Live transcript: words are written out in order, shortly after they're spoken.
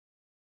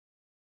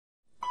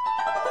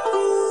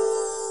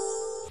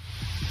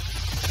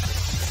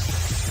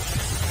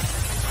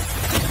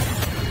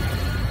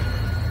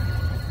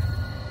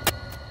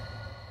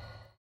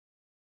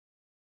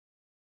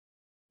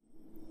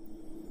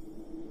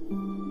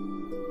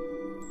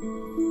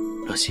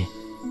若曦，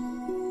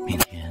明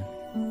天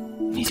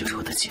你就是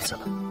我的妻子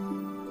了。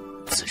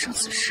此生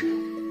此世，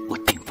我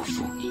定不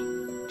负你。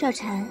赵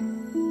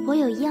晨，我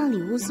有一样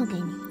礼物送给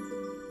你。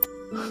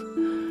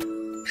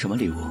什么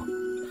礼物？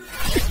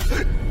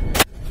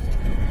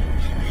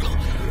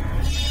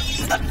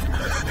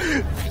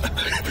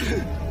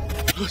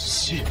若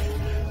曦，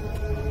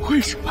为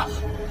什么？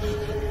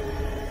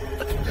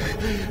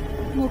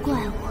莫怪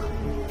我，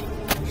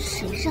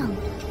谁让你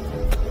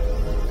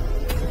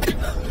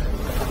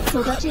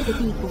走到这个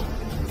地步，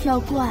要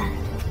怪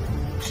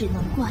只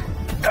能怪。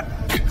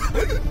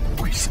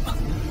为什么？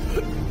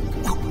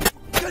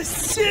我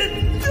现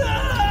在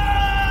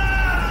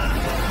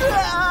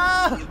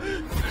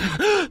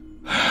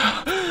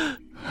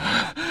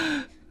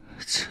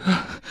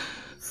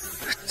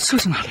这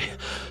是哪里？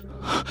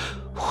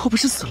我不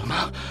是死了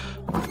吗？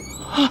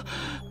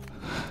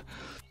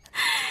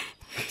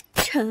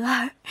晨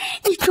儿，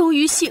你终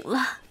于醒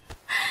了，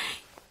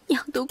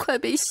娘都快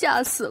被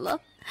吓死了。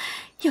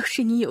要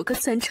是你有个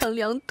三长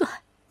两短，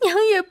娘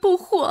也不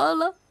活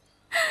了。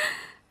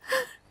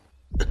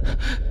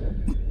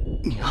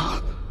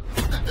娘，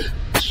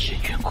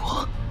天元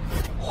国，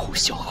胡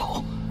小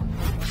猴，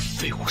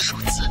废物庶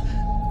子，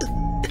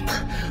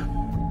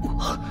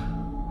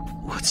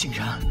我竟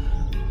然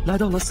来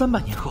到了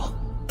300年后。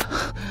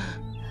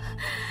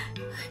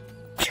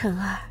晨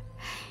儿，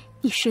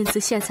你身子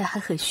现在还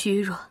很虚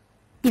弱，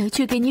娘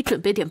去给你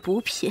准备点补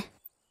品。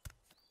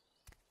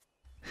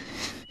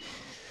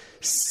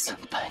300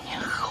年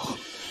后，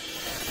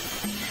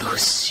若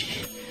曦，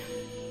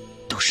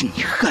都是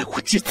你害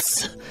我至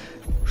此。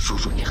如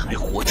若你还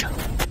活着，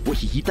我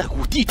以一代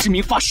武帝之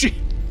名发誓，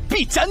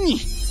必斩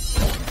你！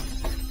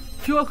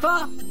哟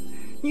呵，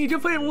你这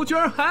废物居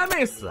然还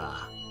没死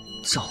啊！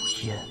赵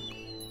嫣，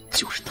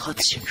就是他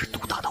前日毒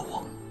打的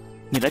我。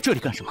你来这里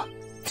干什么？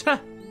切，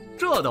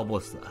这都不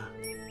死，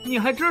你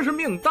还真是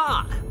命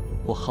大呀！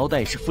我好歹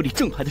也是府里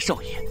正牌的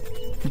少爷，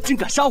你真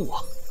敢杀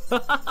我！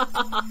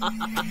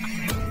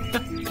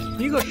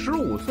一个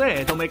15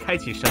岁都没开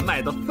启神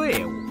脉的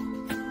废物，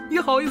你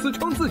好意思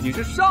称自己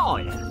是少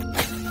爷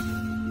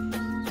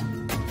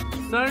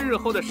？3日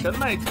后的神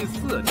脉祭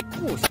祀，你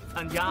不许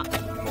参加，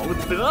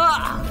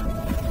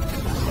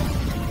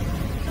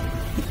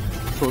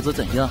否则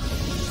怎样？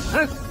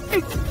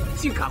你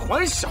竟敢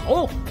还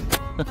手！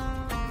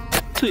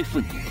对付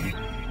你，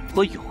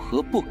我有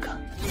何不敢？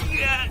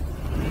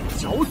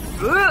找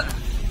死！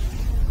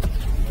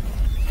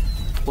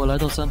我来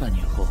到300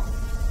年后，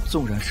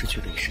纵然失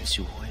去了一身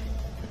修为，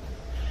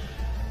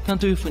但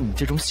对付你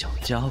这种小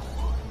家伙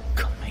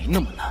可没那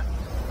么难。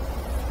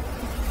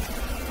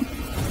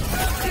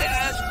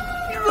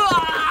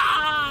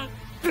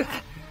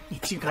你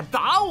竟敢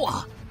打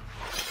我！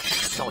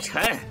少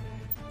晨，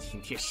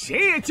今天谁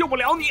也救不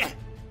了你！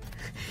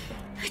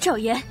赵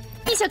岩，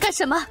你想干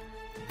什么？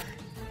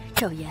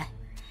赵岩，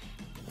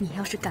你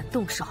要是敢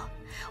动手，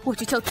我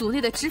就叫族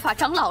内的执法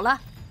长老了。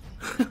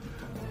哼，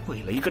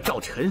为了一个赵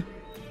晨，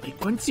被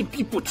关禁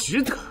闭不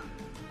值得。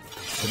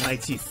神脉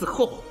祭祀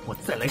后，我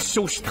再来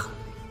收拾他。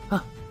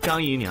啊，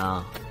张姨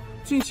娘，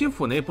近期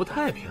府内不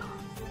太平，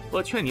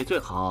我劝你最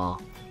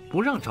好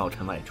不让赵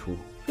晨外出，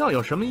要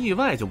有什么意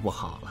外就不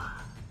好了。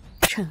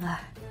晨儿，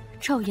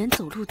赵岩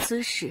走路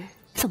姿势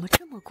怎么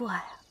这么怪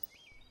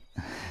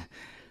啊？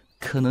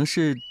可能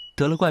是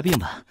得了怪病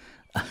吧。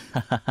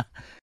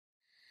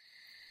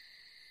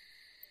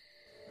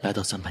来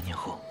到300年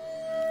后，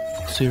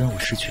虽然我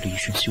失去了一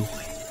身修为，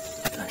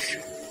但是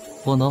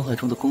我脑海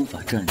中的功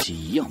法战绩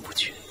一样不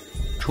缺，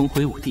重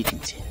回武帝境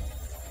界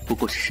不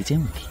过是时间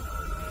问题。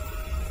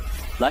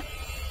来，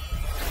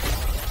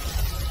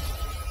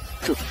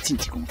这本禁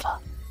忌功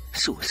法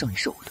是我上一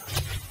授的，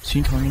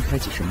寻常人开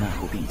启神脉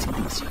后便已经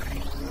定型，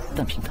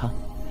但凭它，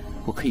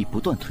我可以不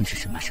断吞噬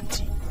神脉生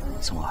机，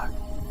从而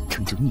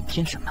成就逆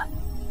天神脉。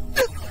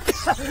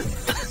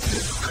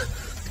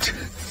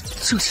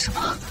这是什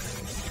么？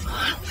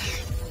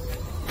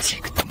这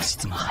个东西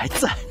怎么还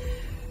在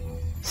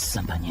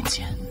？300年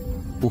前，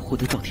我获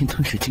得赵天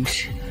吞噬经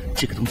时，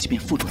这个东西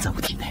便附着在我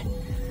体内。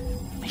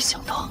没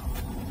想到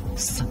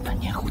，300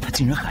年后它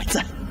竟然还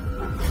在。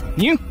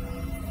宁，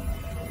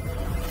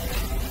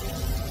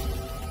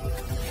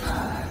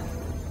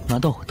难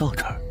道我到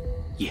这儿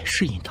也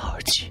是因他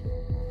而起？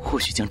或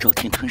许将赵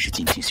天吞噬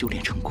进境修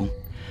炼成功，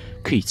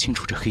可以清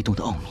除这黑洞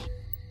的奥秘。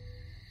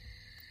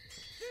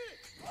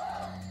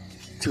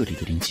这里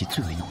的灵气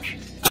最为浓郁，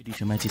距离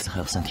神脉祭祀还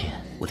有3天，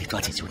我得抓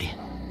紧修炼。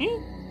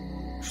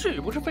这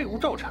不是废物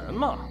赵晨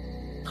吗？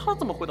他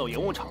怎么会到演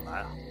武场来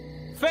啊？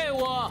废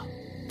物！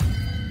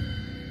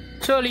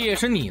这里也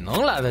是你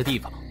能来的地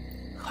方，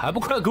还不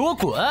快给我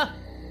滚！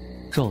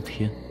赵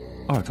天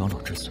，2长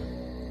老之孙，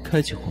开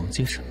启黄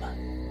阶神脉，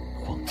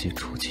黄阶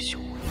初级修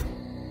为，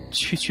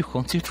区区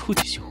黄阶初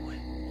级修为，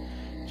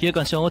也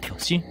敢向我挑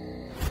衅？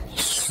你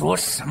说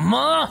什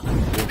么？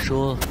我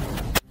说，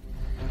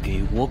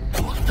给我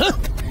滚！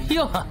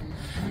哟，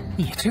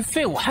你这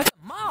废物还敢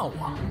骂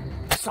我？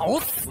找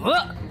死！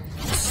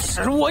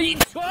吃我一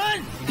拳！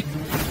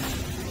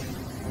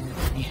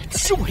你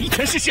吃我一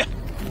拳试试！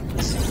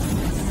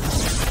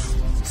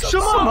什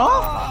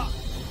么？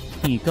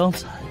你刚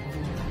才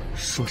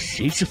说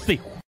谁是废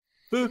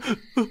物？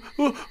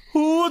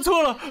我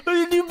错了，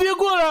你别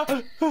过来！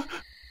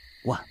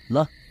晚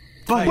了，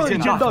拜见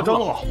大长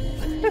老。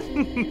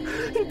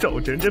赵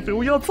晨这废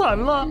物要惨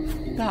了。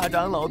大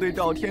长老对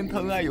赵天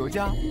疼爱有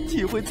加，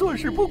岂会坐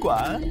视不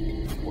管？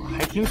我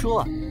还听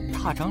说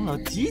大长老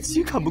极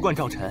其看不惯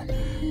赵晨，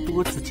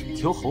多次请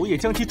求侯爷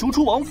将其逐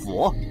出王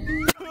府。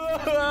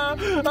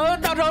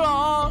大长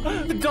老，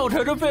赵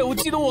晨这废物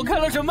气得我开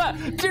了神脉，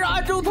竟然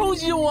暗中偷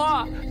袭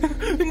我！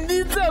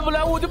你再不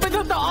来，我就被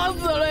他打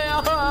死了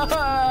呀！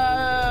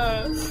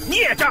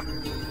孽障！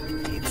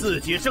你自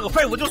己是个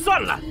废物就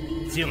算了，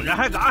竟然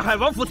还敢暗害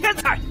王府天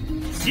才！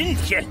今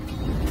天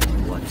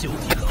我就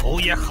替侯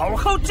爷好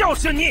好教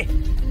训你！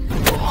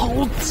好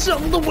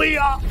强的威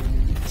啊！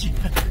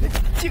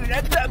竟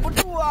然站不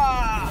住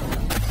啊！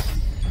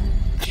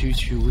区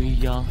区威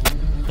压，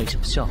还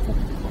想吓唬我？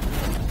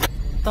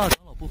大长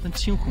老不分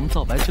青红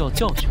皂白就要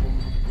教训我，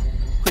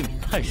未免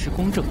太失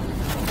公正了。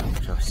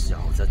这小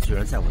子居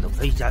然在我的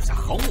威压下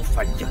毫无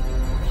反应！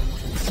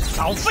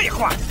少废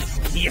话！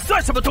你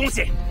算什么东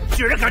西？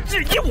居然敢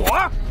质疑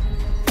我！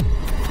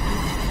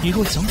你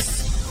若想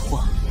死的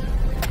话，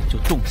就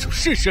动手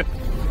试试。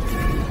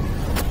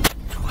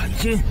传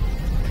音，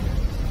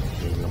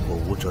天元或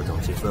武者等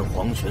级分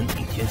黄泉、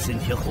地天、先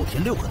天、后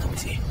天6个等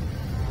级，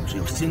只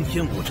有先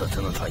天武者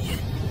才能传音。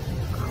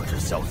可这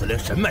小子连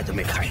神脉都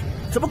没开，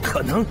怎么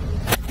可能？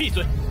闭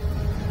嘴！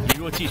你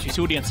若继续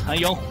修炼残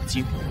阳火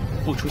经，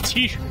不出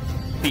7日，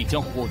必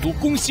将火毒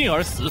攻心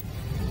而死。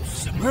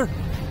什么？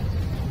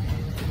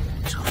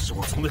这事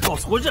我从未告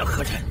诉过任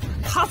何人，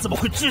他怎么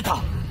会知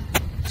道？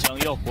想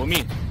要活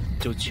命，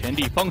就全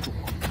力帮助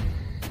我。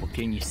我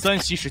给你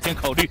3息时间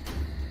考虑。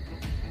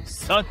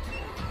3。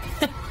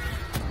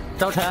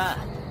赵晨，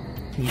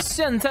你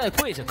现在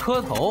跪下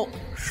磕头，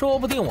说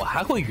不定我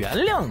还会原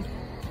谅你。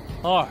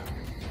2。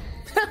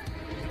哼，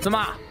怎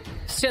么，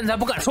现在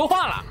不敢说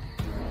话了？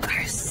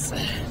该死！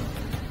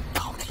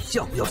到底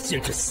要不要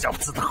信这小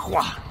子的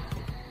话？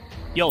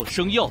要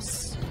生要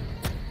死，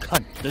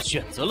看你的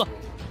选择了。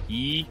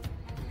1。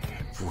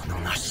不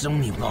能拿生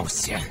命冒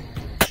险！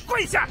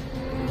跪下！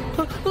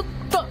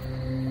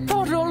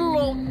大长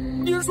老，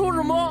您说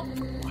什么？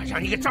我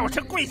让你给赵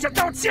晨跪下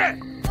道歉！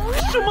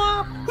什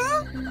么？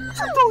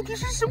这到底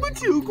是什么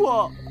情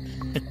况？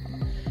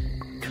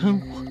跟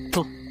我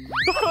斗！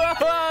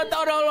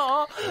大长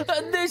老，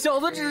那小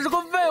子只是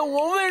个废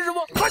物，为什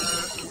么？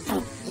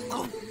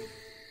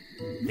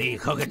立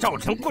刻给赵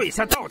晨跪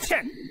下道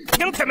歉，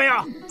听见没有？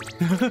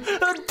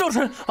赵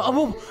晨啊，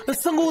不，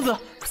三公子，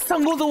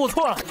我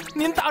错了，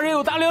您大人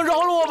有大量，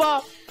饶了我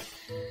吧！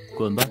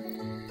滚吧！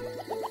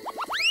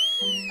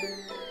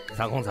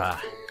三公子，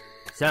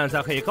现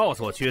在可以告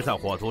诉我驱散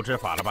火毒之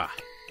法了吧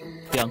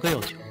？2个要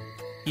求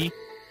：1，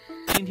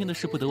今天的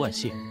事不得晚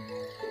谢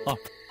；2，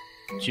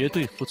绝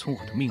对服从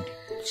我的命令。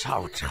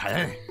赵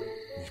晨，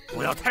你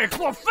不要太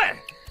过分！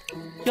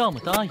要么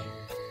答应，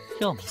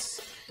要么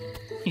死，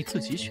你自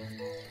己选。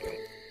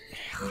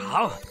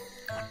好，我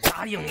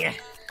答应你。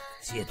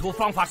解毒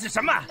方法是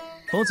什么？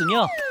童子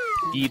尿，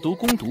以毒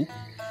攻毒，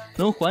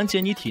能缓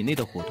解你体内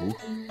的火毒。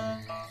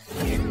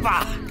也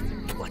罢，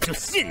我就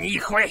信你一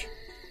回。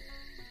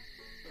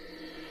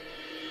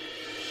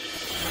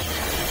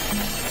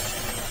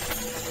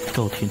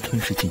赵天吞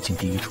噬进境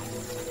第1重，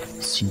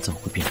心脏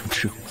会变成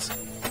赤红色，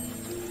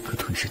可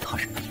吞噬他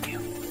人力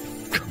量，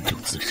成就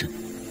自身。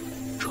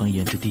传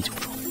言至第9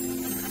重，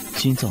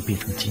心脏变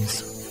成金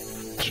色，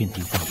天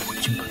地万物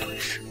均可吞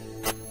噬，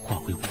化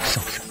为我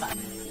上神脉。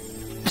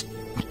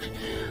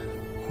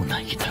我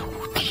乃一代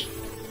武帝，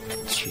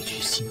区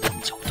区心脏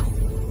绞痛，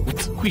我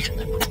怎会忍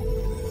耐不住？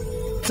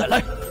再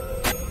来！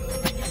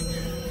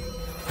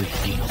我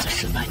一定要在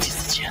神脉祭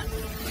祀前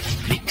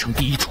练成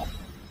第1重。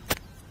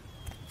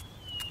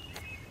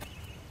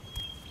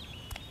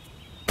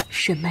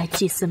神脉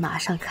祭祀马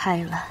上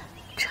开了，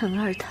晨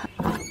儿他……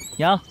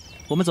娘，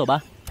我们走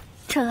吧。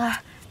晨儿，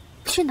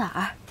去哪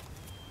儿？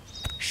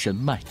神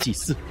脉祭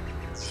祀。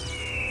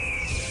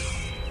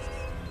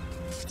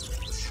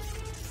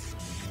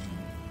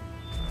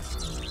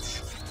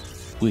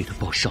为了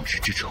报上世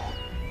之仇，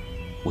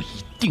我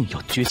一定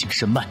要觉醒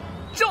神脉。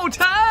赵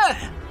晨，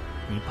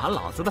你把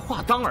老子的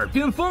话当耳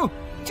边风，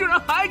居然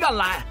还敢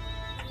来！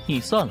你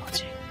算老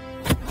几？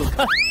滚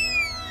开！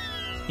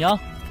娘，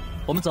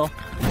我们走。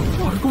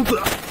二公子，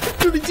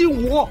这里禁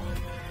武。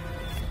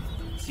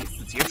祭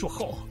祀结束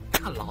后，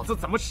看老子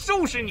怎么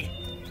收拾你！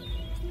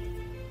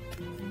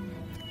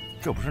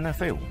这不是那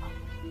废物吗？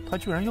他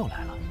居然又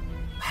来了！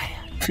哎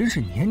呀，真是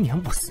年年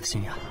不死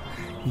心呀！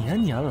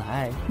年年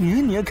来，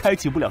年年开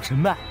启不了神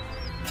脉。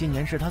今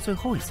年是他最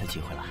后一次机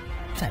会了，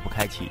再不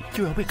开启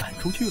就要被赶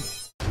出去了。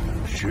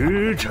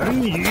时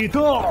辰已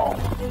到。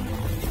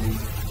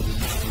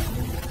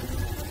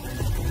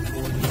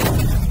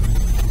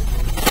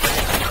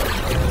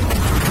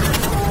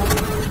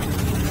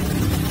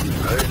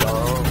台长，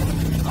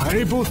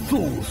还不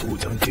速速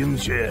将精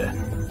血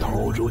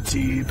投入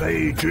祭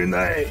杯之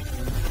内？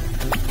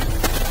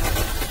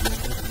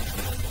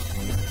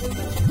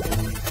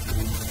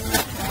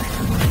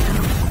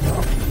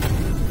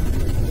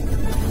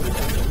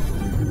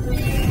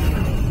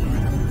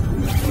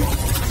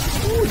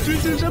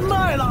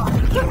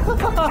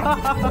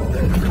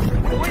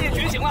我也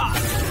觉醒了。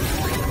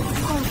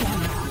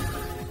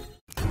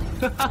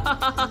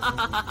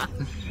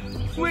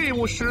废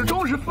物始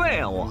终是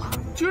废物，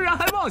居然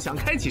还妄想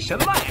开启神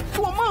脉，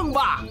做梦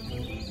吧！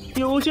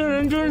有些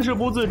人真是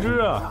不自知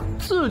啊，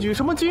自己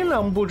什么斤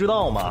两不知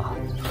道吗？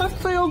还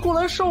非要过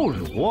来受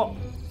辱。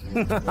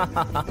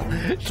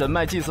神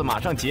脉祭祀马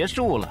上结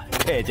束了，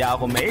这家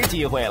伙没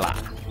机会了。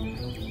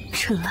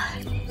春儿，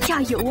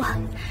加油啊！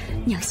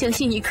娘相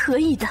信你可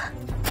以的。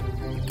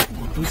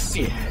我不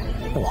信，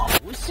我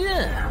不信。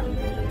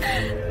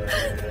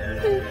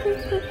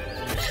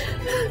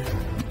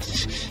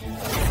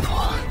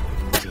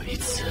这一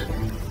次，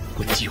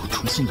我既有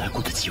重新来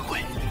过的机会，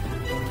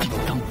定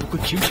当不会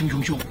平平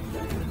庸庸。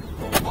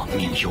我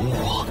命由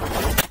我，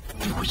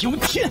不由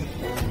天。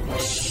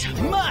神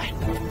脉，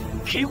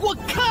给我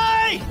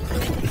开！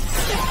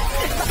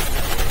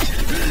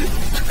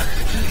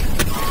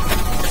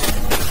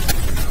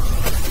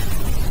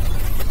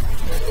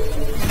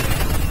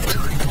这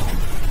黑洞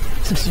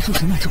在吸收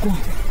神脉之光。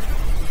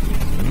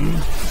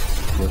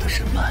我的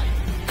神脉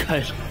开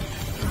了。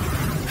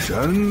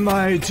神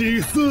脉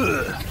祭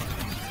祀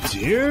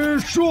结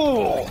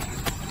束，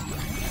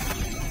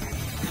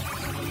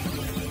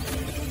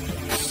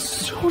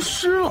消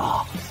失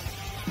了，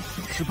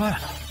失败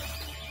了。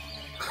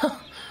哼，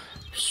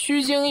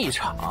虚惊一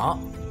场。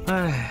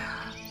哎呀，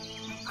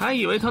还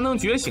以为他能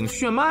觉醒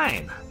血脉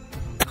呢，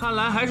看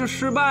来还是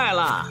失败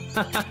了。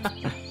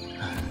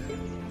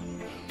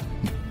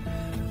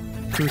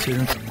这些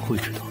人怎么会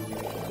知道，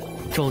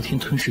赵天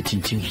吞噬禁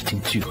经已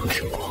经聚合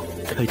神光，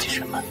开启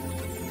神脉？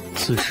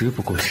此时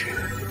不过是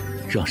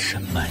让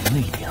神脉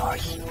内敛而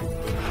已。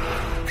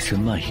神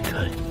脉一开，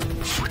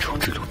复仇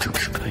之路正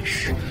式开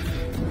始。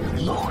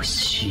老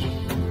西，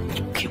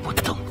你给我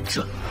等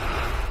着！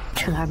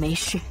春儿没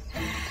事，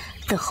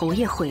等侯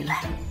爷回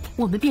来，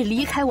我们便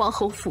离开王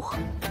侯府。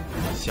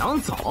想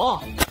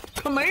走，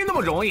可没那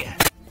么容易，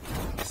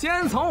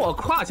先从我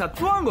胯下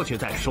钻过去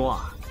再说。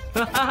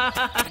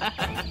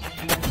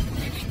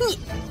你，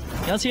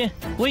娘亲，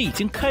我已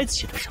经开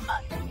启了神脉，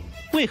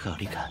为何要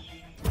离开？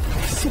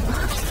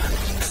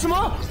什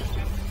么？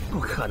不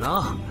可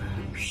能！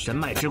神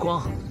脉之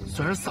光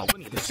虽然扫过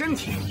你的身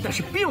体，但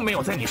是并没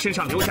有在你身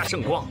上留下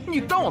圣光。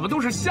你当我们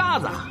都是瞎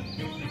子？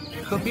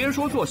可别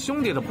说做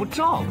兄弟的不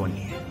照顾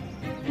你，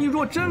你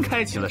若真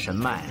开启了神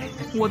脉，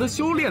我的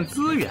修炼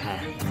资源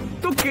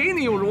都给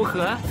你又如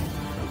何？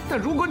但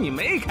如果你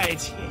没开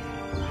启，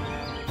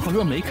倘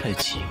若没开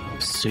启，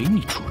随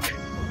你处置。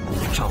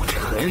赵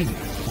晨，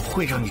我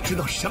会让你知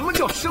道什么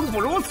叫生不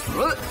如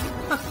死！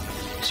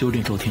修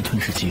炼赵天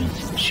吞噬经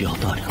需要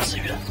大量资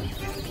源，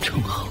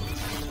正好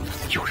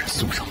有人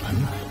送上门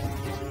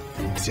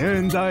来。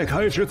现在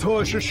开始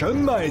测试神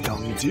脉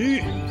等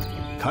级，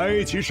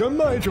开启神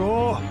脉者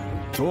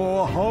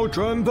做好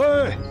准备。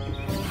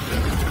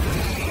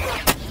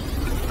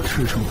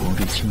赤橙黄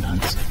绿青蓝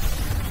紫，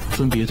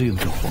分别对应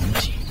着黄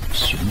级、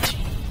玄级、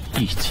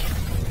地级、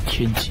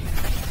天级、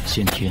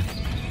先天、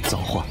造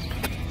化、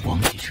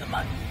王级神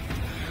脉。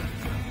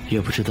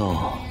也不知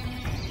道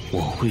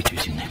我会决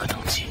定哪个等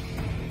级。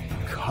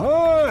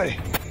开！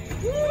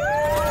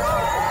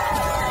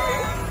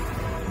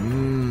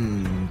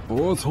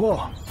不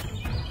错，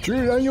居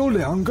然有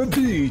2个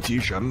地级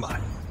神脉，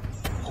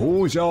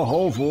呼啸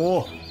侯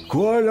府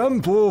果然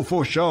不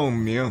负盛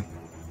名。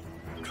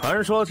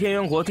传说天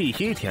元国第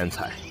1天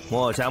才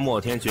墨家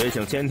墨天觉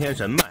醒先天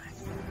神脉，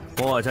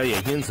墨家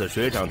也因此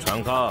水涨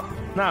船高，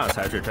那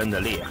才是真的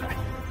厉害。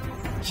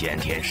先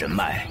天神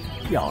脉，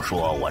要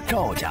说我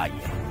赵家也……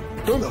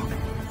等等，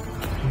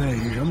那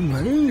人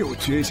没有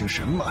觉醒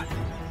神脉，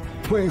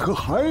为何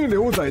还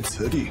留在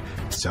此地，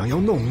想要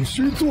弄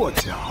虚作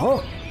假？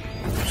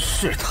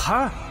是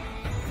他，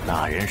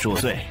那人恕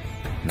罪，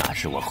那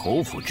是我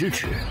侯府之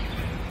职，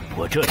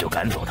我这就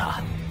赶走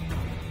他。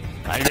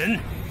来人，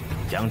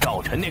将赵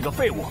晨那个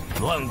废物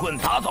乱棍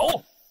打走。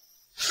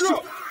是。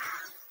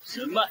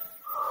神脉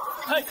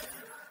开。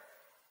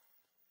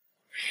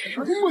什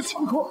么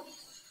情况？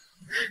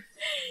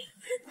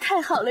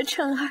太好了，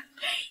晨儿，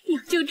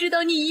娘就知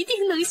道你一定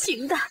能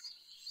行的。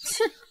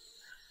切，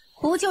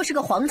不就是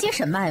个黄阶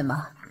神脉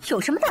吗？有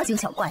什么大惊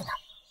小怪的？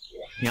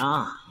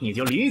娘，你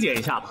就理解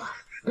一下吧，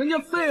人家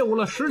废物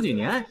了10几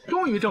年，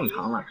终于正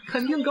常了，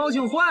肯定高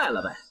兴坏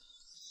了呗。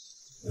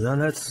原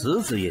来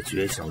慈子也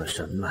觉醒了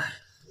神脉，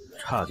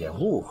差点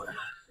误会了。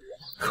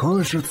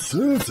可是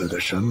慈子的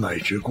神脉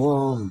之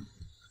光，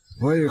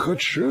为何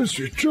持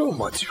续这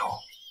么久？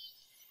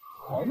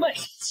黄脉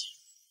神器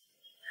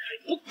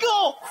还不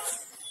够。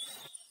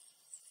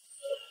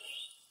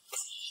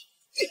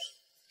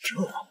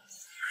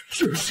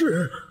这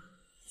是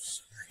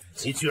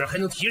你居然还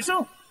能提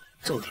升！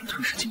赵天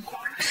吞噬经果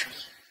然是你，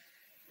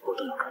我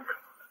倒要看看，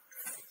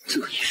这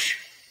一世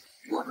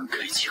我能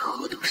开启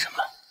何等神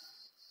脉。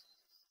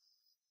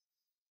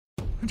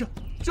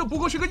这不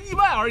过是个意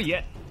外而已，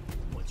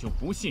我就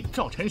不信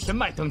赵晨神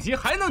脉等级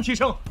还能提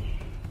升。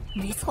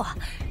没错，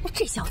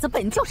这小子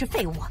本就是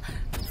废物，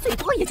最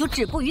多也就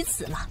止步于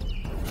此了。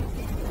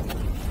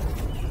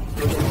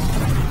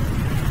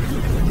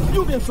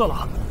又变色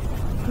了，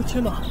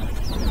天哪，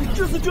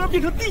这次居然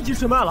变成地级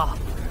神脉了！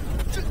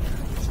这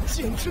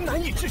简直难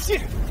以置信！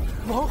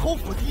王侯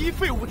府第一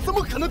废物怎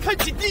么可能开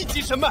启地级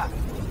神脉？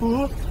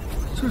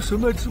这神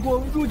脉之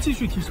光若继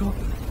续提升，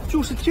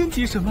就是天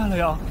级神脉了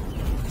呀！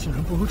竟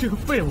然不如这个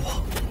废物，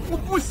我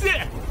不信！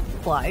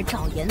我儿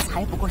赵岩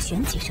才不过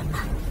玄级神脉，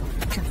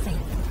这废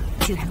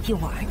物居然比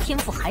我儿天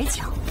赋还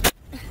强。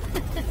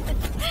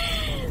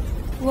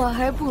我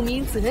儿不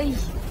鸣则已，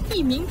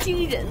一鸣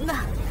惊人呐！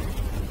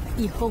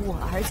以后我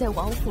儿在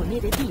王府内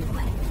的地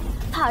位，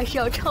怕是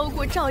要超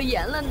过赵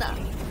岩了呢。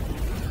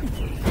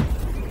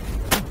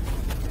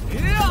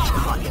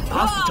差点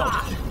打死赵晨，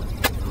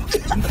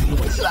真的给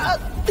我想，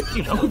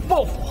竟然会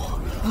报复我！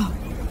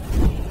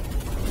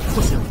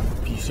不行，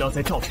必须要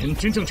在赵晨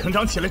真正成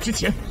长起来之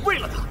前，为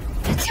了他。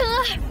晨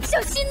儿，小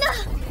心呐！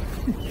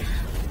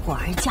我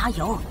儿加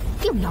油，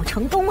定要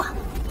成功啊！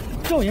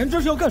赵岩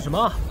这是要干什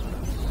么？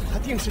他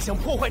定是想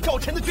破坏赵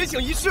晨的觉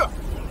醒仪式。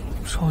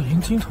赵岩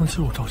经常欺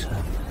辱赵晨，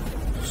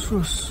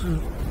这是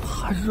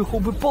怕日后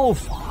被报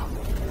复啊！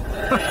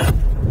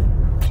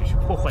只是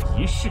破坏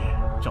仪式，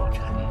赵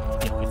晨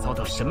便会遭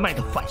到神脉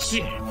的反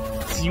噬，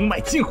经脉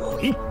尽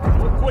毁。给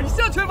我滚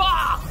下去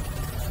吧！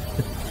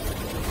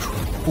蠢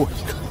货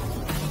一个！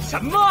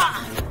什么？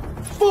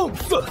放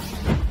肆！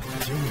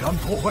竟然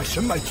破坏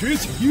神脉觉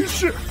醒仪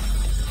式，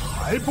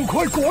还不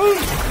快滚！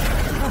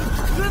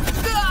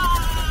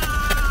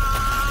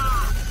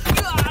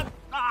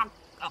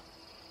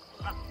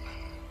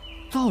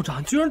道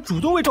长居然主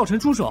动为赵晨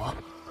出手！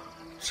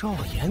赵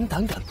岩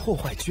胆敢破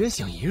坏觉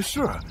醒仪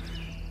式，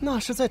那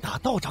是在打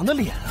道长的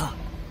脸啊！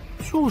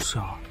就是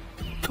啊，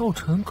赵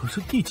晨可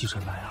是地级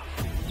神脉啊，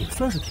也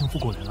算是天赋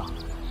过人了，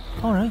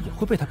当然也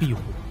会被他庇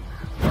护。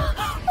我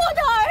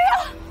的儿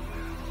啊！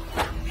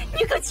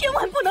你可千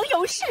万不能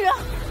有事啊！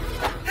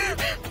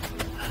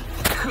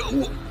可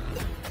恶，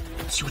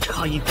就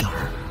差一点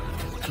儿，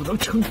我就能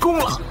成功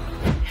了。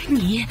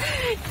你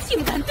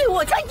竟敢对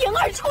我家莹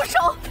儿出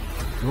手！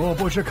若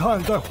不是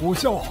看在虎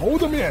啸侯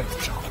的面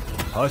子上，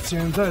他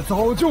现在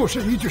早就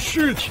是一具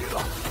尸体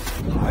了，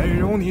还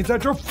容你在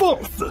这儿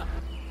放肆？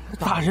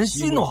大人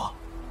息怒！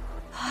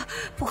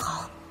不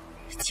好，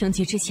情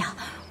急之下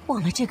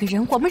忘了这个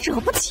人，我们惹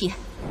不起。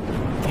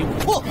给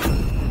我破！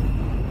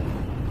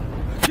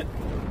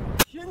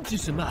天级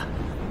神脉，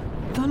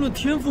单论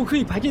天赋可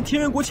以排进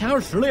天元国前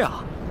20了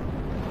呀！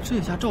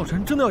这下赵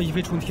晨真的要一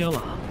飞冲天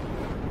了，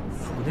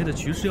府内的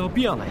局势要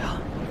变了呀！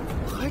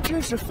还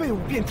真是废物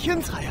变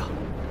天才呀！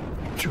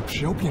这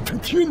是要变成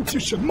天级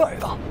神脉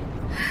了！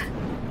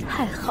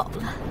太好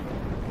了，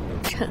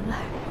晨儿，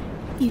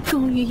你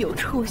终于有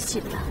出息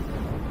了。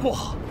不，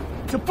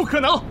这不可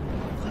能！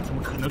他怎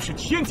么可能是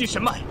天级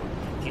神脉？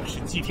一定是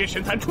祭天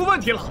神坛出问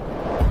题了！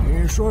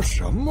你说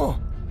什么？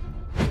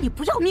你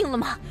不要命了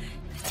吗？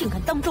竟敢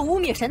当众污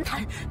蔑神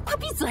坛！快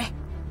闭嘴！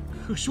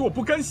可是我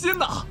不甘心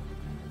呐！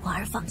我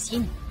儿放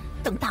心，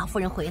等大夫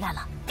人回来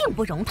了，定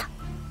不容他。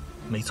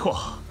没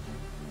错，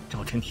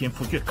赵晨天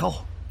赋越高，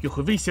越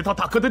会威胁到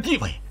大哥的地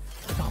位，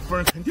大夫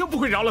人肯定不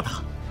会饶了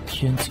他。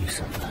天级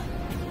神脉，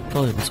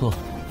倒也不错，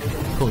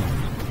够用。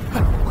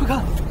哎，快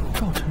看，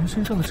赵晨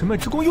身上的神脉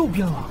之光又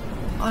变了。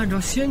按照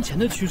先前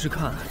的趋势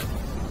看，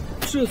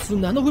这次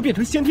难道会变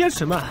成先天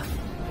神脉？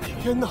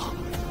天哪，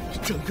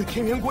整个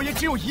天元国也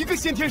只有一个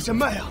先天神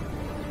脉啊！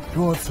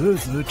若此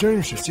子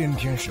真是先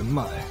天神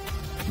脉，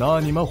那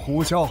你们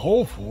虎啸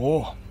侯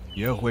府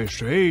也会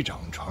水涨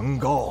船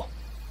高。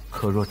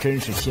可若真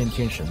是先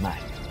天神脉，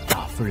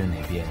大夫人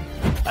那边……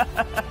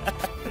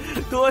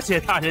多谢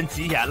大人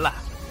吉言了。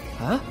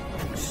啊，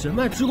神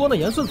脉之光的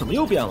颜色怎么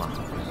又变了？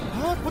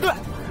啊，不对，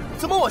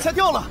怎么往下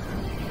掉了？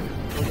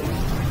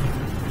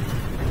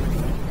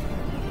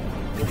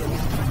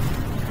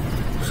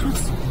这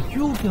怎么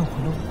又变回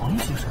了黄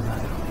级神脉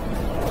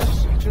啊？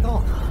谁知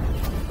道呢？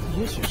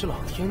也许是老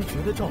天觉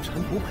得赵晨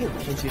不配有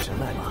天级神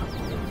脉吧。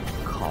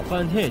考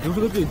半天也就是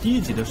个最低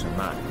级的神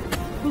脉，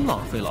浪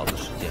费老子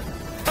时间。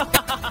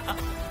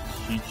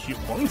区区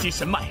黄级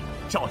神脉，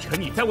赵晨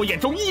你在我眼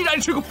中依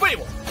然是个废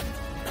物。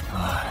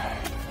唉，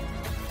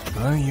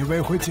本以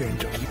为会见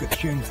证一个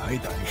天才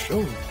诞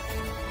生，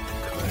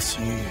可惜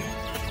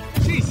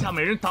这下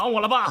没人挡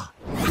我了吧？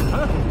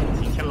啊，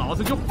今天老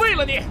子就废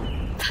了你！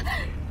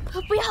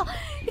不要，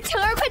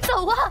晨儿快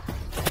走啊！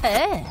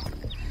哎，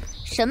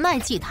神脉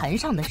祭坛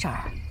上的事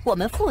儿，我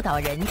们妇道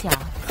人家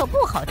可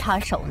不好插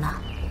手呢。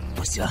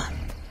不行，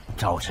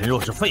赵晨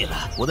若是废了，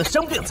我的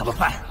伤病怎么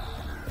办？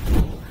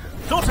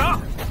住手！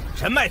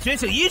神脉觉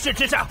醒仪式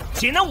之上，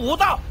岂能武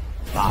道？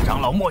大长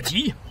老莫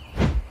急。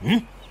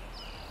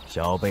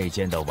小辈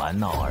间的玩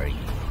闹而已，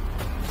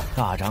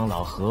大长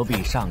老何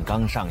必上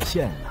纲上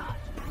线呢？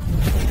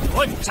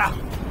混账！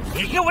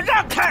你给我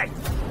让开！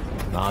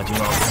那就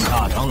要看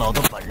大长老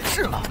的本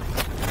事了。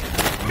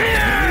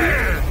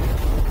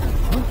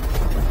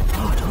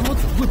大长老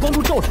怎么会帮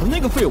助赵晨那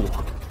个废物？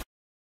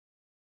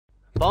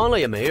帮了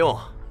也没用，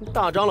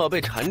大长老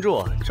被缠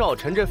住，赵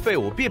晨这废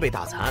物必被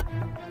打残。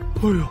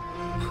哎呦，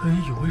本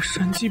以为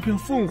神机变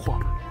凤凰，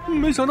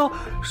没想到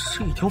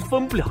是一条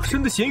翻不了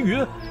身的咸鱼。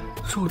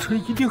赵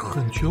晨一定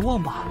很绝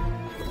望吧？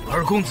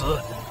二公子，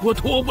我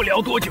拖不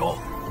了多久。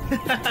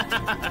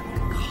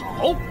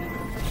好，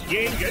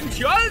天元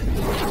拳！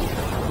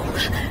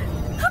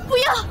不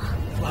要！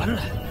完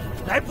了，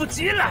来不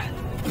及了！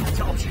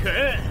赵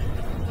晨，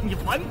你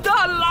完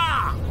蛋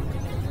啦！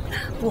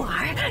我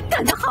儿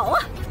干得好啊！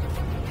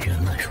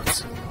原来如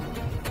此，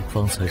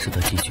方才是他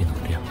积聚能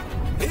量。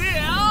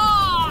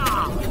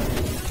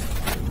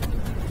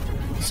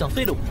想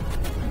废了我，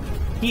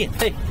你也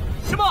废。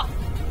什么？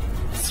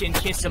先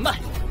天神脉！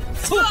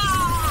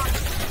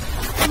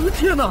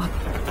天哪！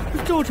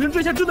赵晨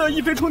这下真的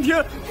一飞冲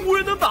天，无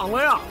人能挡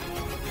了呀！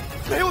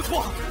没有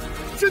错，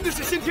真的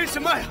是先天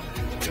神脉啊！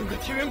整个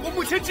天元国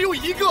目前只有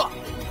一个。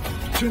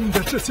真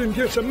的是先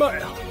天神脉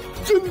啊！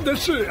真的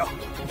是啊！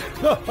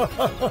哈哈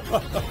哈哈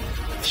哈！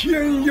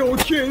天佑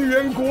天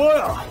元国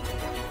啊！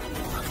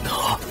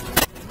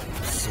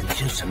先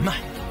天神脉，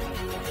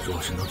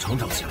若是能成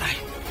长起来，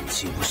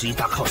岂不是一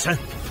大靠山？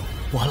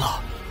完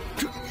了，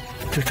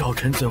这赵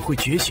晨怎会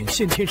觉醒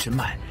先天神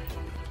脉？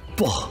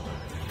不，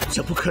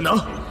这不可能！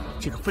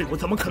这个废物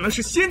怎么可能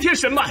是先天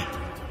神脉？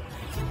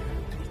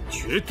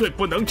绝对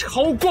不能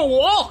超过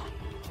我！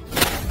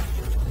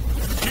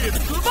去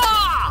死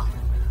吧！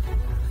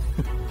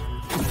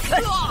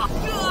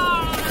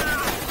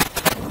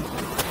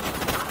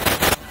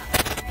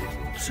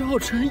赵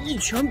晨一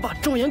拳把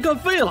赵岩干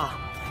废了。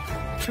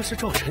这是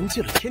赵晨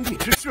借了天地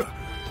之势，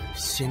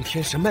先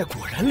天神脉果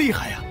然厉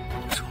害呀！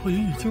赵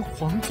岩已经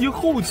黄阶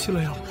后期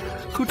了呀，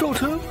可赵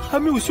晨还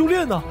没有修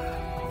炼呢，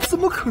怎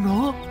么可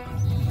能？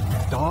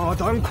大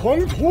胆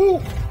狂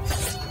徒，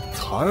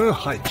残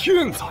害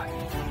天才，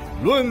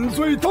论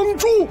罪当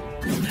诛！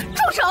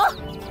住手！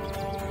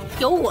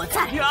有我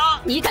在，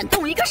你敢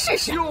动一个试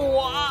试？救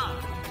我！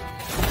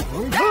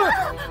等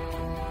看，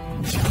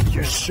今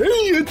天谁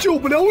也救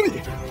不了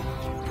你！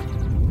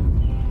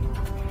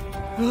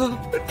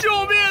救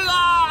命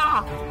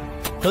啊！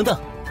等等，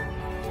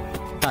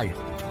大人，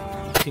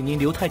请您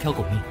留他一条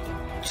狗命。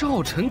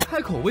赵晨开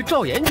口为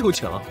赵岩求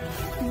情，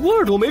我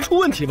耳朵没出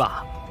问题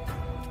吧？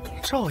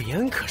赵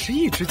岩可是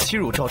一直欺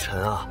辱赵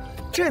晨啊，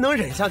这能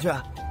忍下去？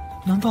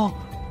难道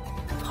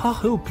他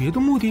还有别的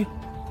目的？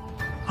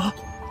啊！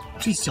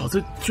这小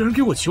子居然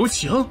给我求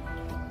情！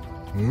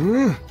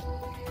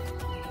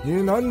你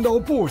难道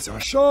不想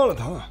杀了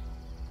他？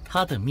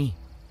他的命，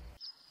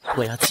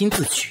我要亲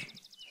自取。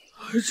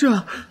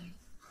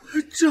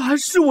这还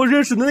是我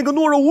认识的那个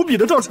懦弱无比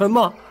的赵晨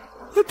吗？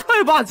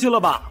太霸气了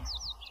吧！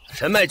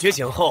神脉觉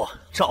醒后，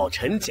赵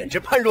晨简直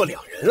判若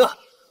两人啊！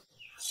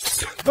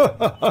哈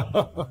哈哈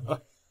哈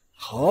哈！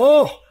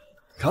好，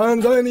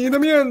看在你的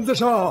面子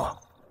上，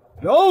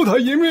饶他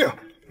一命。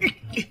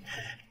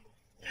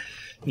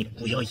你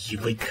不要以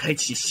为开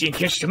启先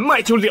天神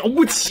脉就了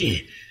不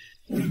起，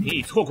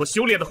你错过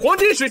修炼的黄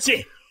金时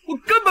期，我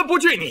根本不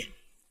惧你。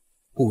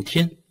5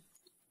天，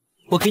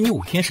我给你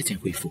5天时间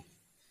恢复，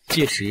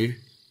届时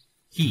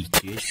一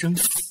决生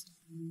死。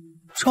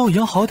赵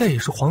岩好歹也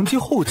是黄阶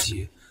后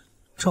期，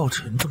赵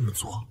晨这么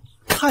做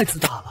太自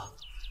大了。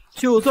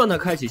就算他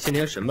开启先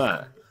天神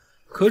脉，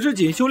可是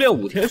仅修炼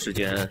5天时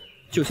间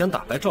就想打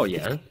败赵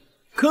岩，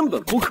根本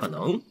不可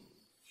能。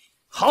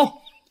好，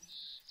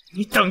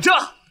你等着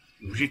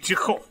，5日之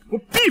后我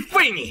必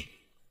废你。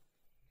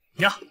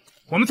呀，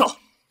我们走。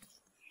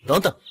等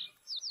等，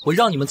我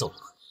让你们走，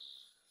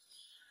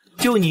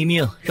救你一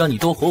命，让你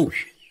多活5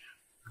日，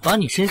把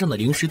你身上的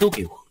灵石都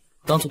给我，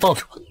当做报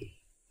酬吧。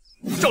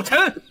赵晨，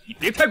你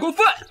别太过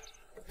分。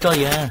赵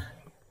岩，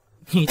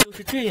你就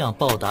是这样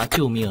报答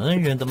救命恩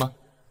人的吗？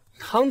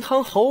堂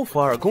堂侯府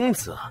二公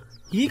子，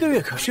一个月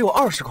可是有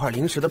20块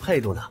灵石的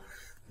配度呢，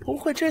不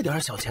会这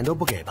点小钱都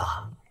不给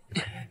吧？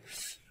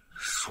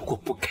如果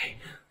不给，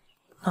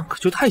那可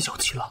就太小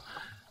气了。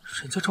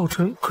人家赵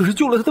晨可是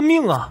救了他的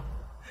命啊！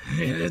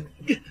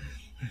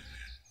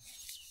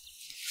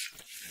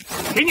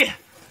给你，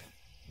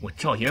我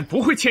赵岩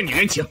不会欠你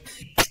人情。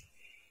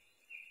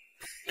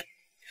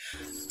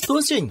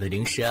多谢你的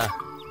灵石啊，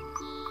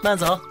慢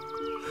走。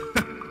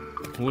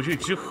5日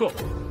之后，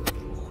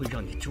我会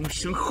让你终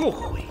生后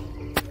悔。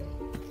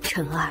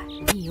晨儿，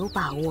你有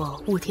把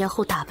握5天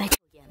后打败赵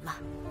岩吗？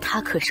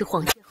他可是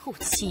黄阶后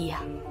期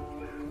呀。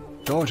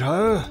赵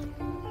晨，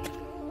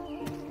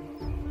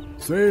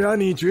虽然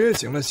你觉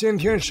醒了先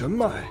天神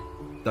脉，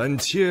但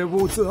切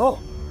勿自傲，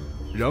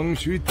仍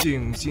需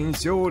静心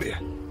修炼。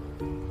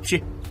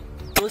是，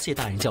多谢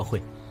大人教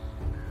诲。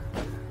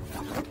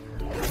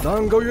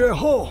3个月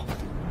后，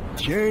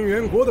天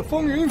元国的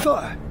风云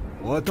赛，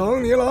我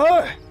等你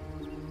来。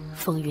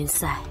风云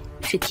赛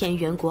是天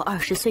元国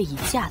20岁以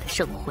下的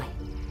盛会，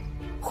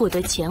获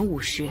得前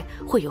50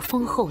会有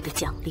丰厚的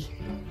奖励。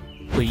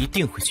我一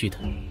定会去的。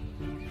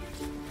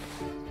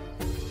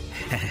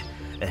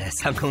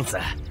三公子，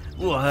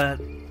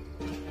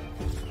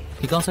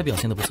你刚才表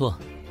现得不错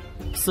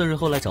，4日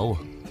后来找我，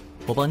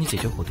我帮你解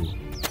决火毒。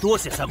多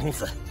谢三公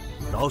子，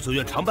老主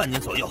愿长半年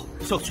左右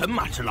受犬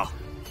马之劳。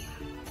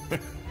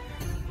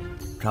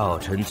赵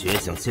晨觉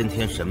醒先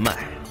天神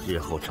脉，日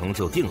后成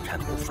就定然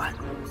不凡，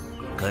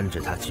跟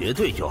着他绝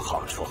对有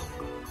好处。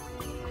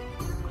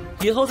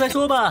以后再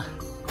说吧，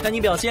看你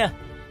表现。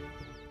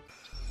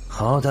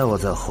好歹我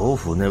在侯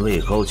府内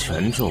位高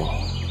权重，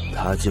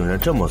他竟然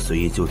这么随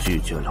意就拒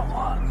绝了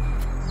我。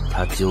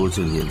他究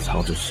竟隐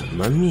藏着什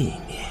么秘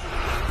密？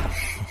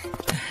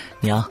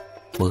娘，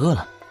我饿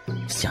了，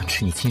想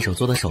吃你亲手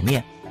做的手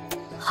面。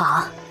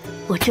好，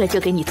我这就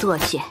给你做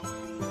去。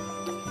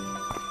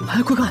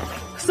哎，快看，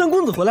三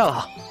公子回来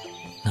了！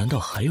难道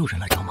还有人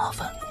来找麻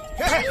烦？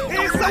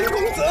三公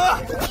子，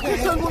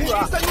三公子，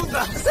三公子，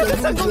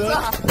三公子！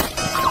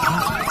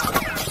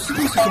这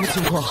是什么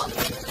情况？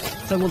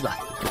三公子，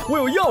我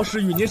有要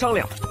事与您商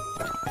量。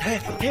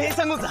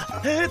三公子，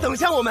等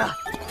下我们。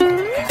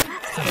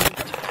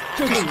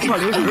这是5块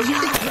零食，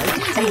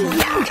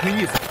不成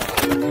意思。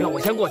让我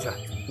先过去，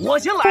我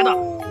先来的。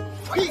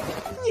呸！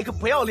你个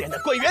不要脸的，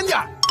滚远点！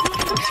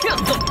欠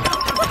揍！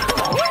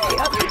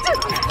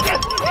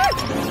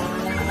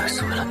原来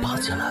是为了巴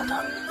结来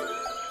的。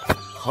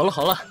好了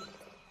好了，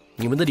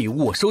你们的礼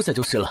物我收下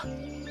就是了。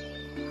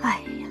哎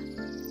呀，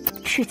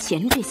之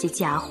前这些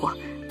家伙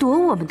躲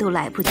我们都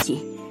来不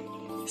及，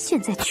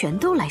现在全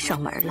都来上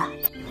门了。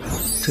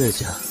这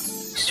下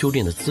修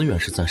炼的资源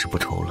是暂时不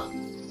愁了。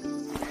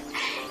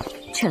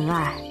晨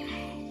儿，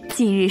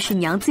今日是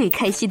娘最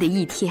开心的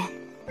一天。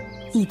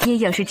你爹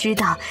要是知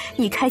道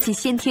你开启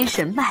先天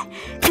神脉，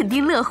肯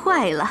定乐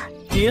坏了。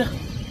爹，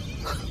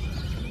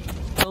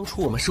当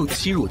初我们受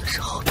欺辱的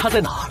时候，他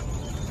在哪儿？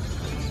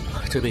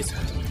这辈子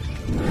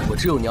我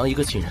只有娘一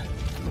个亲人。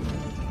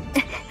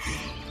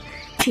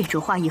这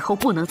种话以后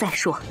不能再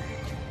说。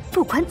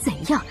不管怎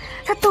样，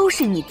他都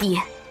是你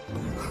爹。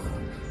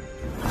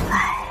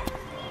哎，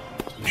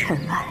晨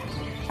儿，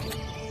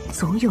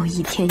总有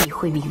一天你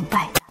会明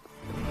白的。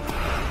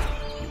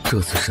这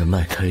次神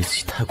脉开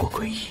启太过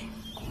诡异，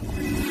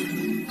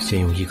先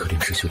用1颗灵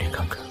石修炼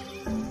看看。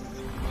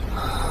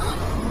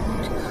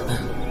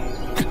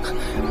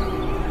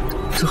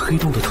这黑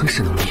洞的吞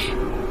噬能力，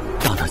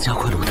大大加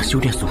快了我的修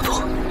炼速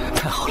度，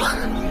太好了！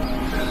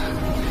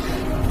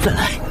再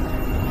来，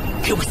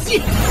给我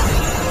吸！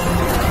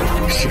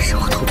是时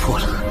候突破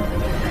了。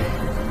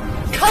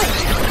看！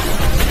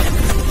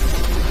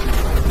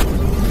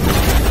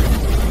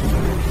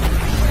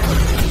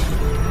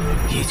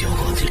已经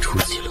黄阶初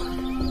期了。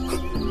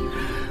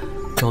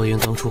赵岩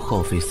当初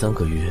耗费3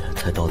个月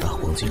才到达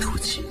黄阶初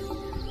期，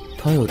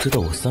他要知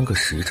道我3个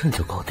时辰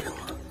就搞定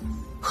了，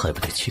还不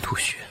得气吐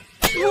血？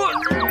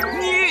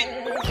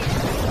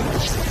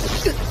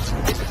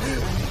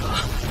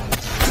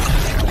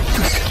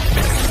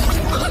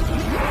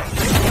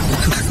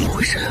这是怎么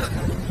回事？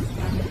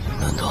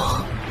难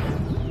道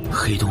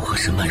黑洞和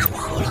神脉融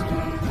合了？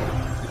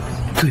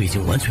这已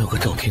经完全和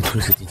赵天吞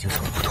噬进行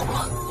上的不同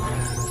了。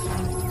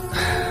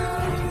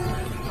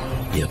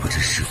也不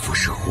知是福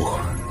是祸。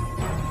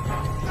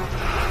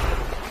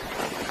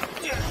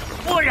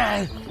夫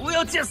人，我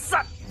要见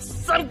三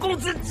公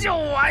子救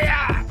我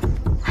呀！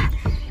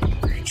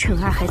晨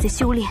儿还在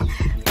修炼，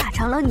大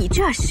长老你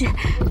这是？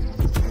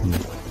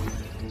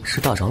是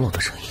大长老的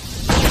声音。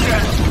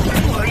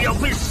我要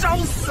被烧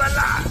死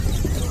了！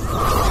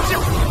救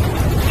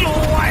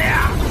我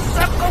呀，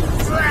三公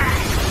子！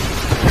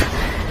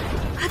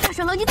大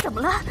长老你怎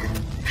么了？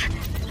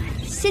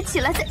先起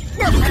来再。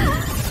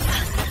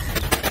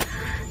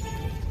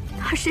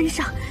他身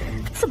上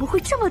怎么会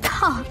这么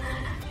烫？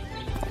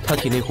他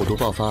体内火毒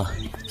爆发，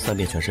散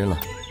遍全身了。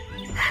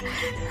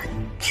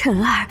晨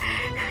儿，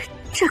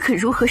这可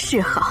如何是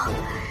好？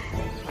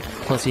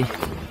放心，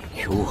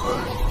有我。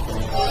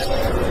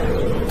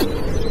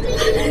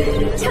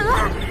晨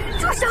儿，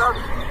住手！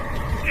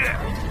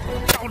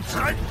赵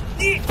晨，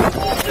你！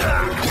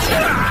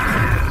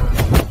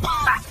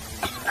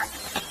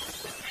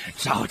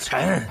赵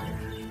晨，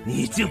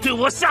你竟对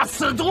我下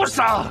此毒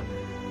手！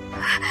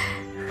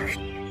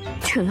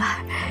晨儿，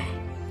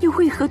你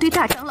为何对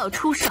大长老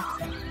出手？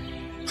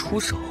出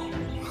手？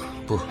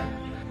不，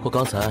我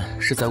刚才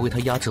是在为他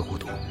压制火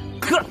毒。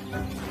呵，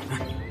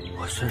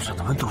我身上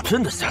的温度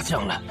真的下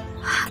降了，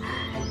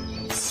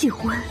气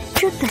温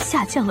真的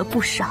下降了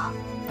不少。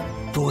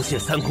多谢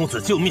三公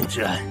子救命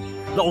之恩，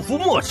老夫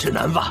没齿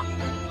难忘。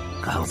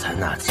刚才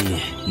那击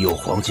有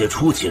黄阶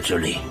初期之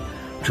力，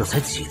这才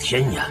几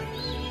天呀，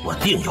我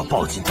定要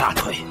抱紧大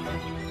腿。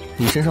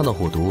你身上的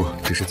火毒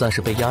只是暂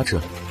时被压制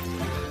了。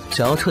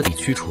想要彻底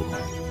驱除，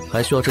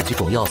还需要这几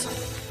种药材。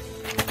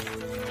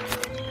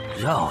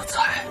药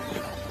材？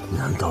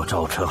难道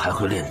赵晨还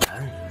会炼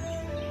丹？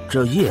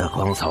这夜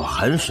光草、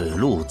寒水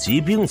露、极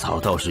冰草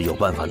倒是有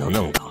办法能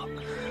弄到，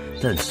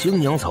但青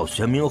娘草、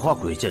玄冥花、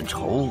鬼见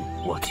愁，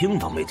我听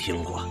都没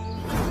听过。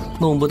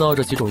弄不到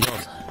这几种药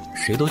材，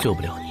谁都救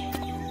不了你，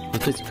你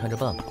自己看着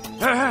办吧。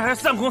哎，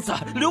三公子，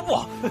留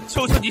步！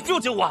求求你救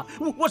救我，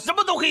我什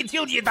么都可以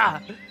听你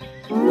的。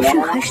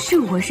这还是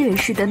我认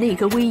识的那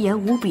个威严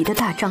无比的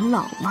大长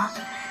老吗？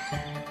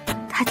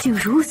他竟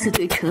如此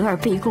对晨儿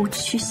卑躬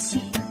屈膝。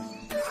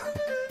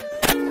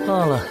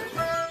罢了，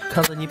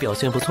看在你表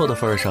现不错的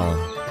份上，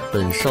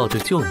本少就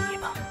救你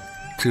吧。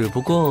只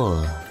不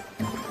过，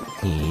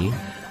你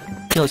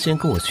要先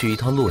跟我去一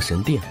趟洛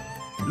神殿。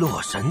洛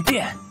神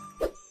殿？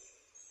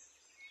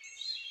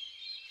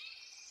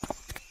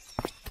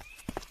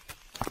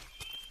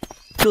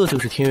这就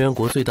是天元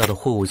国最大的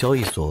货物交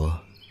易所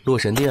洛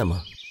神殿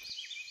吗？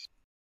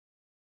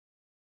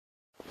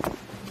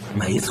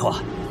没错，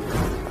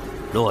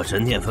洛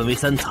神殿分为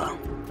3层，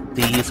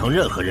第1层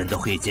任何人都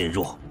可以进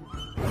入，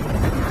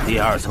第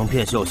2层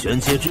便是有玄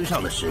阶之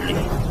上的实力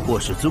或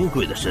是尊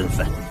贵的身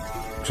份，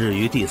至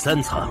于第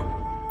3层，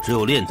只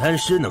有炼丹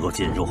师能够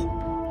进入。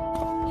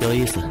有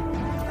意思，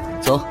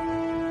走，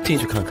进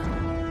去看看。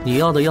你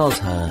要的药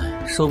材，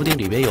说不定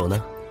里边有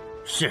呢。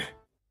是。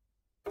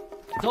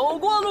走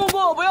过路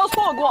过不要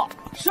错过，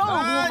上古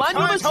蛮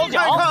牛的犀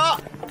角，看啊，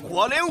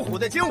火灵虎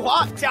的精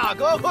华，价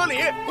格合理，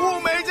物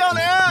美价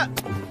廉。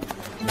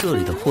这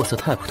里的货色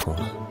太普通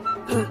了。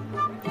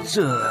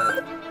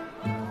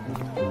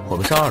我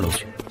们上2楼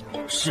去。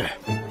是。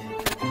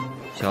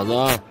小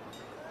子，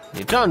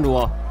你站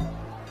住！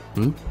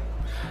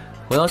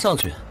我要上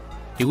去，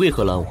你为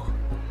何拦我？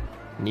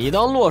你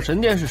当洛神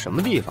殿是什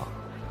么地方？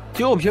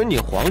就凭你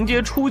黄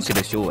阶初期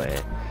的修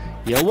为，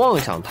也妄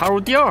想踏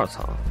入第2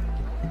层？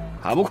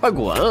还不快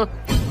滚！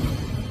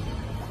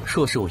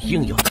若是我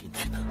硬要进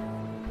去呢？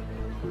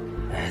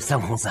三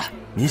公子，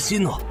您息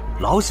怒，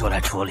老朽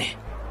来处理。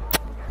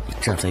你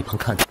站在一旁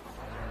看着。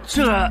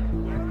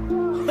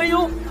哎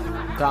呦，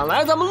敢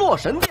来咱们洛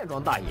神殿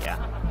装大爷！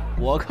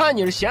我看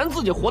你是嫌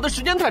自己活的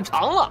时间太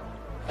长了。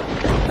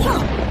哟，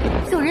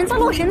有人在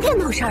洛神殿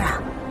闹事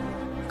啊！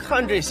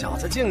看这小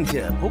子境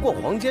界不过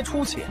黄阶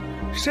初期，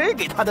谁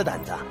给他的胆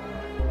子？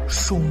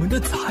守门的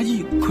杂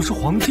役可是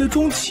黄阶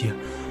中期。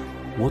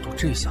我赌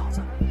这小子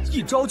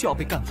一招就要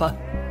被干翻，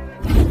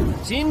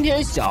今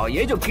天小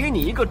爷就给你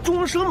一个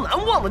终生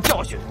难忘的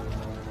教训。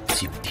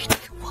境地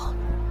之王，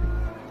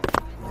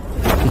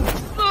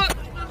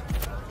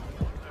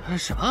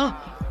什么？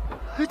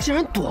竟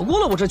然躲过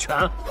了我这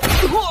拳！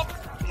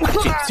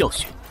这个教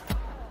训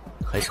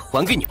还是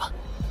还给你吧。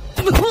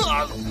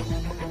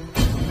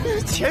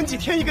前几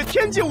天一个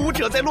天界武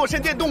者在洛神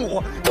殿动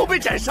武都被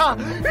斩杀，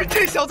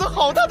这小子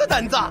好大的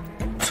胆子！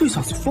这小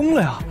子疯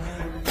了呀！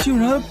竟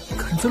然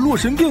敢在洛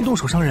神殿动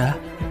手伤人，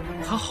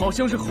他好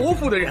像是侯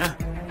府的人。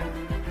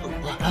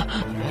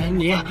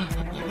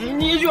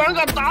你居然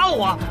敢打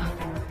我！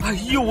哎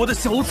呦，我的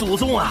小祖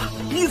宗啊！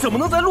你怎么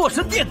能在洛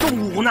神殿动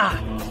武呢？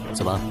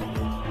怎么，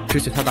只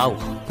许他打我，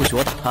不许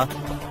我打他？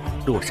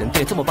洛神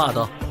殿这么霸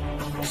道？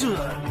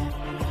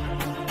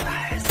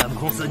三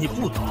公子你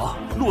不懂，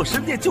洛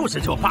神殿就是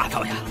这么霸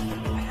道呀！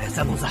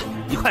三公子，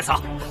你快走，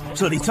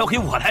这里交给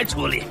我来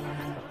处理。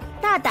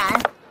大胆！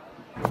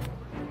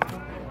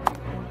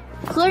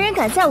何人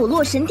敢在我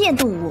洛神殿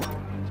动武？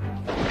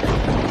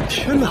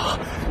天哪，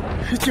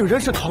竟然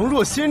是唐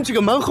若仙这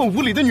个蛮横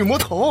无理的女魔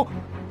头！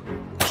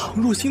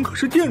唐若仙可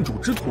是殿主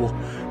之徒，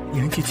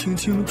年纪轻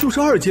轻就是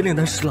2阶炼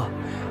丹师了，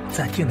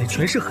在殿内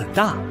权势很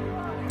大，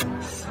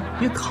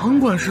连唐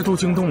管事都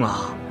惊动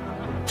了。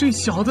这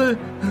小子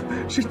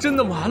是真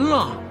的完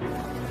了！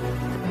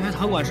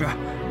唐管事，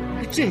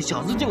这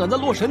小子竟敢在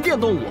洛神殿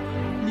动武，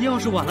你要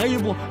是晚来一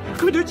步，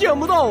可就见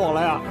不到我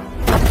了呀！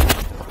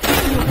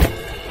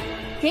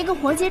连个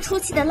黄阶初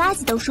期的垃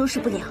圾都收拾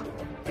不了，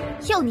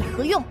要你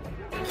何用？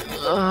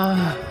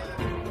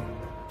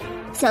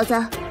小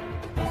子，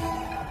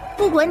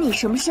不管你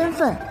什么身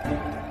份，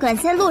敢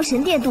在洛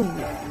神殿动武，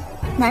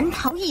难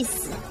逃一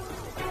死。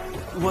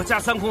我家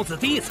三公子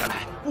第一次来，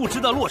不知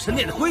道洛神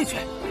殿的规矩，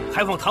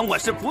还望唐管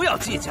事不要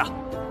计较。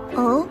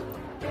哦，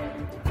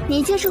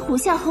你就是虎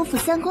啸侯府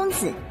三公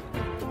子，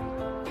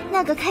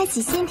那个开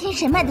启先天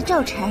神脉的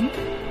赵晨。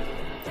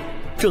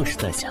正是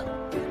在想。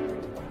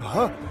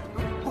啊，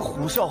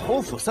虎啸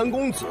侯府三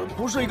公子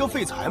不是一个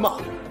废材吗？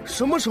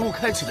什么时候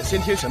开启的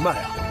先天神脉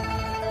啊？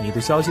你的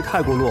消息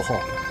太过落后，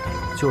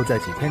就在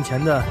几天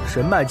前的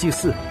神脉祭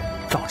祀，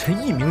赵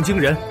晨一鸣惊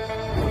人。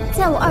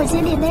在我2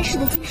阶炼丹师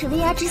的精神威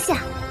压之下，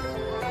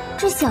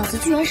这小子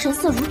居然神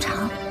色如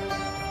常。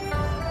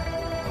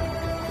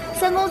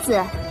三公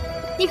子，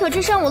你可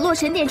知伤我洛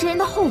神殿之人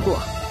的后果？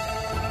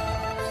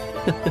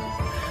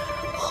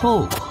后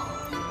果？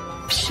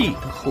屁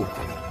的后果！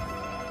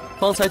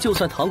方才就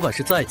算唐管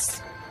事在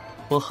此，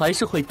我还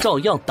是会照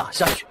样打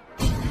下去。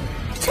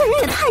这人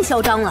也太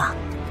嚣张了！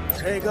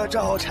这个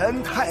赵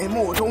晨太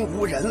目中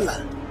无人了，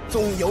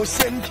纵有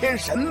先天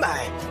神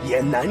脉，也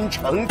难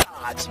成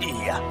大器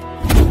呀！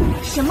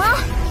什么？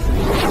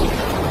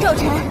赵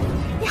晨，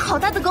你好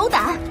大的狗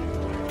胆！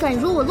敢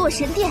辱我洛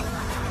神殿，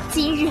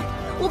今日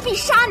我必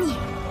杀你！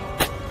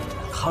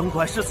唐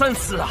管事三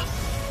思啊！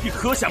你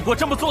可想过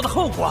这么做的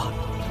后果？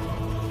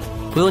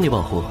不用你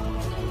保护，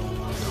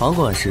唐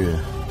管事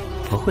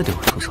不会对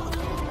我出手的。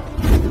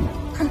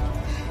哼，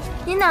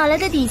你哪来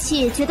的底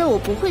气，觉得我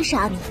不会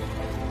杀你？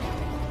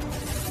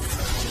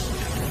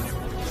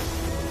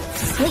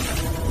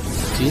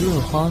极乐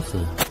花子，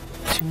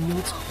清幽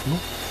草木。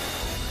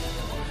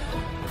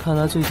看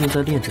来最近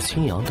在炼制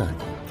青阳丹。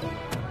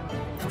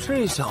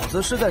这小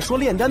子是在说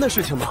炼丹的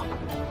事情吗？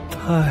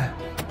唉，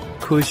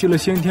可惜了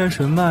先天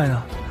神脉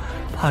啊，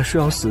怕是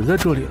要死在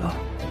这里了。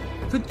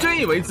他真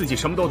以为自己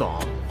什么都懂？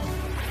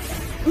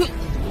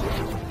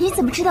你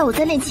怎么知道我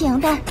在炼青阳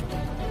丹？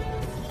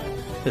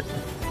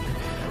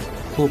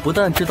我不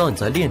但知道你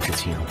在炼制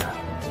青阳丹，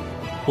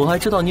我还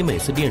知道你每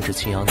次炼制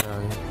青阳丹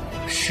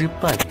失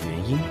败的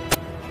原因。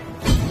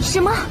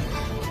什么？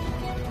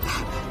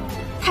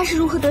他是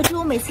如何得知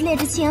我每次炼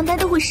制青阳丹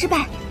都会失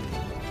败？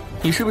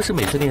你是不是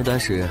每次炼丹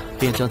时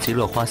便将极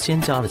乐花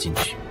先加了进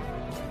去？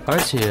而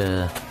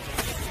且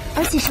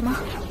什么？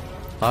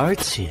而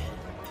且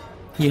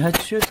你还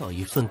缺少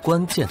一份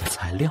关键的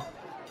材料。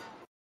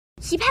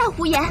一派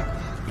胡言！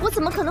我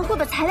怎么可能会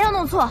把材料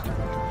弄错？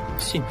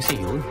信不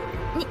信由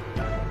你。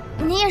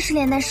你也是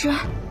炼丹师？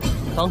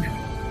当然。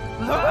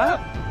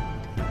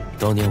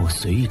当年我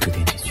随意指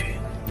点几句，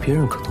别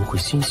人可能会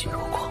欣喜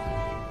若狂，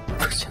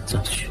可现在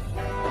却……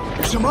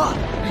什么？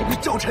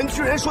赵晨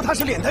居然说他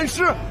是炼丹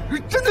师，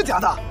真的假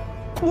的？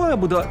怪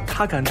不得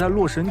他敢在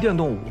洛神殿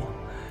动武，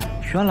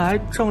原来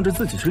仗着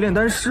自己是炼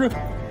丹师，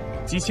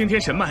集先天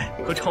神脉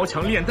和超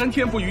强炼丹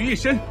天赋于一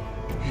身，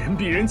人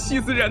比人气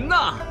死人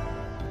呐！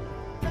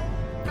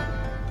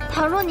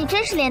倘若你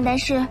真是炼丹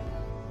师，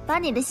把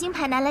你的星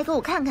牌拿来给我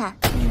看看。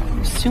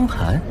星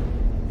牌？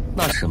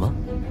那什么？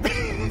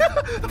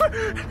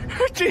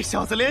这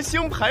小子连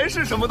星牌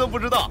是什么都不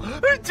知道，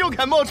就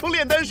敢冒充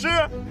炼丹师。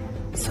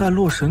在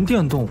洛神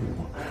殿动武，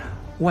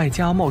外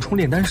加冒充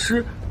炼丹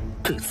师，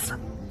这次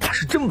他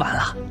是真完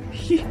了。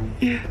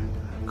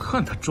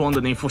看他装的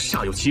那副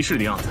煞有其事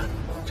的样子，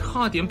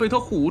差点被他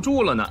唬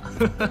住了呢。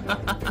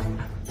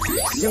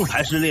星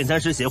牌是炼丹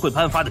师协会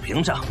颁发的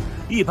凭证，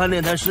一般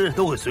炼丹师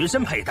都会随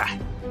身佩戴。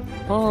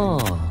哦，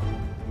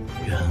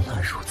原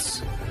来如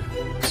此。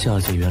下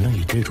界原来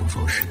以这种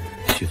方式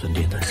区分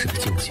炼丹师的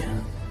境界。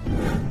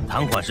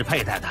唐管事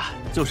佩戴的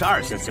就是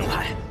2星星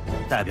牌，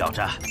代表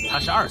着他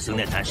是2星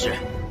炼丹师。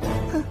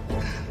哼，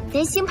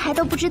连星牌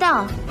都不知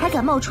道，还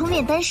敢冒充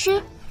炼丹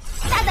师，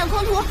大胆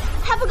狂徒，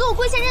还不给我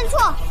跪下认错！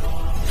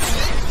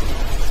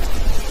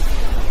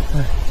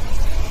哎，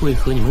为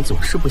何你们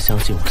总是不相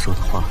信我说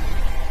的话？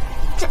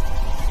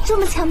这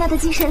么强大的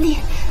精神力，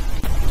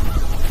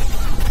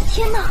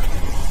天哪！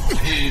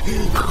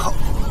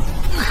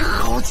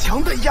好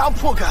强的压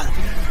迫感，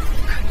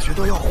感觉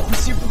都要呼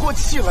吸不过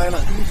气来了。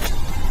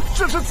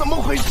这是怎么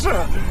回事？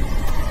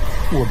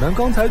我们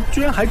刚才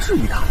居然还质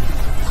疑他，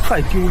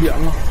太丢脸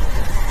了。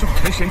赵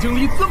晨神经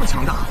力这么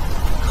强大，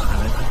看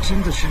来他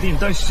真的是炼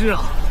丹师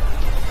啊！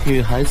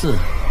女孩子，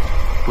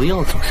不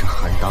要总是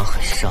喊打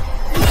喊杀。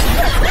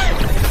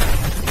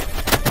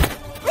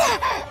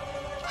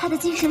他的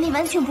精神力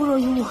完全不弱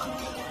于我，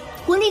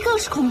魂力更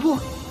是恐怖。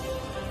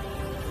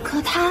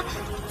可他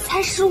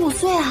才15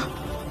岁啊！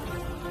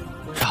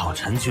赵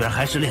晨居然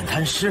还是炼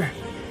丹师，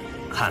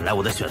看来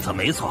我的选择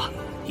没错，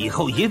以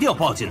后一定要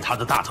抱紧他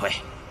的大腿。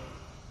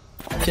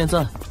现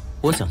在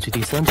我想去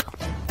第3场，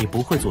你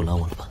不会阻拦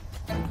我了吧？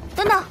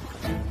等等，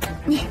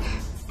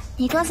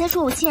你刚才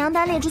说我青阳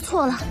丹炼制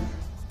错了，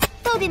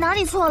到底哪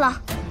里错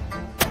了？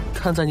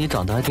看在你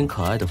长得还挺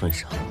可爱的份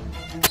上，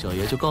小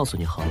爷就告诉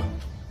你好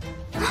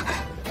了。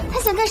他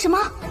想干什么？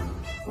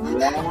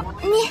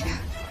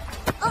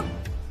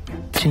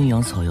青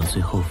阳草药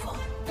最后方，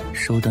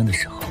收丹的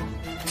时候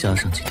加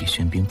上几滴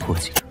玄冰破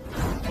解。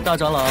大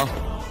长老，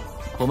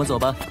我们走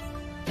吧。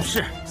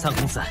是，三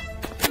公子。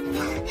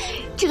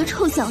这个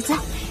臭小子，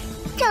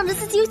仗着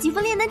自己有几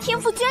分炼丹天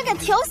赋，居然敢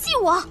调戏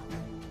我！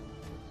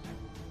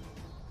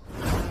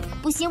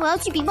不行，我要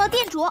去禀报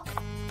店主。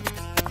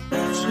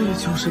这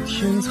就是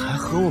天才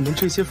和我们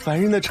这些凡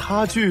人的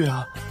差距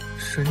啊！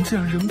神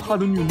见人怕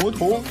的女魔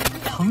头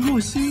唐若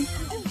曦，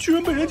居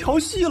然被人调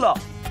戏了。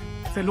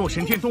在洛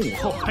神殿动武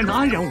后还能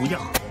安然无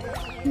恙，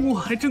我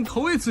还真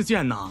头一次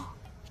见呢。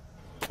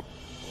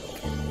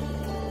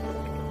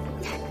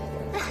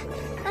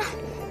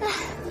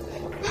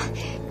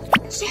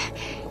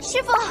师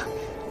傅，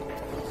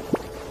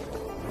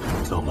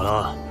怎么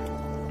了？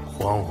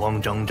慌慌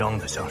张张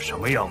的像什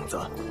么样子？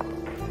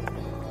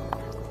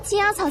青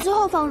阳草最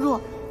后放入，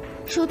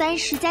收丹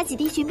时加几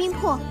滴玄冰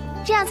魄，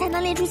这样才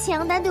能炼出青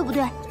阳丹，对不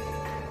对？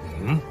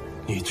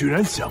你居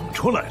然想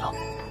出来了！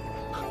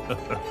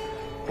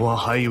我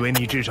还以为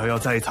你至少要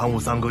再参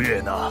悟3个月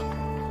呢。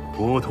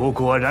糊涂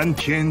果然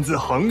天资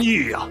横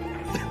溢呀！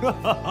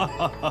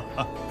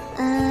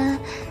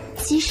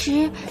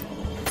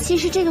其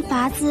实这个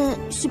法子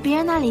是别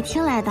人那里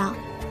听来的。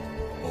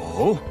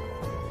哦，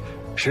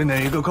是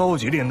哪个高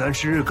级炼丹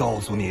师告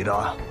诉你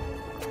的？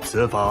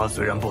此法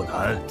虽然不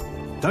难，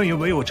但也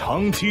唯有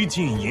长期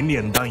浸淫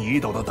炼丹一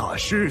道的大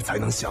师才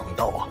能想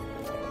到啊。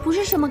不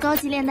是什么高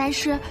级炼丹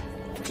师，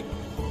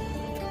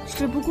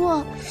只不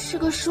过是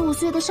个15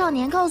岁的少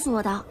年告诉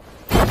我的。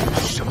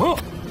什么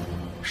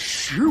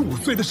？15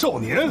岁的少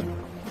年？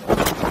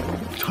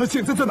他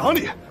现在在哪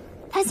里？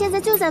他现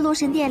在就在洛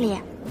神殿里。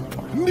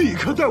立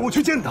刻带我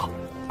去见他。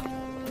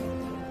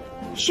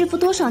师父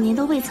多少年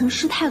都未曾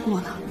失态过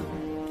了，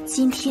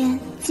今天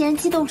竟然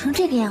激动成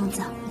这个样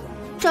子，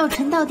赵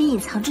晨到底隐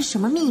藏着什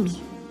么秘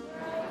密？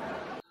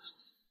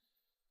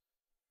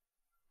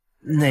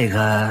那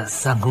个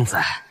三公子，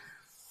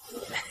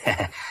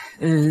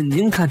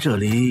您看这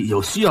里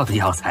有需要的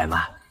药材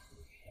吗？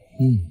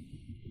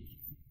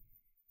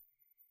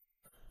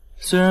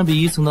虽然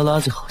比1层的垃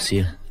圾好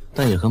些，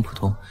但也很普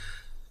通。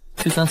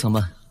去3层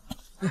吧。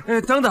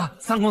等等，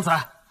三公子，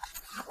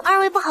二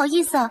位不好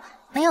意思，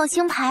没有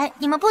星牌，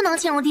你们不能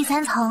进入第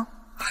3层。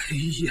哎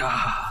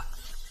呀，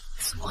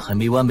怎么还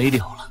没完没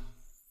了了？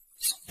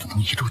总不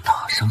能一路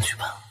打上去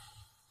吧？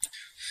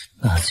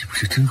那岂不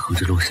是真和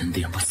这洛神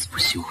殿不死不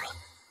休了？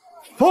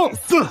放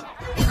肆！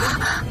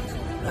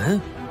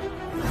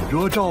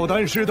若赵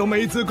丹师都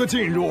没资格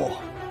进入，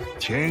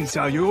天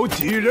下又有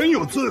几人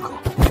有资格？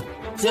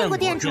见过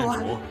店主，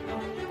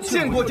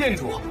见过店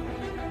主。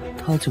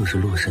他就是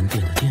洛神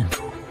殿的店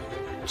主。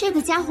这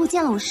个家伙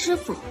见了我师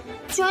父，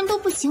居然都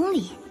不行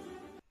礼。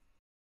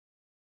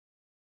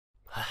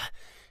哎，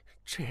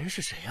这人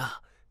是谁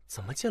啊？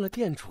怎么见了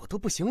店主都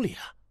不行礼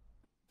啊？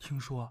听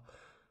说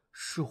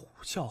是虎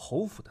啸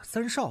侯府的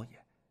3少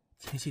爷，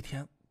前些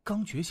天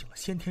刚觉醒了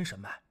先天神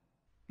脉。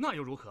那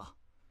又如何？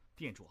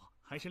店主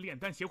还是炼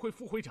丹协会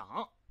副会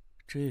长，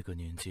这个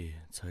年纪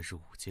才是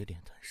5阶炼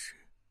丹师，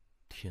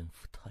天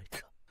赋太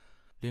差，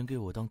连给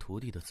我当徒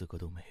弟的资格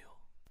都没有。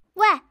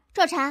喂，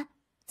赵禅，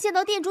见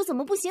到店主怎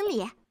么不行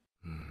礼？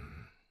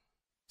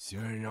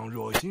先让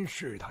若心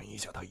试探一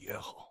下他也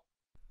好。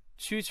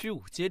区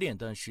5阶炼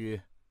丹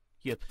师，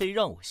也配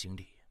让我行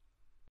礼？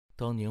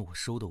当年我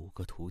收的5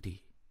个徒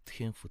弟，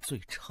天赋最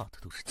差的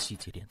都是7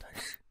阶炼丹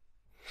师。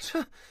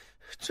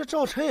这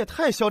赵晨也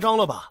太嚣张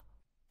了吧！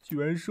居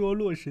然说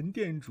洛神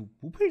殿主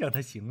不配让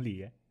他行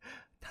礼，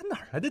他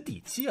哪来的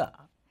底气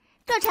啊？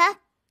赵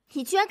晨，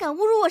你居然敢侮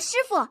辱我师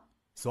父！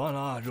算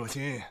了，若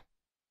心，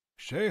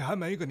谁还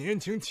没个年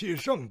轻气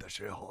盛的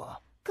时候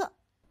啊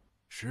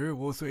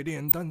？15岁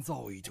炼丹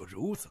造诣就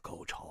如此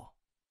高超，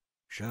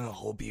身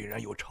后必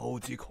然有超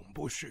级恐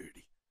怖势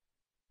力，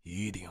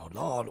一定要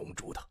拉拢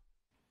住他。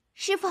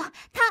师父，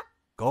他……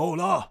够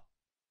了，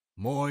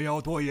莫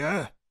要多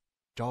言。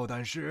赵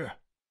丹师，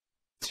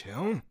请。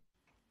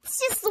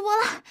气死我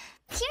了！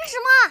凭什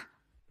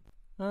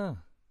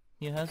么？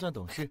你还算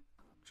懂事。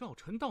赵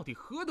晨到底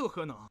何德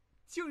何能，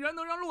竟然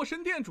能让洛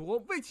神殿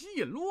主为其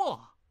引路？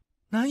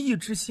难以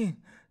置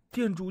信，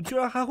店主居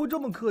然还会这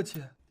么客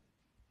气。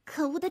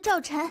可恶的赵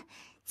晨，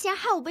竟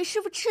然害我被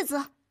师父斥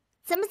责！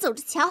咱们走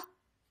着瞧。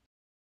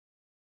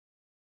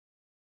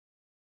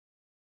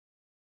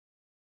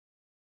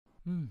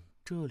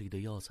这里的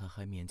药材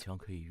还勉强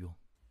可以用。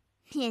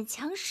勉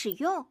强使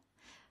用？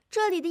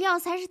这里的药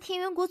材是天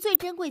元国最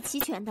珍贵齐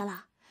全的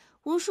了，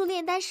无数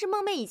炼丹师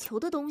梦寐以求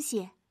的东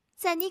西，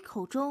在你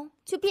口中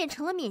就变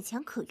成了勉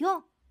强可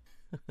用。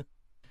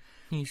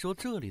你说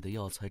这里的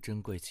药材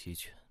珍贵齐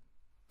全，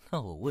那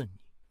我问你，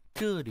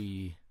这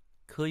里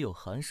可有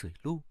寒水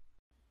露？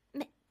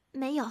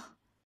没有。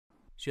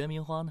玄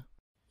冥花呢？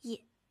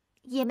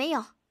也没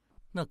有。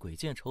那鬼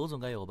剑愁总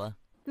该有吧？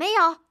没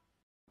有。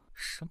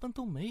什么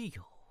都没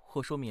有，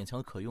我说勉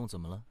强可用怎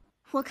么了？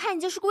我看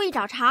你就是故意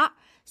找茬，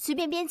随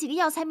便编几个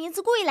药材名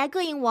字故意来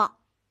膈应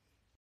我。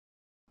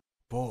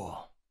不，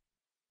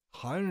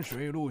寒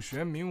水露、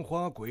玄冥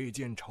花、鬼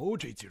剑愁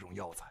这几种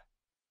药材，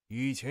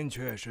以前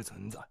确实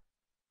存在，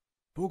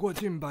不过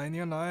近100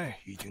年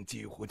来已经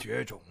几乎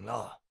绝种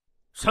了。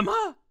什么？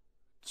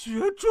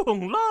绝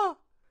种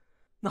了？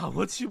那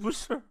我岂不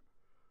是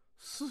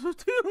死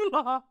定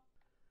了？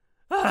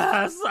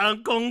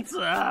三公子，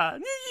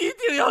你一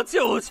定要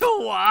救救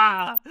我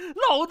啊！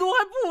老奴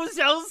还不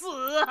想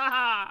死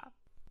啊！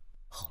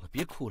好了，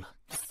别哭了，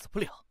你死不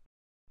了。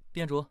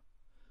店主，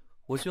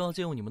我需要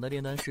进入你们的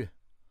炼丹室，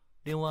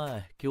另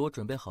外给我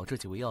准备好这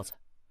几味药材，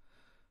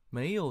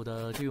没有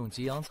的就用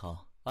吉阳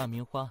草、暗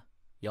明花、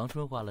阳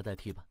春花来代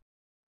替吧。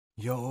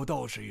有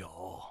倒是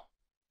有，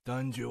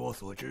但据我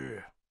所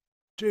知，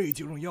这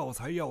几种药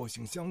材药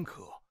性相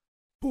克，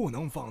不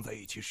能放在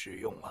一起使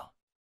用啊。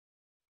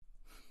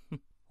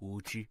无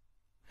知，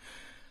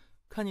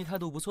看你态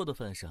度不错的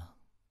份上，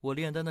我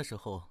炼丹的时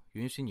候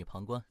允许你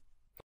旁观。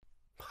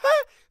嘿，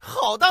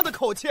好大的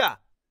口气！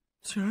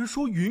竟然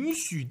说允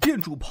许店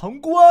主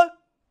旁观，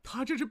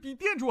他这是比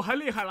店主还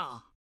厉害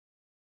了。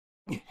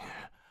你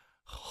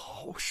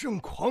好生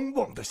狂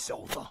妄的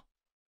小子，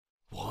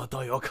我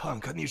倒要看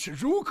看你是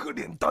如何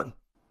炼丹。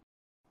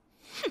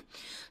哼，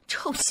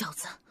臭小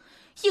子，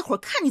一会儿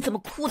看你怎么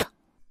哭的。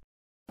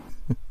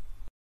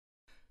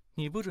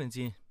你不准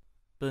进。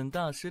本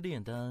大师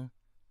炼丹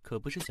可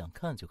不是想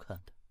看就看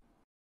的。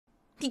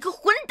你个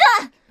混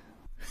蛋！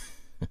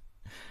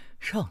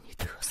让你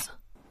嘚瑟。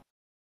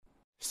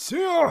星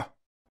儿，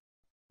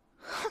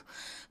哼，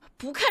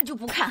不看就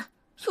不看，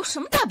有什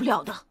么大不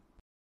了的？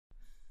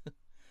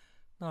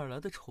哪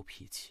来的臭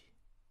脾气，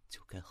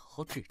就该好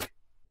好治治。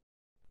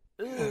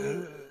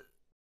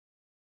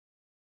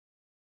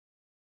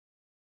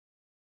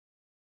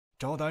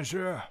赵丹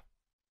师，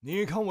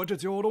你看我这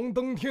9龙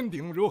登天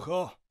鼎如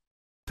何？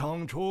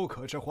当初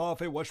可是花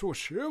费我数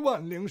10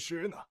万灵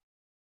石呢。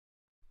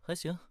还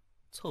行，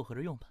凑合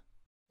着用吧。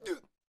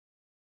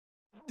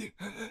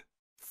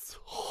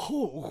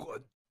凑合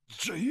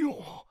着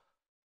用？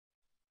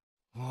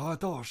我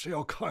倒是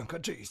要看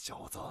看这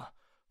小子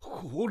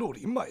葫芦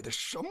里卖的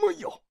什么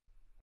药。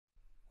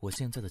我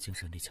现在的精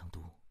神力强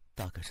度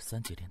大概是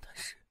3阶炼丹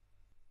师，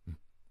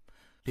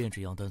炼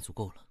制阳丹足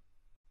够了。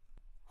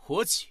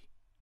火起！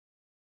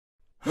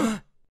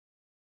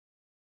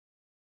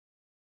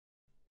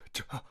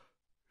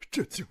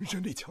这精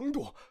神力强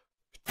度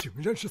竟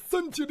然是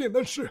3级炼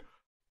丹师，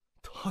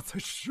他才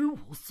15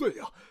岁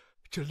啊！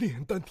这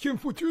炼丹天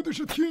赋绝对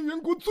是天元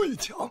国最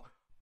强。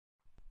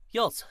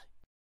药材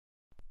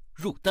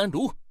入丹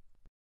炉。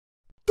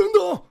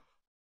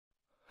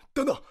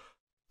等等，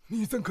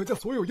你怎可将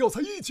所有药材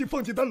一起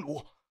放进丹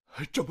炉？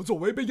这么做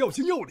违背药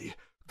性药理，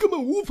根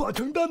本无法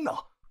成丹呐！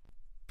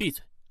闭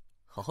嘴，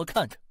好好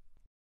看着。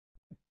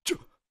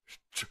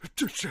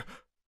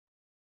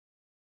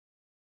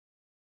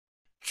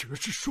这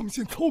是双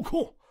线操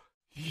控，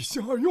一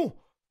心二用。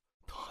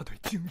他对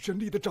精神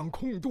力的掌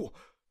控度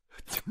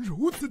竟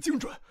如此精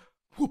准，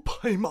我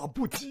拍马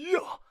不及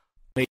啊！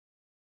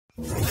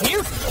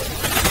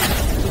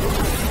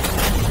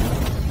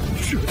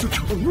这就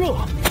成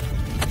了。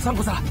三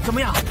菩萨，怎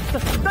么样？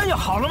丹药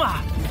好了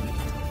吗？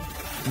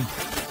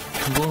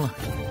成功了。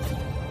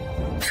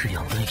这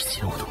样丹以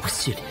前我都不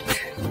屑炼制，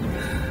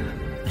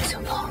没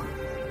想到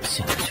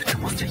现在却这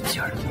么费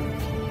劲儿。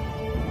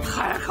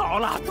太好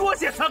了，多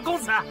谢三公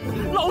子，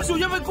老朽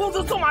愿为公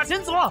子纵马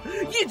前左，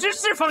一直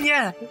侍奉您。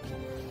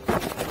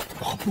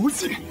我不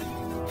信，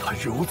他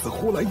如此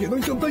胡来也能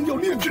将丹药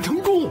炼制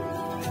成功。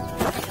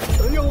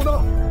丹药呢？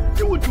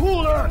给我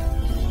出来！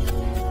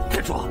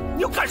店主，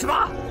你要干什么？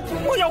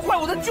不要坏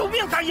我的救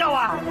命丹药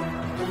啊！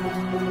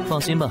放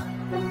心吧，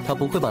他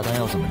不会把丹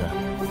药怎么的。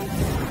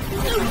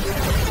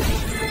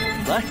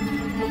来，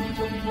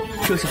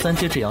这是3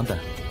阶至阳丹，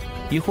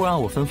一会儿按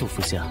我吩咐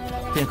服下，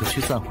便可驱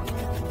散火。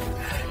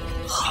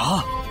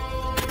好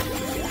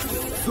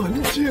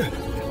，3阶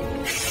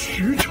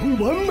10成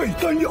完美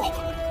丹药，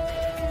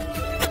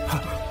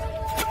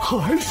他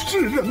还是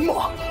人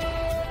吗？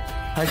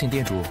还请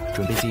店主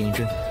准备接银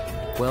针，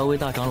我要为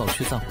大长老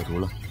驱散火毒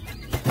了。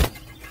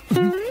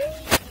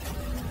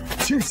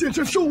请先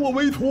生收我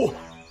为徒。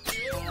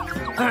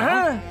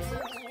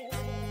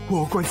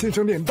我观先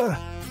生炼丹，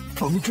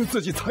方知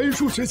自己才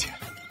疏学浅，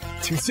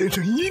请先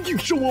生一定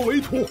收我为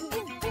徒。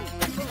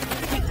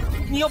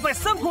你要拜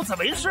三公子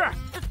为师？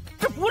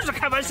这不是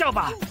开玩笑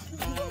吧？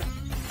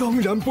当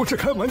然不是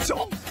开玩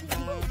笑。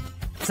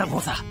三公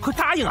子，快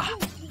答应啊！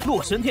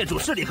洛神殿主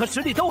势力和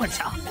实力都很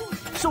强，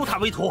收他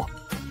为徒，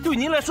对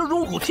您来说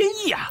荣虎添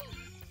翼啊！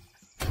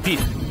闭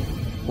嘴！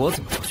我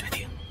怎么做决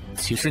定，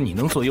岂是你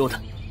能左右的？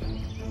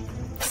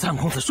三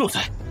公子恕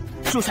罪，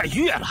属下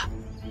逾越了。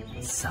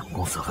三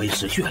公子为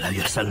师越来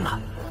越深了，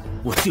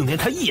我竟连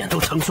他一眼都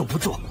承受不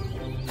住。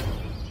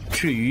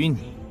至于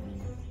你，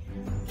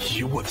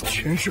以我的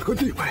权势和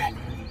地位，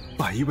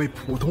拜一位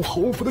普通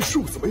侯府的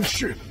庶子为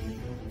师，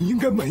应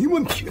该没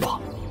问题了。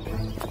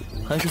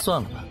还是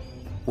算了吧，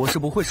我是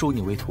不会收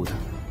你为徒的。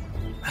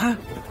啊？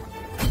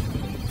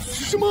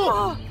什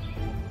么？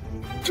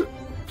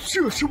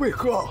这是为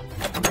何？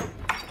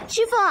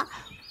师傅，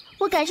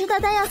我感受到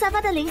丹药散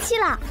发的灵气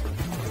了。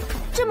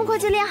这么快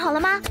就练好了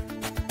吗？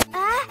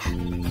哎，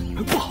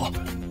不好，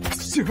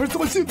杏儿怎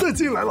么现在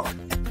进来了？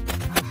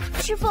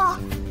师傅，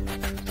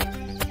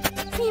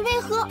你为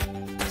何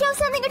要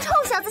向那个臭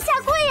小子下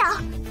跪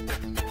啊？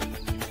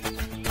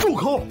住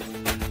口！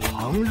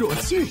唐若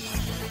曦，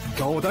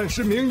招丹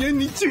师名言，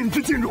你禁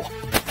止进入，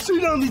谁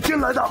让你进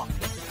来的？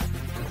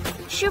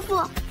师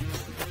傅，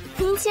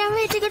您竟然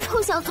为这个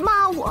臭小子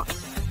骂我！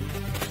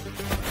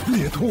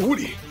猎徒无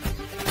礼，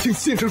请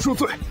先生恕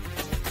罪。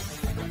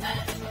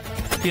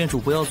店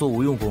主不要做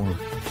无用功了，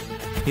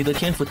你的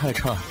天赋太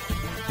差，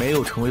没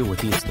有成为我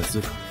弟子的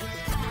资格。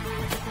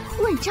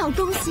混账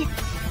东西，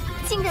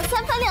竟敢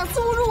3番2次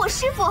侮辱我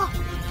师傅！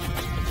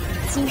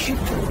今日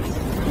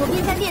我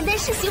便在炼丹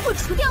师协会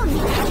除掉你！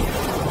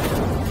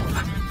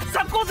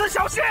三公子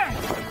小心！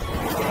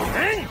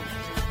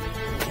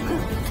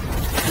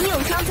你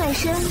有伤在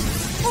身，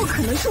不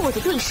可能是我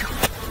的对手。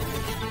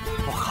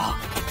不好，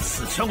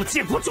此拳我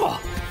接不住。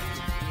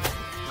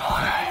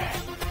唉，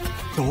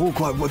都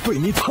怪我对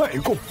你太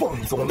过放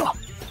纵了。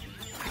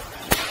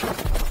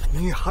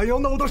你还要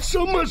闹到什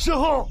么时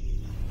候？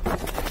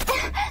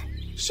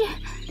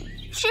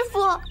师傅，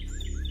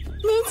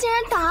您竟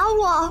然打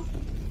我！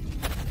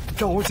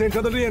赵先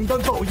生的炼丹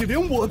造诣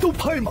连我都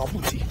拍马不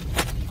及，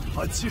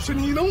他岂是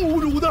你能侮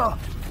辱的？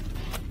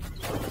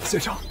先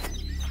生，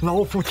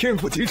老夫天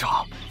赋极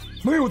差，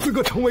没有资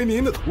格成为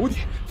您的徒弟，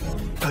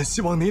但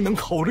希望您能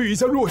考虑一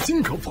下若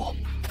心，可否？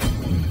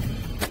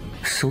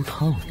收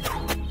他为徒？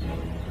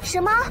什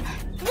么？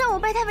让我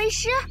拜他为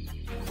师？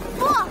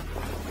不，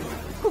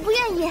我不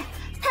愿意。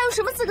他有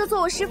什么资格做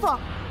我师傅？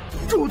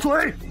住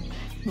嘴！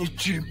你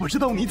知不知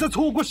道你在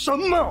错过什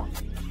么？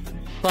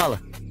罢了，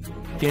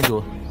店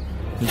主，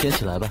你先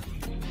起来吧。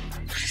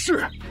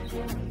是，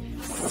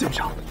先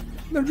生，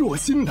那若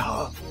心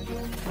他……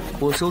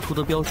我收徒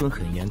的标准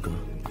很严格，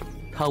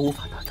他无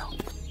法达到。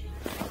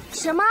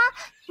什么？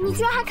你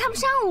居然还看不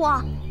上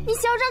我？你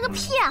嚣张个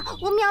屁啊！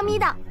我喵咪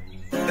的。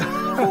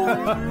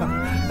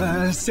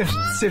先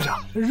生，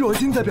若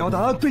心在表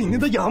达对您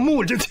的仰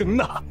慕之情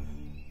呢。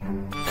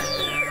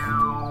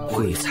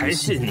鬼才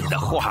信你的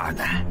话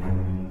呢。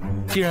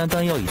既然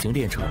丹药已经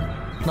炼成，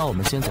那我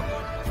们先走。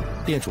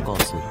店主告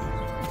辞。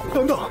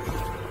等等。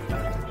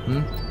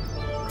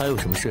还有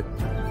什么事？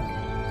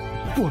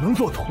不能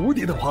做徒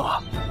弟的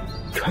话，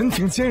恳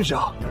请先生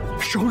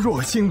收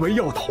若心为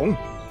药童。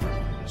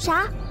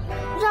啥？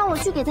让我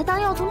去给他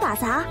当药童打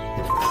杂？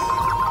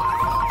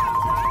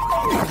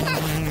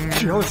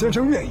只要先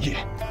生愿意，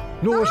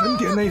洛神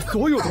殿内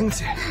所有东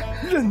西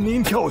任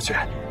您挑选。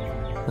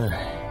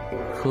唉，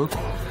何苦？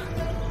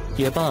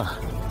也罢，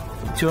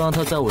就让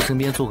他在我身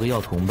边做个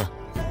药童吧。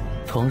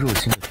唐若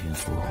心的天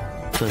赋，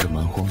在这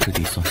蛮荒之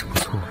地算是不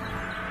错，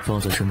放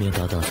在身边打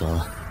打杂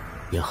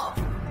也好。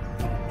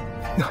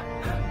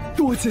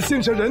多谢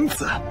先生仁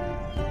慈。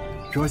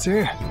若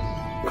心，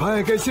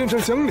快给先生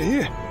行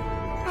礼。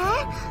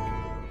哎，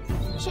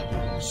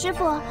师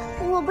傅，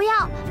我不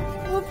要，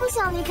我不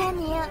想离开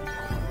您。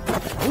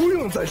不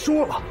用再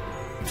说了，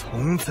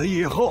从此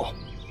以后，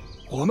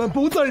我们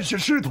不再是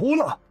师徒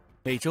了。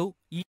每周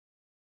一。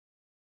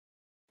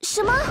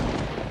什么？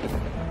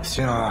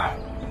心儿，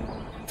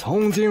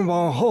从今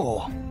往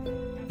后，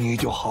你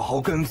就好好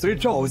跟随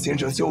赵先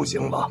生修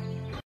行了。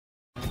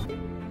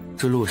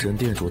这洛神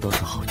殿主倒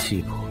是好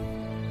气魄，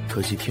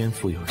可惜天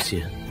赋有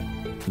限，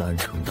难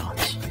成大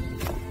器。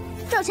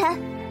赵晨，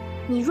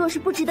你若是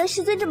不值得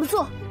师尊这么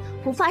做，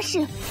我发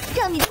誓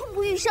让你痛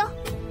不欲生。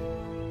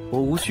我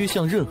无需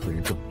向任何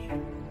人证明。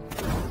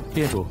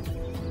店主，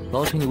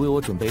劳请你为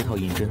我准备一套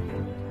银针，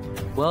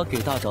我要给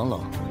大长老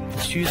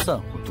驱散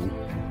火毒。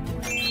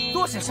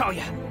多谢少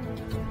爷。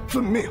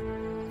遵命。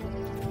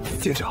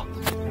先生，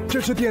这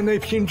是殿内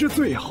品质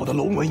最好的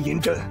龙纹银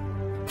针，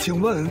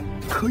请问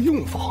可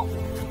用否？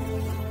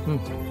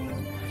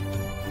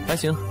还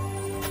行，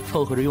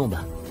凑合着用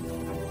吧。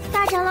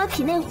大长老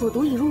体内火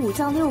毒已入五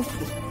脏六腑，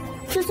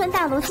就算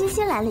大罗金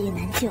仙来了也难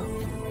救。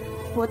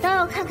我倒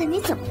要看看你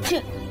怎么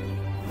治。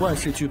万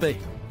事俱备，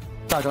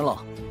大长老，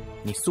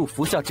你速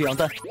服下这样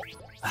丹。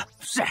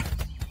是。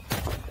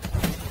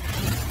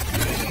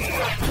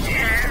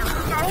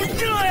好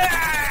热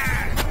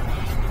呀！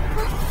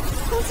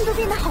空气都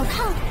变得好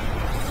烫。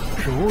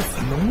如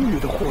此浓郁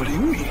的火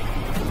灵力，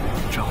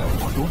这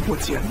火毒不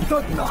简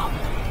单呐！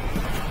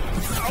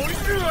好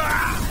热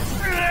啊！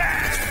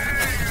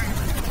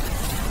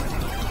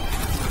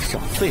少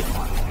废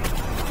话，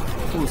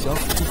不想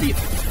死就闭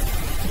嘴。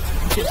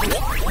先出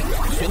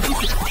拳击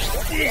术。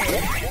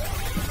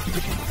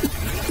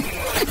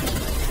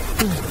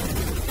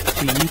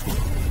第一步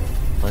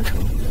完成。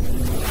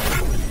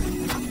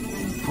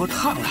不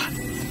烫了，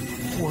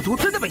火毒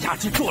真的被压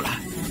制住了。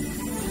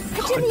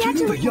他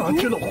真的压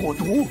制了火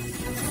毒。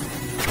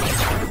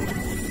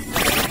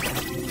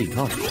第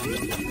二步。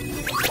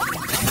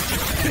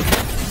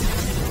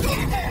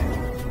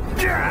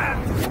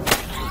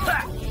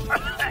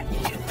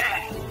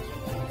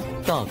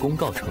大功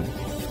告成，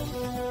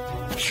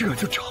这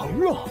就成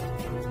了。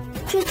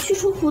这驱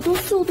除火毒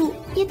速度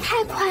也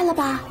太快了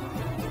吧！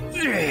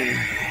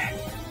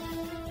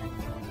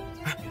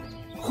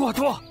火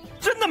毒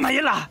真的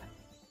没了！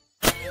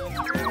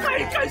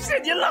太感谢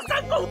您了，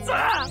三公子！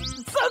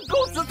三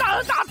公子大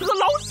恩大德，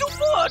老朽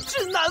没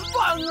齿难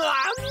忘啊！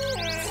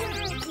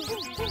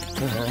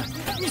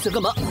你想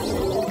干嘛？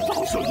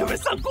老朽因为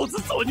三公子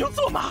做牛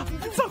做马，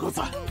三公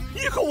子，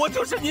以后我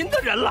就是您的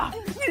人了，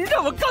您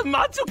让我干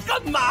嘛就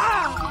干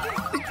嘛。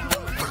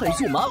太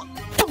肉麻了，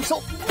动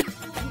手！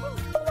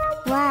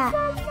喂，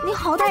你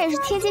好歹也是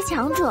天阶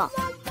强者，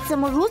怎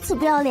么如此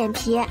不要脸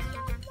皮？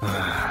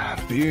唉，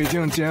毕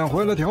竟捡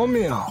回了条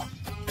命，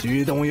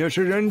激动也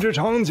是人之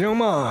常情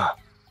嘛。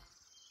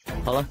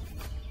好了，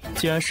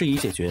既然事已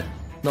解决，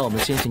那我们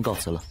先行告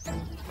辞了。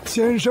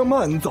先生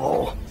慢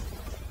走。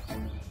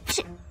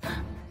是，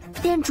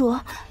店主，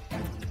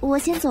我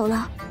先走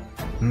了。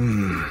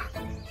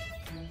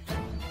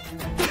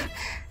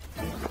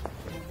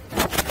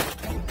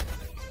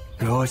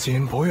若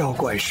心不要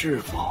怪师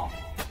傅，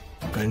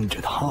跟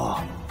着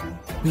他，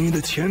你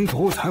的前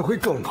途才会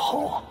更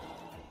好。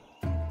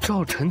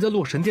赵晨在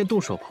洛神殿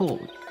动手后，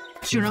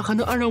竟然还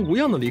能安然无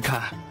恙的离开？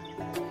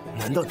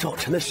难道赵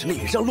晨的实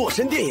力让洛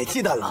神殿也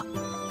忌惮了？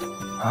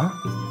啊？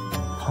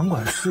唐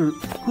管事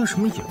为什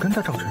么也跟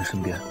在赵晨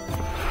身边？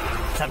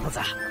三公子，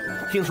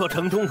听说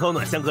城中和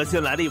暖香阁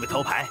新来了一位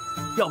头牌，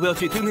要不要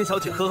去听听小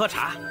姐喝喝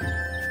茶？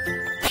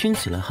听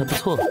起来还不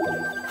错。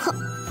哼，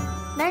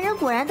男人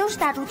果然都是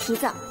大猪蹄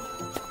子。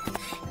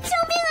救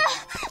命啊！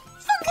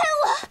放开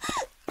我！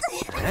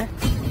哎，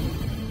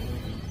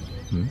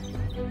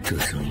这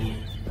声音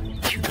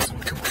听着怎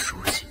么这么熟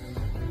悉？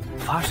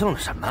发生了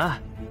什么？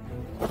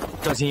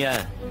赵青烟，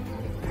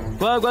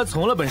乖乖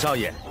从了本少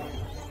爷，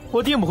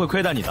我定不会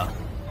亏待你的。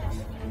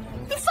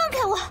你放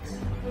开我！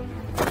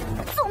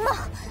总梦，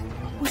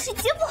我是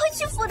绝不会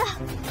屈服的。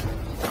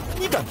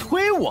你敢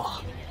推我？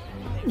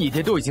你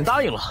爹都已经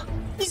答应了，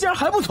你竟然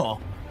还不从？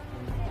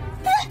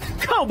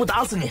看我不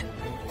打死你！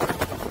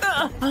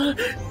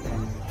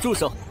住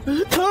手！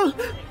疼！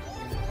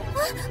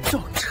赵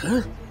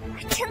晨，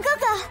陈哥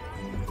哥！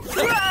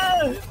哎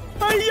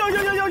呀！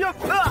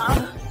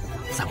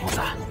三公子，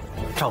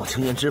赵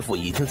青烟之父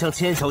已经将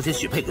千言小姐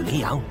许配给林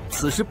阳，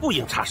此事不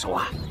应插手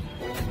啊！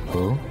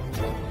哦，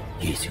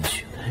已经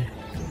许配。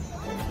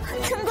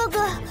陈哥哥，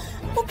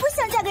我不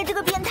想嫁给这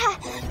个变态，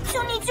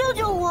求你救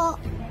救我！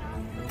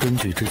根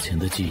据之前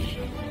的记忆，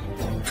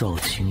赵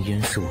青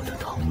烟是我的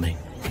堂妹。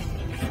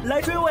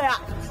来追我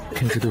呀！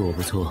平时对我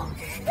不错，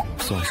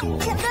算是我王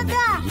府内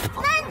唯一的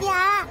朋友。慢点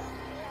儿。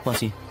放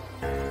心，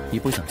你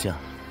不想嫁，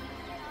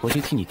我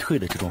就替你退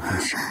了这桩婚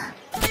事。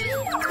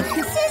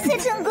谢谢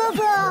陈哥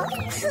哥。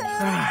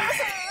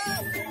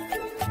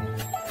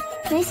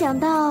没想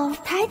到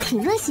他还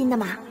挺热心的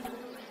嘛。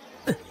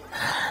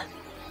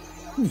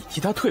你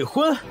替他退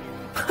婚？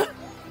哼，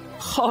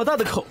好大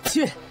的口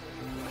气！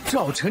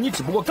赵晨，你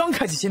只不过刚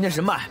开启先天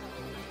神脉，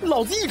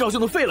老子一招就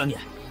能废了你。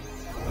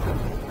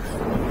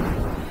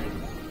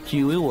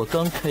以为我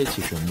刚开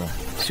启神脉，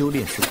修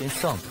炼时间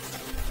尚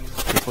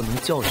早，就不能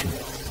教训我？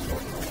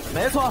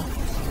没错，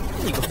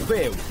你个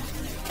废物！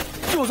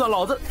就算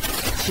老子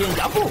天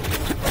涯步，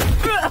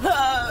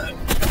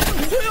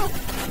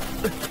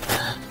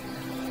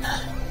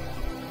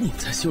你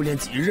才修炼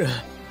几日，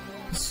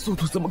速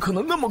度怎么可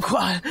能那么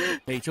快？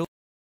每周。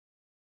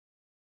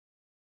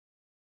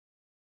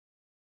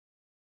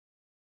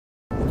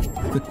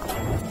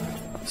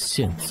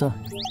现在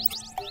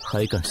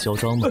还敢嚣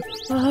张吗？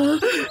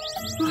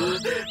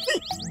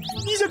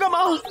你想干嘛？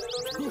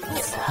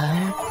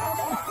才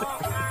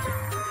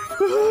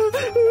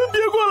别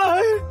过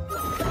来！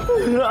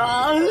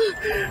啊，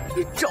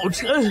赵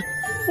晨，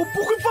我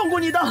不会放过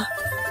你的！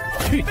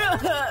去！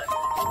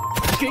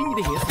给你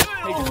的颜色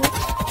开着，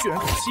居然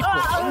敢欺负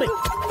我堂妹，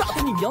打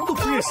得你娘都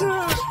不认识你！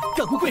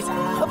赶快跪下，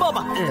爸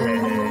爸！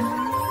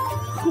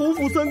侯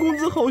府三公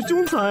子好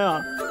凶残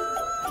啊！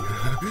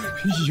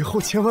以后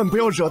千万不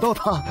要惹到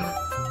他。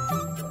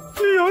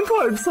林阳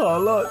太惨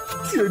了，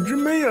简直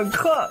没眼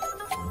看。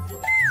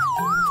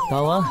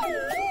打完，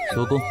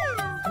收工。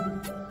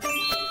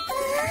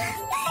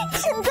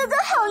陈哥哥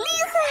好厉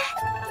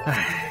害！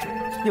哎，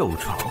又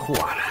闯祸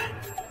了。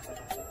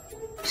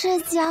这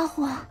家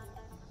伙，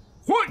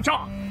混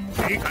账！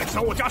谁敢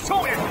伤我家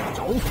少爷，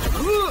找死！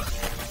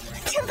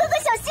陈哥哥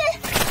小心！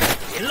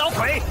林老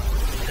鬼，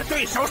你的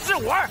对手是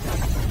我。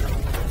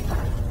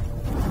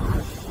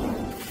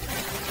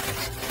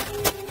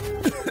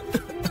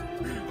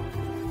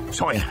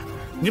少爷，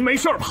您没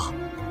事吧？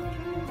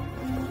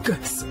该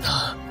死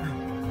的，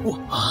我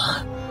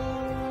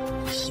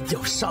一定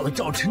要杀了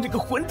赵晨这个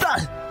混蛋！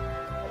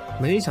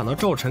没想到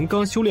赵晨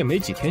刚修炼没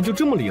几天就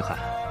这么厉害。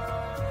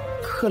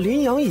可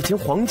林阳已经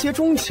黄阶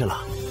中期了，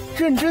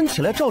认真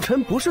起来赵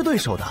晨不是对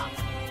手的。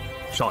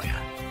少爷，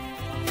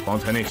刚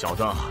才那小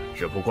子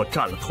只不过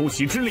占了偷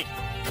袭之力，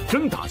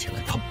真打起来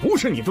他不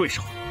是你对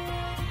手。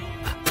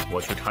我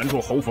去缠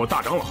住侯府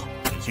大长老，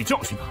去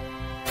教训他。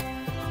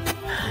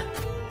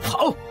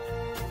好，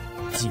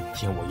今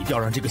天我一定要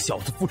让这个小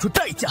子付出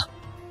代价。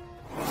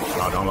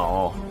大长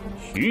老，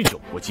许久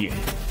不见，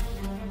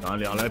咱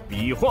俩来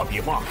比划比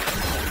划。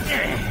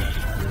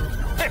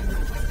哼，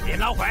林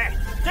老鬼，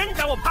真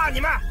当我怕你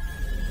们？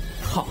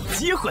好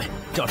机会，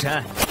赵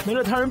晨，没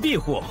了他人庇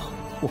护，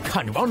我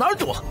看你往哪儿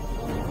躲！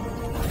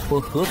我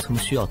何曾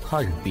需要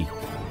他人庇护？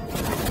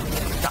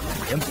大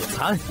言不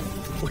惭，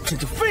我这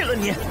就废了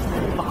你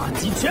！8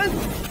极拳！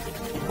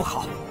不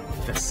好，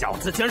这小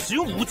子竟然使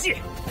用武技！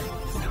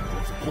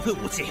不会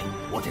武技，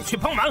我得去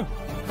帮忙。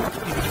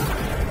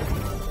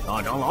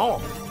大长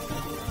老，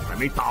还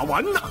没打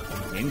完呢，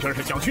您这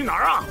是想去哪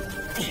儿啊？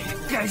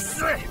该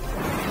死！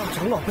大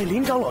长老被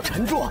林长老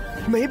缠住，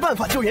没办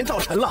法救援赵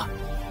晨了。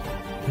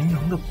林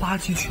阳的8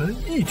极拳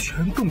一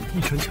拳更比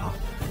一拳强，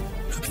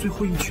这最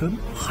后一拳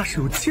怕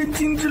是有千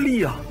斤之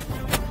力啊！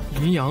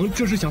林阳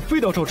这是想废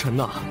掉赵晨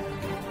呐！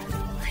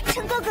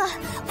陈哥哥，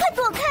快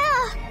躲开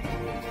啊！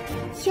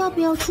要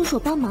不要出手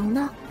帮忙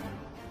呢？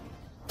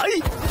哎，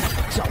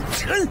赵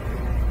晨，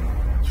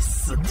你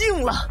死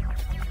定了！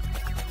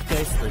该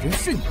死的人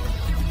是你！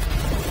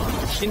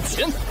天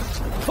拳，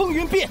风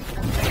云变！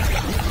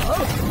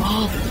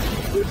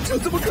这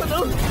怎么可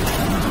能？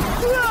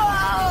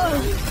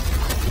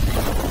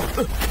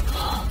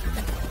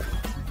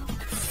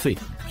废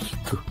了一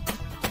个！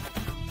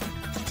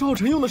赵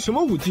晨用的什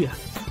么武技？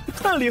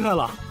太厉害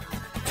了！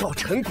赵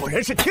晨果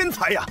然是天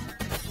才呀！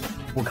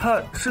我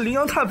看是林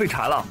阳太废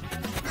柴了。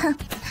哼，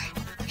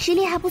实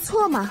力还不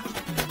错嘛。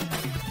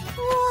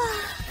哇，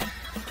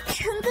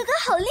陈哥哥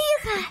好厉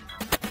害！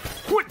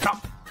混账！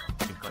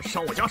竟敢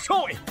伤我家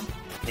少爷！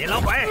林老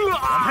鬼，我们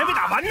还没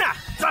打完呢，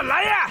再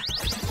来呀！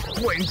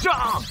混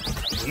账！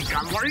你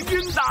敢玩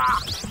阴的？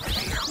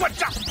混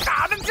账，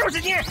打的就是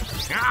你！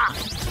啊，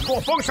给我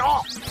放手！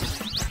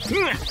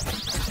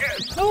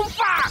不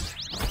放！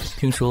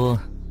听说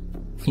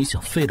你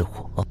想废了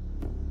我？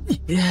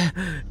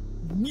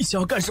你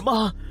想要干什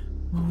么？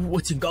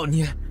我警告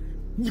你，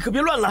你可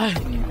别乱来！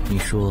你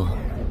说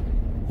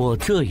我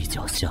这一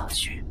脚下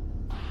去，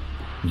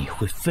你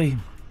会飞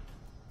吗？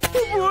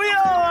不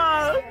要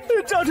啊！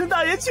赵晨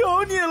大爷，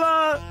求你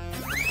了！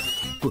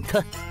滚开！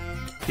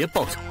别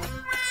抱着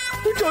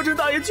我！赵晨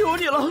大爷，求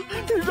你了，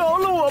饶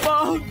了我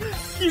吧！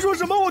你说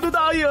什么我都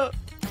答应。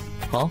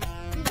好，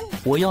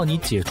我要你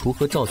解除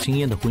和赵青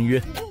烟的婚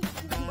约。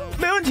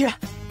没问题，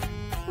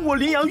我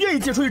林阳愿意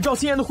解除与赵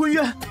青烟的婚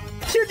约，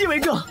天地为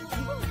证。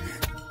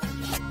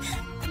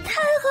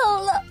太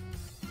好了！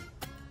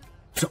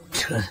赵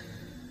晨，臣，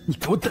你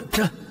给我等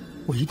着，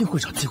我一定会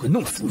找机会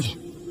弄死你。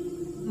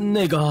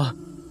那个，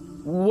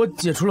我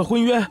解除了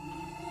婚约，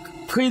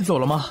可以走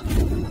了吗？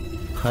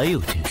还有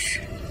件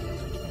事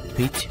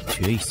得解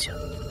决一下。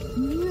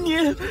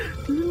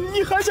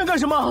你还想干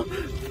什么？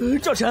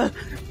赵晨，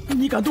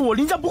你敢动我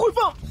林家不会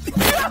放！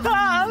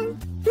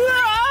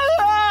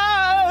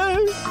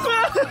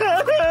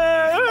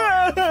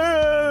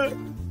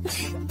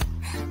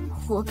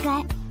活该，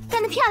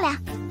干得漂亮！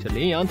这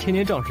林阳天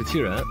天仗势欺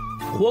人，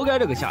活该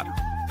这个下场。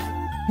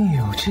哎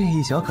呦，这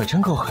一脚可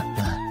真够狠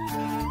的，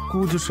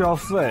估计是要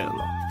废了。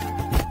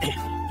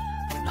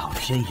老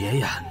天爷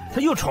呀，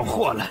他又闯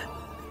祸了！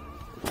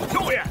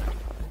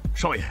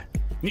少爷，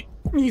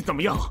你怎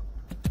么样？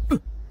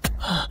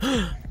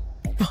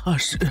怕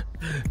是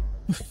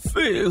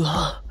废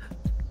了。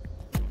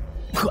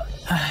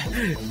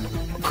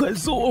快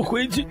送我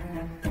回去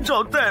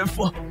找大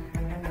夫。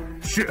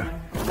是，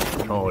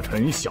赵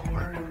晨小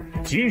儿，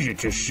今日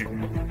之事，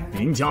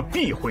林家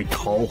必会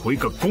讨回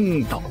个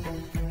公道。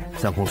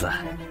三公子，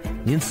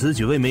您此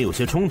举未免有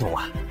些冲动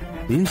啊！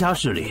林家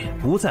势力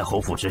不在侯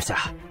府之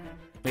下。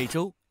每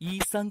周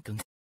1、3更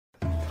新。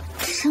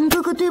陈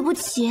哥哥，对不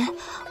起，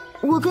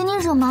我给你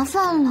惹麻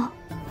烦了。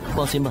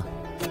放心吧，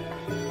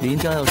林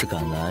家要是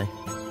敢来，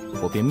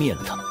我便灭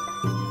了他们。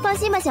放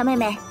心吧，小妹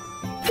妹，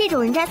这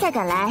种人渣再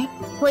敢来，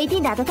我一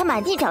定打得他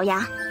满地找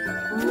牙。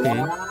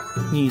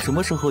你什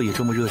么时候也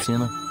这么热心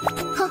了？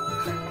哼，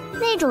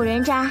那种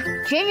人渣，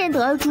人人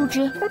得而诛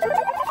之。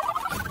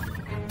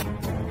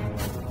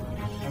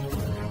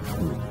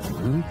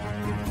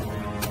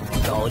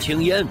赵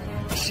青烟，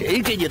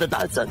谁给你的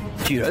胆子，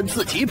居然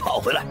自己跑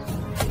回来？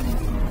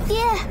爹，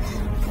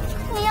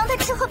林阳他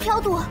吃喝嫖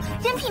赌，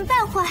人品败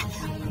坏，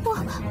我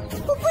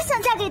不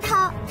想嫁给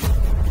他。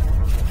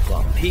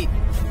放屁！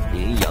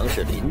林阳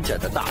是林家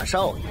的大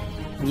少爷，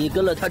你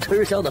跟了他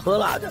吃香的喝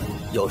辣的，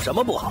有什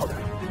么不好的？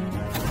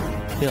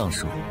亮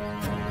叔，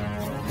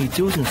你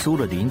究竟收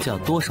了林家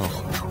多少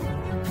好处？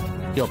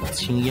要把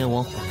青烟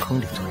往火坑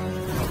里推？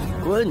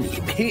关你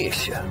屁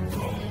事！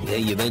别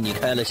以为你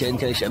开了先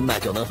天神脉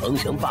就能横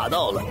行霸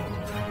道了，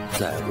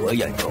在我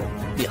眼中，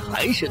你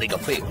还是那个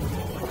废物。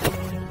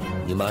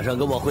你马上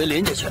跟我回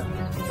林家去，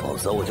否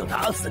则我就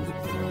打死你！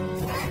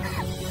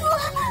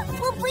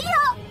我不要！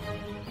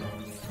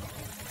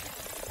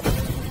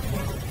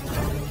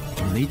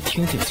你没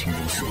听见青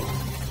烟说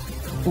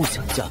不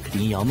想嫁给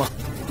林阳吗？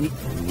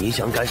你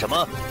想干什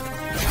么？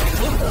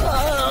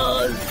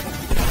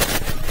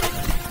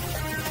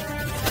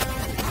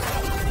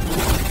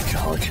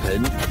赵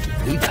晨，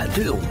你敢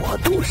对我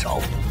动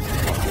手？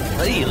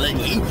废了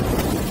你！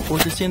我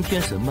是先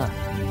天神脉，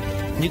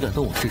你敢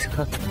动我试试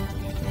看？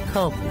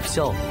看虎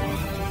笑话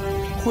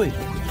会不会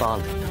扒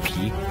了你的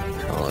皮？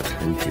赵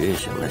晨觉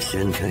醒了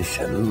先天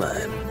神脉，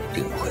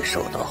定会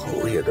受到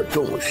侯爷的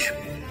重视。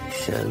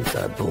现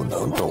在不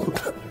能动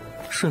他。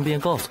顺便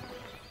告诉你，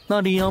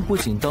那林阳不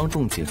仅当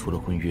众解除了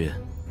婚约，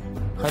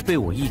还被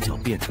我一脚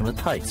变成了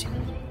太监。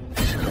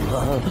什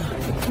么？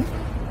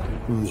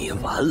你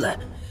完了！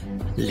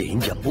林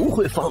家不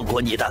会放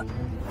过你的，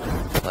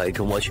快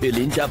跟我去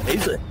林家赔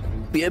罪，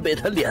别被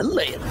他连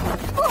累了。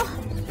不！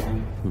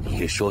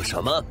你说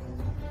什么？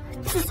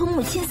自从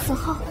母亲死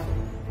后，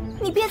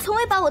你便从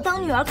未把我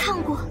当女儿看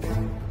过，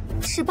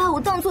只把我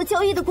当作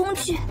交易的工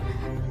具。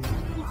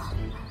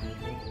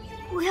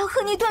我要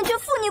和你断绝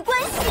父女关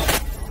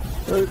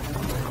系。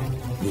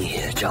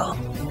孽障！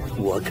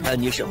我看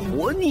你是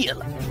活腻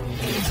了。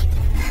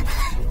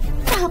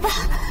打吧，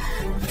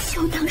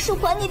就当是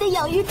还你的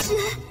养育之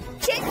恩。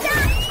人渣！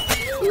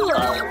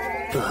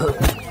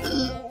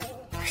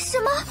什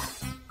么？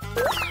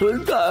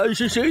混蛋！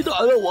是谁打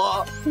的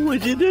我？我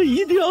今天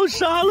一定要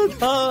杀了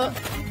他！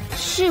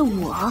是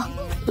我。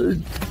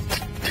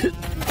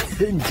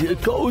天阶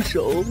高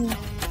手，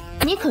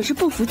你可是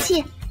不服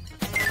气？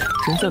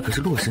人家可是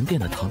洛神殿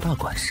的唐大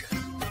管事，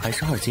还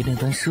是2级炼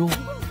丹师哦，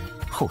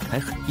后台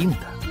很硬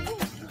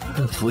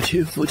的。服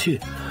气服气。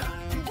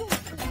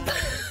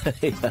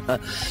哎呀，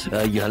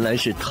原来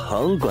是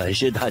唐管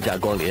事大驾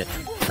光临，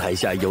在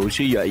下有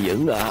失远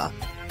迎啊！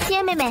青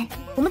烟妹妹，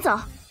我们走。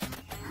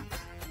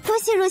多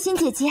谢若心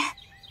姐姐。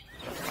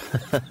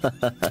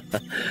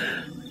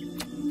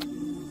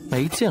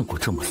没见过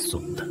这么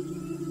怂的。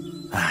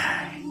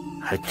唉，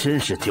还真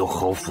是丢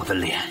侯府的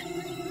脸。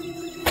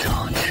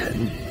赵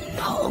晨、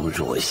唐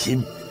若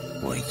心，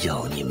我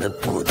要你们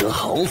不得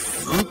好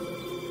死！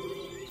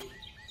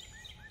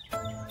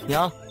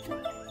娘，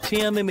青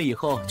烟妹妹以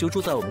后就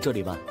住在我们这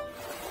里吧。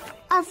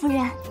二夫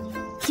人，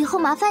以后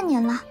麻烦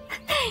您了。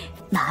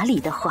哪里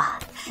的话，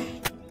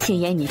青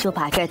烟你就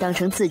把这儿当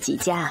成自己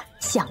家，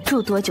想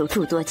住多久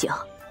住多久。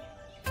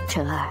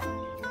晨儿，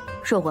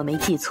若我没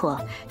记错，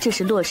这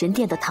是洛神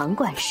殿的唐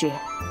管事。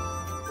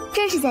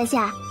正是在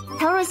下，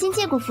唐若心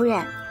见过夫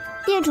人。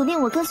店主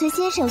令我跟随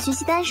先生学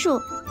习丹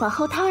术，往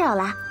后叨扰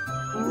了。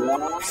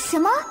什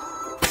么？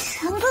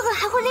陈哥哥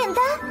还会炼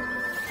丹？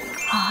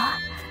啊，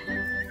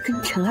跟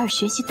晨儿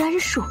学习丹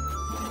术。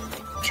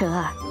晨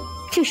儿，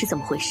这是怎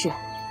么回事？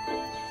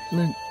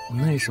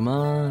那什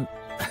么，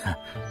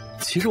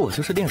其实我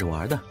就是练着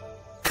玩的。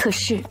可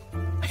是，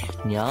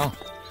娘，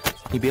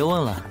你别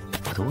问了，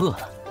我都饿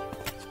了，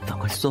赶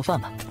快去做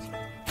饭吧。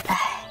哎，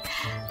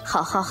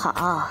好好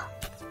好，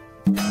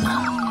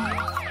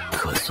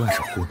可算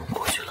是糊弄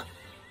过去了。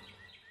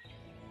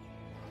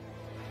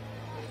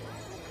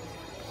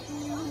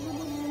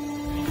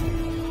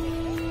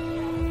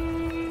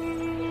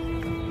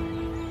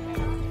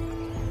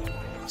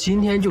今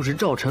天就是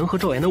赵晨和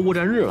赵岩的卧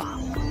战日了，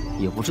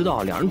也不知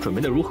道两人准备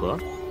的如何。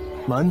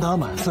满打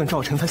满算，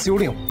赵晨才修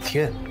炼5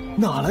天，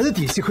哪来的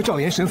底气和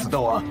赵岩生死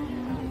斗啊？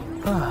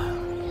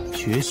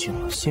觉醒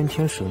了先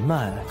天神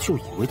脉，就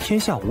以为天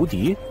下无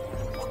敌，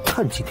我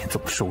看今天怎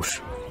么收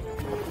拾。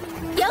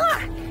言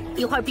儿，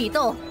一会儿比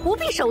斗不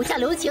必手下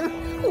留情，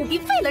务必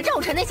废了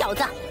赵晨那小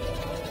子。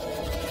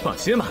放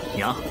心吧，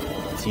娘，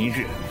今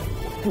日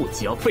我不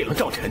仅要废了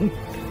赵晨，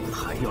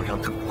还要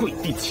让他跪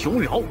地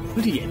求饶，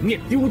脸面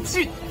丢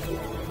尽。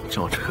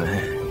赵晨，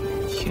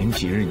前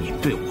几日你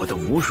对我的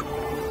侮辱，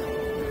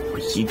我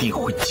一定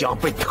会加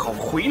倍讨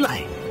回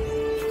来。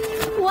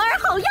我儿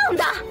好样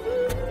的！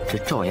这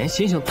赵岩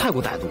心性太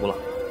过歹毒了，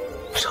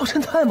赵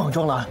晨太莽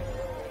撞了，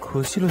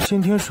可惜了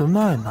先天神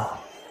脉呢。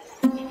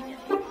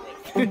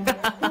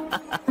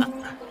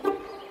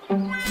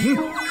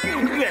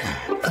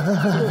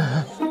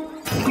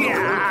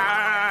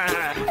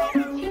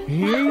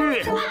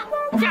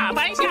下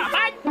班下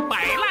班，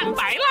摆烂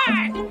摆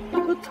烂。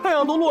太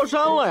阳都落山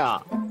了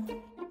呀！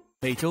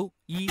每周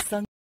1、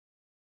3。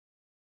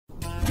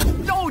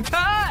赵晨，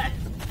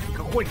你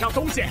个混账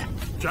东西，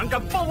居然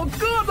敢抱我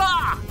鸽子！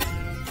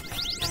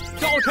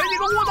赵晨，你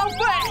个窝囊废，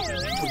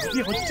我一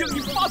定要将你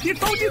发撇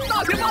投进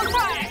大铁板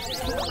块，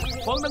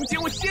方能解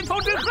我心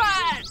头之恨。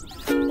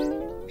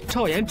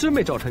赵岩真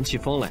被赵晨气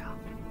疯了呀！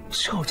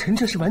赵晨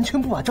这是完全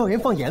不把赵岩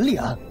放眼里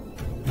啊！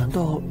难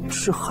道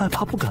是害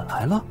怕不敢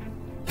来了？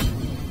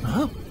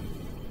啊！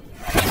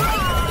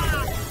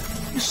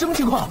什么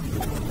情况？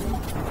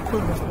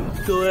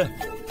各位，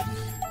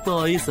不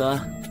好意思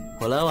啊，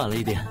我来晚了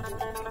一点。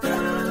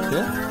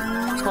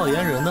赵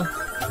岩人呢？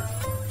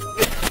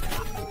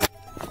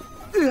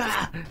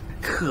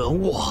可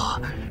恶！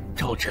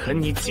赵晨，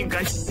你竟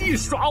敢戏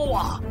耍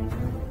我！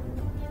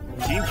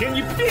今天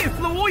你必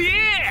死无疑！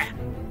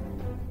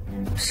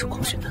是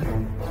狂血丹。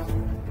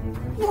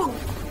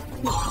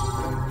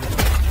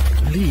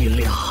力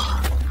量，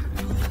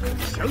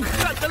强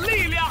悍的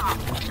力量！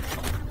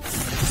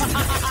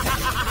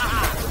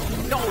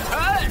赵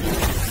晨，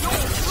受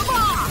死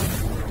吧！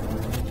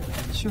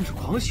竟是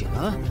狂血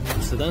丹，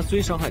此丹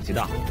虽伤害极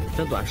大，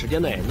但短时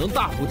间内能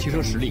大幅提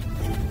升实力。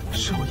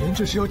赵岩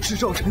这是要置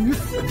赵晨于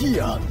死地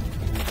啊！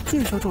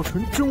这下赵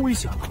晨真危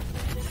险了。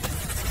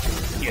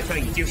现在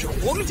已经是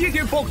黄阶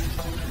巅峰，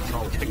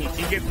赵晨你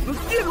今天死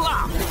定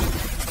了！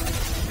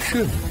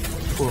是，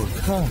我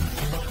看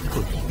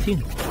不一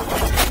定。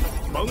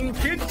蒙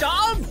天掌！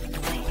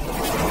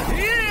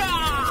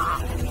呀！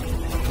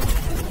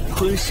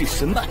吞噬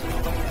神脉，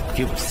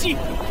给我信！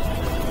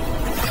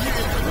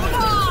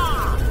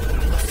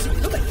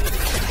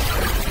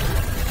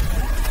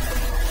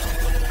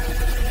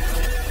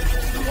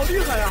好厉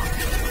害呀！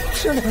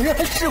这两人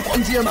还是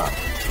黄阶吗？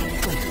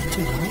赵晨这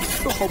人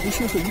丝毫不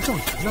逊色于赵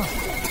岩呐！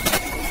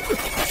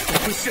怎么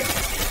回事？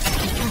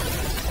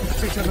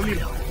这身的力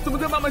量怎么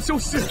在慢慢消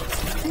失？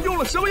你用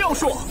了什么药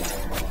术？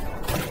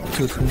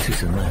这吞噬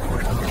神脉果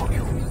然好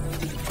用，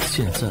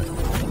现在的我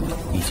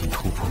已经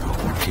突破到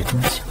黄阶中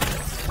期了。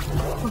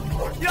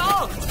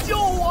娘，救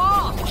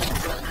我！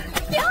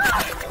娘儿，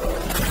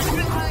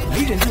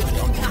没人救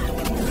我，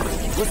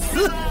我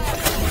死！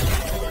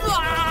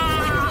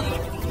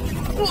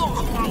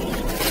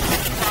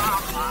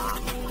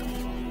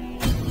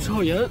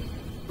赵岩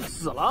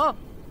死了，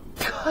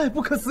太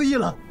不可思议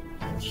了！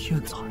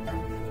天才，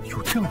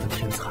有这样的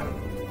天才，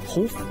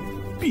侯府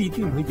必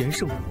定能延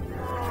寿。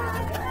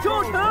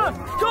赵晨，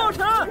赵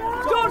晨，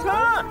赵晨！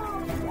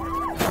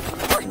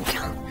混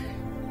账！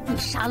你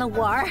杀了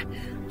我儿，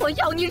我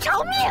要你偿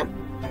命！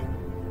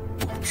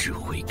不知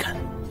悔改。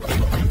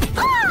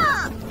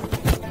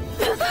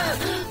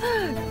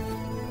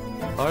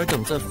尔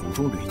等在府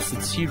中屡次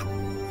欺辱，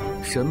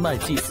神脉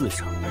祭祀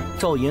上，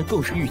赵岩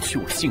更是欲取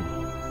我性命，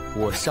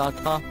我杀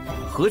他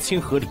合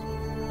情合理。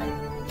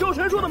赵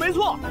晨说的没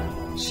错，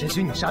谁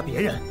许你杀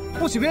别人，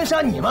不许别人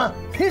杀你吗？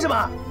凭什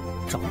么？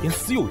赵岩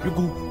死有余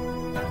辜。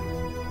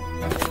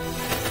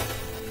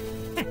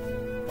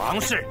王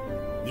氏，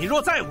你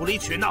若再无理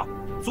取闹，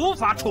足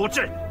法处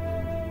置。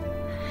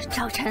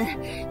赵晨，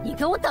你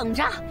给我等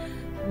着，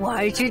我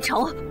儿之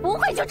仇不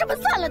会就这么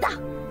算了的。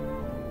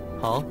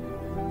好，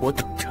我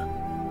等着。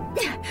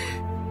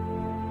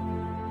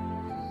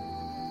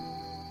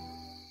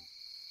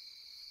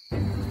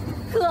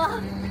哥，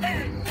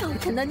赵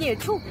晨的孽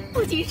畜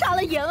不仅杀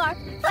了言儿，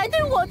还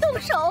对我动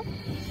手，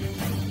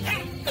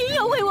你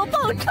要为我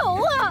报仇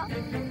啊！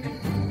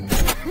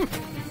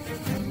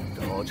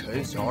赵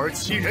晨小儿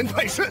欺人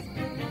太甚，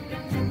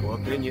我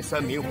给你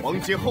3名黄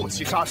阶后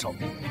期杀手，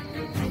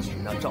取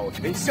那赵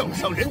晨项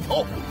上人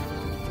头。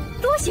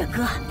多谢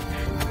哥，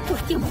我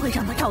定会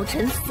让那赵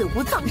晨死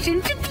无葬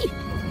身之地。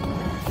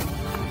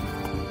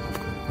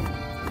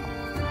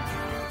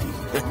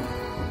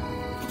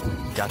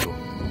家主，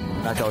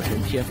那赵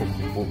晨天赋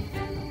恐怖，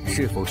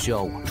是否需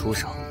要我出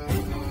手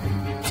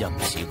将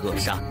其扼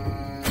杀？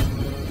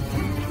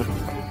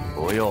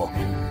不用，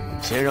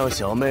先让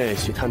小妹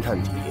去探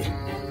探底。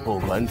不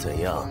管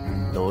怎样，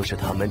都是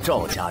他们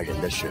赵家人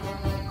的事，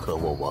和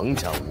我王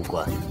家无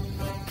关。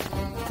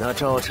那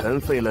赵晨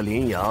废了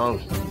林阳，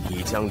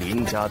已将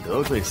林家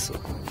得罪死，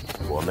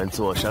我们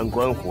坐山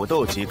观虎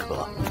斗即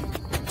可。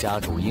家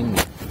主英明。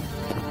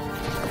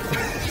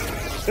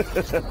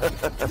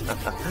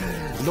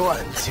乱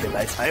起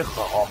来才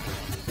好，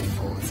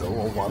否则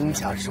我王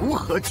家如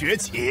何崛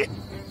起？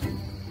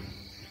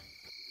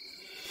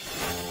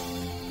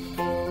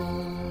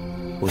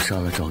我杀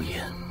了赵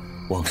岩，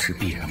王氏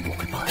必然不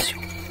会罢休。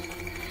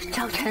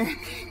赵晨，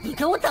你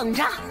给我等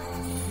着！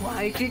我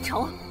儿之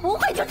仇不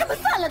会就这么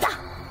算了的。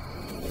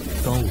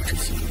当务之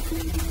急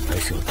还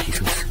是要提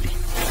升实力。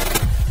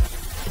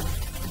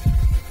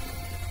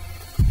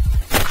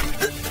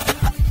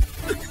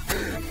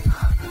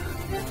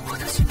我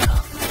的心脏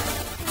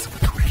怎么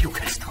突然又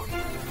开始疼？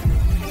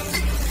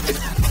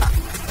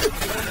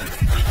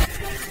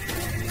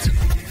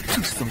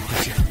这是怎么回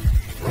事？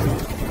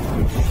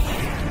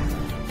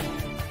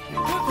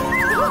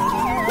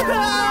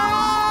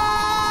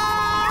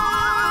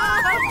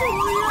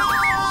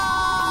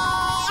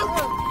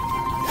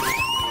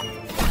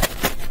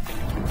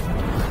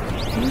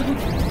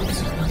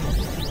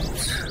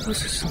这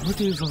是什么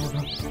地方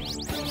啊？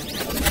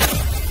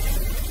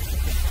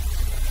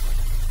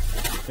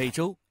每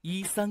周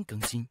1、3更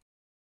新。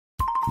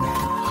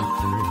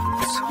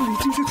这里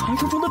竟是传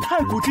说中的太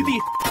古之地，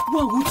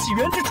万物起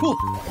源之处。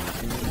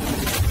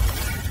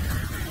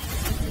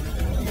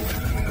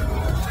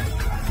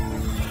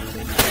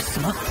什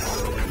么？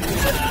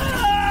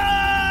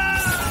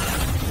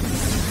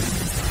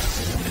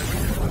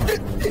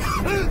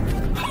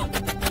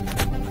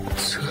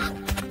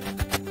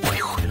我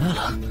又回来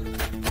了。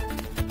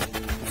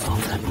方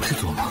才不是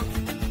做梦，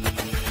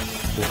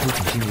我不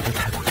仅进入了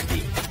太古之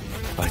地，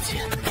而且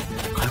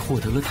还获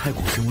得了太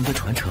古神文的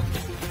传承。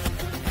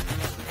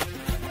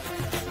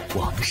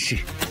王氏，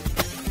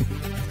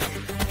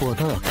我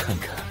倒要看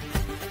看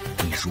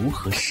你如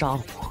何杀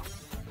我。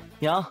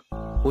娘，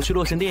我去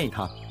洛神殿一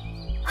趟。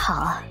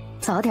好，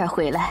早点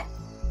回来。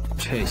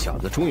这小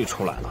子终于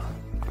出来了，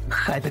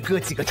害得哥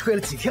几个吹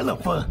了几天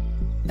冷风，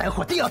待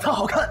会儿定要他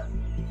好看。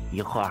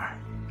一会儿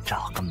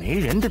找个没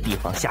人的地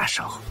方下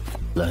手。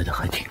来得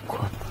还挺快。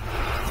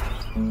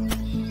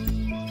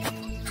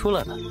出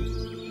来了，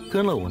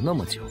跟了我那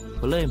么久，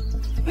不累吗？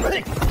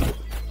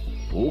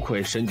不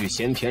愧身具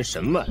先天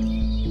神脉，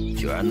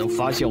居然能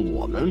发现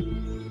我们。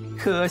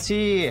可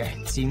惜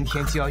今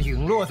天就要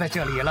陨落在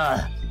这里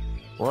了。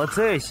我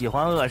最喜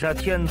欢扼杀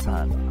天才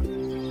了。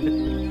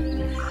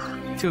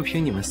就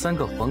凭你们3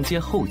个黄阶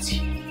后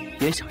期，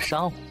也想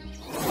杀我？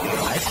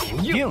还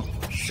挺硬，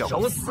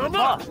受死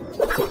吧！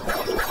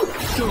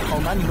正好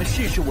拿你们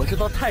试试我这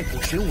道太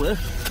古神文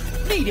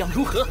力量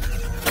如何。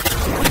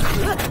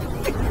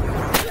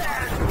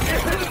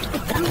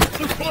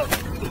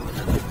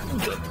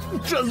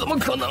这怎么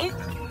可能？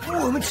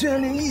我们居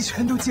然连一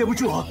拳都接不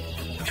住。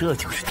这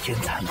就是天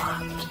才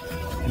吗？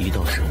一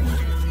道神文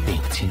便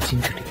有千金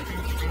之力，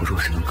我若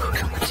是能刻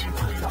上个几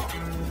万道，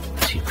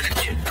岂不是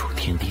全出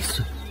天地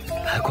碎？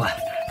快，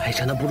还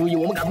趁他不注意，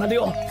我们赶快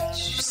溜！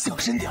小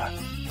声点儿。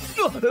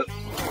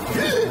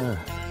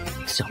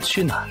想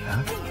去哪儿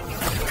啊？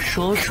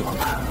说说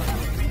吧，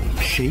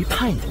谁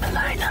派你们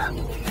来的？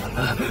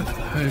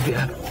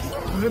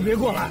别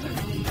过来！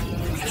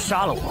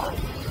杀了我，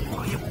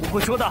我也不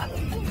会说的。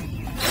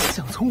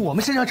想从我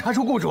们身上查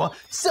出雇主，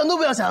想都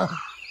不要想。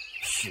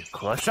是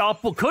可杀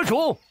不可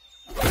辱。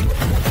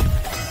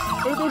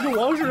这都是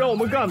王氏让我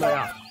们干的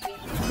呀！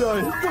再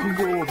放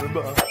过我们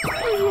吧，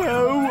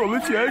我们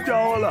全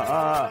着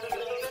了。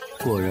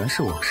果然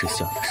是王氏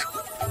下的手，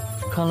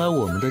看来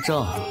我们的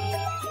账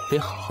得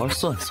好好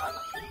算算了。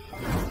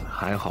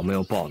还好没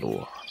有暴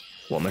露，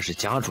我们是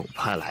家主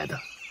派来的。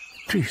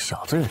这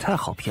小子也太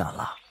好骗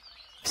了，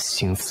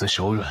心慈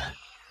手软，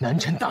难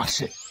成大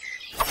事。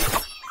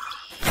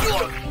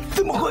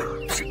怎么会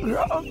这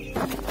样？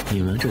你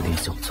们这点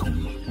小聪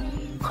明，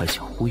还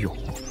想忽悠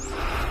我？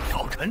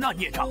赵晨那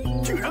孽障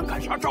居然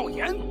敢杀赵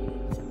岩！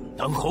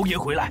等侯爷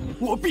回来，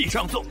我必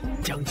上奏，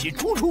将其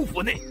逐出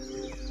府内。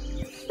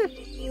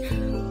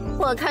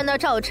我看到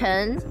赵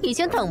晨已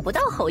经等不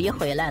到侯爷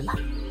回来了。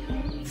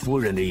夫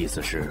人的意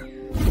思是？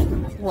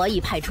我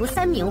已派出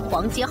3名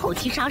黄阶后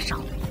期杀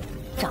手，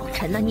赵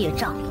晨那孽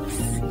障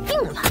死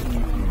定了。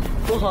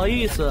不好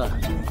意思，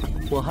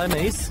我还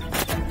没死。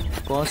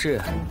王氏，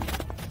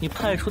你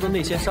派出的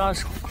那些杀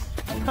手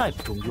太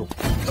不中用了。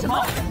什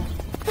么？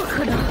不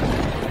可能！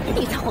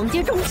你才黄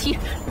阶中期，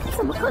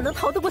怎么可能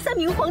逃得过3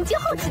名黄阶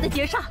后期的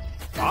劫杀？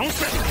王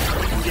氏，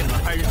竟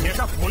敢派人劫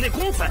杀府内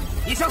公子，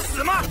你想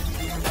死吗？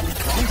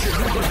王氏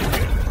如何处决，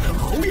等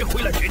侯爷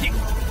回来决定，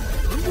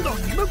轮不到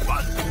你们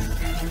管。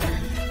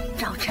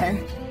赵晨，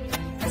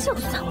就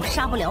算我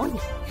杀不了你，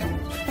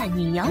但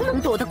你娘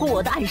能躲得过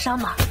我的暗杀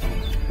吗？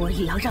我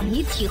也要让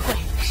你体会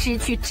失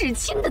去至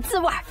亲的滋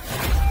味。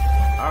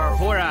二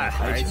夫人，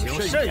还请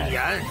慎言。既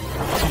然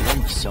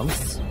你想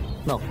死，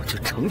那我就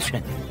成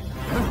全你。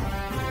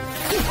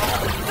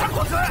大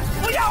公子，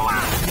不要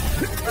啊！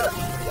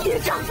业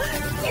障，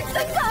你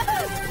怎敢！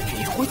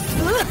你会死！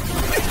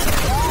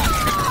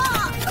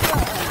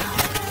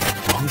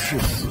王氏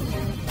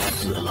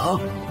死了，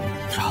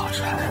赵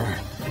晨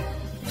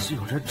竟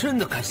然真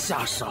的敢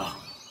下手！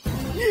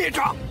孽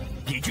障，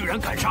你居然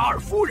敢杀二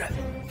夫人！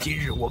今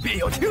日我便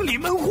要清理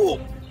门户！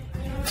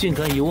竟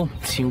敢以我母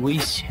亲威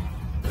胁，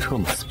这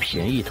么死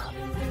便宜他！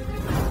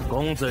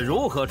公子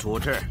如何处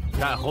置，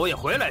待侯爷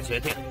回来决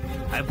定，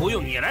还不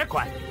用你来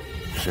管。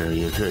事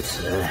已至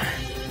此，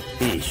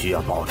必须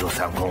要保住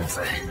三公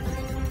子。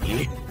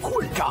你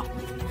混账！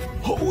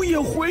侯爷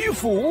回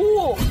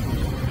府。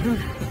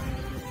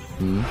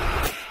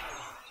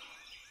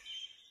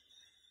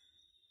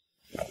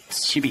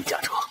启禀家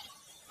主，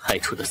派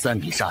出的3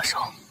名杀手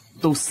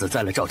都死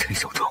在了赵晨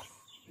手中。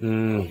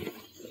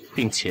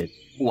并且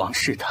王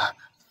氏他，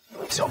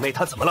小妹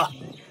她怎么了？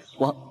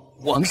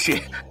王氏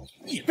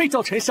也被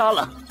赵晨杀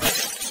了。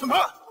什么？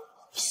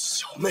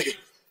小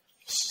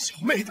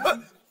妹她……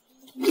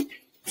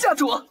家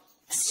主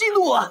息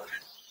怒啊！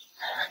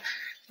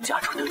家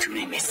主得知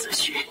妹妹死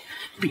讯，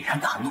必然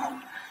大怒。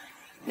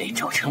那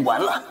赵晨完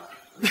了。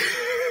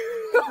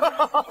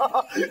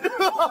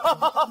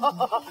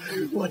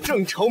我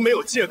正愁没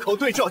有借口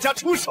对赵家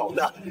出手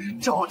呢，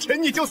赵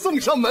晨你就送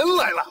上门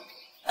来了。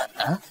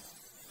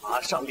马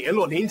上联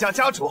络林家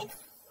家主，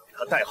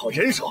他带好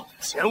人手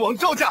前往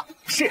赵家。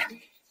是。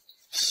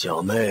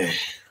小妹，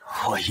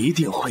我一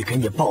定会给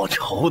你报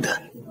仇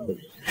的，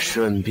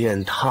顺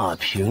便踏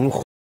平。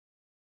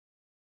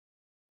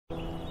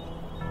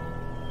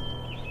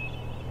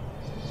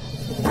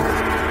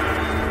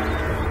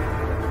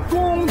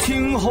恭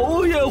请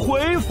侯爷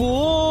回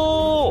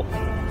府。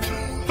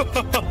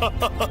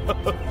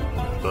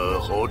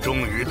本侯终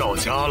于到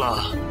家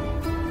了。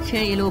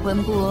这一路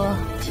奔波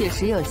确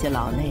实有些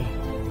劳累。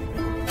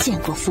见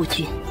过夫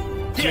君。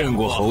见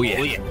过侯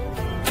爷。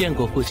见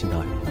过父亲大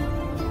人。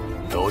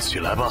都起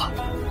来吧。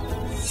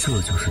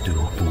这就是对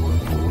我不闻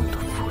不问的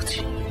父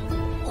亲，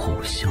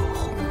虎啸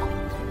侯吗？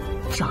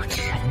赵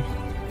晨，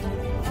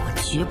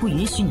我绝不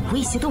允许你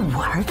威胁到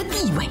我儿的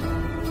地位。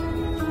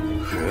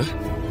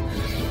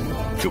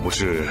这不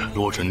是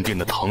洛神殿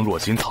的唐若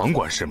金唐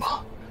管事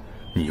吗？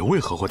你为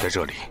何会在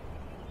这里？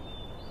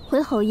回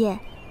侯爷，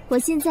我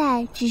现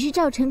在只是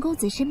赵晨公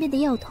子身边的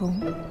药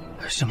童。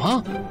什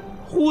么？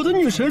我的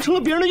女神成了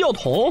别人的药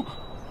童？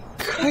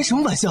开什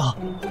么玩笑？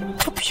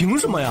他凭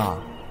什么呀？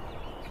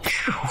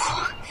可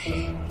恶！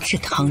这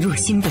唐若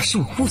欣不是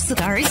我乌斯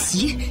的儿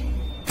媳，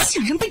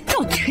竟然被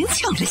赵晨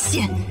抢了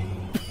先。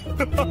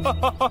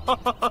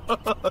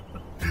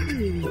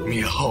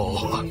妙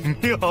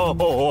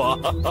啊！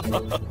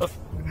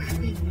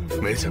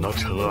没想到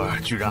晨儿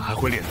居然还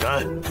会炼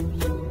丹，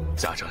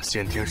加上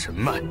先天神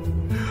脉，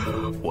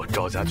我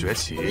赵家崛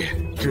起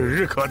指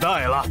日可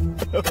待了。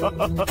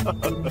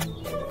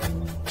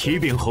启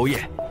禀侯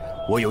爷，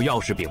我有要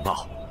事禀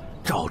报，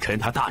赵晨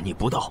他大逆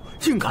不道，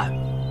竟敢……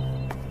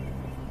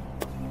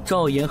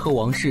赵岩和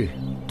王氏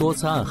多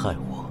次暗害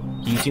我，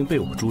已经被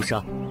我诛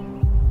杀。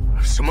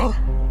什么？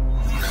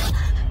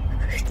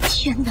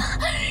天哪，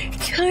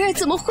晨儿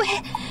怎么会？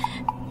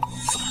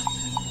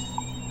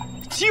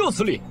岂有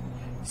此理！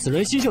此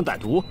人心性歹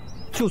毒，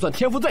就算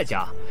天赋再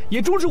佳，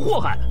也终是祸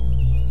害。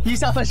以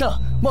下犯上，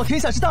冒天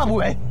下之大不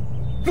韪，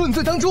论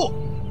罪当诛。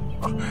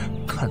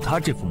看他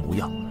这副模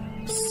样，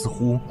似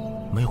乎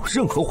没有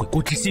任何悔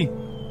过之心。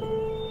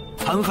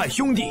残害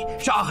兄弟，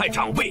杀害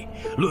长辈，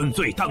论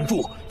罪当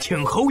诛，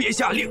请侯爷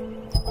下令。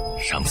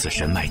上次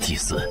神脉祭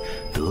祀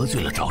得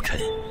罪了赵晨，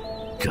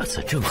这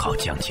次正好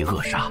将其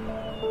扼杀。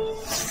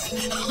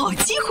好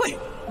机会，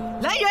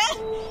来人，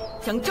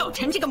将赵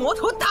晨这个魔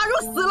头打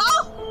入死牢。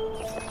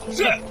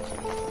是。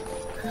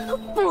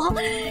不，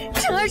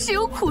晨儿是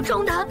有苦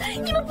衷的，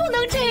你们不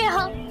能这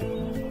样。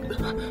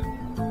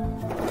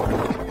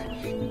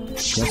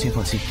娘亲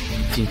放心，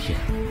今天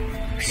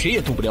谁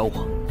也动不了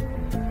我。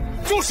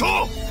住手！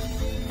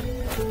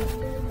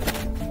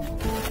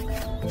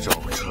赵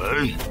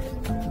晨，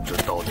这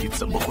到底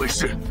怎么回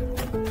事？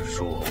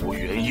若无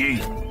原因，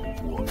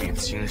我便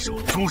亲手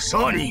诛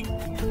杀你。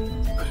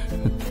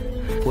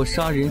我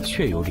杀人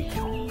确有理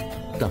由，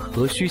但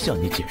何须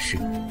向你解释？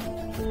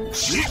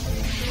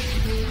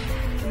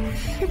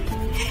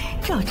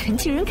赵晨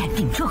竟然敢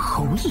顶撞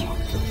侯爷，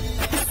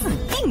死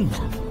定了！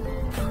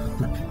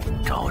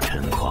赵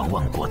晨狂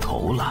妄过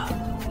头了。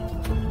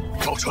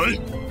赵晨，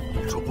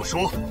若不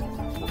说，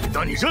我便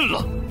当你认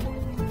了。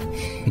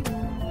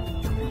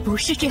不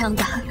是这样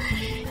的，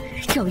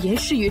赵岩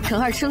是与陈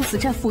二生死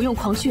战服用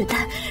狂血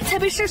丹，才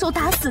被失手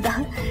打死的。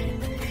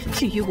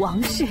至于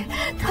王氏，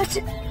他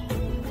是……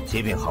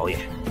启禀侯爷，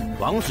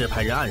王氏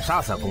派人暗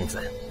杀三公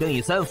子，并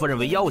以三夫人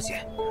为要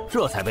挟，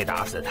这才被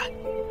打死的。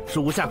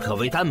属下可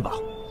为担保。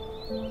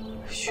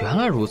原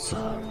来如此，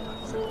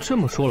这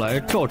么说来，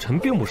赵晨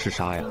并不是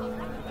杀呀。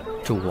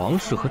这王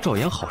氏和赵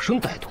岩好生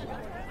歹毒，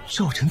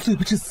赵晨罪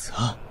不至死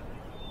啊！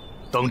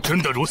当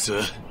真的如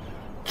此，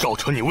赵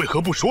晨你为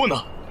何不说呢？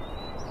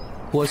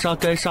我杀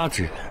该杀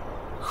之人，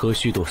何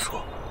须多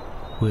说？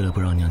为了不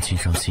让娘亲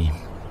伤心，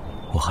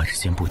我还是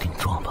先不顶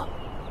撞吧。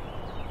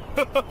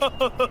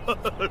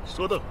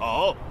说得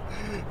好，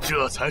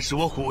这才是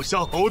我虎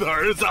啸侯的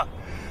儿子。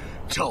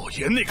赵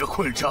爷那个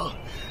混账，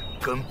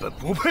根本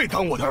不配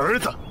当我的儿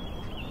子。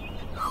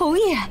侯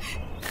爷，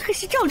可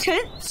是赵晨……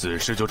此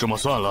事就这么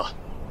算了，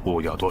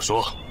不要多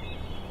说。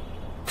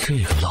这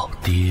个老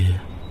爹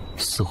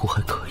似乎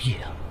还可以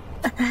啊。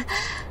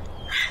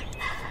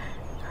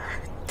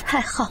太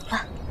好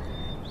了！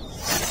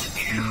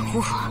可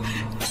恶，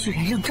居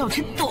然让赵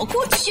晨躲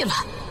过去了。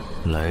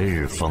来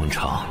日方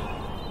长，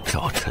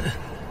赵晨，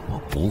我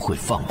不会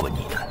放过你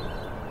的。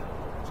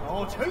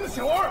赵晨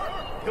小儿，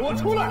给我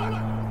出来！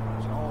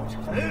赵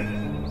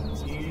晨，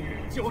今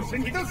日就是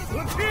你的死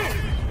期！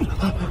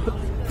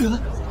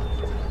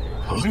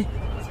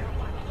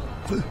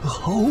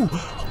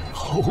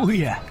侯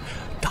爷，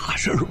大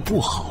事不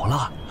好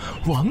了！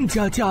王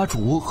家家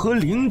主和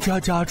林家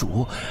家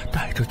主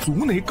带着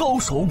族内高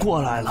手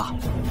过来了。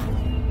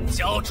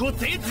交出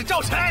贼子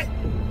赵晨，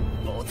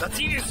否则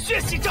今日血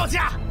洗赵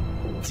家！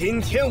今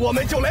天我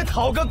们就来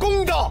讨个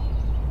公道。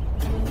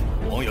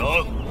王阳、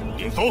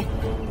林峰，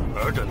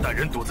尔等带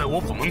人堵在我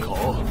府门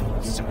口，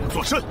想要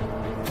作甚？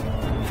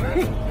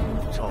哼！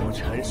赵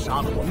晨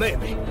杀了我妹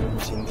妹，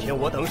今天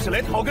我等是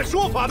来讨个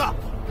说法的。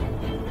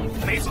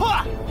没错，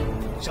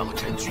赵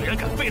晨居然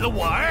敢废了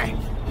我儿，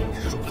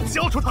若不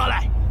交出他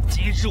来，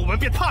今日我们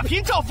便踏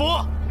平赵府！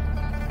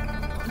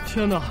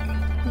天哪，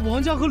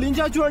王家和林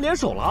家居然联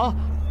手了啊！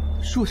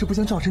若是不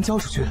将赵晨交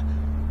出去，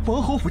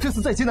王侯府这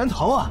次在劫难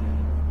逃啊！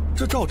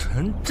这赵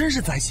晨真是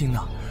灾星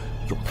啊，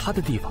有他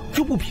的地方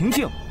就不平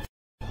静。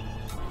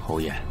侯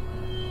爷，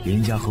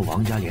林家和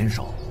王家联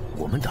手，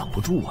我们挡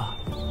不住啊，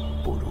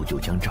不如就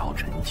将赵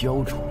晨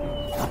交出。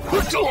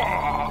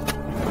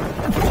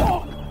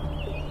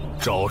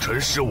赵晨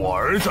是我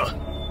儿子，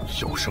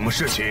有什么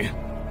事情，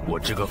我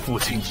这个父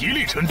亲一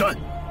力承担。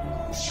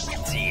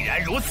既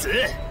然如此，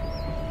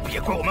别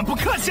怪我们不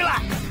客气了。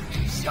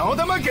小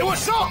的们，给我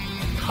上！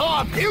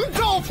踏平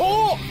赵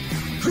府！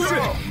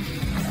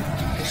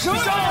是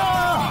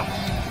啊！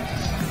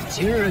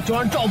今日就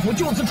让赵府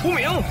就此出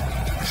名！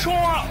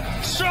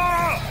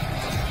杀！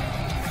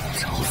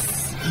找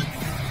死！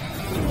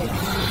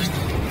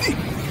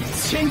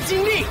千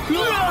金力！不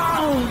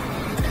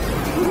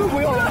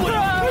要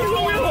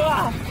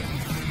了！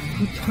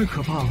太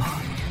可怕了！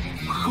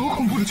好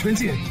恐怖的拳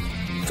劲！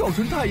赵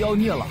晨太妖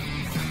孽了！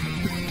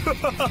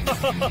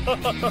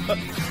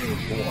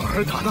我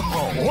儿打得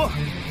好啊！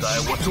待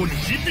我助你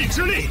一臂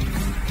之力！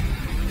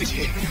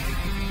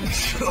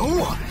可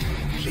恶！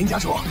林家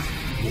主，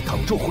你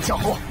等住虎啸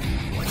侯，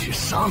我去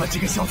杀了这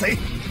个小贼。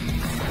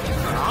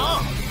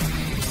好，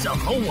虎啸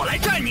侯我来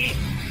战你！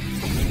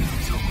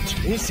赵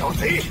晨小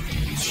贼，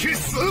去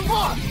死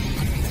吧！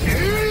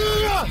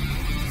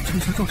这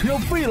下赵晨要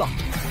废了，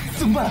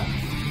怎么办？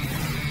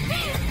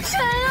晨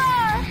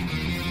儿，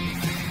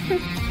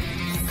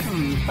死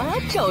吧，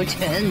赵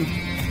晨！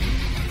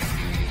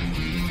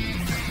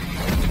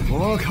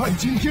我看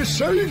今天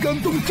谁敢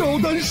动赵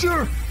丹氏！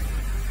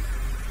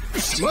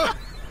什么？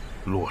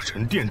洛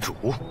神殿主！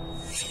可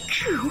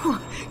恶，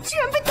居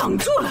然被挡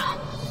住了！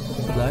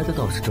来的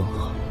倒是正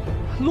好。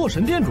洛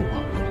神殿主，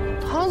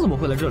他怎么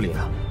会来这里呢？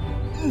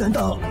难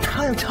道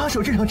他要插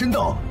手这场争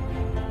斗？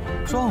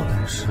赵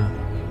丹氏，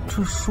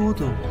这说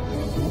的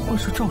不会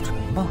是赵晨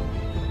吧？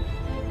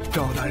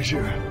赵丹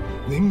氏，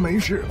您没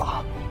事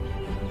吧？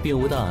并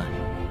无大碍，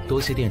多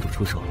谢店主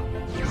出手了。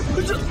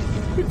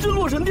这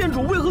洛神殿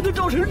主为何对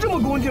赵晨这么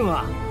恭敬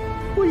啊？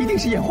我一定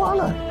是眼花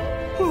了。啊？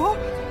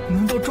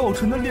难道赵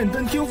晨的炼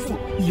丹天赋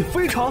也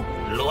非常？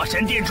洛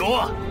神殿主，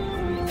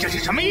这是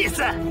什么意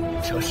思？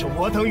这是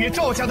我等与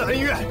赵家的恩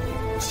怨，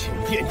请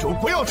殿主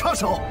不要插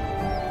手。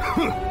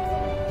哼！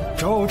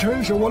赵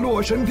晨是我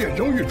洛神殿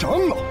荣誉长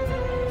老，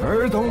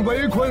尔等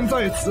围困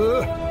在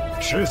此，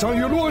是想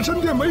与洛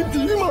神殿为敌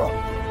吗？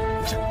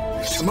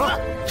什么？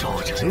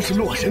赵晨是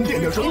洛神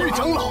殿的荣誉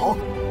长老？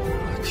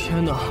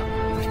天哪！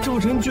赵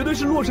晨绝对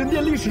是洛神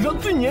殿历史上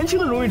最年轻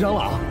的荣誉长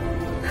老，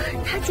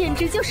他简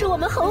直就是我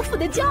们侯府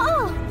的骄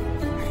傲。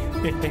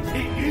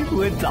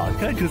我早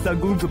看出三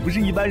公子不是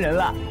一般人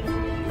了。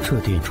这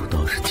店主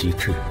倒是机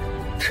智，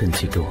趁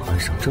机给我安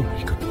上这么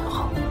一个名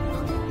号。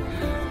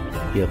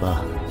也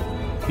罢，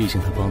毕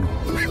竟他帮了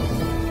我不少，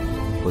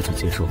我就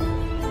接受了。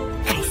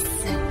该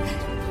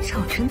死！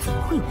赵晨怎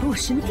么会有洛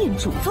神殿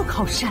主做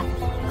靠山？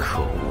可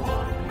恶！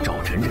赵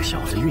晨这小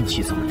子运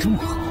气怎么这么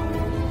好？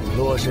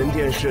洛神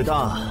殿势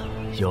大，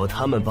有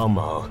他们帮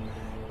忙，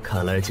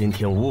看来今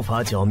天无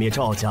法剿灭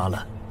赵家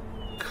了。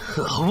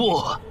可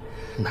恶！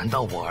难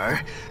道我儿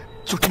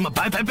就这么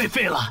白白被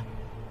废了？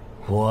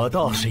我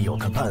倒是有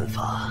个办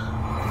法。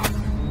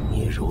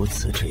你如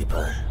此这般，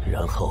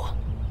然后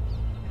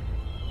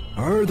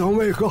尔等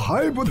为何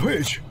还不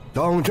退去？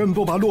当真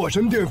不把洛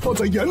神殿放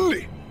在眼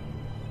里？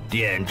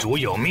殿主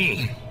有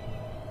命，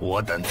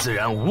我等自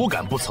然无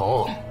敢不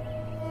从。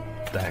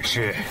但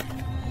是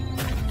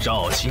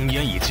赵青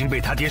烟已经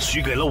被他爹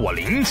许给了我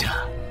林家，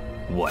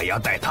我要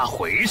带他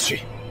回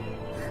去。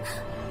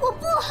我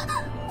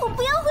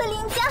不要回林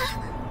家。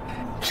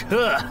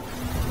这还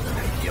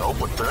由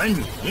不得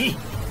你！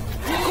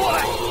过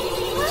来！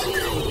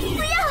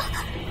不要！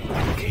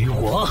给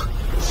我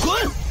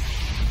滚！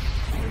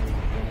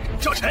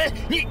赵晨，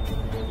你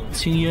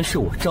青烟是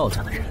我赵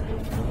家的人，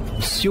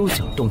你休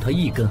想动他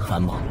一根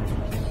汗毛。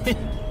哼，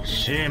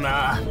是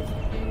吗？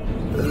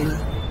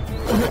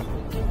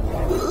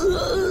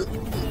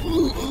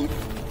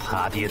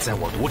他爹在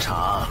我赌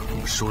场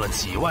输了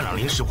几万两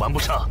灵石还不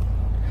上，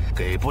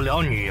给不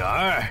了女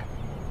儿，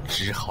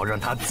只好让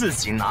他自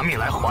己拿命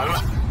来还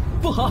了。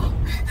不好！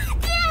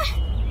爹！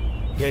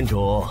店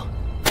主，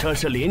这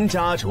是林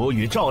家主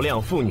与赵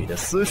亮父女的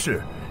私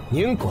事，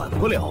您管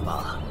不了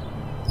吧？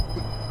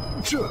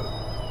这……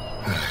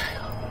哎呀，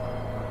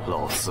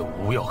老四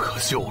无药可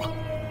救了。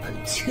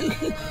青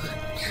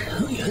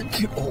烟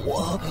救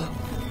我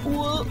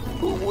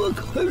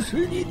可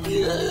是你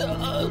爹呀！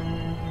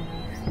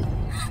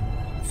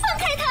放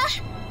开他！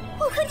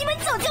我和你们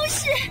走就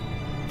是。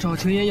赵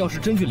青烟要是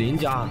真去林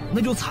家，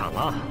那就惨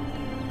了。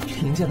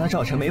林家拿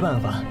赵晨没办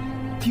法，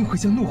定会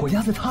将怒火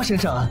压在他身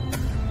上啊！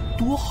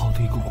多好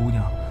的一个姑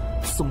娘，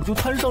怎么就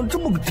摊上这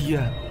么个爹？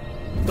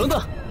等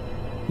等，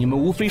你们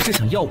无非是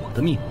想要我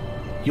的命，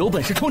有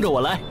本事冲着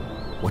我来，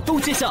我都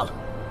接下了。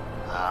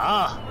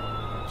啊，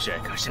这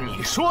可是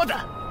你说的。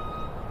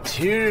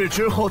7日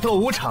之后斗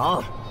武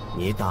场，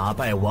你打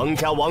败王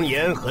家王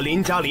岩和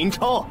林家林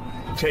超，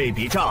这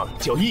笔账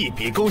就一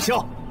笔勾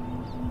销。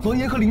王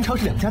岩和林超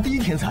是2家第一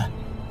天才，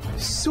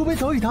修为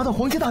早已达到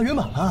黄阶大圆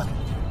满了。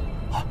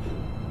啊，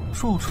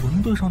赵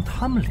纯对上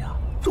他们俩，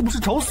这不是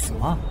找死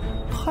吗？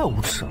太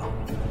无耻了！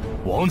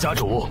王家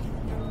主，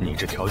你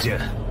这条件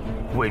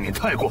未免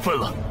太过分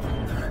了。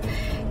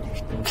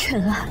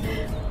晨儿，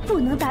不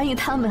能答应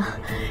他们，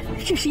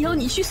这是要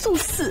你去送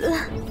死。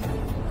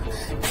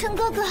陈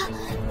哥哥，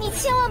你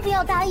千万不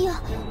要答应，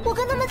我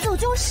跟他们走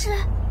就是。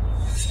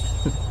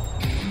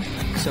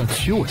想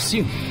取我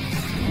性命，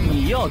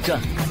你要战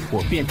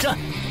我便战。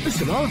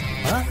什么啊？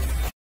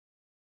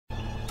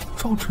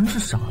赵晨是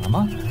傻了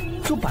吗？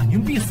这百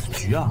年必死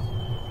局啊！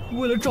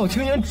为了赵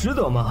青烟值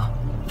得吗？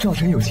赵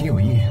晨有情有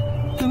义，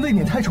但未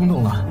免太冲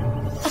动了。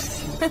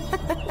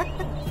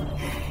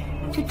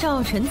这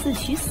赵晨自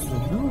取死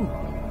路，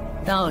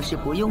倒是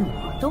不用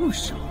我动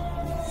手。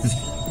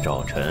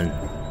赵晨，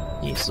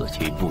你死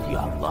期不远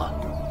了。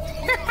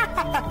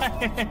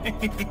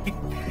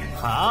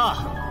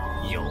好，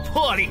有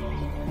魄力。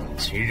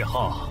7日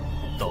后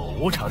斗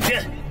武场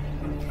见。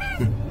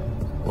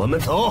我们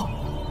走。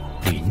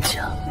林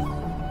家、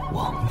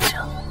王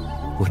家，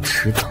我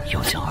迟早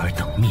要将尔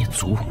等灭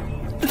族。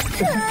陈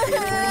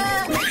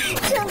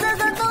哥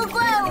哥都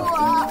怪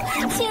我，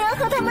青然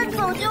和他们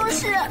走就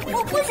是，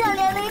我不想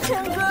连累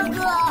陈哥哥。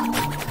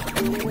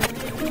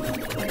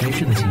没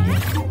事的，青烟，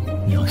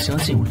你要相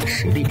信我的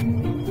实力。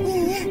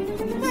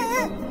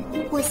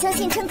我相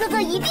信陈哥哥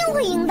一定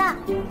会赢的。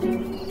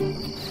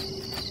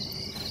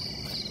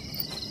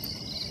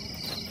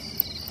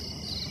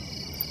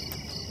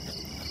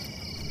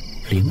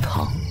灵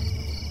堂，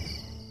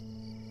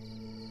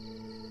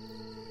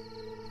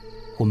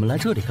我们来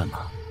这里干嘛？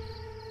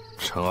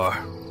晨儿，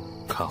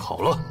看好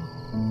了。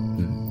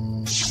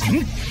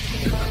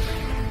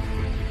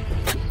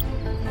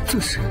这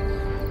是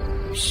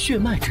血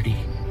脉之力。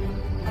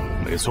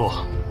没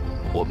错，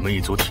我们一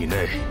族体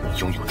内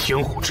拥有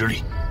天虎之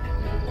力。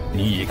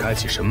你已开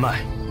启神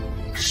脉，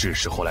是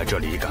时候来这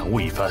里感悟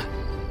一番，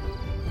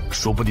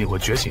说不定会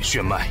觉醒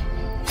血脉，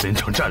增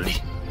强战力。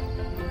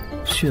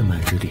血脉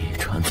之力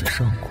传自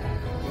上古，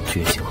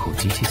觉醒后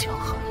极其强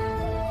悍。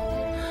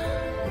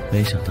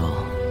没想到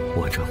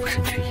我这副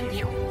身躯也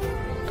有，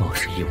倒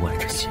是意外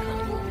之喜了。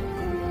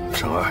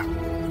晨儿，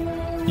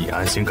你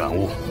安心感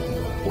悟，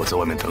我在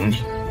外面等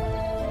你。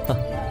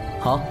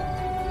好。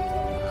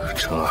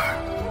晨儿，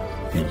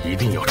你一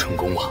定要成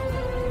功啊！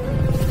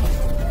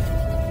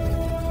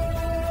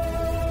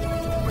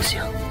不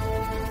行，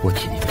我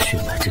体内的血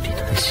脉之力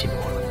太细薄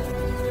了，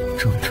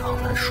正常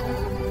来说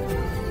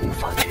无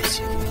法觉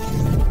醒。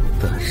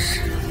但是，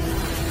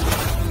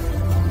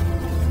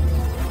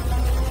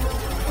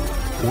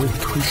我有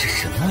吞噬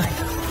神脉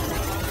的，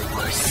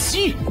我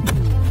吸。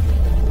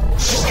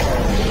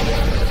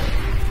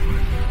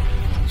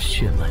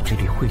血脉之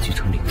力汇聚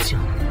成灵象，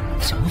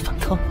想要反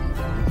抗？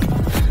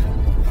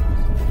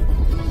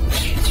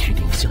区区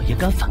灵象也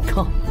敢反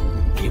抗？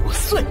给我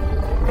碎！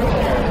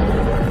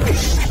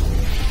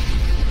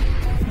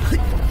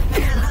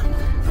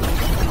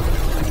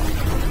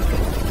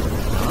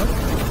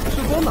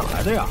这光哪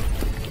来的呀？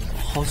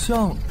好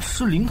像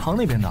是灵堂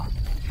那边的。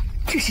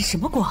这是什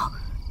么光？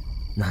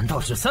难道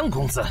是3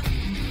公子？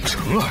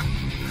晨儿，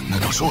难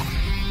道说？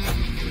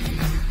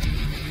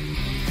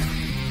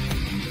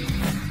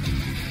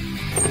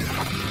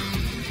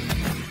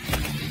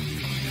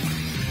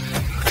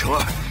晨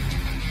儿，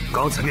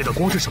刚才那道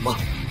光是什么？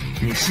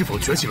你是否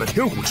觉醒了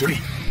天虎之力？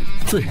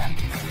自然。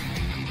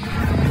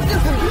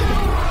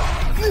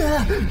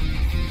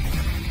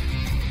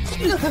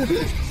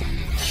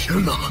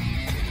天哪！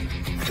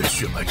这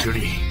血脉之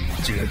力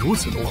竟然如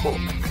此浓厚，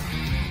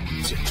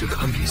简直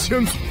堪比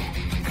先祖！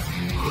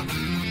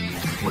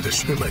我的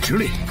血脉之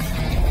力，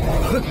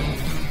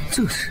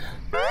这是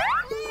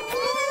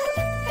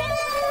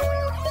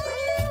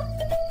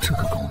这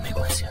个跟我没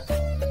关系。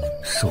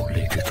受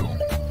累之中，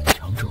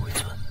强者为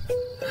尊。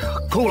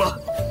够了，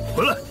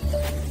回来！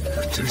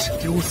真是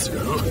丢死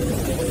人了。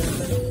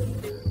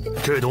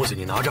这东西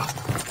你拿着。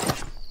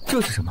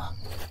这是什么？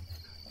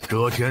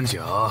遮天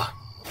甲，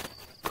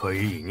可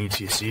以隐匿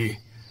气息，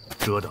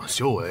遮挡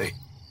修为。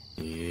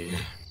你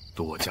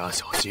多加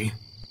小心。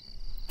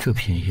这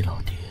便宜老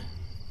爹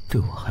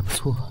对我还不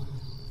错啊。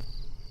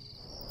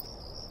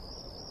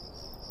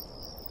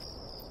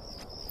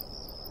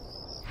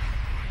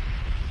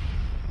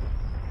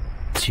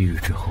7日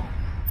之后，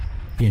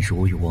便是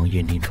我与王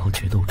爷临朝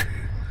决斗之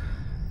日。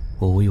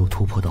我唯有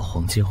突破到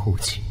黄阶后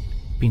期，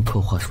并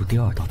刻画出第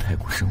2道太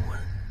古圣文，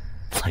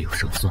才有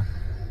胜算。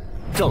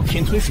赵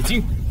天吞噬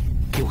经，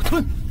给我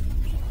吞！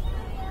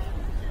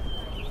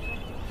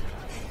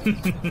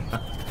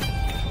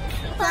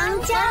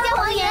皇家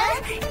王爷，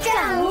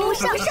战无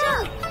上胜，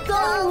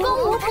攻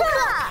无特。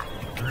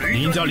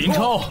林家林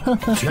超，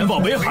全保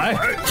北海，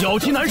脚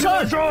踢南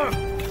山。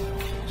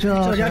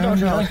这家赵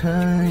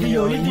晨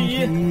友谊第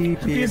一，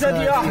比赛第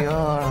2。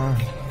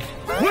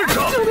混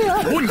账！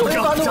有你这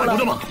样加油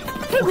的吗？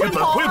不给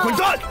本回滚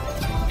蛋！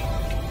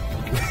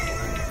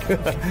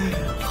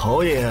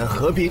侯爷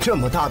何必这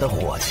么大的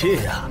火气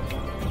呀？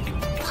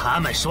他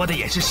们说的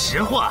也是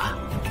实话，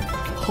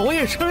侯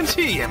爷生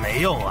气也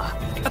没用啊。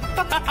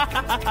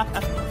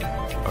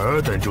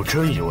尔等就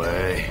真以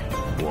为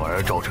我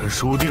儿赵晨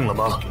输定了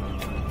吗？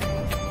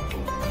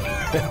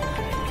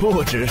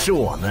不只是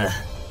我们，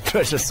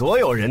这是所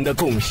有人的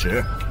共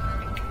识。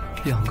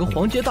2个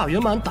黄阶大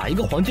圆满打1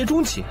个黄阶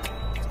中期，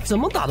怎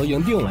么打都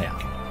赢定了呀！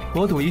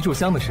我赌1炷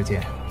香的时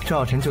间，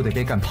赵晨就得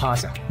被干趴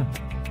下。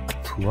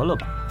得了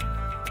吧，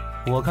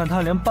我看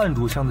他连半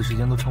炷香的时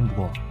间都撑不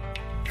过。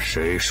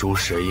谁输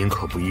谁赢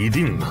可不一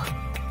定呢。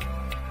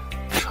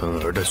晨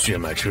儿的血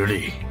脉之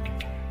力，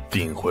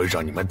定会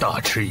让你们大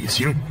吃一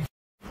惊。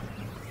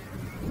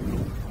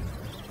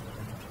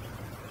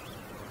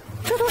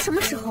这都什么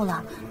时候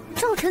了，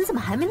赵晨怎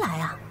么还没来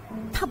啊？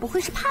他不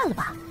会是怕了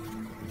吧？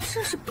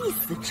这是必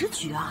死之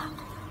局啊！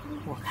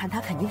我看他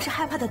肯定是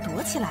害怕的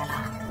躲起来了。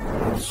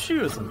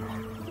气死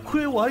我！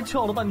亏我还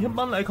翘了半天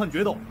班来看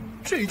决斗，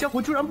这家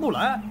伙居然不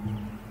来。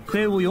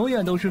废物永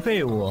远都是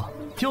废物，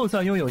就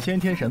算拥有先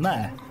天神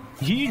脉，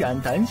依然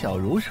胆小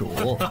如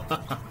鼠。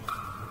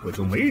我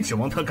就没指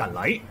望他敢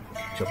来。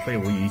这废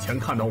物以前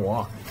看到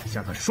我，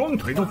吓得双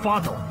腿都发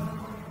抖。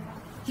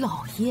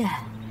老爷，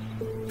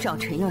赵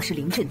晨要是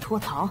临阵脱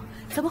逃，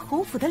咱们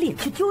侯府的脸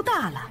就丢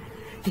大了，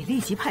得立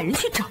即派人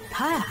去找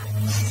他啊！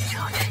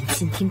赵晨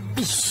今天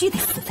必须得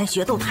死在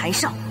决斗台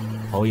上。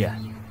侯爷，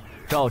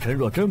赵晨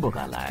若真不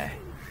敢来，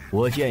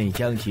我建议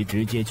将其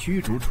直接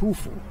驱逐出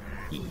府，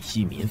以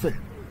息民愤。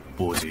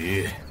不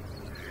急，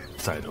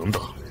再等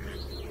等。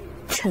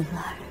晨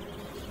儿，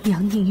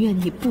娘宁愿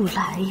你不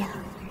来呀。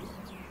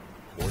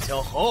胡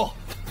萧侯，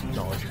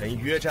赵晨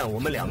约战我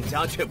们2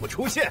家却不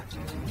出现，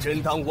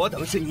真当我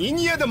等是你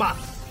捏的吗？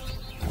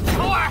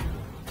猴儿，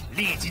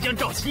立即将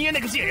赵青烟那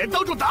个贱人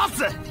当众打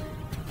死，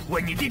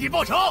为你弟弟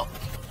报仇！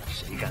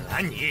谁敢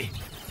拦你，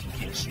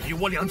便是与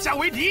我2家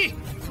为敌。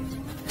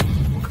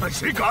我看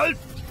谁敢！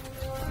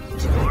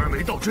晨儿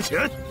没到之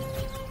前，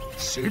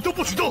谁都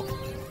不许动。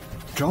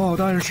赵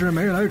旦氏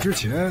没来之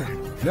前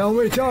，2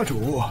位家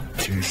主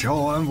请稍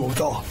安勿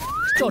躁。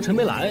赵晨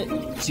没来，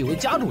几位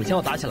家主将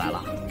要打起来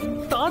了。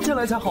打起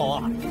来才好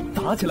啊！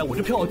打起来我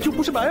这票就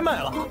不是白买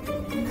了。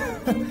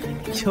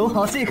有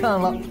好戏看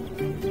了。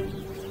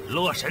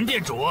洛神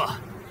殿主，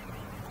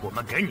我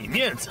们给你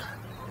面子，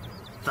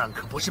但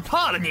可不是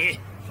怕了你。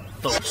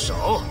动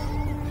手！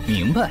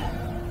明白。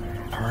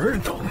尔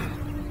等，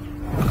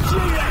贱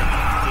人，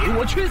给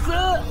我去死！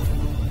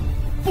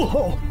不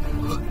好！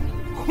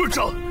混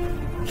账！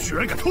居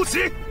然敢偷袭！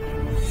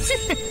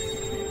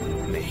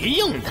没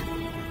用的，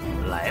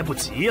来不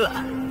及了，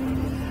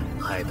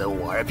害得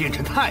我儿变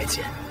成太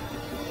监，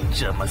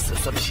这么死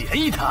算便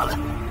宜他了。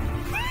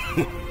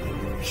哼，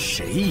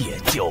谁也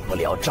救不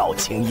了赵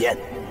青烟。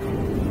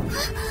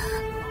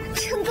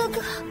陈哥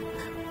哥，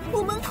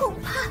我们恐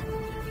怕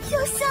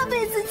要下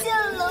辈子见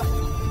了。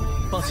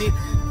放心，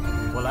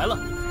我来了。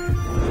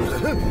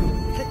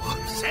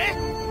谁？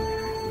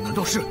难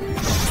道是？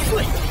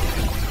对，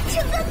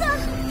陈哥哥。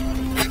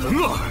晨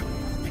儿，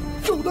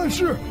赵旦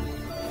氏，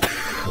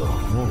可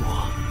恶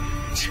啊！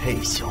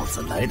这小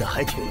子来的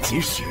还挺及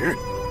时。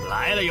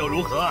来了又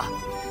如何？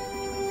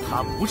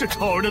他不是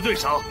超儿的对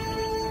手。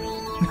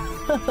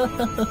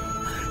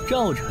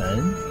赵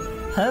晨，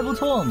还不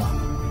错嘛，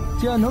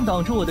竟然能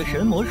挡住我的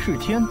神魔弑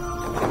天。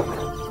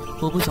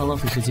我不想浪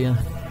费时间，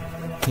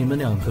你们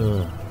2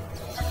个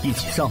一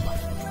起上吧。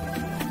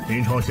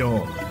林超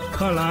兄，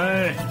看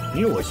来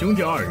你我兄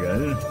弟2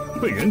人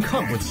被人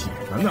看不起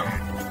了呢。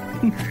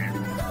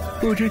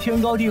不知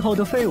天高地厚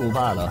的废物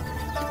罢了。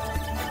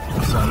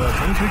想要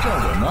同时战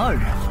我们2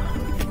人，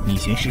你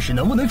先试试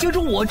能不能接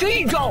住我这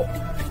一招。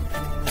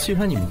既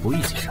然你们不一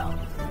起上，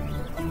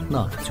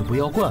那可就不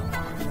要怪我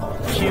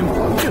了。天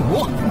王震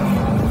魔！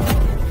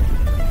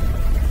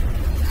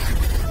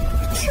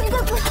陈哥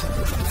哥，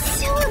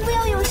千万不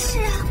要有事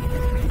啊！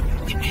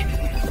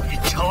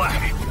超儿，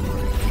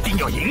一定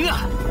要赢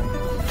啊！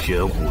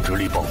天武之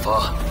力爆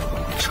发，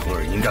成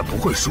儿应该不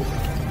会输。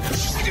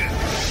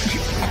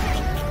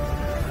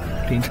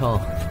林超，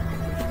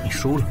你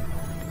输了。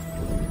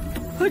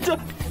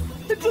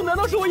这难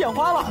道是我眼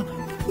花了？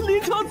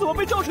林超怎么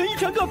被赵晨一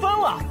拳干翻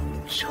了？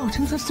赵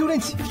晨才修炼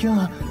几天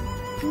啊，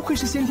不愧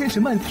是先天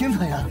神脉的天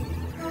才呀！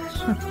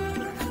哼，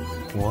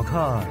我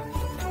看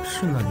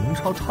是那林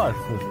超太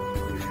富了，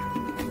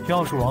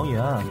要是王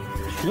岩，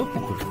绝不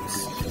会如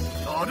此。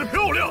打得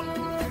漂亮，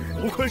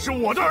不愧是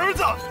我的儿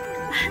子。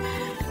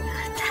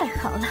太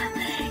好了，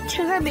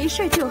晨儿没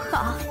事就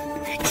好。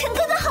陈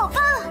哥哥好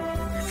棒！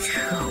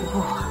可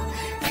恶，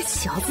这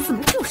小子怎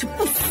么就是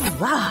不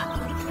死啊？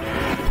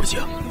不行，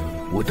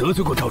我得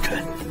罪过赵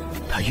晨，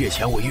他越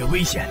前我越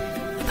危险，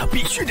他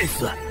必须得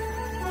死。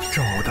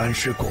赵丹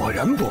师果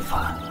然不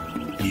凡，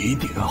一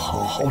定要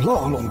好好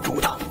拉拢住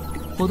他。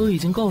我都已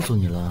经告诉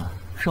你了，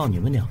让你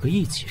们两个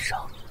一起上，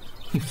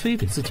你非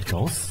得自己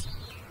找死。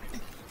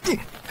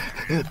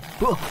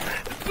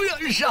不要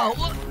杀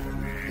我！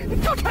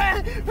赵晨，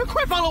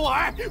快放了我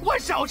儿，我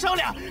少商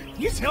量，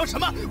你想要什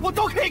么我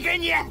都可以给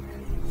你。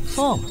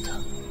放了他，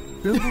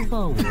人不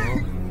犯我，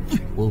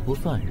我不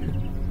犯人，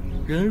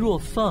人若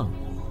犯我，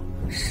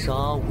杀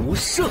无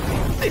赦。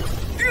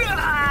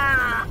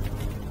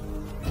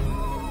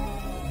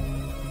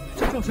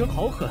这赵晨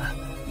好狠，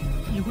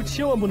以后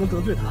千万不能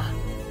得罪他。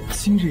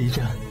今日一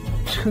战，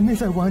臣内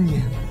在晚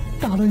年，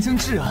大乱将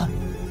至啊！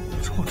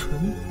赵晨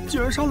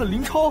竟然杀了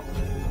林超，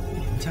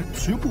林家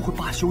绝不会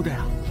罢休的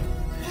呀！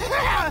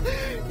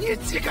你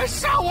竟敢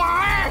杀我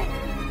儿！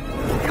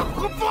要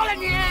活剥了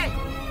你！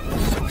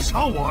想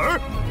杀我儿，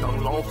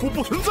当老夫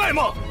不存在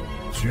吗？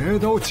决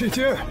斗期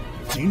间，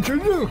禁止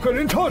任何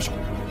人插手，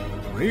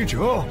违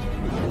者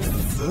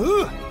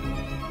死！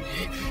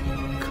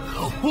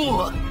可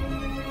恶！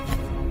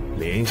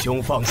林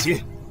兄放心，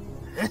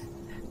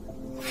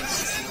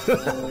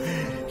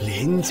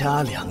林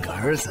家两个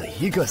儿子，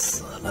一个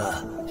死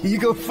了，一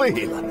个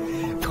废了，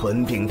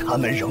吞并他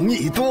们容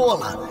易多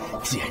了，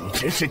简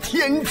直是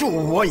天助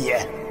我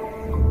也！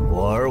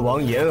我儿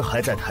王岩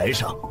还在台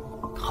上，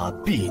他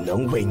必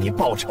能为你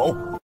报仇。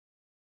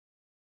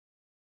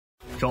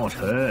赵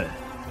晨，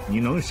你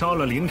能杀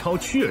了林超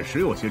确实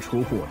有些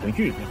出乎我的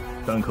预料，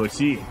但可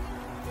惜，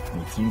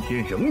你今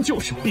天仍旧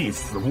是必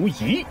死无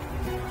疑。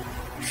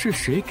是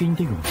谁给你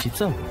的勇气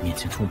在我面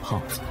前充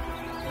胖子？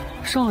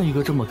上一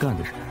个这么干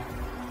的人，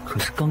可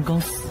是刚刚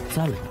死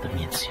在了你的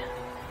面前。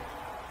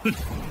哼，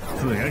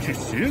自然是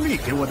实力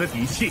给我的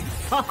底气。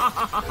哈哈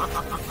哈哈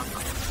哈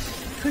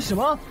哈！什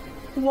么？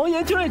王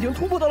岩竟然已经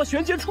突破到了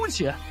玄阶初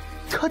期，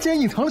他竟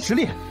然隐藏了实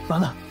力，完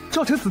了，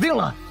赵晨死定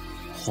了。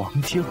黄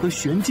阶和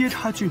玄阶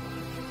差距，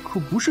可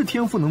不是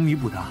天赋能弥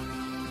补的。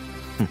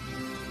哼，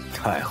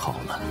太好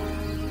了，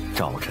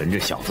赵晨这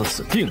小子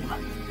死定了。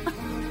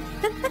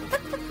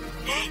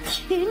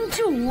天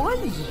助我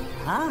也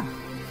啊！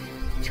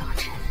赵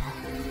晨，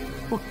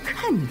我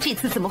看你这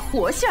次怎么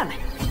活下来。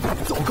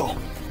糟糕，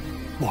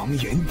王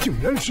岩竟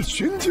然是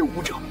玄阶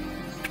武者，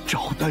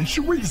赵丹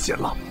是危险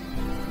了。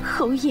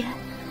侯爷，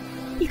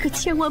你可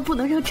千万不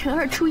能让晨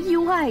儿出意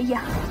外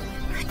呀！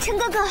陈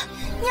哥哥，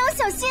你要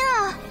小心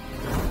啊！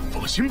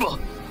放心吧，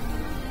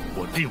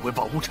我定会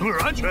保护晨儿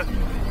安全。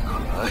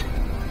看来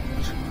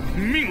是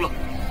拼命了，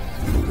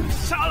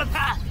杀了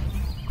他，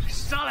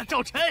杀了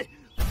赵晨，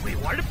为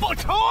我儿报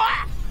仇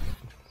啊！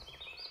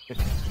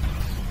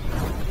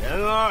言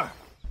儿，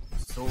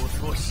速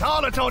速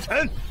杀了赵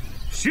晨！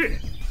是，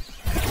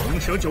龙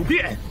蛇九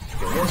变，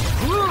给我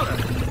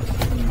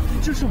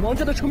死！这是王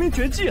家的成名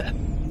绝技，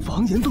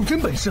王岩动真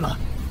本事了，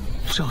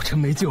赵晨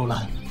没救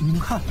了。你们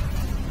看，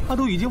他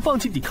都已经放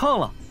弃抵抗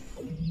了。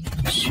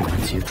玄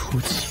阶初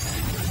期，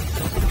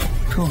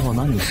正好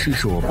拿你试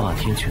试我霸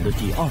天拳的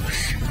第2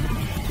式。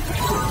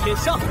天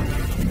上，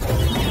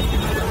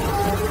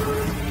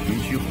区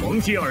区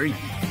黄阶而已，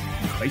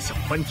还想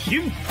翻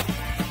天？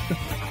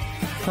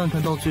看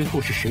看到最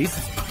后是谁死？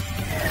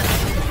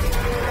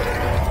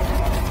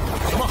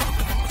什么？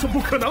这不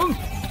可能！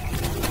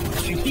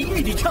去地狱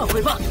里忏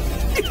悔吧！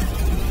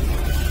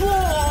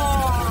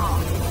哇！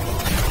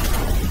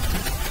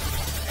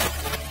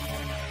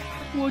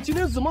我今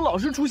天怎么老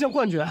是出现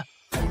幻觉？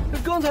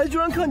刚才居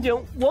然看见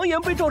王岩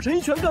被赵晨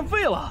一拳干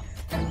废了！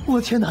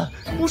我天哪，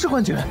不是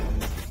幻觉！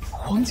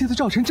黄阶的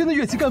赵晨真的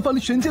越级干翻了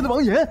玄阶的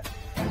王岩！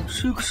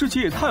这个世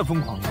界也太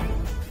疯狂了！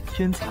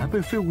天才被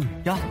废物碾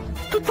压，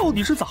这到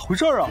底是咋回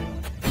事啊？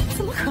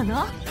怎么可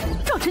能？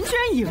赵晨居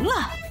然赢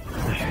了！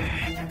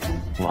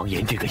王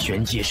岩这个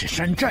玄阶是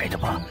山寨的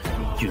吧？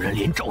居然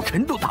连赵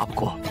晨都打不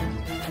过！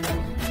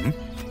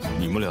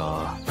你们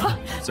俩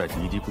在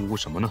嘀嘀咕咕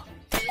什么呢？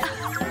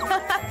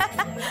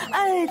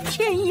哎，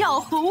天耀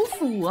侯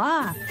府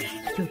啊！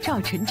有赵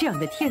晨这样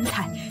的天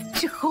才，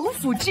是侯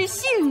府之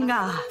幸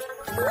啊！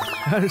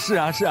是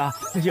啊是啊，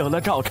有了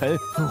赵晨，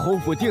侯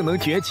府定能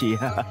崛起。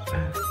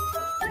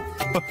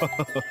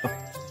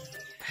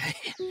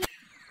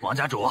王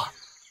家主，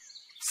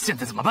现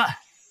在怎么办？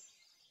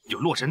有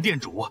洛神殿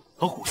主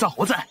和虎啸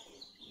侯在，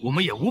我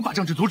们也无法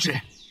正式阻止。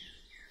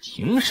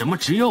凭什么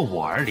只有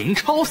我儿林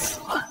超死？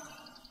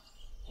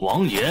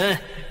王岩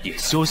也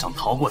休想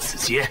逃过此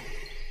劫。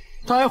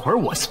待会儿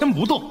我先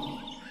不动，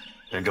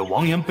等着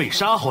王岩被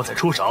杀后再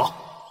出手。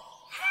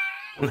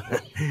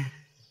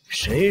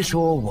谁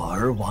说我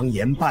儿王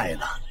岩败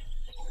了？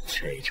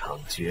这场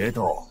决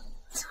斗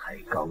才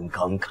刚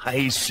刚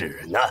开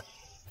始呢。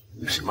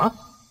什么？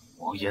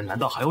王岩难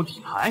道还有底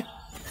牌？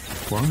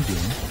王岩，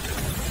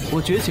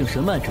我觉醒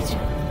神脉之前，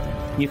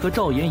你和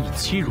赵岩以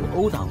欺辱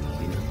殴打我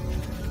为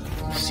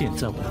乐。现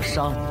在我要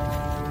杀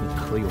你，你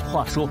可有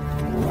话说？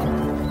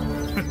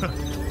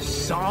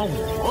杀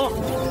我？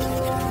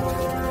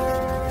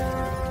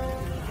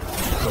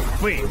这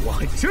废物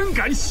还真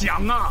敢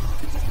想啊！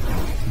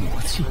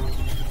魔气，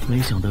没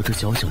想到这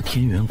小小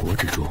天元国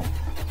之中，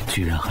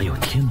居然还有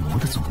天魔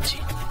的踪迹。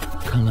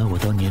看来我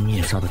当年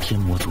灭杀的天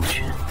魔族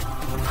群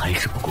还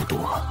是不够多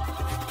啊。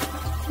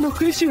那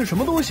黑气是什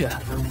么东西？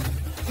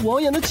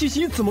王岩的气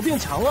息怎么变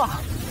强了？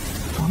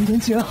王岩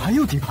竟然还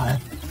有底牌，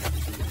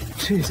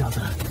这下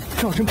子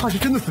赵晨怕是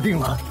真的死定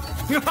了。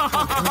年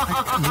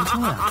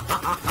轻呀，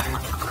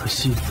可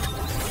惜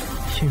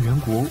天元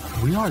国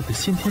唯二的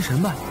先天神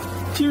脉，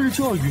今日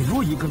就要陨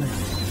落一个了呀。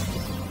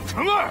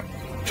成儿，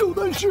赵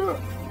丹师，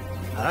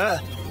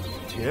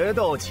决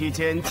斗期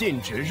间禁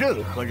止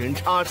任何人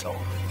插手。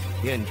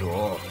店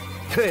主，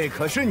这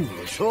可是你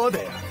说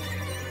的呀。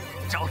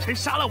赵晨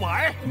杀了我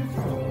儿，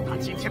他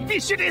今天必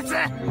须得死。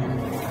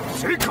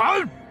谁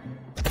敢？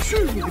去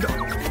你的！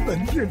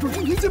本店主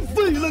今天先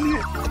废了你！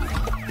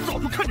早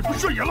就看你不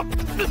顺眼了，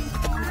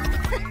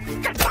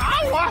敢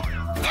打我！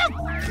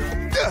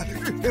敢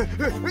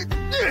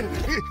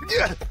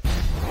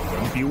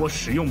逼我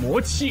使用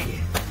魔气，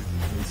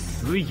你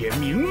死也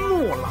瞑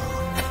目了！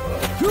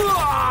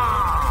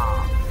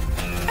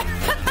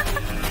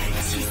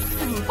去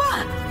死吧！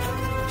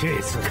这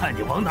次看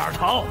你往哪儿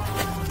逃！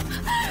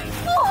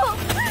不，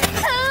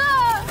晨儿，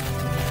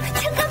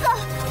陈哥哥，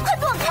快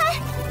躲开！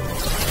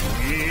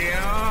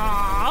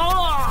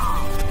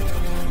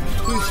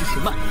吞噬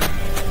神脉，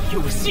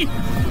有戏！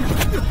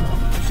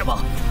什么？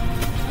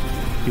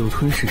有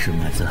吞噬神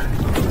脉在，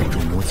这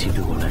种魔气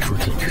对我来说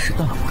简直是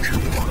大不值得。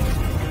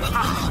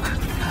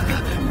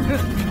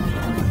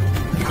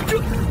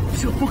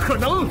这不可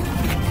能！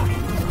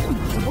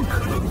怎么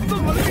可能这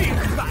么厉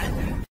害？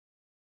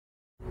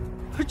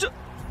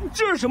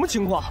这是什么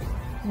情况？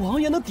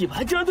王岩的底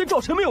牌竟然对赵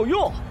晨没有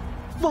用！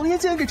王岩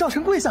竟然给赵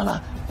晨跪下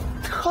了，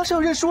他是要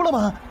认输了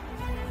吗？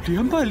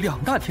连败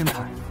2大天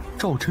台，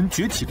赵晨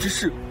崛起之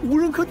势无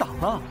人可挡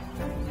了。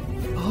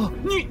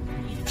你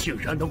竟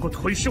然能够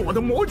吞噬我的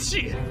魔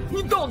气！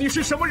你到底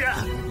是什么人？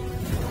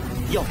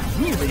要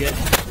你命的人！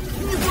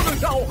你不能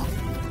杀我，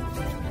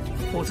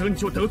否则你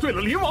就得罪了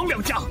林王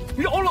两家。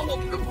饶了我！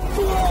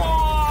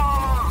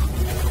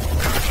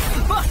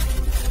死吧！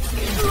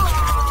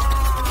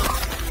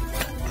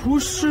不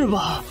是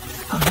吧？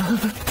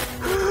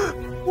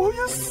王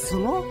岩死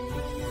了？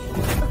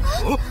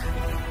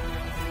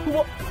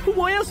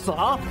王岩死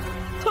了？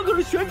他可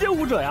是玄阶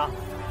武者呀！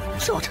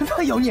赵晨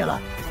太妖孽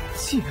了，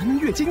竟然能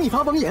越阶逆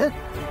伐王岩，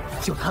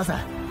有他在，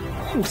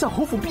虎啸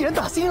侯府必然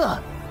大兴啊！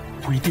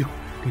不一定，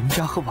林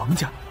家和王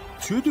家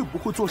绝对不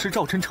会坐视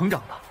赵晨成长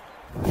的。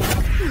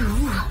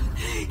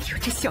有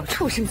这小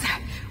畜生在，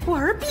我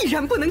儿必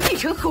然不能继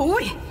承侯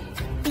位，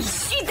必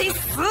须得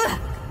死！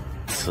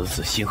此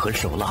子心狠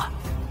手辣，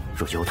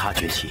若由他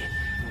崛起，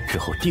之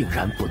后定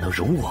然不能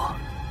容我。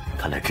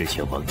看来之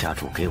前王家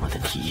主给我的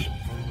提议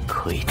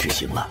可以执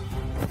行了。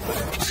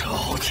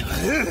赵晨，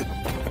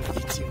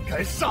你竟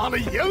敢杀了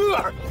妍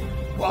儿！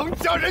王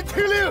家人听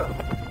令，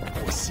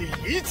不惜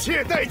一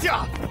切代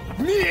价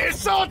灭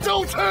杀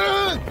赵晨！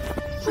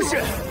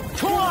是，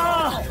冲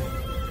啊！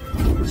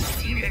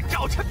祈愿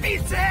赵晨必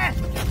死！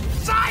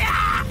杀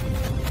呀！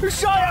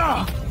杀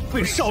呀！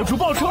为少主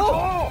报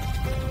仇！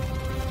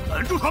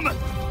拦住他们，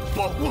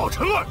保护好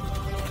晨儿！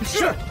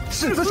是，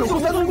誓死守护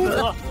三公子。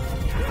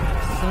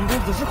三公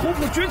子是侯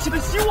府崛起的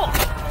希望，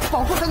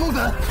保护三公子，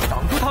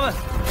挡住他们！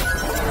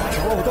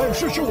赵丹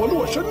师是我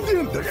洛神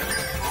殿的人，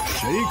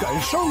谁敢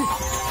伤他，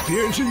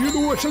便是与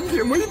洛神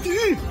殿为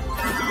敌。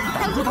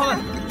挡住他们！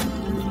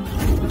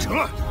晨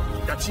儿，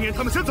让青岩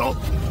他们先走，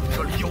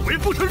这里有违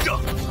不成者。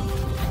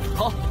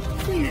好。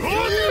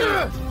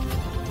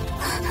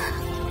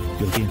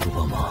有店主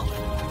帮忙，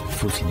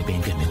父亲那边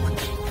应该没问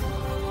题。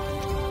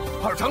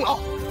二长老，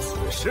此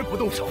时不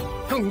动手，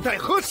更待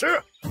何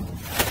时？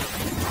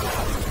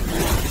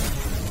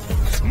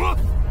什么？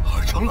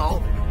二长老，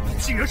你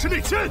竟然是内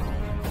奸！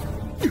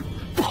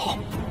不好，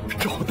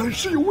赵丹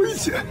师有危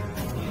险！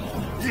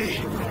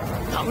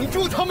挡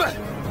住他们，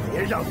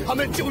别让他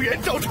们救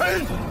援赵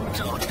晨！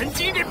赵晨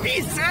今日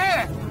必死！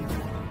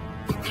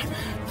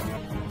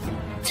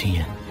青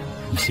岩，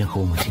你先和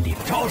我们进地。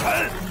赵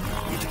晨，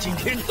你们今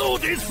天都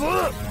得死！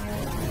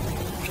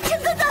陈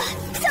哥哥，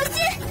小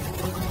心！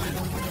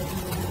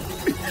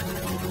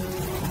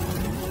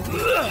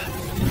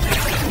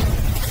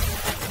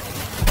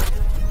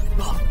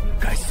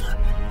该死！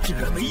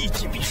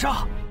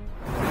杀！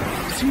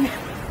青叶，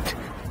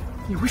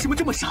你为什么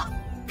这么傻？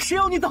谁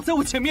要你挡在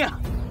我前面？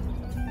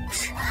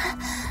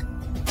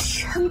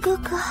陈哥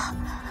哥，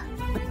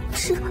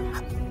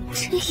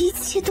这一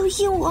切都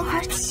因我而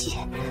起。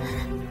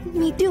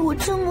你对我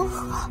这么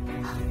好，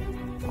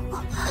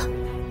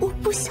我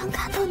不想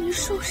看到你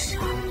受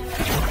伤。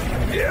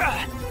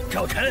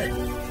赵晨，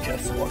这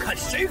次我看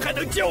谁还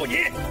能救你！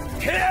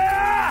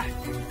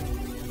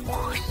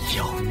我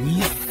要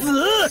你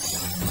死！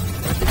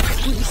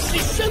吞噬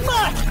神脉，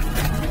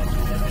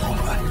好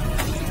快，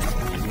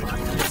把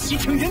它吸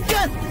成人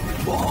干！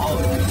我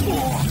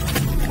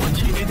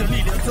体内的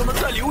力量怎么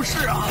在流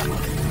逝啊！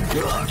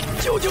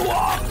救救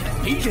我！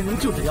没人能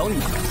救得了你。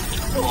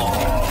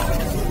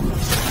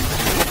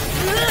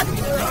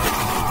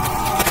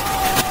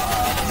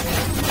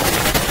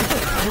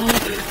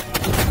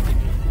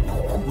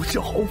胡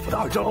夏侯府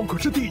大长老可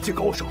是地级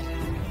高手，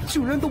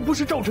居然都不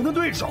是赵晨的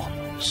对手。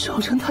赵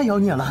晨太妖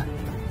孽了，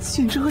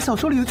简直和小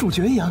说里的主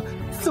角一样，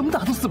怎么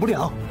打都死不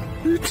了。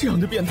这样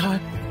的变态，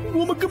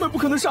我们根本不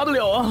可能杀得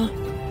了啊！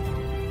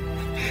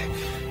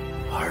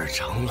二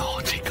长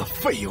老这个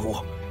废物，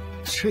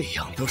这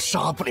样都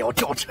杀不了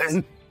赵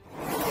晨。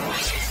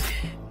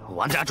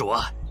王家主，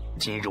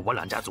今日我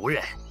两家族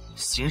人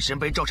心神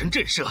被赵晨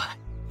震慑，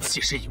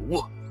气势已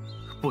无，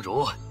不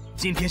如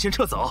今天先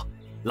撤走，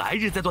来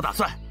日再做打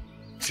算。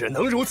只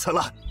能如此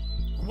了，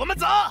我们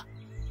走。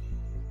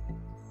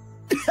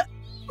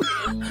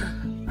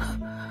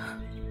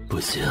不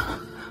行，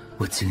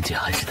我境界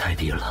还是太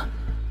低了，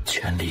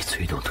全力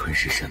催动吞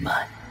噬神脉，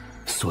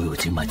所有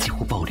经脉几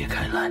乎爆裂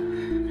开来。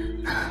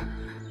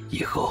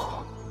以后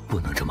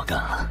不能这么干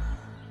了。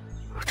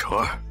成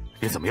儿，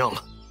你怎么样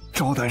了？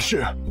赵胆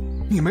师，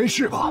你没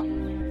事吧？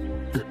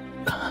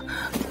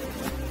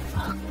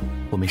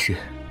我没事。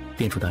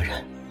店主大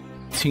人，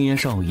青烟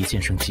尚有一线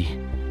生机，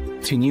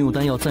请您用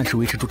丹药暂时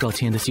维持住赵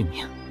青烟的性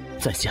命，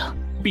在下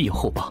必有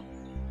厚报。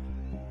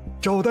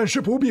赵丹师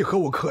不必和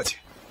我客气，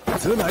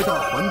此乃大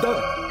还丹，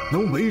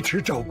能维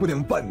持赵姑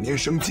娘半年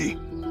生机。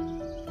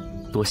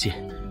多谢。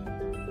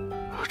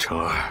成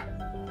儿，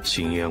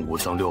青烟五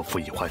脏六腑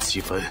已化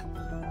7分，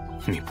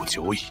命不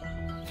久矣，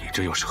你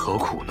这又是何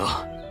苦呢？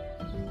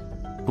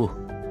不，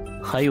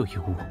还有一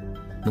物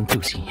能救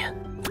青烟，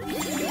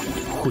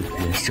混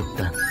元圣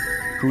丹。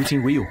如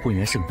今唯有混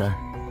元圣丹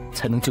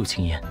才能救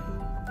青烟。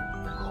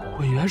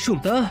混元圣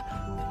丹，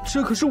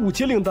这可是5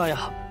阶灵丹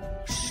呀，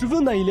十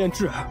分难以炼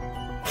制。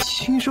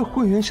听说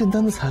混元圣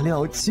丹的材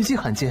料极其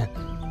罕见，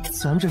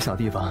咱们这小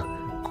地方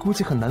估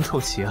计很难凑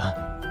齐啊。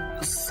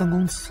三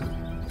公子，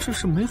这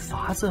是没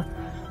法子，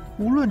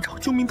无论找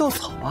救命稻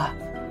草啊！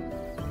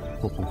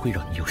我不会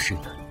让你有事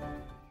的。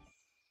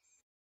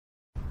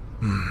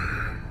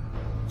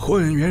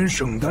混元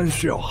圣丹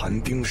需要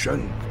寒丁参、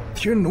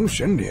天龙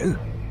玄莲、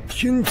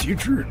天极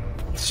枝、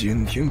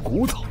先天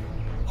谷草、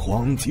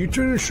黄极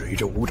真水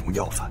这5种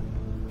药材。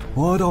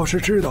我倒是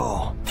知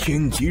道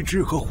天极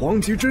枝和黄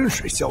极真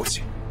水消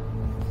息。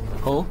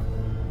哦，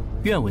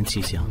愿闻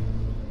其详。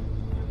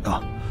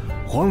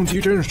黄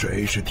极真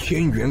水是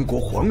天元国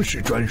皇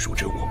室专属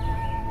之物，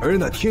而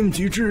那天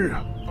极枝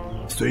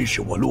虽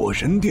是我洛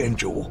神殿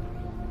主，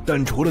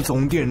但除了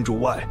总殿主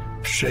外，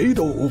谁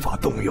都无法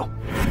动用。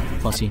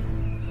放心，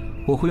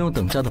我会用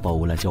等价的宝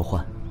物来交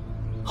换。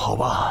好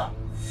吧，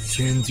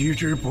天极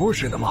枝不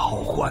是那么好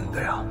换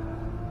的呀，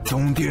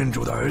总殿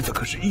主的儿子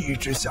可是一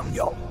直想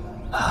要。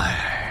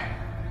唉，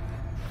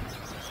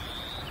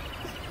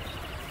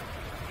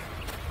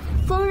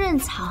风刃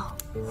草、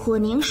火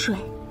凝水、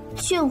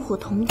炫火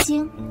铜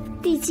精、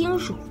地精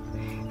乳、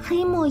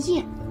黑墨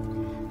叶。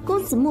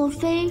公子莫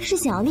非是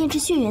想要炼制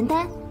血元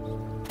丹？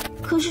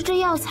可是这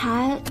药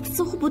材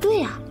似乎不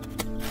对啊。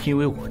因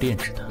为我炼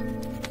制的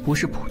不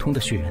是普通的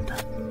血元丹。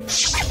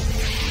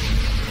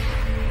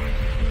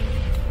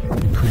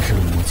吞噬了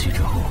魔气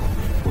之后，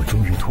我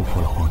终于突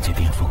破了黄阶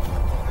巅峰，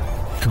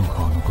正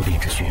好能够炼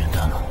制血元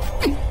丹了。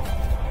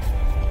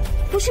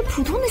不是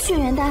普通的血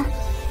元丹。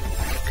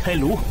开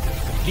炉，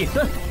炼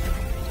丹。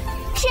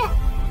是。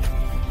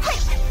嘿。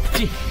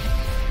进。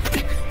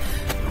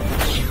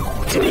天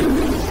虎之力。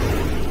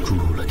注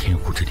入了天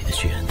虎之力的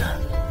血元丹，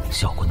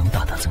效果能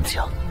大大增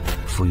强。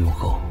服用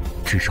后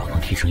至少能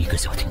提升1个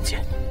小境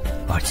界，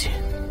而且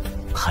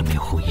还没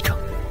有后遗症。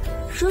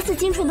如此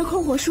精纯的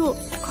控火术，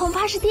恐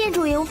怕是店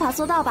主也无法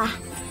做到吧。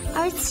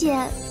而且，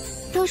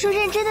都说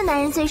认真的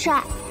男人最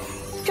帅，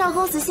赵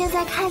公子现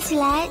在看起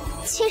来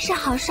确实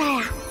好帅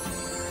啊！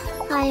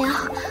哎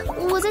呀，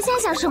我在瞎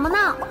想什么呢？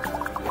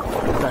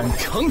丹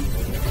成，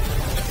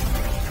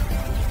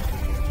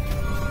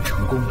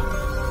成功了！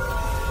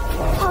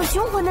好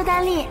雄浑的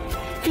丹力，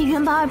这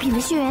原本2品的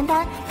血元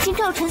丹，经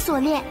赵晨所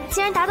炼，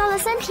竟然达到了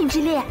3品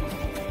之力。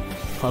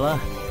好了，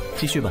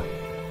继续吧。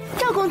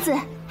赵公子，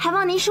还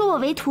望您收我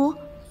为徒。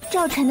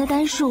赵晨的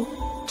丹术，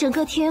整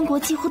个天元国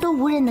几乎都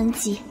无人能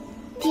及。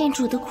店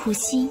主的苦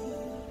心，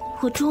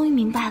我终于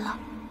明白了。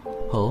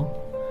哦，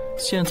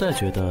现在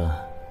觉得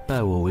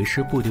拜我为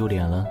师不丢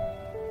脸了？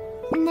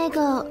那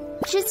个，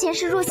之前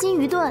是若心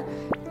愚钝，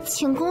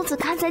请公子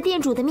看在店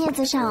主的面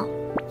子上，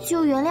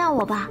就原谅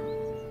我吧。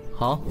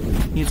好，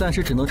你暂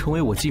时只能成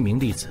为我记名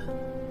弟子，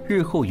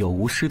日后有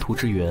无师徒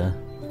之缘，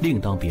另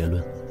当别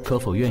论，可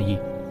否愿意？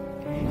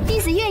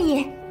弟子愿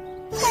意，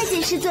拜见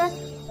师尊。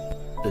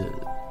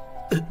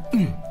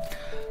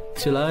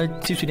起来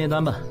继续炼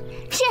丹吧。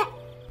是。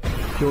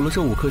有了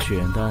这5颗血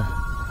元丹，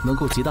能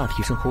够极大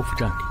提升侯府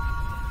战力，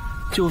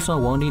就算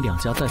王林两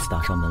家再次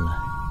打上门来，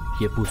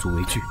也不足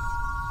为惧。耶！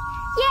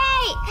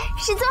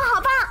师尊好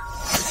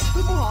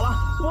棒！不好了，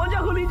王家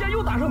和林家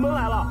又打上门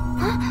来了！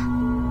啊！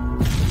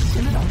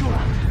前面挡住了，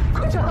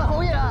快去喊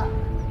侯爷！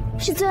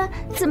师尊，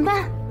怎么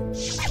办？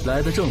来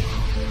得正好，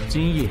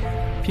今夜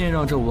便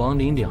让这王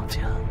林两家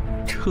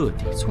彻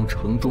底从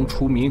城中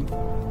除名。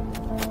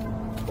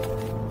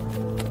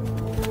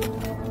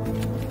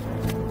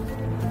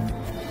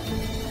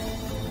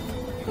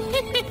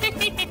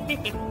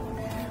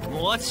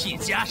魔气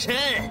加深，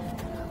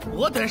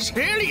我等实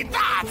力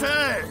大增。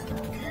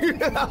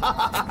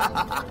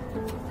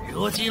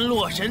如今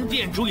洛神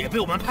殿主也被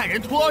我们派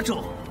人拖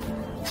住，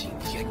今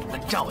天你们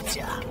赵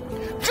家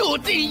注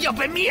定要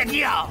被灭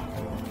掉。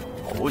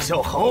胡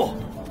啸侯，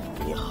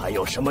你还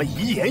有什么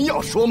遗言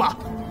要说吗？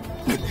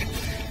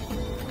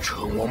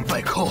成王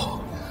败寇，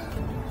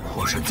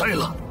我是栽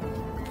了，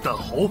但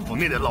侯府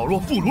内的老弱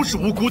妇孺是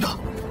无辜的，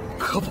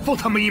可否放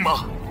他们一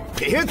马？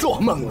别做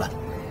梦了，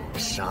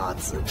杀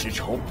子之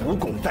仇不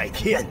共戴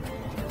天。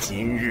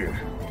今日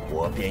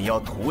我便要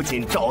屠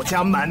尽赵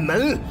家满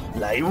门，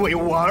来为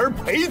我儿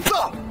陪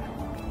葬。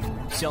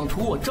想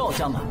屠我赵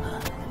家满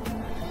门，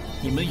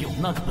你们有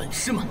那个本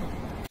事吗？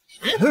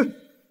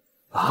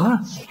啊！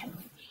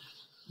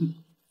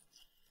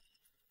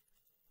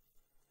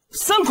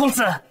三公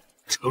子，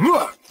成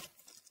儿，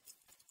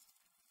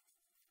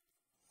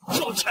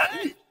赵晨，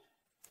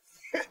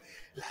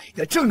来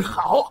得正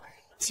好。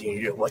今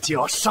日我就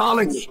要杀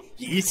了你，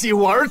以祭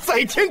我儿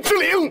在天之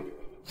灵。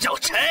赵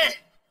晨，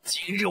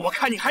今日我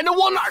看你还能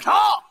往哪儿逃？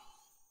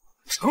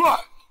成儿，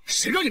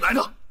谁让你来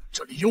的？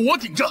这里有我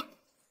顶着，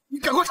你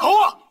赶快逃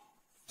啊！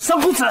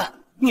三公子，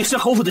你是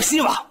侯府的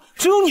希望，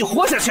只有你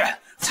活下去，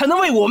才能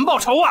为我们报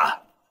仇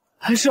啊！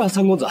是啊，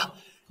三公子，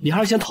你还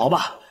是先逃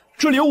吧，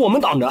这里有我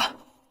们挡着。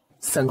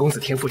三公子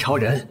天赋超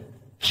人，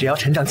只要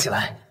成长起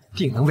来，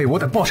定能为我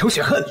等报仇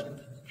雪恨。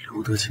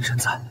留得青山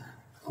在，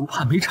不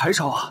怕没柴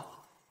烧啊！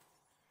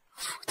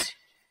父亲，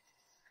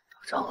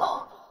大长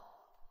老，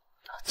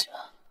大家，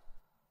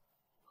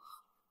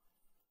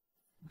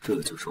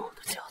这就是我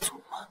的家族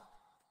吗？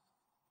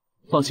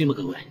放心吧，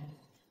各位，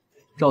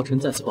赵晨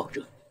再次保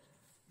证，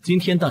今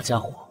天大家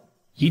伙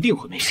一定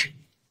会没事，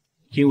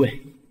因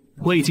为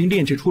我已经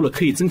炼制出了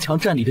可以增强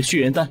战力的血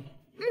元丹。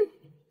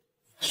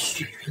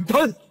血元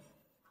丹，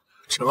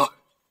晨儿，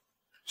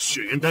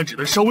血元丹只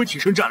能稍微提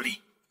升战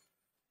力，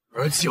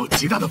而且有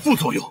极大的副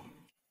作用，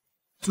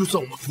就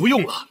算我们服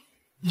用了，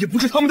也不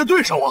是他们的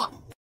对手啊！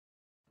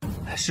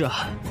是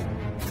啊，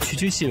区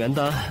区血元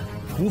丹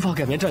无法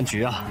改变战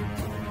局啊。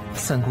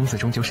三公子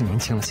终究是年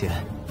轻了些，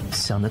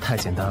想得太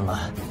简单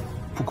了。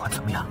不管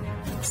怎么样，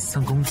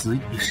三公子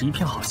也是一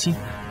片好心，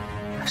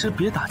还是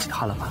别打击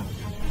他了吧。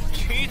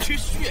区区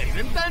血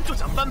元丹就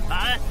想翻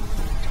盘，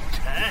赵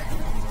晨，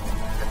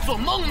在做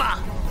梦吗？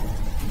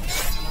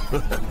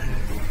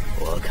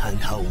我看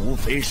他无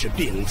非是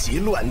病急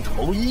乱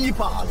投医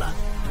罢了。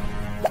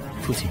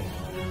父亲，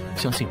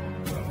相信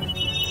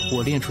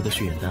我炼出的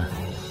血元丹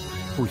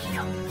不一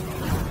样。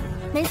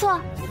没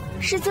错，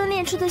师尊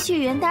炼出的血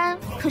元丹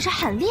可是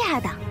很厉害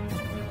的。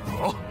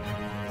好，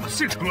我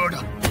信成儿的。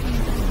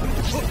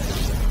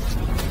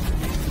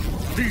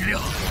力量，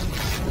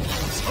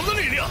强的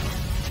力量！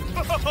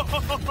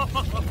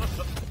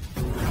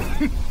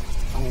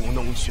故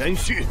弄玄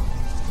虚，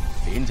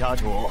林家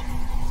主，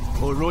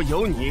不如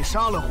由你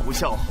杀了虎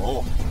啸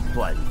侯，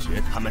断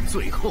绝他们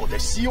最后的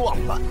希望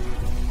吧。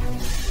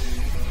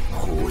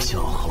虎啸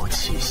侯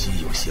气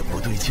息有些不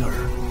对劲儿，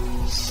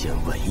先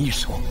稳一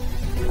手。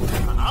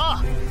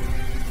啊！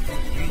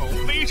林某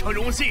非常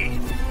荣幸，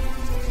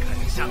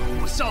砍下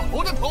虎啸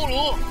侯的头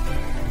颅。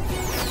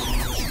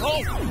烧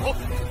火，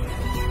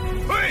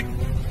嘿！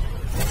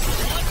魔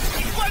气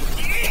贯体，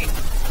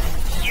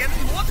天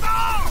魔刀，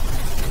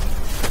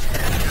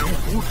天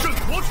虎镇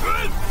魔拳，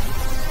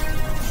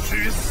去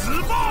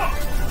死吧！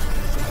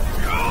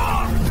啊！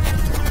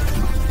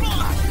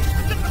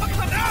这怎么可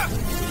能？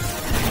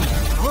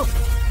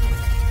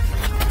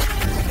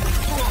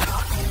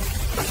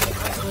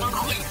怎么会？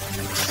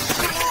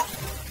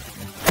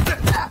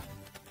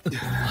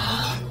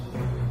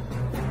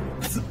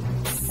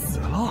死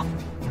了！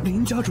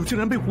林家主竟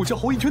然被虎啸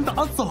侯一拳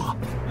打死了！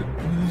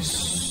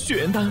血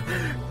元丹，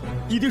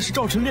一定是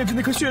赵晨炼制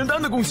那颗血元丹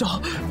的功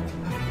效。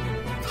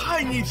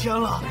太逆天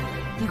了！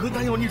你和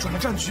丹药逆转了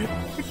战局，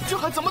这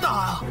还怎么打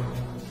啊？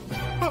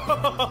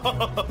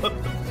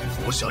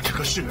服下这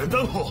颗血元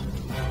丹后，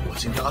我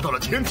竟达到了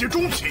天阶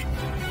中期。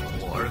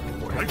我儿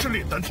果然是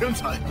炼丹天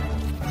才，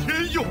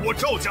天佑我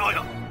赵家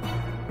呀！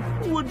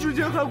我之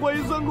前还怀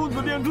疑三公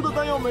子炼出的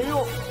丹药没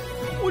用，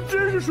我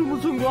真是鼠目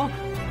寸光。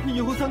以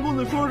后三公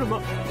子说什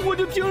么，我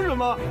就听什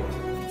么。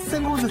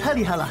三公子太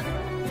厉害了，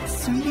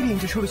随意炼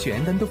制出的血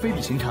元丹都非比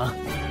寻常，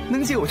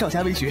能解我赵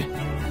家危局。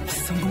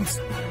三公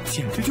子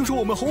简直就是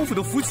我们侯府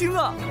的福星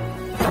啊！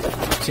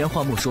闲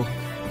话莫说，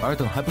尔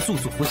等还不速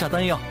速服下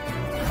丹药？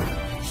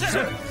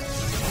是。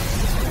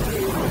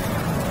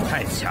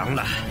太强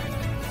了，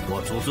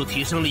我足足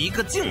提升了一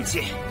个境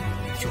界。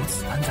有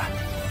此丹在，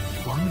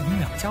王林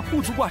两家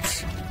不足挂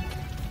齿。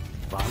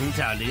王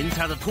家、林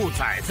家的兔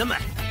崽子们，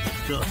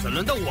这次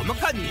轮到我们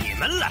看你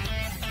们了！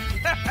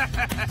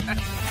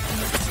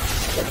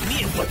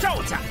灭我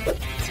赵家，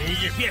今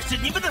日便是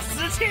你们的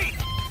死期！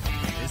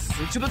给死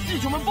去的弟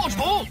兄们报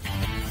仇！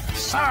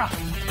杀！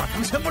把他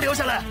们全部留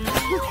下来！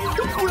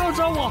不要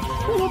杀我，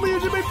我们也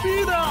是被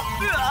逼的！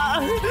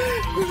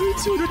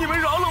求求你们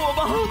饶了我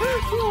吧，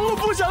我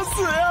不想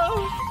死呀！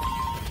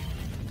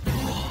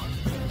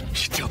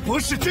这不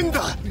是真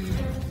的！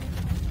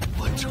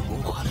我筹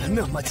划了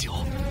那么久，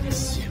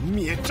先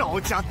灭赵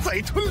家，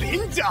再吞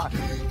林家，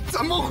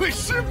怎么会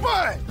失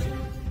败？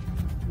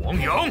王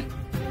阳，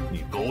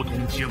你高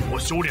通天魔，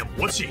修炼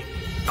魔气，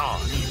大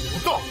逆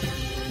不道！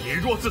你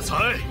若自裁，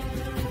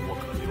我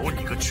可留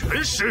你个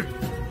全尸！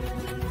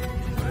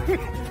哼，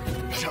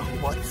让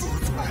我自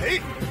裁！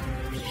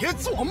别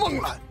做梦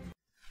了！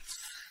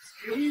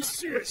精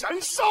血燃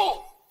烧，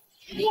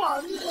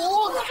万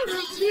魔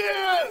之天！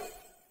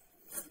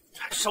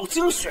燃烧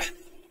精血，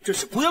这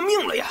是不要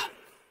命了呀！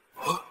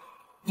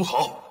不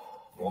好，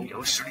王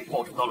阳实力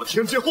暴涨到了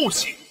天阶后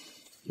期，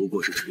不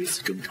过是垂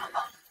死挣扎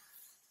吧。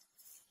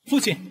父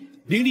亲，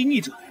灵力逆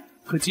转，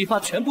可激发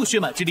全部血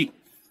脉之力。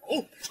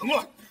哦，成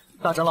了。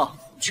大长老，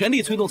全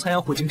力催动残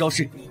阳火晶招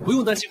式，不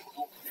用担心苦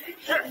痛。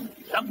是，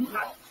赵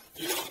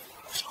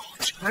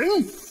晨，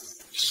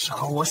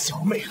杀我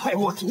小妹，害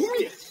我族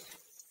灭，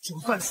就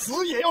算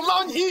死也要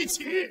拉你一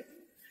起。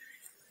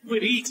为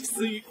了一己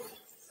私欲，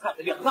害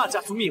得两大家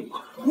族灭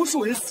亡，无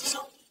数人死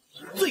伤，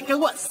罪该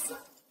万死。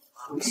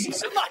何氏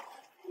神脉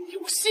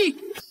有戏！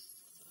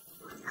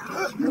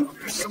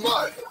什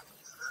么？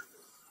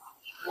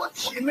我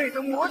体内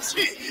的魔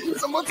气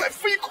怎么在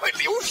飞快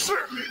流逝？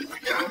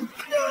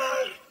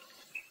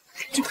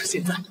就是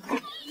现在！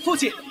父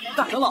亲，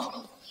大长老，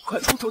快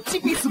出手击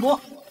毙此魔！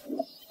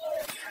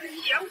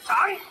阳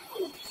台，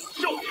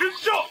兽之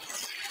兽！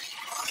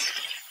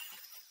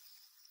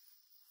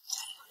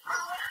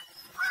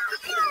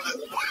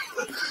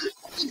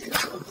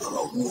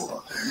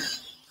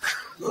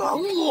可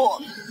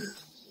恶！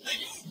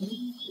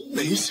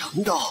没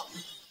想到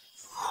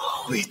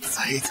我会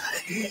栽在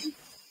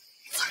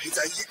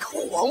一个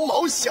黄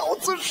毛小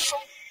子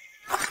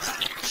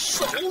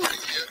手里。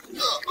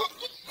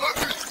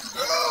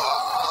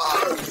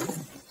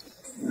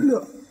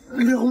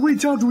两位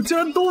家主竟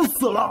然都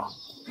死了！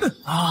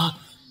啊！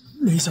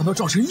没想到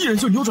赵晨一人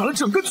就扭转了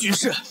整个局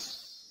势。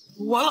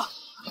完了，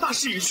大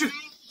势已去，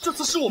这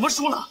次是我们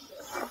输了。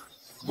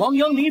王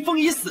阳、林峰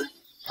已死，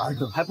尔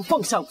等还不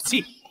放下武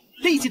器，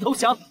立即投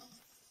降！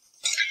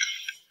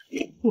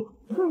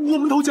我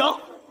们投降，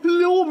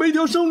留我们一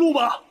条生路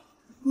吧！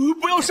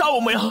不要杀我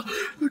们呀！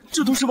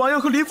这都是王阳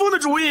和林峰的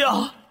主意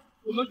啊！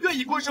我们愿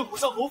意归顺虎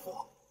啸侯府，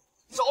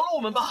饶了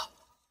我们吧！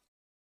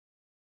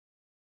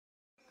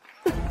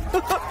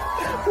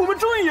我们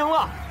终于赢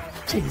了！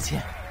这一切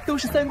都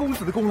是三公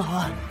子的功劳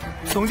啊！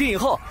从今以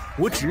后，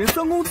我只认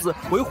三公子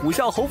为虎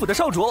啸侯府的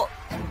少主。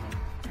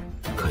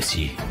可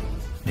惜，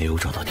没有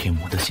找到天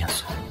魔的线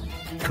索，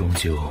终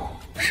究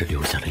是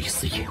留下了一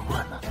丝隐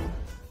患呢。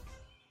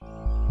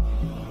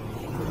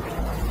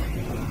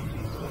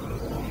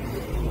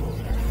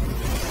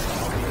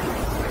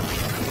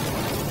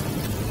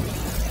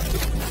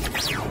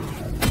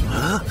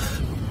啊！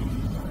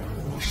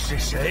是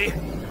谁？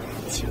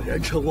竟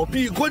然趁我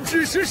闭关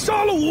之时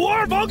杀了我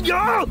二王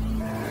阳！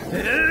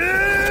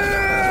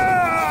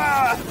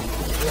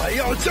我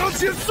要将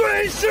其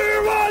碎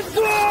尸万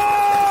段！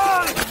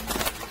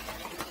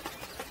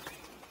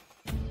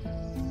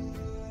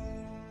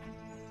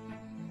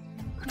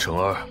成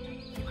儿，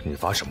你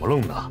发什么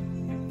愣呢？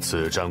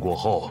此战过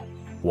后，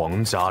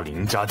王家、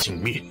林家尽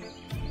灭，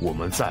我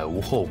们再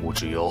无后顾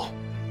之忧，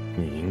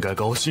你应该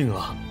高兴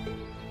啊！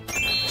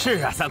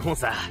是啊，三公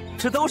子，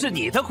这都是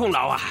你的功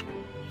劳啊！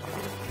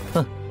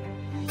哼，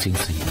经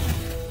此一役，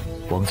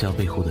王家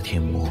背后的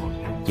天魔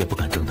也不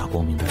敢正大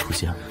光明的出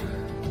现了，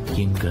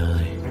应该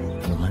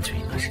能安全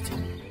一段时间。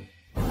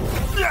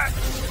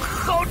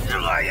好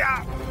热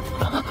呀！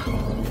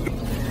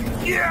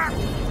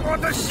我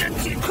的身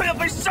体快要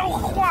被烧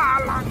化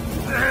了！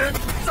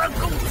三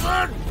公子，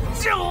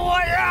救我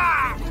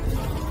呀！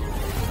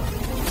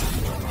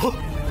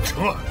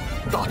成儿，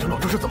大长老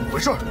这是怎么回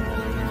事？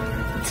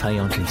残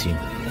阳真经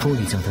终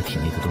于将他体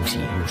内的东西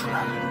引入出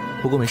来了，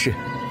不过没事，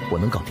我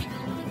能搞定。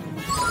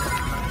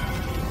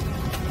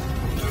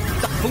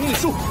大风逆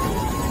术！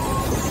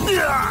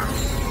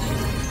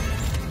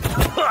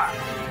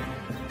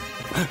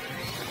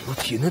我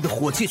体内的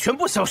火气全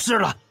部消失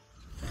了。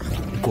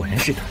果然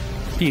是他，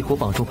地火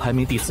榜中排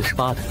名第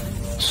48的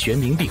玄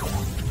冥地火。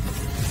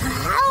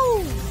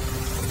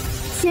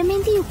玄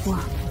冥地火，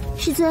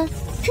师尊，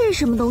这是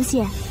什么东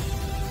西？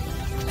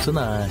此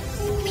乃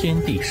天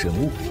地神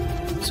物，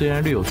虽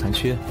然略有残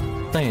缺，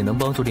但也能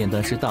帮助炼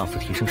丹师大幅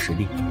提升实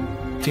力。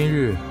今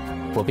日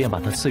我便把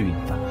它赐予你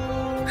吧。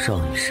上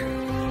一世，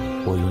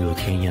我拥有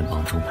天焰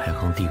榜中排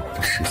行第5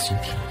的噬心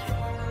天焰，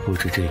不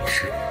知这一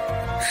世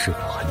是否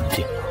还能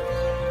见到？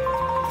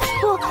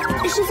不，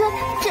师尊，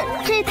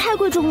这也太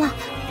贵重了，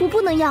我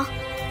不能要。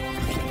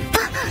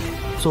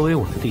作为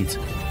我的弟子，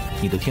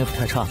你的天赋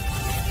太差了，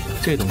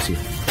这东西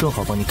正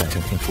好帮你改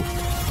善天赋，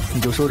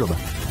你就收着吧。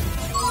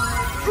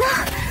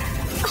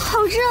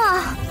好热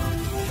啊！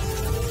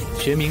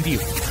玄冥地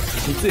火，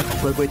你最好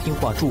乖乖听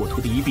话，助我徒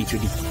弟一臂之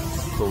力，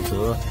否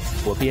则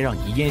我便让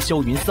你烟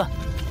消云散。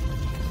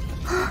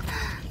啊！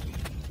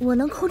我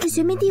能控制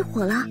玄冥地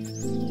火了。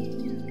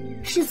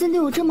师尊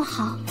对我这么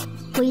好，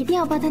我一定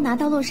要帮他拿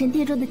到洛神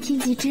殿中的天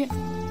极之。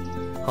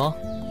好，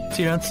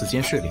既然此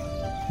间是令，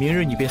明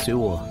日你便随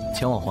我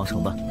前往皇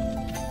城吧。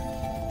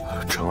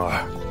晨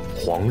儿，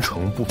皇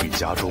城不比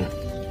家中，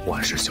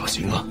万事小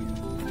心啊。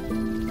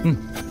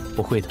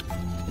我会的。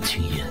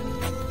青烟，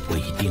我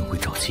一定会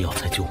找齐药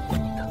材救活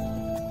你的。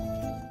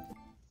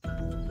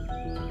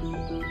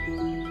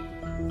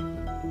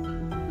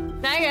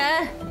来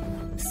人，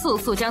速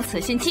速将此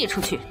信寄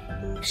出去。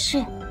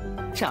是。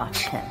赵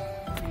晨，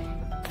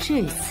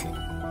这次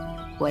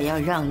我要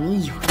让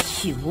你有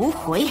去无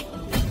回。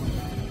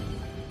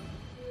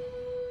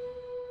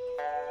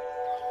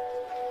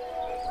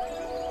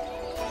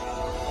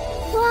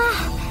哇，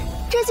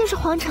这就是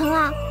皇城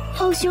啊，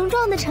好雄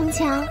壮的城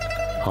墙。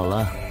好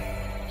了，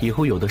以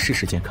后有的是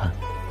时间看，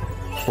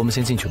我们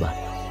先进去吧。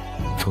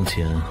从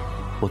前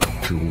我统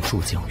治无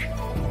数疆域，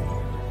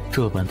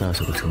这般大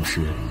小的城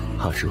市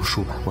怕是有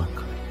数百万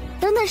个。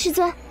等等，师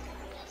尊，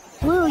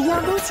我有一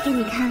样东西给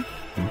你看。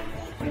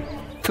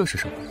这是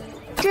什么？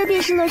这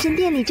便是洛神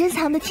殿里珍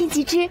藏的天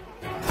极之。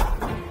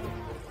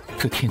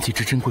这天极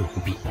之珍贵无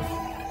比，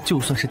就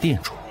算是殿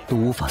主都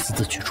无法私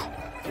自取出。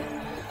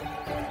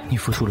你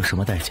付出了什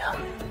么代价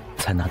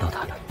才拿到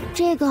它的？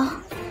这个，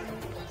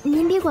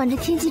您别管这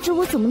天极之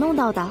我怎么弄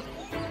到的，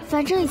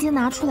反正已经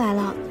拿出来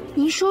了，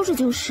您收着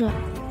就是。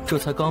这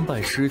才刚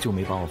拜师就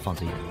没把我放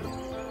在眼里，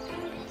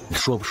你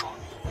说不说？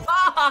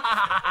哈哈哈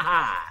哈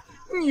哈！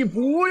你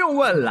不用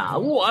问了，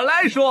我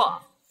来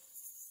说。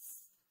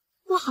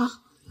不好，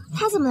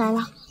他怎么来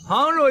了？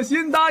唐若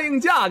欣答应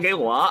嫁给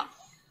我，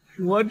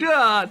我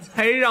这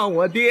才让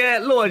我爹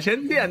洛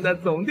神殿的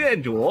总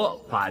殿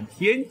主把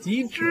天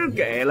极之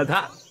给了他。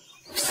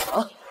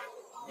啊！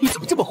你怎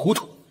么这么糊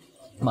涂？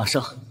马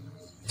上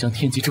将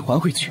天极之还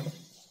回去。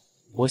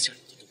我想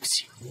要的东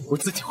西，我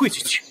自己会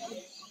去取。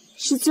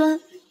师尊，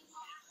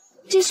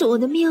这是我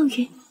的命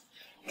运，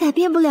改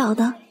变不了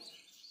的。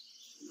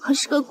我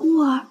是个孤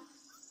儿，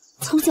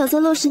从小在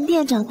洛神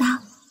殿长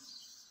大。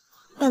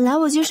本来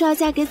我就是要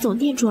嫁给总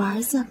殿主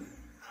儿子，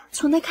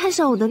从他看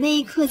上我的那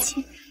一刻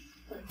起，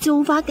就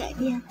无法改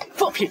变。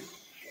放屁！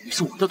你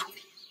是我的徒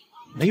弟，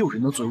没有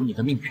人能左右你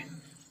的命运。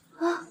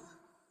啊！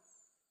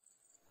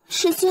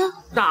师尊，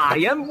大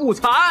言不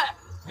惭！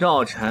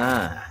赵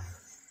晨，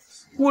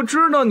我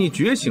知道你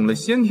觉醒了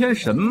先天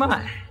神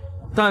脉，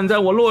但在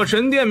我洛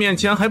神殿面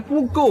前还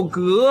不够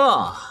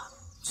格。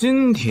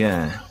今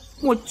天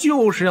我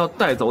就是要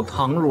带走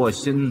唐若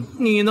欣，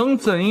你能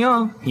怎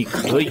样？你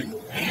可以。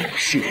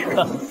是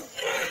啊，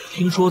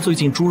听说最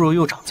近猪肉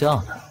又涨价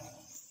呢，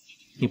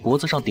你脖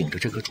子上顶着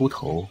这个猪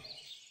头，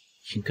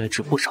应该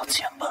值不少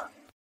钱吧？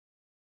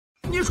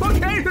你说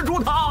谁是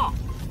猪头？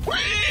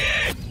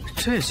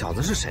这小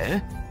子是谁？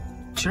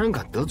竟然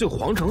敢得罪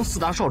皇城4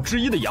大少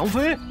之一的杨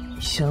妃！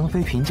杨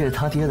妃凭借着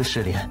他爹的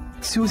势力，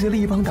纠结了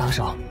一帮大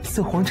少，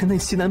在皇城内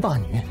欺男霸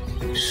女，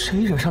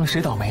谁惹上了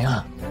谁倒霉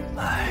啊！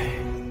唉，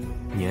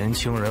年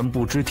轻人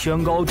不知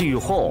天高地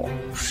厚，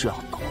是要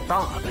倒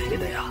大霉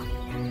的呀！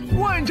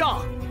混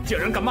账！竟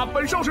然敢骂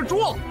本少是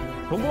猪！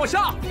都给我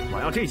上！我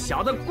要这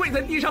小子跪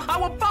在地上喊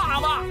我爸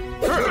爸！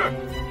是，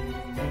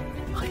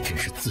还真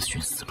是自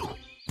寻死路。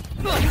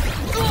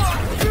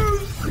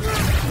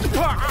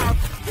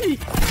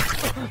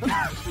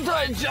你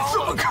太强了！怎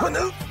么可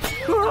能？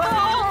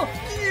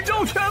一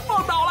招全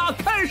放倒了，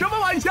开什么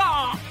玩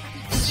笑？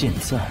现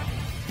在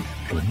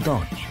轮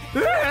到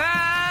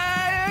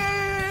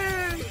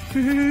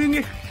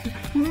你！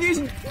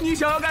你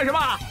想要干什么？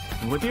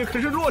我爹可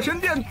是洛神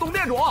殿总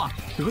殿主，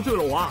得罪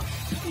了我，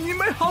你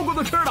没好果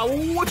子吃了。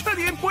我劝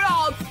你不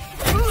要。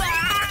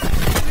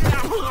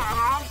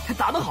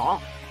打得好，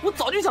我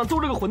早就想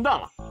揍这个混蛋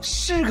了。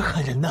是个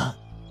狠人呐！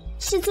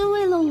师尊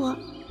为了我，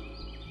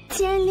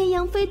竟然连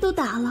杨妃都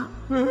打了。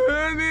你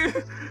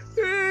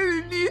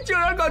竟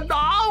然敢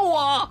打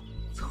我！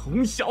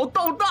从小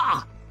到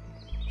大，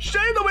谁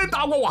都没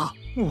打过我，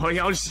我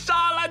要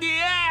杀了你！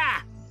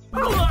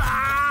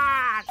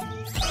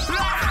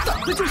打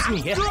的就是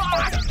你！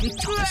你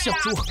长得像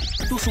猪，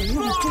都是侮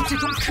辱猪这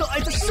种可爱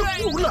的生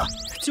物了，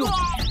就你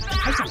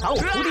还想打我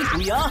徒弟虎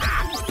牙？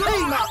配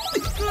吗？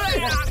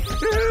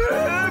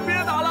别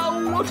打了，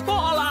我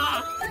错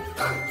了。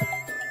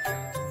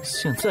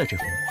现在这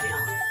副模样，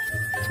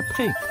他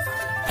配吗？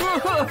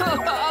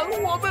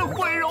我被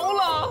毁容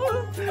了，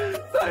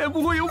再也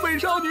不会有美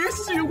少女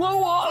喜欢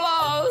我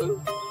了。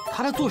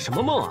他在做什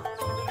么梦啊？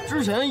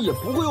之前也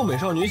不会有美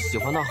少女喜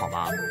欢他，好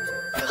吧？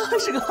还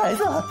是个孩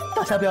子，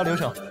大家不要留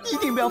手，一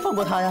定不要放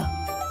过他呀！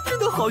真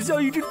的好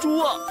像一只猪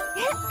啊！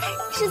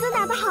师尊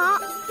打得好。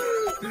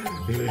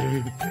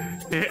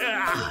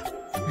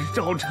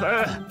赵晨，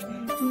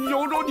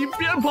有种你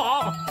别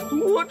跑，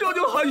我这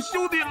就喊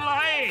兄弟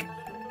来。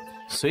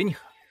随你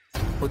喊，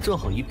我正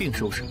好一并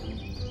收拾。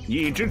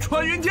一支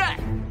穿云箭，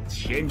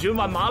千军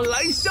万马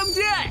来相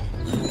见。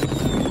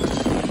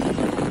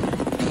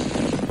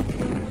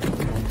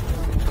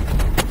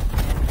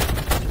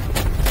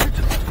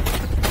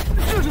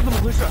这是怎么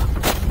回事？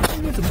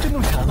你怎么震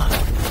动起来了？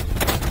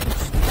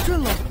震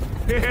了！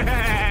嘿嘿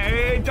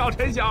嘿，赵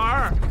晨小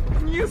儿，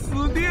你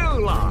死定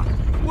了！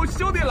我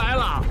兄弟来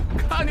了，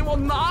看你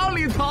往哪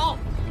里逃！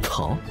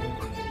逃？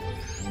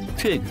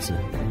这个字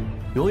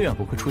永远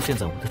不会出现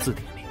在我的字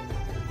典里。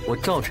我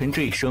赵晨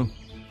这一生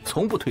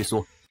从不退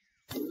缩。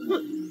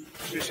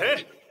是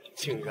谁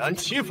竟然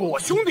欺负我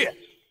兄弟？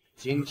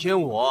今天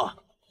我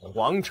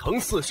皇城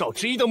四少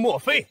之一的莫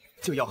非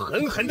就要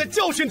狠狠地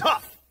教训他！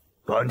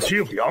敢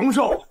欺负杨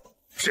少，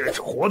真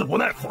是活得不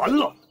耐烦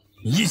了！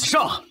一起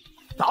上，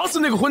打死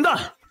那个混蛋！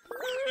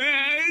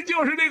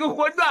就是那个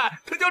混蛋，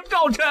他叫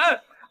赵晨。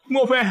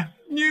莫非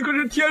你可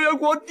是天元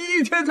国第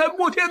一天才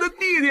破天的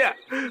弟弟，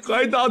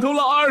还打通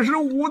了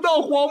25道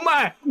黄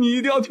脉，你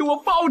一定要替我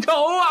报仇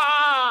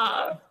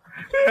啊！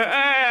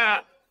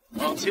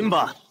放心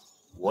吧，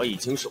我已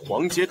经是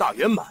黄阶大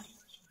圆满，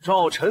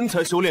赵晨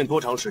才修炼多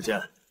长时间，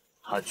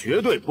他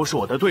绝对不是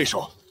我的对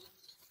手。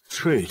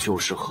这就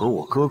是和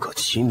我哥哥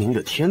齐名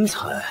的天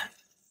才，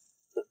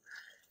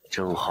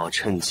正好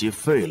趁机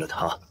废了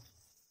他。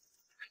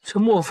这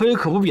莫非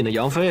可不比那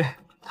杨飞，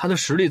他的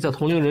实力在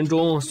同龄人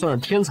中算是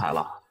天才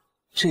了。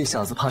这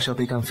小子怕是要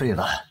被干废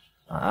了。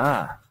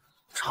哎，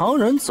常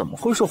人怎么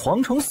会是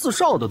皇城四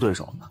少的对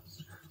手呢？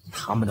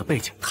他们的背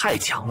景太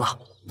强了。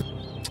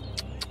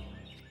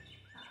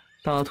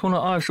打通了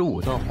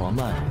25道黄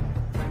脉，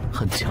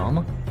很强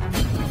吗？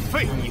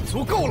废你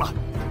足够了！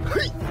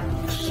嘿，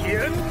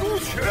天都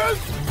拳！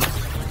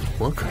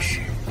我可是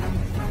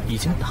已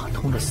经打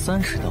通了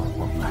30道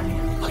黄脉。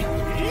嘿！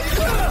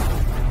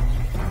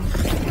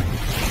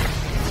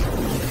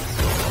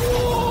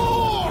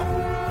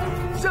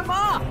什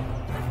么？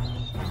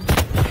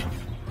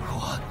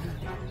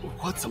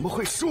我怎么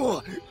会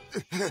输？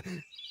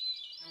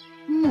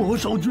魔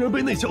少居然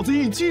被那小子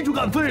一击就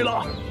干废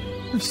了！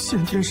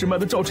先天神脉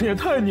的赵晨也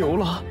太牛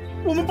了，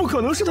我们不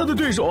可能是他的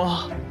对手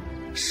啊！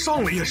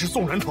上了也是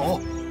送人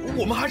头，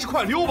我们还是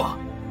快溜吧。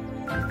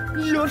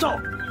杨少，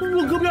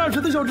我隔壁2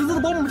婶的小侄子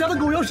的保姆家的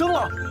狗要生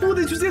了，我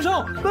得去接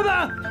生，拜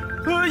拜。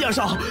杨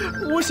少，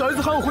我小姨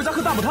子喊我回家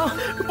喝大补汤，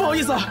不好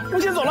意思，我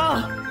先走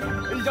了。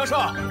杨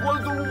少，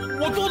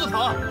我肚子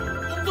疼，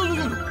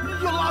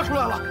又拉出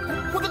来了，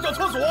我得找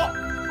厕所。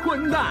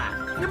混蛋，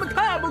你们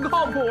太不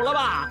靠谱了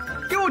吧！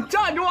给我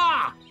站住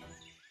啊！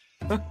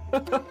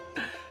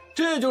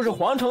这就是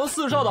皇城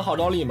四少的号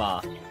召力吗？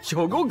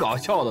有够搞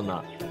笑的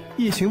呢！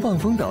一群望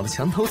风岛的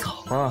墙头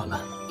草罢了，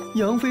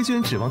杨飞居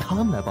然指望他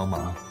们来帮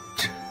忙，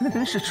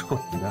真是蠢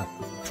的。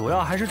主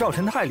要还是赵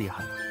晨太厉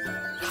害了，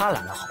他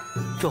来了后，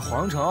这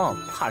皇城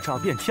怕是要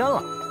变天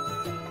了。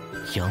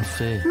杨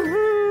飞，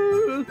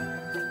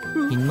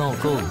你闹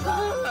够了！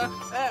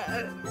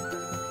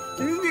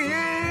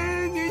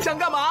你想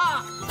干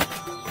嘛？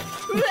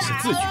你是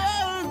自觉，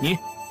你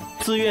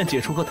自愿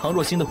解除和唐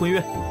若欣的婚约。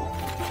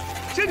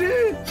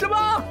什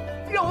么？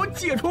让我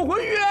解除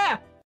婚约？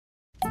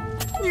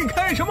你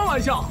开什么玩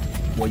笑？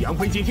我杨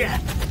飞今天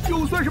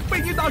就算是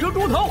被你打成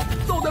猪头，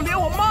揍得连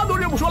我妈都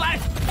认不出来，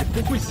也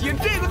不会写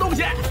这个东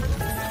西。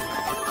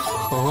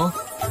哦，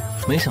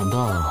没想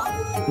到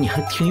你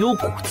还挺有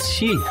骨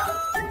气呀！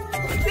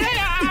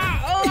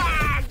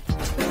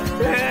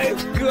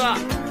哥，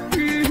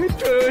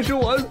这是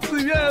我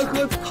自愿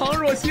和唐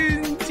若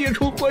欣解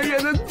除婚约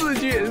的字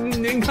据，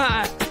您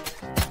看。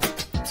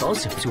早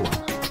写不就完了，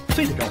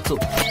非得让我揍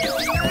你？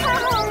太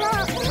好了！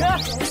啊，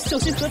小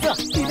心盒子，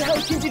里面还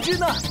有天机枝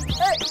呢！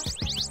哎，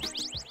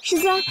师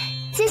尊，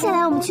接下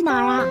来我们去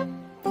哪儿啊？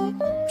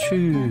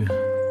去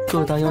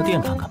各大药店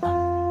看看吧，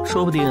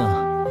说不定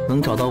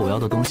能找到我要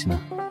的东西呢。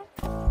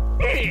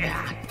哎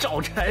呀，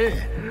赵晨，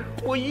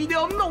我一定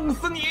要弄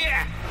死你！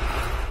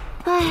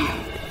唉，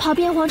跑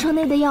遍皇城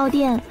内的药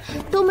店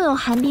都没有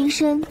寒冰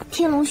参、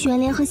天龙玄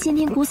莲和先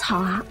天谷草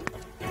啊。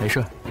没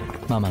事，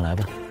慢慢来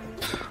吧。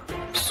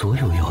所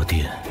有药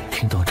店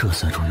听到这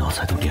3种药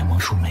材都连忙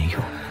说没有，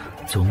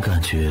总感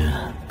觉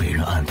被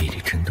人暗地里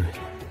针对。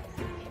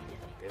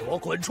给我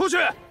滚出去！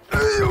哎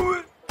呦喂！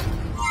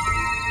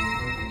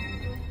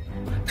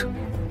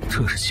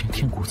这是先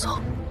天谷草。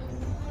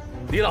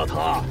李老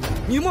头，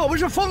你莫不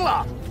是疯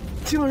了？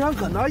竟然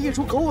敢拿一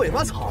株狗尾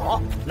巴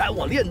草来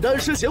我炼丹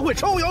师协会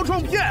招摇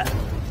撞骗！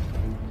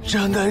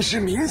让丹师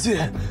明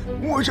显，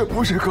我这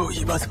不是狗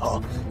尾巴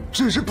草，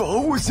这是宝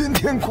物先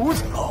天谷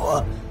草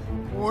啊！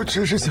我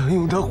只是想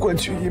用它换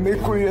取一枚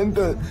归元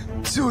丹，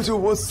救救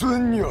我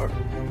孙女儿。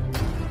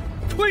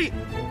呸！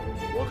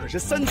我可是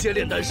3阶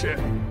炼丹师，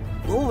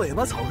狗尾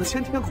巴草和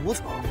先天骨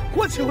草，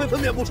我岂会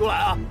分辨不出来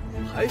啊？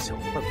还想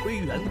换归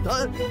元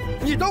丹？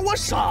你当我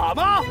傻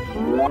吗？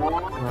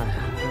哎，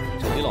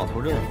这李老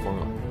头真是疯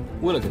了！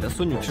为了给他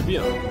孙女治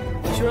病，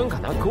居然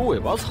敢拿狗尾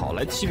巴草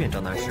来欺骗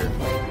张丹师。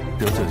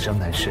得罪了张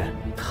丹师，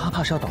他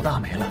怕是要倒大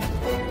霉了。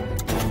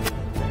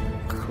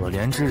可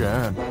怜之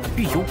人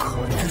必有可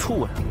恨之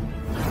处呀！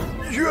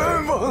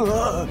冤枉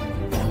啊！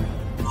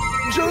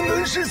张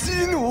丹师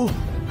息怒，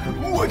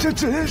我这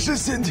真是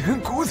先天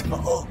骨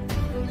草。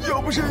要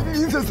不是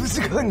您再仔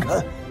细看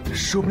看，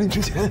说不定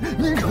之前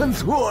您看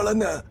错了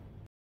呢。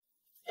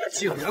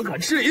竟然敢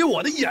质疑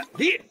我的眼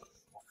力，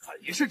我看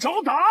你是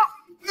找打！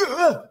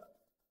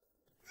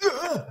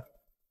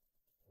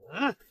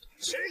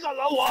谁敢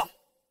拦我？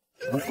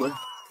无魂，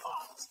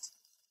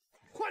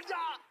混账！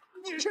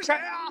你是谁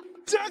啊？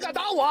竟然敢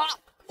打我！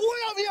不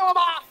要命了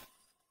吧？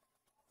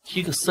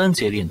一个3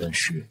阶炼丹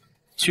师，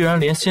居然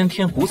连先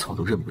天骨草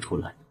都认不出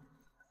来。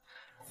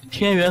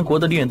天元国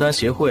的炼丹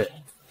协会，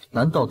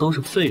难道都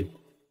是废物？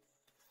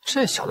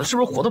这小子是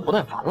不是活得不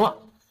耐烦了？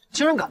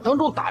竟然敢当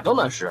众打张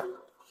丹师！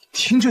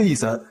听这意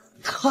思，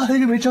他还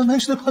认为张丹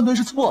师的判断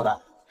是错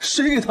的，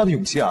谁给他的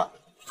勇气啊？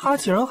他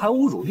竟然还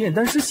侮辱炼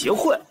丹师协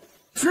会，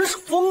真是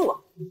疯了！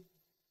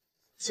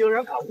竟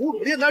然敢侮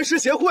辱炼丹师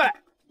协会，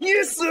你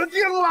死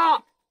定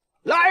了！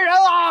来人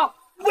啊，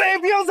卫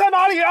兵在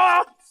哪里啊？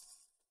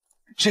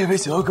这位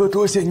小哥，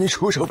多谢你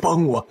出手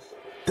帮我，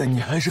但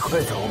你还是快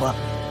走吧，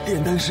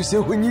炼丹师协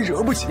会你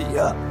惹不起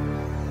呀。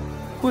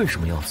为什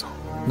么要走？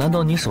难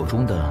道你手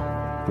中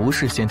的不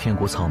是先天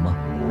骨草吗？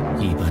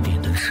一般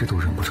炼丹师都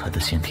认不出来的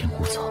先天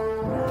骨草，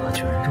他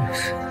居然认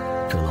识，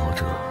这老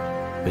者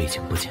背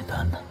景不简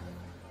单呢。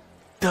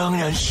当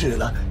然是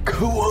了，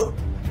可我……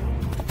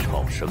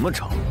吵什么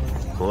吵？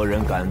何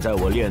人敢在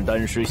我炼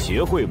丹师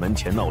协会门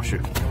前闹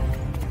事？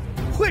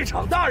会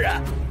长大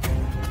人，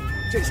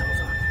这小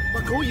子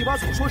把狗尾巴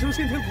草说成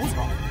先天骨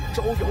草，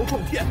招摇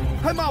撞骗，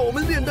还骂我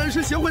们炼丹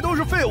师协会都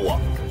是废物，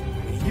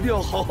你一定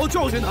要好好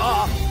教训他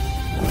啊！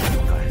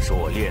敢说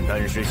我炼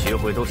丹师协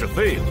会都是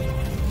废物？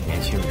年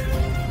轻人，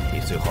你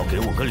最好给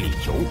我个理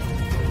由，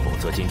否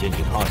则今天你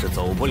怕是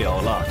走不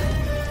了了。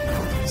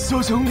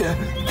小兄弟，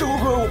都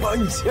怪我把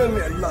你牵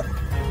连了。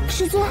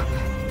师尊，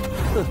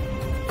哼，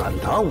敢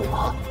打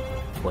我，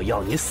我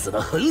要你死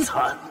得很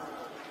惨。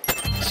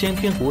先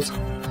天骨草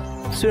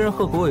虽然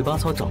和狗尾巴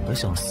草长得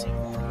相似，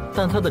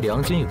但它的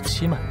梁间有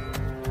7脉，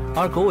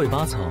而狗尾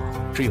巴草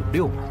只有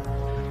6脉，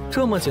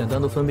这么简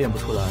单都分辨不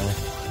出来，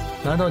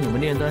难道你们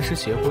炼丹师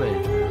协会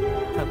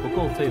还不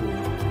够废物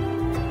吗？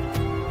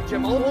这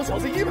毛头小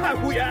子一派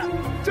胡言，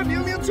这明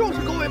明就是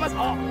狗尾巴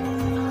草！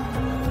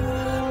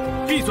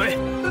闭嘴！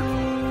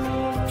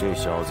这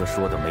小子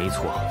说的没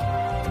错，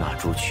那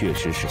株确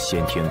实是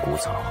先天骨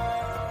草。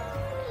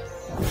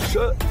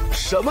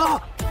什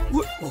么？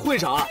会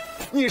长，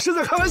你是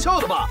在开玩笑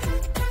的吧？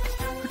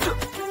这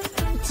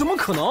怎么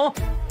可能？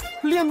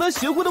炼丹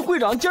协会的会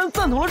长竟然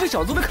赞同了这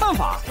小子的看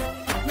法，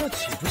那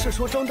岂不是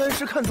说张丹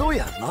师看走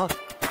眼了？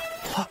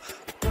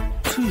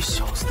这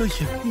小子的眼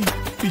力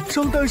比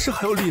张丹师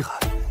还要厉害，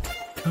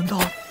难道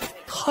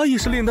他也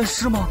是炼丹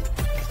师吗？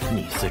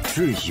你在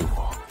质疑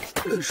我？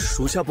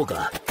属下不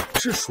敢，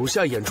是属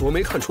下眼拙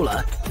没看出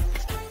来。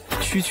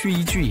区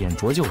一句眼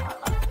拙就完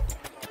了。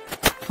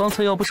方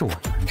才要不是我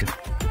拦着，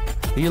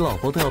李老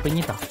伯都要被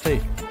你打废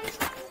了。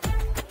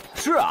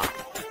是啊，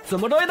怎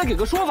么着也得给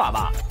个说法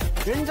吧？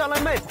人家来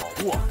卖宝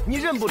物，你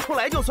认不出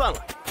来就算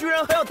了，居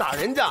然还要打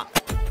人家！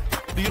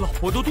李老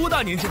伯都多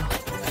大年纪了？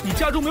你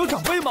家中没有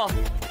长辈吗？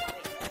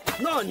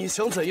那你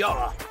想怎样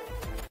啊？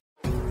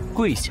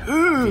跪下，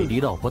给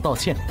李老伯道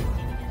歉！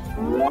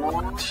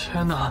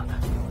天哪，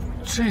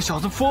这小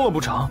子疯了不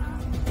成？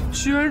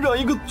居然让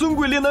一个尊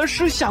贵炼丹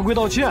师下跪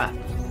道歉！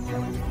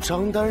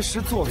张丹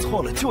师做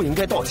错了就应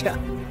该道歉，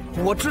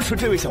我支持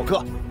这位小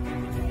哥。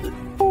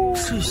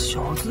这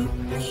小子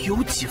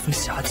有几分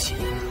侠气，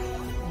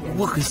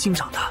我很欣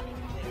赏他。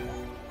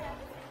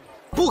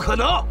不可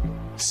能！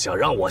想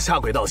让我下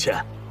跪道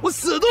歉，我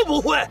死都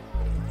不会。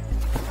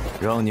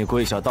让你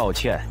跪下道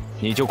歉，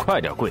你就快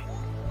点跪，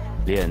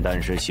炼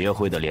丹师协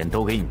会的脸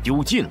都给你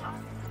丢尽了。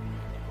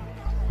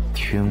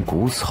天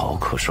骨草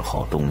可是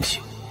好东西，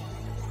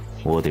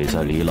我得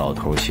在李老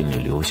头心里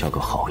留下个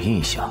好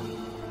印象，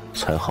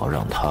才好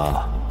让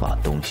他把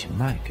东西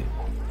卖给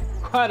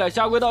我。快点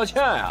下跪道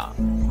歉呀！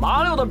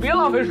麻溜的，别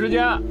浪费时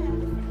间。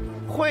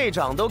会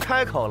长都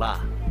开口了，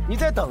你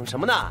在等什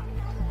么呢？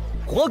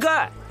活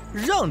该，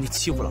让你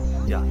欺负老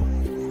人家。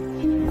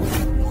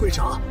会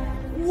长，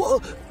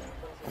我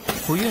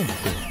不愿意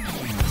跪，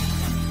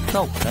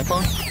那我来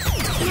帮你。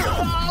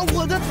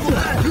我的腿！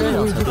这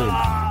样才对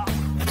嘛，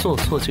做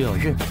错就要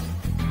认，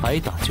挨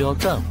打就要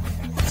站稳。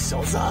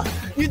小子，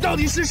你到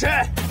底是谁？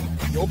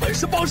有本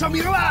事报上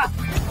名来！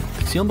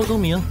行不更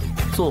名，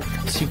做我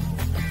的亲，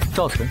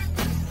赵晨。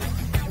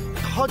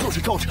他就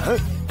是赵晨，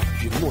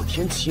与莫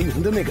天齐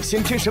名的那个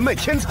先天神脉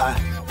天才。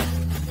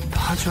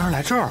他居然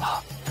来这儿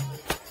了，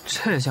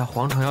这下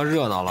皇城要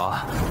热闹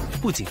了。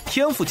不仅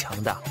天赋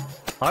强大，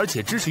而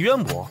且知识渊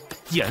博，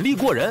眼力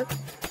过人，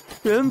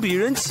人比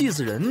人气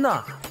死人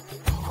呐！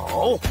好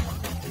好，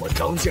我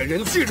张建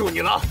仁记住你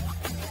了，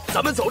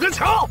咱们走着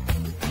瞧。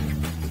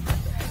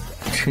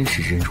真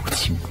是人如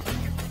其名，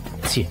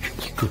贱人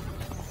一个。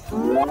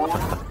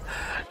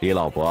李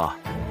老伯，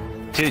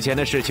之前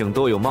的事情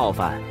多有冒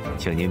犯，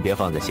请您别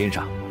放在心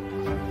上。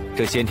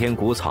这先天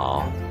古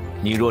草，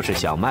你若是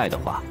想卖的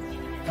话，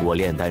我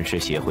炼丹师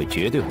协会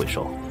绝对会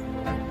收。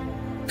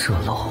这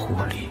老狐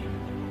狸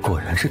果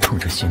然是冲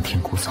着先天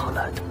古草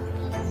来的，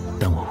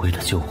但我为了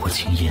救活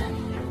秦嫣，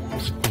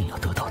一定要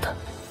得到它。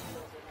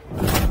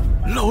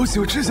老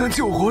朽只想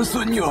救活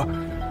孙女儿，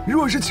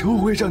若是邱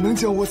会长能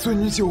将我孙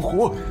女救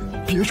活，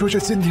别说这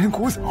先天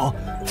古草，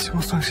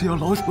就算是要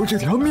老朽这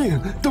条命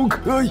都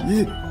可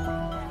以。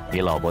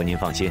李老伯，您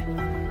放心，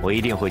我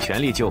一定会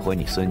全力救活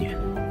你孙女。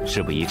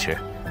事不宜迟，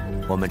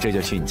我们这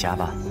就去你家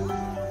吧。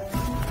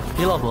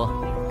李老伯，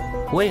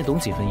我也懂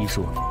几分医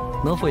术，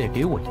能否也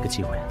给我一个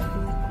机会？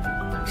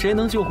谁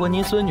能救活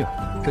您孙女，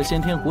这先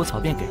天古草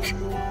便给谁。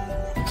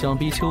想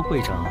必邱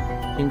会长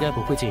应该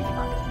不会介意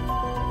吧？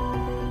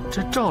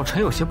这赵晨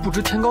有些不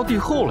知天高地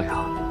厚了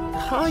呀！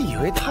他以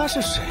为他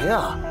是谁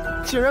啊？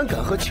竟然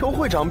敢和邱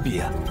会长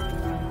比！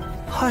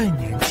太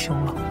年轻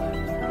了，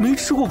没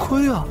吃过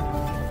亏啊！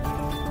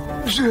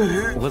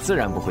我自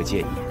然不会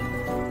介意。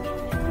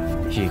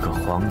一个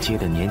黄阶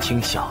的年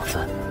轻小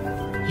子，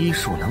医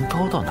术能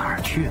高到哪儿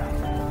去啊？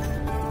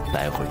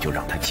待会儿就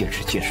让他见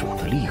识见识我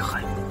的厉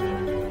害。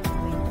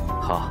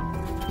好，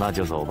那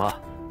就走吧。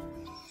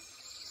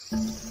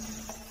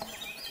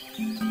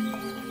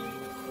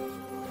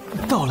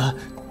到了，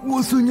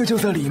我孙女就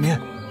在里面，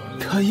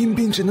她因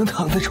病只能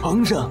躺在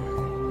床上。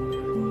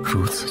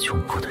如此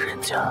穷苦的人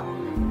家，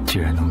居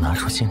然能拿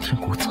出先天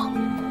古草，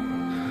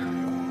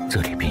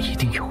这里边一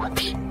定有问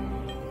题。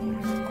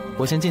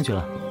我先进去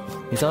了，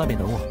你在外面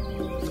等我。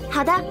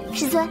好的，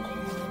师尊。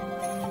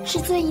师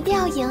尊一定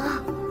要赢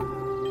啊！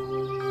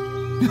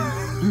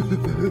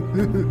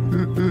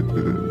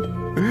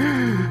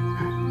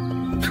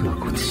这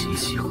股气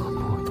息和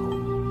波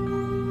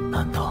动，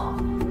难道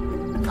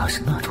他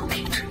是那种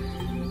体质？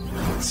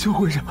邱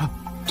会长，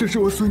这是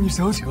我孙女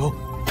小九，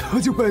她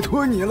就拜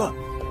托你了。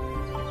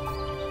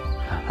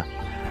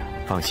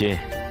放心，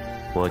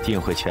我定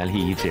会全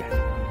力医治。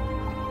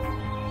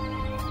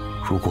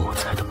如果我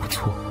猜的不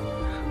错，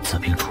此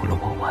病除了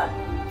我外，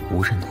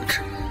无人能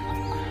治，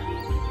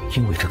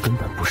因为这根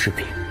本不是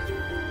病，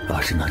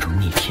而是那种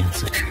逆天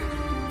自制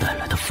带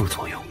来的副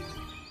作用。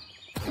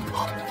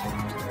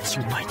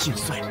经脉尽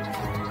碎，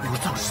五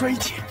脏衰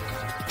竭，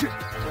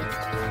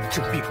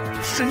这病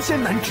神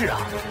仙难治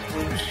啊！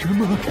什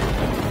么？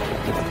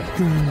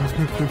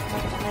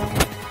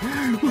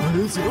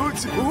小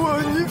九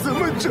啊，你怎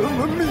么这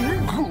么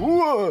命苦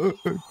啊？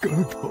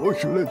刚逃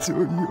出来就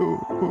有。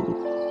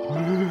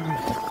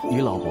李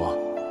老伯，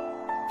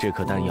这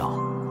颗丹药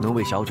能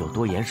为小九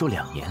多延寿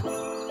2年，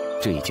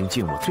这已经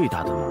尽我最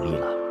大的努力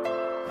了。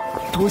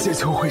多谢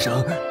邱会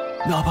长，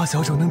哪怕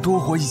小九能多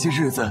活一些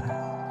日子，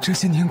这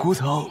先天古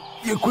草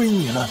也归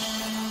你了。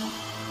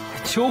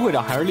邱会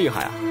长还是厉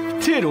害啊，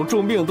这种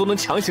重病都能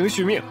强行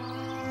续命。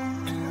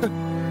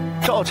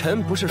赵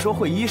晨不是说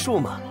会医术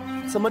吗？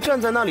怎么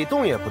站在那里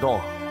动也不动？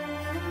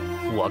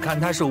我看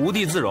他是无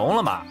地自容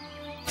了吧，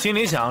心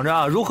里想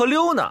着如何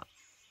溜呢。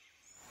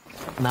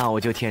那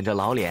我就舔着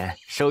老脸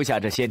收下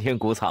这先天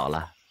古草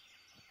了。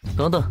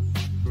等等，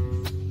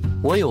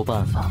我有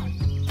办法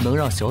能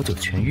让小九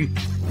痊愈。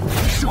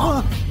什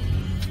么？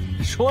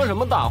说什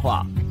么大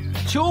话？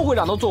邱会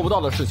长都做不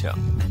到的事情，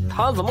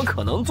他怎么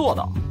可能做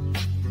到？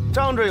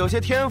仗着有些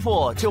天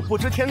赋就不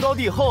知天高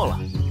地厚了，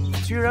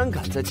居然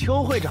敢在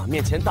邱会长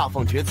面前大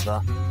放厥词。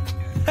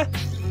嘿，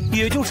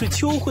也就是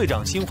邱会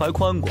长心怀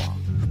宽广，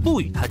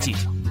不与他计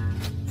较。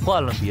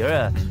换了别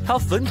人，他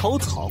坟头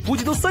草估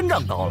计都3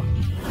丈高了。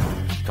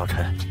赵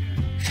晨，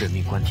使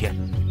命关天，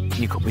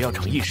你可不要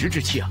逞一时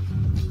之气啊！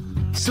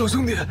小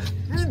兄弟，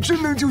你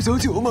真能救小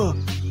九吗？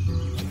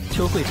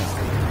邱会长，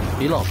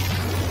李老伯，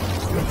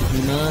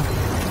你们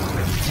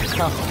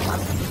看好了。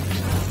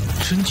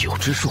真酒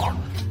之术，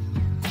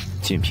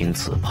仅凭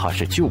此怕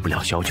是救不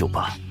了小九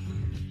吧？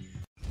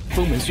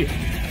风门穴、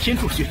天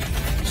柱穴、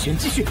玄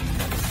机穴。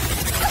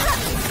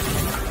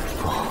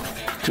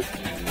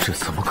这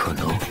怎么可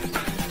能？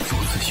如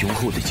此雄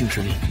厚的精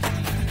神力，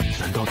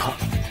难道他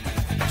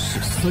是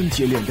3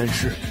阶炼丹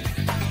师？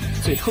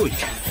最后一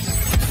拳，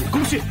武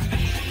功穴。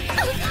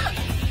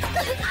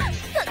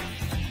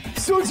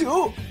小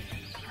九，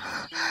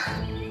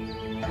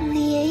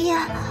李爷爷，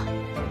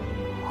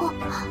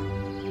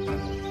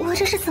我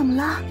这是怎么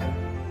了？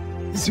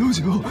小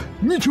九，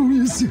你终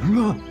于醒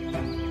了，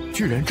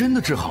居然真的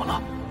治好了，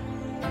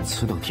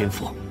此等天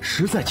赋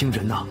实在惊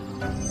人呐！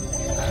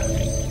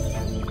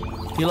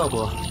李老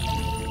伯，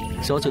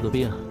小九的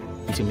病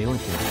已经没问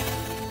题了。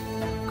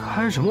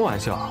开什么玩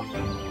笑？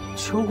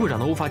邱会长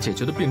都无法解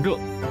决的病症，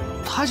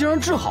他竟然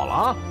治好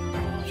了！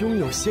拥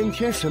有先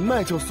天神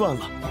脉就算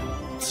了，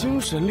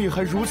精神力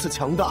还如此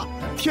强大，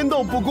天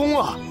道不公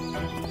啊！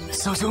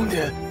小兄弟，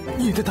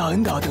你的大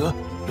恩大德，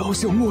老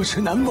朽没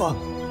齿难忘。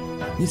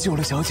你救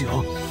了小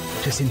九，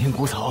这先天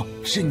古草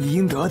是你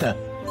应得的。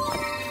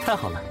太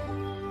好了，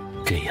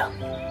这样，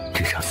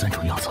只剩3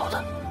种药草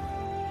了。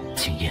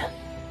景砚，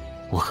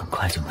我很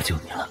快就能救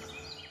你了。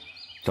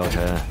赵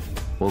晨，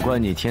我观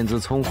你天资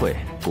聪慧，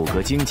骨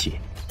骼精气，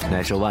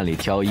乃是万里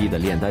挑一的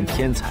炼丹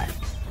天才。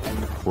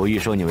我欲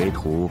收你为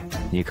徒，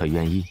你可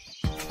愿意？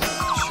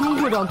邱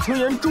会长曾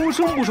言终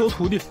生不收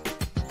徒弟，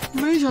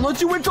没想到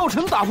就为赵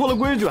晨打破了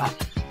规矩。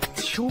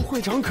邱会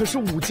长可是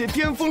5阶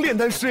巅峰炼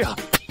丹师呀，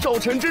赵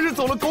晨真是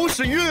走了狗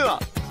屎运啊！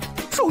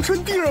赵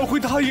晨定然会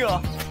答应啊，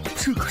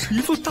这可是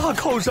一座大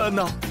靠山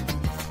呐。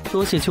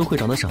多谢邱会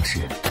长的赏识，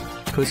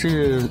可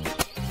是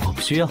我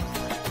不需要。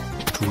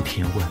诸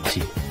天万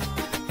界，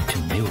就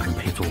没有人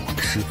配做我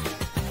的师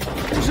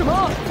傅。什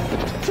么？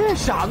这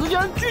傻子竟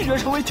然拒绝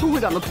成为邱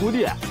会长的徒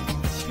弟？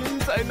千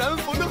载难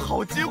逢的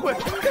好机会，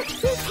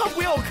他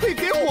不要可以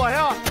给我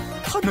呀！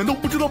他难道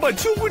不知道拜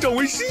邱会长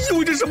为师意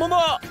味着什么吗？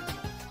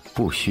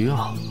不需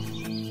要？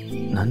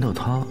难道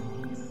他？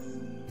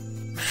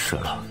是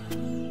了，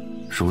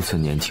如此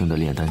年轻的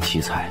炼丹奇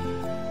才，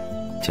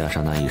加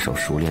上那一手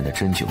熟练的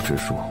针灸之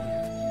术，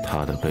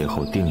他的背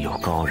后定有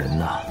高人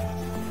呐。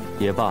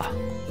也罢，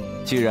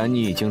既然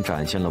你已经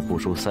展现了不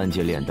输3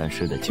阶炼丹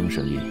师的精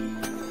神力，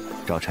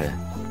赵晨，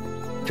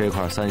这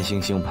块3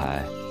星星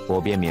牌我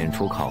便免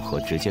除考核，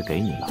直接给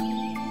你了。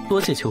多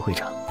谢邱会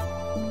长。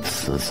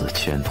此子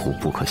前途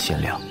不可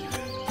限量，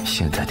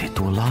现在得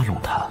多拉拢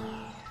他。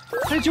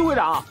邱会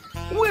长，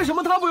为什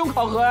么他不用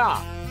考核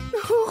呀？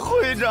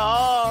会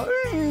长，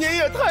您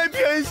也太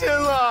偏心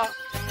了。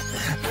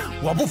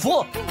我不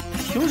服，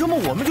凭什么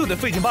我们就得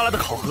费劲巴拉的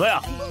考核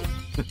呀？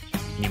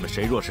你们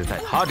谁若是在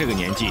他这个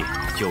年纪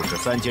就是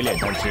3阶炼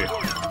丹师，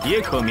也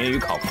可免于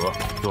考核；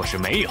若是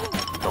没有，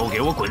都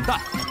给我滚蛋！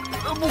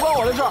不关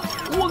我的事，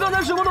我刚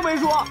才什么都没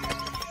说。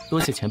多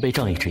谢前辈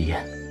仗义之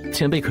言。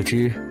前辈可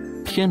知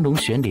天龙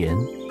玄莲、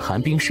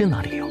寒冰参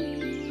哪里有？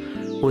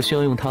我需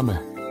要用它们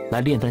来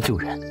炼丹救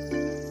人。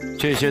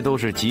这些都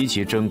是极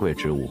其珍贵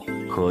之物，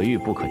可遇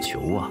不可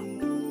求啊。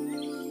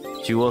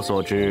据我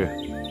所知，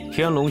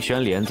天龙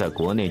玄莲在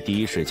国内第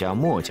一世家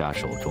墨家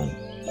手中，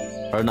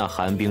而那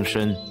寒冰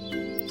参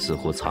似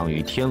乎藏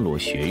于天罗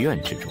学院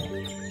之中。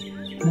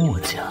墨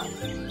家，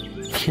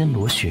天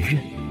罗学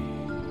院，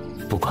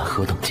不管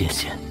何等艰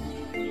险，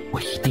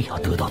我一定要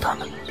得到它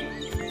们。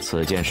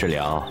此件事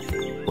了，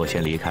我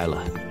先离开了。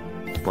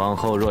往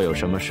后若有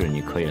什么事，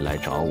你可以来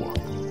找我。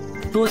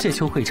多谢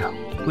邱会长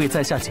为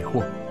在下解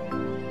惑。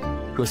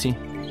若曦，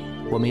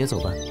我们也走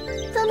吧。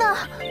等等，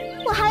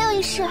我还有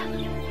一事。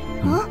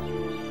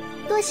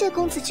多谢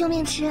公子救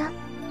命之恩。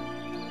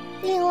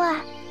另外，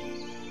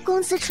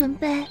公子准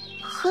备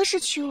何时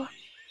娶我？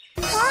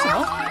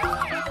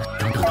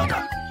等等，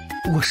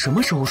我什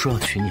么时候说要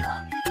娶你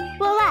了？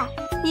喂，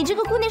你这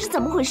个姑娘是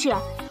怎么回事？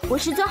我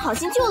师尊好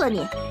心救了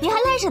你，你还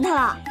赖上他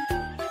了？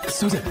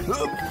小姐，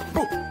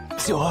不，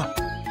九儿，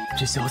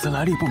这小子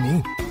来历不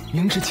明，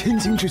明是千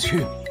金之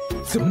躯，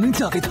怎么能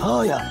嫁给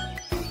他呀？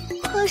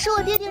可是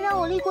我爹爹让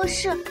我立过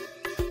誓，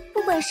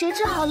不管谁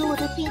治好了我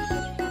的病，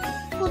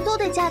我都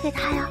得嫁给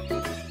他呀。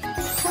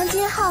从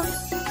今后，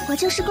我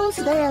就是公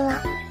子的人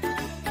了，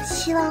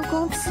希望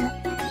公子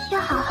要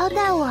好好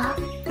待我啊。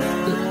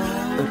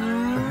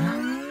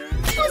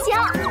不行，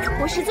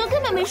我师尊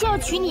根本没说要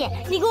娶你，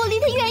你给我离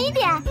他远一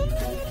点。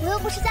我又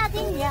不是嫁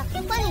给你，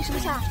关你什么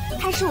事儿？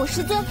他是我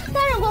师尊，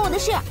当然关我的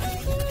事。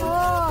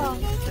哦，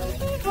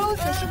公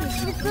子是你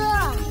师哥，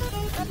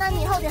那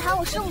你以后得喊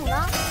我师母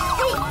了。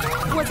嘿，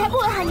我才不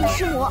会喊你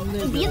师母，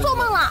你别做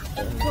梦了。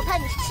我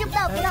看你是吃不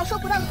到葡萄说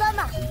葡萄酸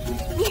吧。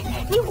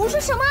你胡说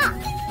什么？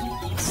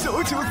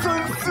小九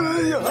三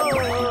思呀！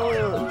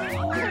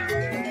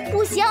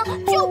不行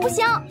就不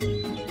行，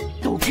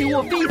都给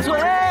我闭嘴！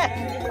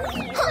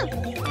哼！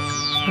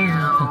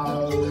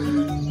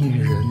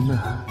女人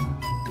呢，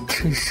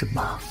真是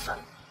麻烦。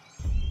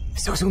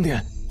小兄弟，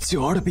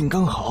九儿的病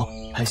刚好，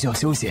还需要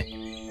休息，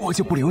我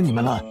就不留你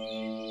们了。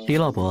李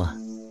老伯，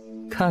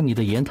看你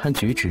的言谈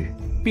举止，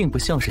并不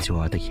像是九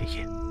儿的爷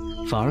爷，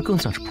反而更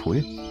像是仆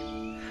人。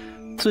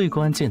最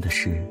关键的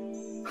是，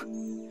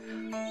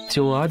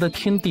九儿的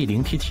天地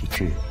灵体体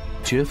质，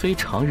绝非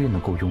常人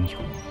能够拥有。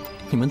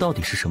你们到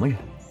底是什么人？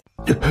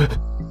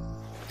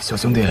小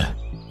兄弟，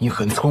你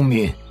很聪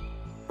明，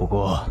不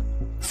过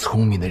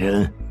聪明的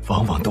人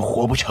往往都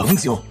活不长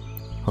久。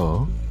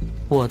哦，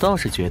我倒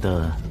是觉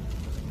得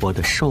我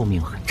的寿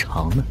命很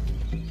长呢。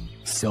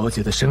小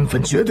姐的身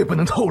份绝对不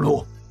能透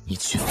露，你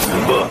去死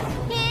吧！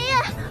爷爷，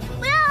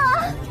不要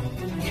啊！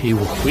给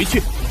我回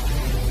去！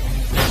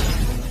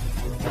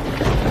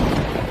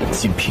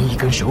仅凭一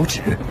根手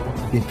指，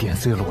便点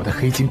碎了我的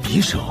黑金匕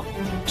首。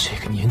这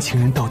个年轻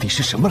人到底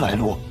是什么来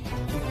路？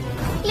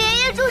爷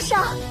爷住手！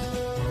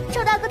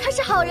赵大哥他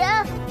是好人。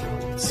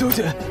小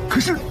姐，可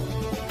是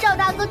赵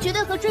大哥绝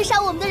对和追杀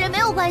我们的人没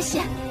有关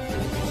系。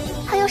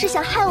他要是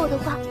想害我的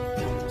话，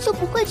就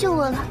不会救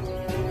我了。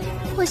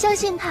我相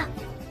信他。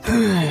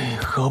哎，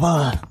好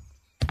吧，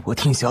我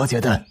听小姐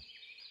的。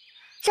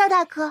赵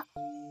大哥，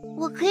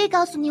我可以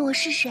告诉你我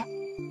是谁，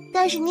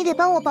但是你得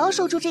帮我保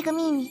守住这个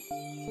秘密。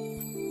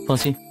放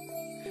心，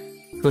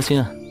若曦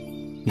啊，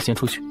你先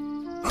出去。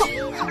哼，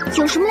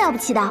有什么了不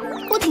起的？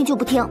不听就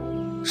不听。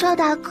赵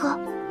大哥，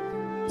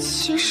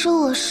其实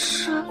我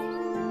是……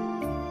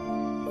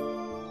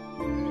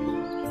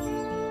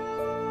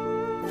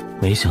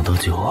没想到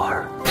九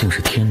儿竟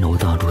是天楼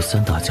大陆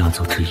3大家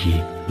族之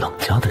一冷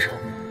家的人。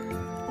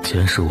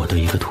前世我的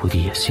一个徒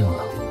弟也姓冷，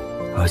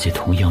而且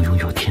同样拥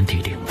有天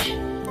地灵体，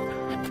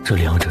这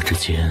两者之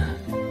间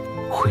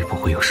会不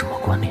会有什么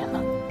关联呢？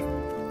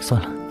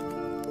算了，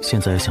现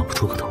在也想不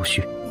出个头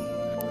绪。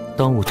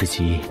当务之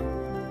急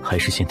还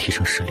是先提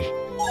升实力。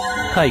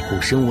太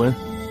古神纹，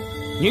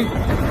赢。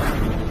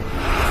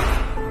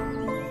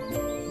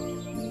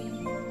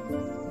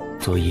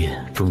昨夜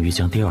终于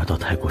将第2道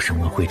太古神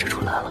纹绘制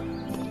出来了。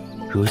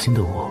如今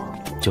的我，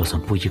就算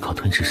不依靠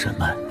吞噬神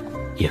脉，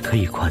也可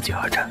以跨界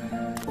而战。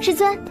师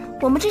尊，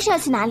我们这是要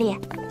去哪里？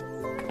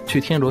去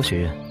天罗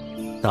学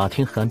院，打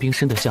听寒冰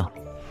深的下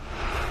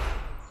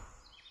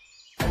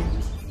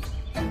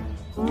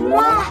落。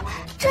哇，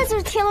这就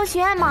是天罗学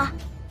院吗？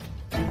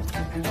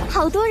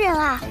好多人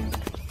啊！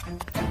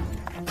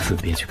顺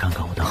便去看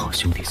看我的好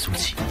兄弟苏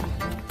琪，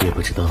也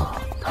不知道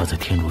他在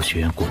天罗学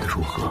院过得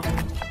如何。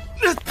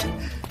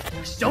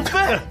小飞，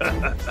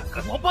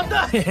王八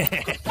蛋，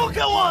放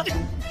开我！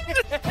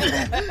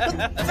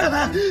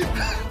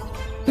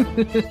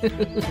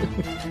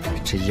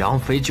这杨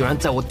飞居然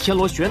在我天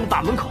罗学院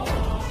大门口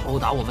殴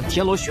打我们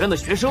天罗学院的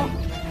学生，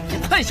也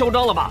太嚣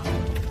张了吧！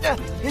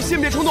先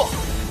别冲动，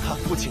他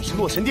父亲是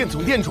洛神殿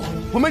总殿主，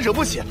我们惹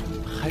不起，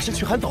还是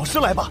去喊导师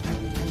来吧。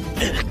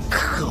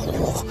可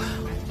恶，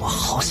我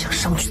好想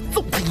上去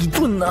揍他一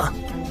顿呢。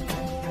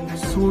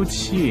苏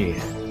七，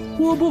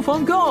我不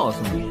妨告诉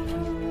你，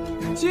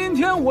今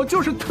天我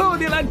就是特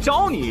地来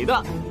找你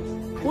的。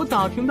我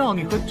打听到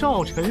你和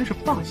赵晨是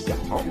发小，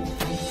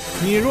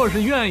你若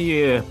是愿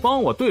意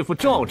帮我对付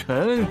赵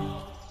晨，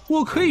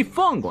我可以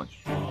放过你；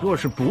若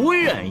是不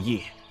愿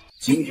意，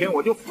今天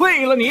我就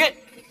废了你。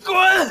滚！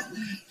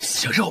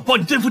想让我帮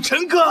你对付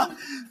陈哥，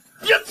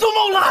别做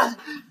梦了！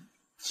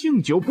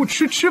敬酒不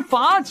吃吃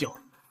罚酒，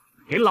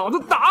给老子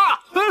打，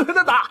狠狠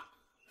的打！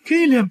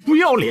给脸不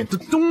要脸的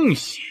东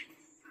西，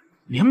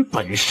连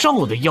本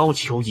少的要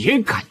求也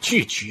敢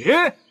拒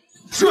绝？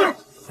是。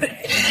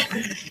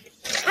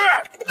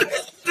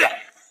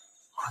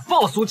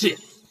放苏气，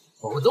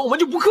否则我们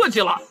就不客气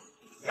了。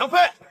杨飞，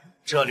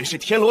这里是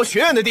天罗学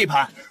院的地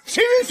盘，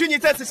谁允许你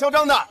再次嚣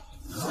张的？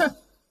哼，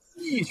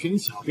一群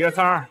小瘪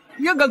三儿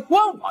也敢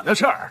管我的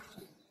事儿？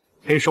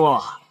黑叔，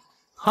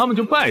他们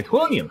就拜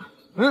托你了。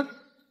嗯，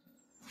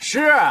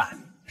是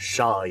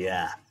少爷。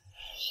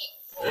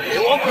给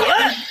我滚！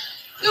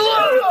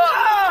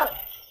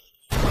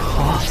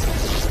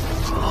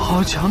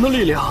好强的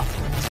力量，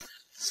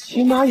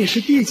起码也是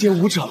地阶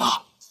武者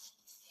了。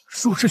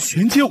若是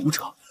玄阶武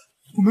者，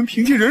我们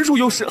凭借人数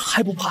优势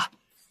还不怕，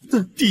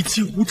但地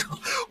阶武者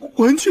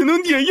完全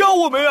能碾压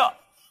我们啊！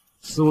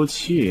苏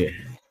七，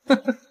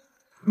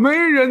没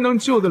人能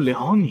救得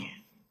了你。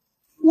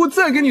我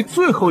再给你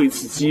最后一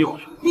次机会，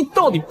你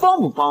到底帮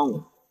不帮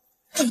我？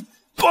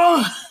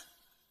帮！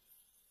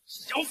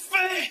小飞，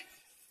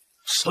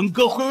陈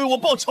哥会为我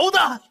报仇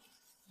的，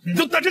你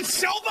就等着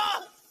瞧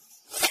吧！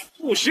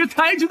不识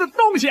抬举的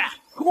东西，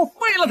给我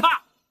废了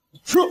他！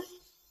去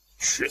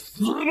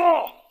死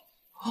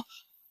吧！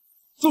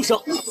住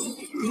手！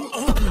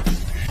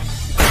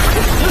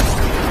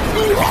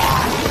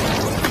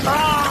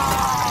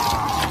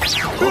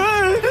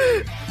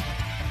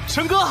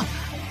陈哥，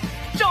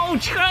赵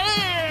晨，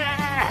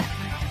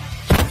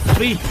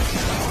飞，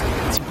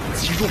竟敢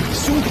击入我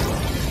兄弟，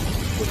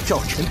我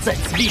赵晨在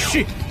此立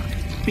誓，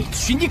必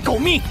取你狗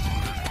命！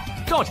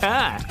赵晨，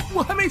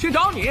我还没去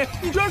找你，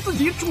你居然自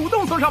己主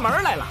动送上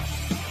门来了。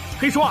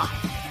黑叔，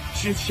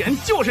之前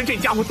就是这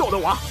家伙逗的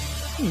我，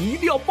你一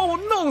定要帮我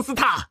弄死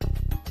他。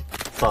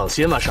放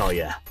心吧，少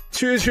爷，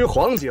区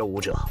黄阶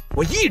武者，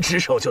我一只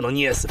手就能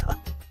捏死他。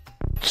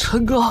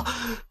陈哥，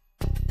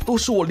都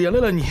是我连累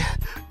了你，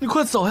你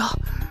快走呀！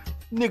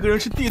那个人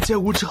是地阶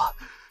武者，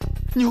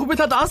你会被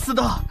他打死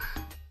的。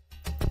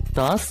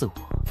打死我？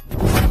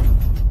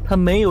他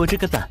没有这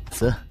个胆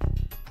子。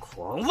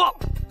狂妄！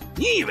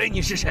你以为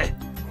你是谁？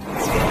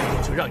今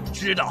天就让你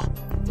知道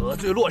得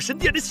罪洛神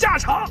殿的下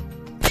场。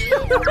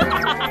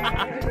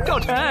赵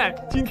晨，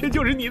今天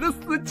就是你的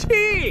死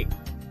期！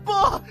不，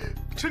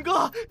陈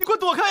哥，你快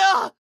躲开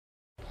呀！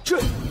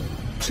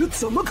这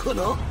怎么可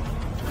能？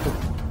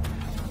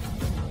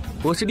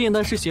我是炼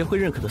丹师协会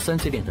认可的3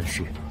阶炼丹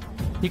师，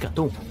你敢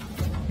动我，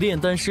炼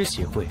丹师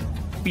协会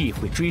必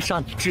会追杀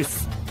你致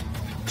死。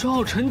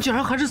赵晨竟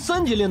然还是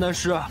3级炼丹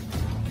师，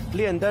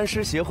炼丹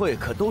师协会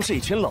可都是一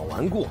群老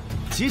顽固，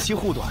极其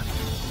护短。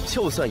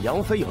就算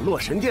杨飞有洛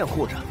神殿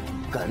护着，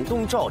敢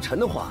动赵晨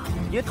的话，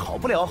也讨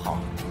不了好。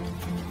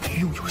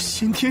拥有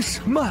先天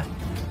神脉，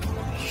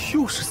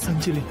又是3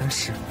阶炼丹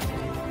师，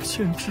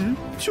简直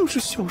就是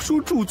小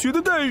说主角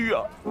的待遇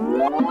啊！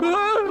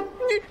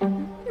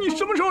你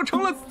什么时候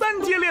成了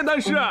3阶炼丹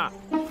师？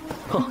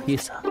不好意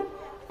思啊，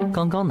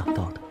刚刚拿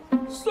到的。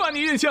算你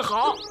运气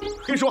好，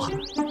黑叔，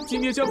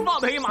今天先放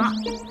他一马。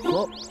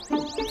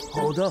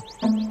好的。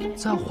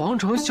在皇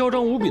城嚣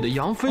张无比的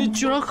杨飞，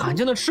居然罕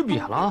见的吃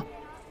瘪了。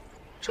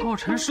赵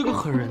晨是个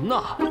狠人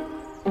呐，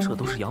这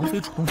都是杨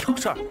飞主动挑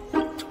事儿，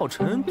赵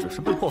晨只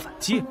是被迫反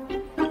击，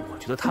我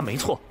觉得他没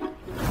错。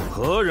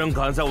何人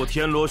敢在我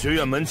天罗学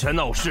院门前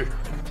闹事？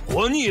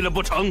活腻了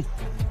不成？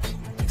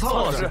苍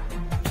老师，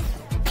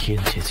天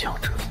界强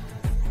者，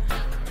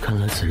看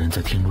来此人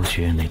在天罗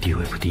学院内地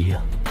位不低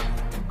啊。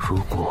如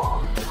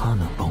果他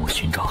能帮我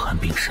寻找寒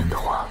冰参的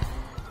话，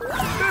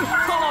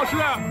苍老师，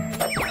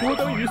我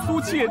等与苏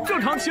七正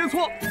常切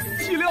磋，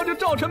岂料这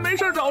赵晨没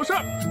事找事，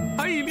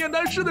还以炼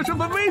丹师的身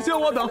份威胁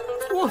我等，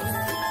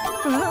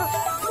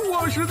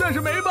我实在是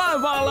没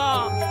办法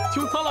了，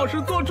求苍老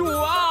师做主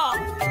啊！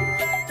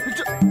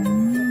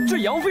这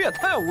杨飞也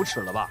太无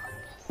耻了吧！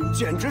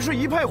简直是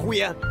一派胡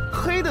言，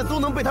黑的都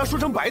能被他说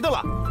成白的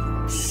了。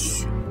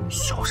嘘，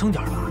小声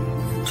点吧，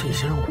这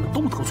些人我们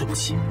都得罪不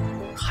起，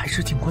还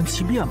是静观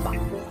其变吧。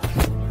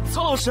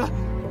苍老师，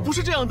不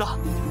是这样的，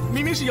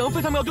明明是杨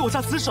飞他们要对我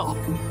下死手，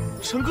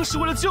陈哥是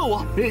为了救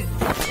我。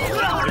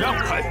让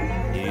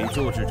开！你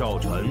就是赵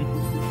晨？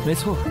没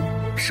错，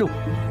是我。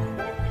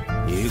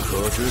你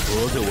可知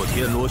得罪我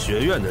天罗学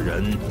院的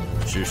人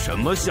是什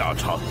么下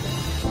场？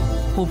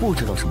我不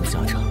知道什么下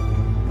场，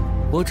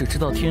我只知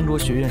道天罗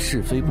学院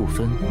是非不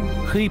分，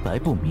黑白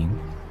不明。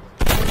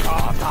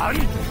大胆！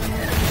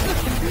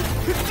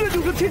这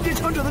就是天界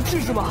强者的气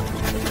势吗？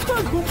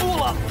太恐怖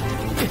了！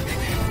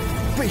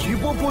被余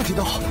波波及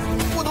到，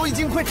我都已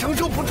经快承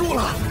受不住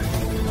了。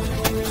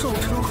赵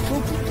晨何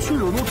苦去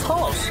惹怒苍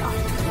老师啊？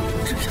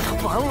这下他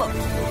完了！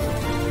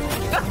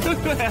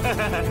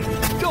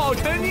赵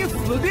晨，你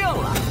死定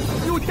了！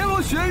有天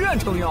罗学院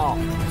撑腰，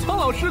苍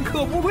老师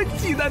可不会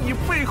忌惮你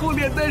背后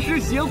炼丹师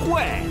协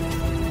会。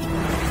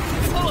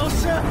苍老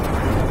师，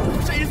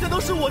这一切都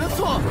是我的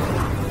错，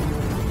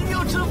你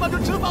要惩罚就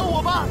惩罚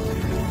我吧，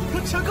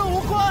和陈哥无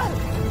关。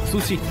苏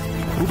七，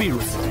不必如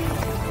此，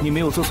你没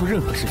有做错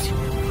任何事情，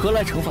何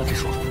来惩罚之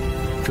说？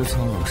这苍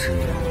老师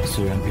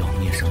虽然表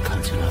面上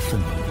看起来愤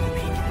怒无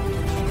比，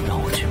但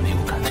我却没有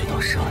感觉到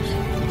杀意，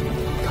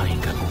他应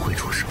该不会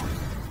出手。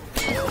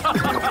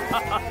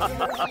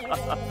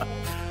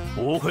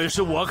不愧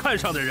是我看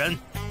上的人，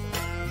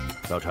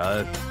小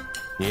陈，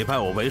你拜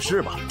我为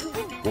师吧，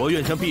我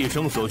愿将毕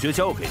生所学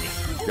教给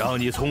你，让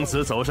你从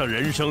此走上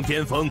人生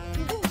巅峰。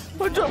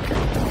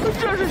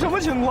这是什么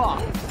情况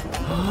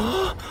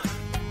啊？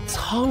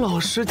苍老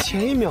师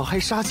前一秒还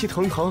杀气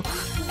腾腾，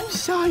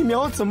下一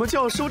秒怎么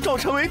就要收赵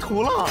晨为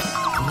徒了？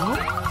啊？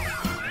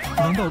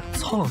难道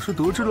苍老师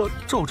得知了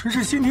赵晨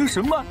是先天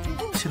神脉，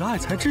起了爱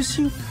才之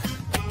心，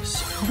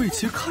想要为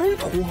其开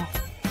脱？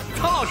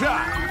苍老师，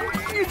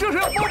你这是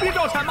要包庇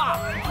赵晨吗？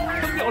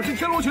他藐视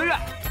天罗学院，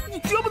你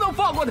绝不能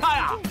放过他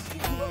呀！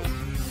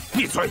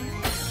闭嘴！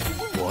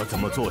我怎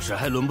么做事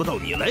还轮不到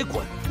你来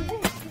管？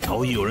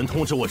早已有人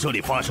通知我这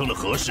里发生了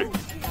何事，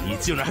你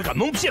竟然还敢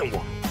蒙骗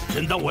我，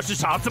真当我是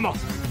傻子吗？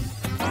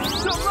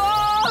什么？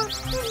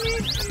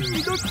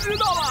你都知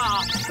道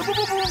了？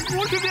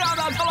不是这样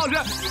的，苍老师，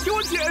你听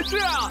我解释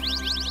啊！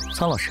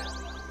苍老师，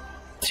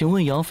请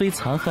问杨飞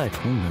残害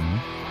同门，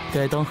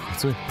该当何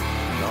罪？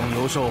当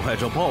由受害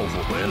者报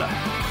复回来，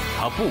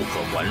他不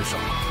可还手。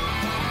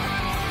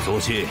苏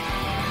七，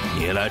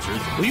你来指点。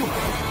不用，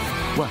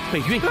万倍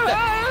冤一代。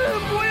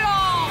不要！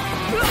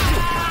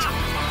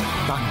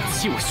当你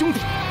欺我兄弟，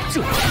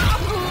这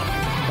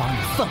把你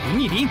散为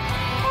逆鳞。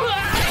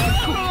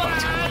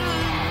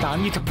打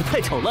你长得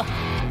太丑了。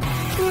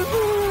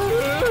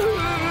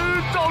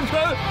赵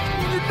晨，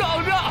你等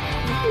着，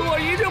我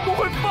一定不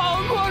会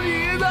放过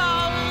你的。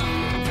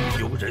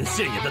丢人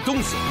现眼的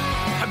东西，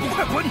还不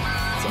快滚！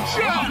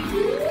是。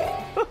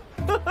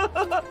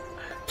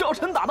赵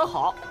晨打得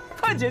好，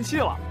太解气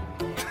了。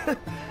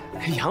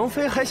杨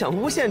飞还想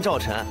诬陷赵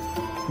晨，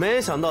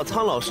没想到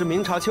苍老师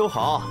明察秋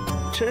毫，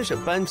真是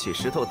搬起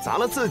石头砸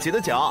了自己的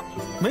脚。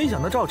没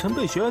想到赵晨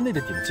被学院内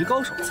的顶级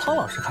高手苍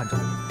老师看中，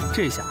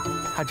这下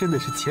他真的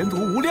是前途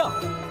无量了。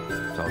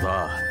小子，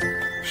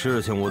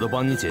事情我都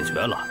帮你解决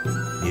了，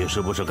你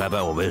是不是该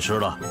拜我为师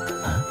了？啊，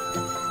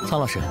苍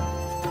老师，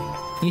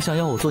你想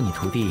要我做你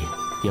徒弟，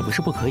也不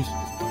是不可以，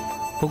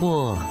不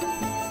过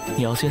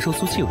你要先收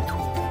苏七为徒。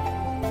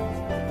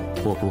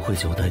我不会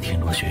久待天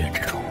罗学院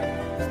之中，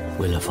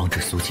为了防止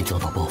苏七遭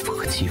到报复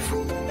和欺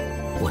负，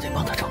我得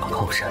帮他找个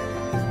靠山。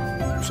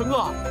陈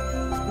哥，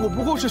我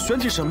不过是玄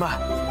体神脉，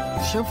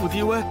天赋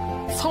低微，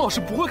苍老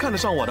师不会看得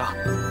上我的。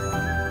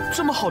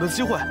这么好的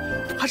机会，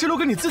还是留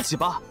给你自己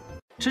吧。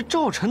这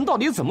赵晨到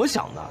底怎么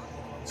想的？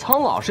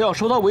苍老师要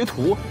收他为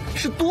徒，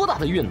是多大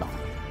的运道？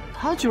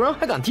他居然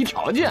还敢提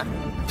条件！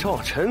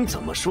赵晨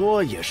怎么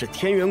说也是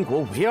天元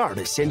国唯二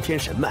的先天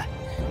神脉，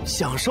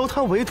想收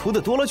他为徒的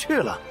多了去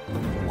了。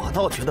我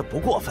倒觉得不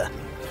过分。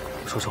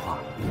说实话，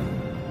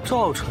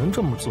赵晨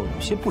这么做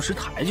有些不识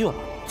抬举了。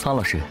苍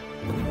老师，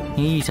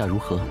您意下如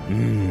何？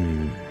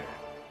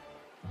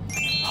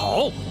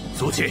好，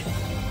苏七，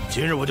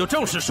今日我就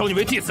正式收你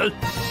为弟子。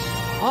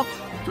啊，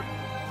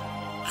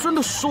真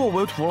的收我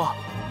为徒了？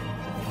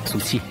苏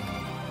七，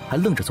还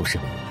愣着做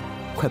甚？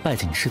快拜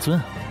见你师尊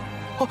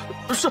啊！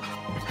是，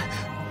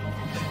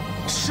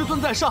师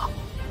尊在上，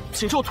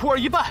请受徒儿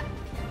一拜。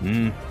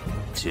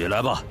起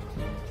来吧。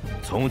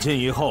从今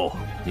以后，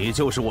你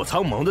就是我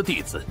苍茫的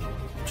弟子。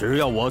只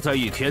要我在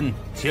一天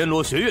天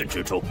罗学院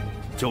之中，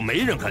就没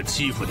人敢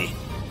欺负你。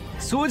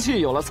苏气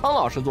有了苍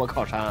老师做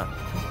靠山，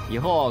以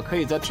后可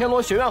以在天罗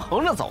学院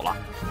横着走了。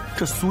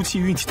这苏气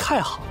运气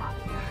太好了，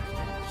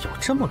有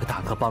这么个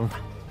大哥帮他，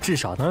至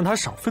少能让他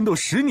少奋斗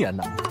10年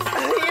呢。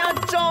哎呀，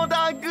赵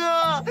大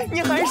哥，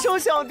你还收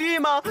小弟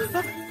吗？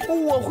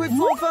我会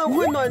做饭，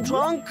会暖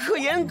床，可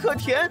盐可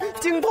甜，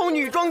精通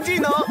女装技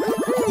能，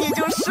你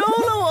就收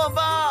了我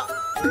吧，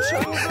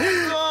陈哥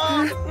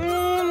哥。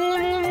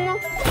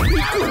你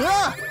滚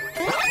啊！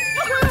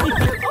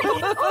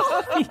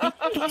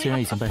既然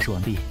已经拜师完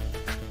毕，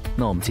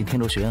那我们进天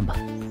罗学院吧。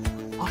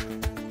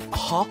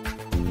好。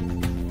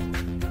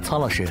苍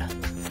老师，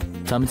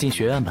咱们进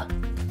学院吧。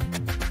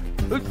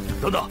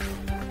等等，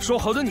说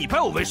好的你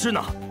拜我为师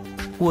呢？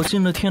我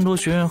进了天罗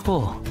学院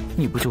后，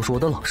你不就是我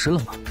的老师了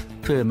吗？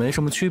这也没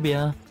什么区别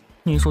啊，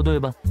你说对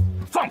吧？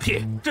放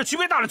屁，这区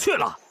别大了去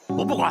了！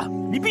我不管，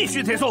你必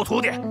须得做我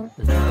徒弟。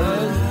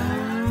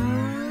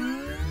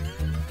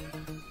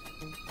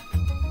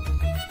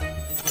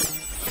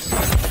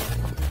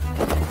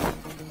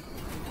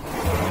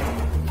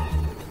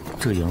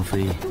这杨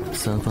飞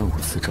3番5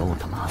次找我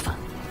的麻烦，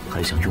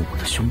还想用我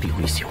的兄弟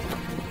威胁我。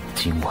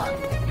今晚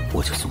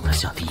我就送他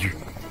下地狱。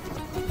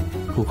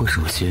不过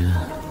首先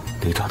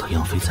得找到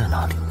杨飞在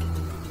哪里。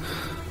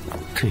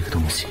这个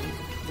东西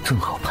正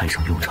好派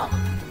上用场了。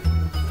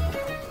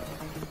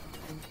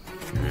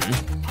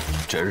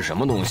这是什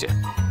么东西？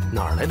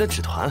哪儿来的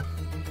纸团？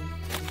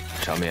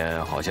上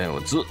面好像有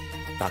字，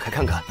打开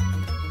看看。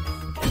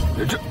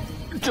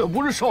这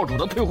不是少主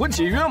的退婚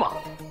契约吗？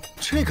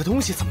这个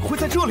东西怎么会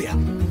在这里啊？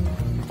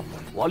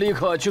我立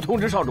刻去通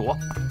知少主，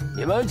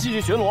你们继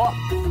续巡逻。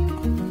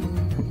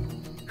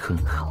很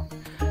好，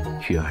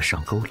月儿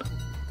上钩了。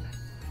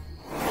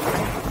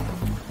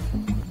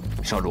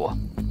少主，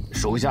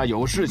属下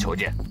有事求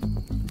见。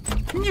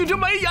你这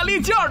没眼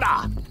力劲儿的，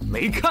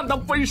没看到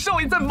本少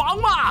爷在忙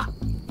吗？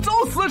找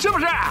死是不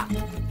是？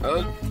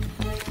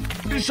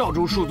少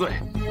主恕罪，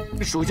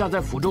属下在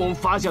府中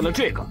发现了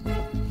这个。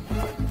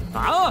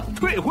啊！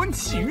退婚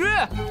契约，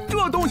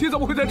这东西怎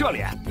么会在这里？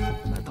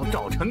难道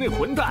赵晨那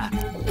混蛋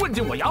混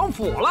进我杨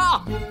府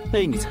了？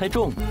被你猜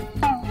中了。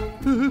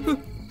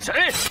谁？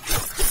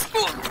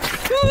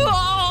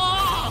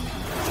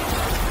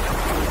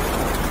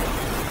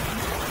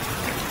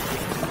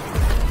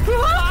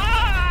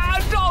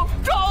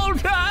赵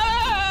晨！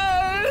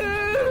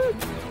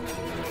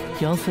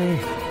杨飞，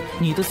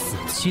你的死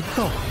期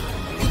到了。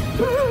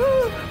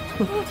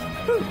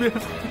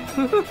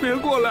别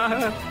过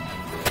来！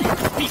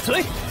闭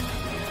嘴！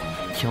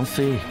杨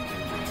飞，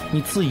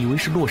你自以为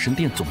是洛神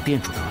殿总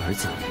殿主的儿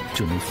子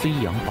就能飞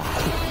扬跋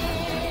扈，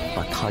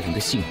把他人的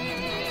性命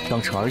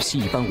当成儿戏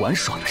一般玩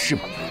耍了是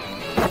吗？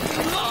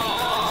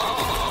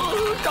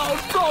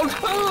赵晨，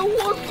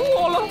我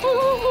错了，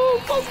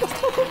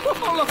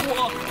放了我！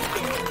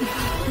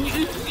你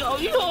想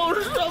要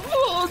什么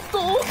都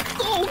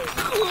可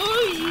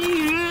以。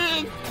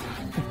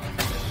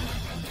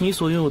你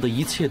所拥有的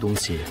一切东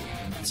西，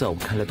在我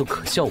看来都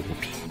可笑无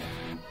比。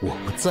我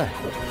不在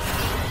乎，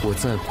我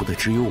在乎的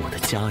只有我的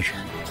家人、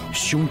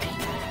兄弟，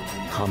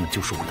他们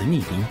就是我的逆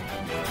鳞。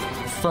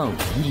犯我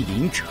逆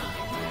鳞者，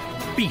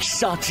必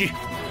杀之。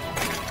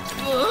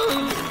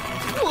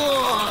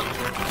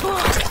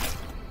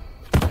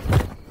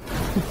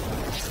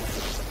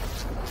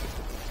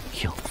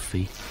杨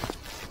飞，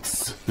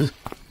死！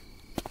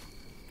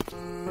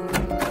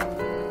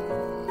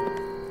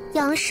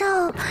杨少，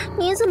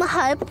你怎么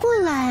还不过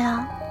来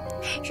啊？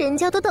人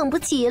家都等不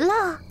及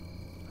了。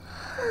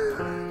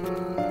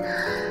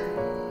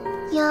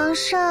杨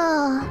少，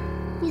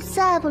你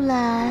再不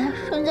来，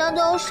人家都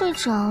要睡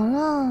着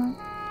了。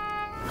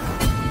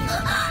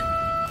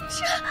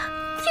天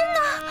哪！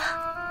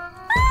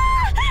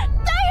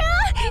大人，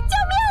救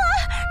命啊！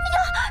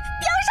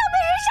杨少被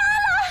人杀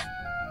了！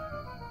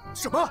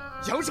什么？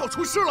杨少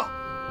出事了？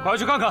快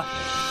去看看，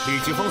立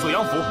即封锁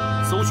杨府，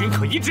搜寻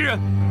可疑之人。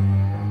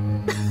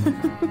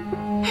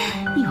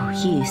有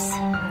意思，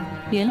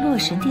连洛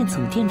神殿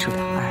总殿主的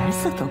儿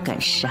子都敢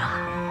杀。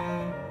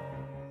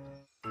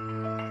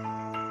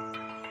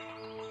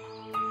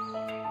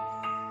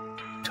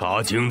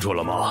查清楚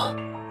了吗？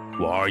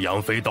我儿杨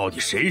飞到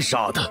底谁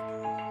杀的？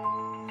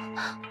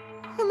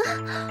我们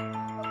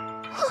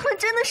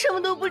真的什么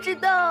都不知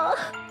道。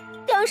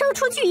杨少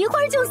出去一会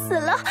儿就死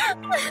了，不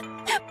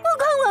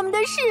关我们的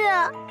事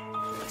啊！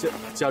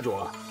家主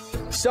啊，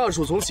下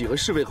属从几个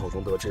侍卫口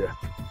中得知，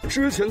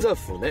之前在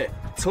府内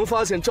曾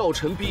发现赵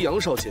晨逼杨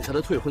少写下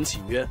的退婚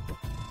契约，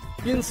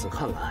因此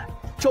看来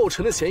赵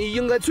晨的嫌疑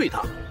应该最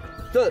大，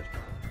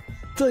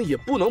但也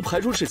不能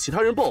排除是其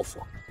他人报复，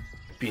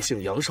毕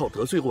竟杨少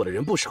得罪过的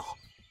人不少。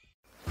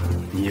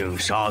宁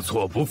杀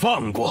错不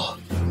放过，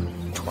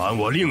传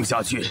我令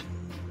下去，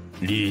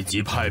立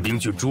即派兵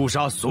去诛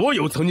杀所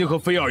有曾经和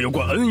飞儿有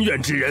过恩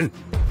怨之人。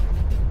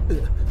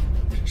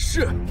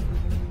是。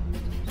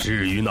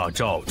至于那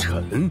赵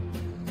晨，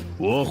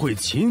我会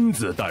亲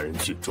自带人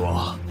去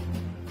抓。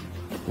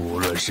无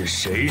论是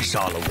谁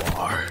杀了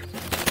我儿，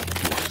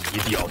我一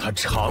定要他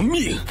偿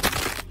命。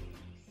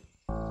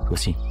若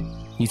信，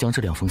你将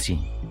这2封信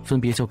分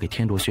别交给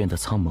天罗学院的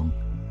苍蒙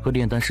和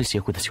炼丹师协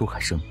会的邱海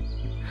生，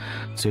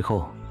随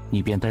后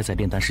你便待在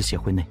炼丹师协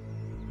会内。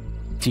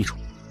记住，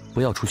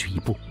不要出去一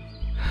步。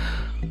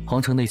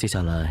皇城内接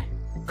下来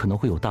可能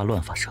会有大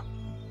乱发生。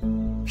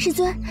师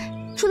尊，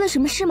出了什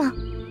么事吗？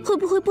会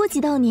不会波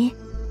及到您？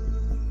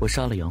我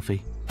杀了杨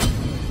妃。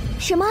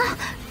什么？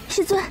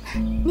师尊，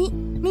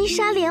您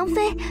杀了杨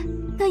妃？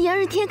那杨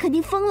日天肯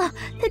定疯了，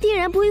他定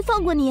然不会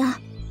放过你啊！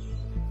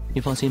你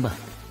放心吧，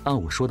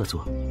按我说的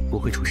做，不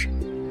会出事。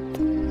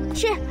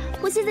是，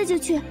我现在就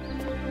去。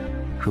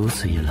如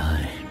此一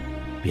来，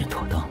便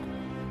妥当了。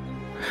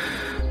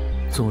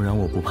纵然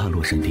我不怕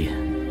洛神殿，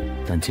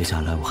但接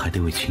下来我还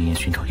得为秦岩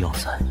寻找药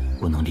材，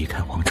不能离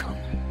开皇城。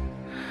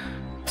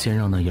先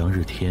让那杨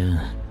日天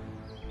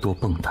多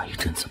蹦跶一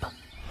阵子吧。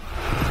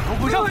都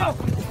给我让开！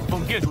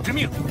奉店主之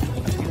命，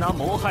擒拿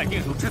谋害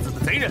店主之子的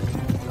贼人，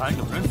敢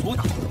有人阻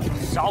挡，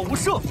杀无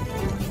赦！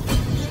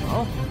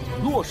啊！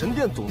洛神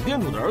殿总店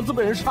主的儿子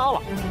被人杀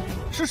了，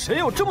是谁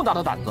有这么大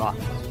的胆子？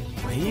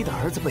唯的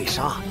儿子被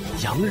杀，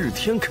杨日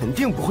天肯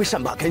定不会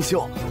善罢甘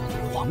休，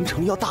皇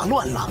城要大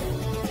乱了。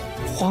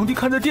皇帝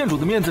看在店主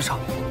的面子上，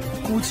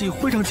估计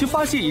会让其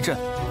发泄一阵。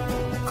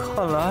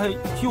看来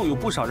又有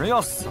不少人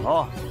要死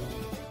了。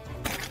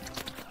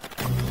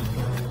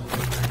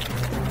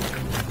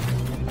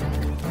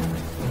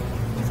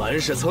凡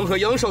是曾和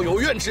杨少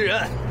有怨之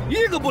人，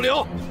一个不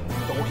留，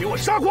都给我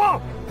杀光！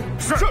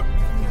是。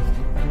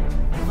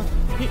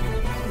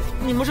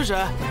你们是谁？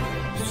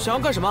想要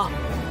干什么？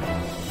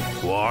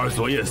我儿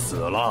昨夜死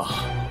了，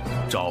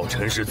赵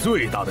晨是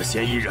最大的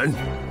嫌疑人，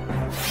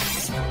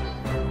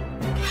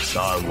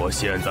但我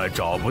现在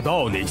找不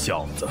到那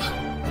小子。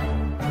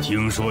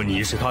听说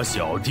你是他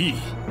小弟，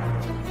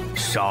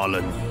杀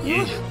了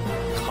你，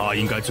他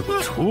应该就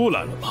会出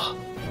来了吧？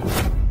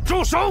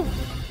住手！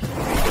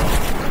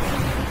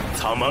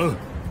苍蒙，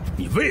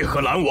你为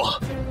何拦我？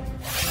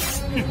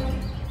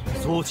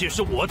苏七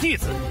是我弟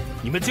子，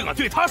你们竟敢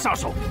对他下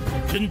手，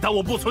真当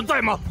我不存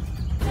在吗？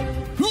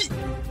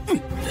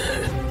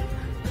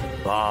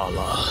罢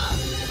了，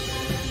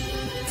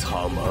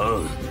苍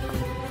蒙，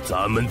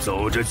咱们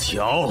走着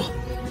瞧。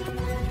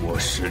我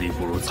实力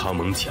不如苍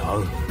蒙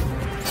强，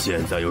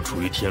现在又处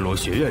于天罗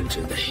学院之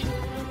内，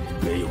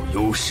没有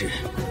优势，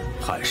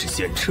还是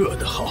先撤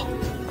得好。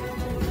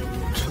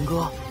陈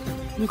哥，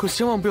你可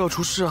千万不要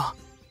出事啊！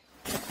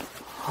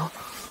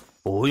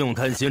不用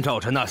担心赵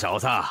晨那小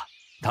子，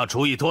他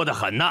主意多得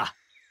很呐。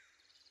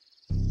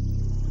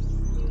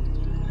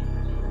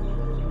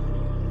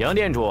杨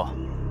店主，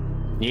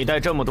你带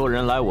这么多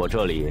人来我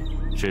这里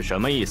是什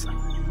么意思？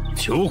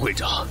邱会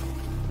长，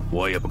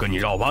我也不跟你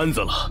绕弯子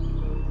了。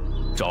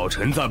赵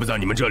晨在不在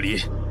你们这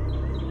里？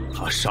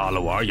他杀了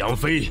我儿杨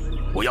妃，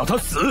我要他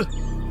死。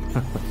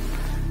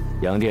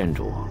杨店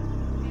主，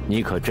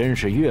你可真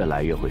是越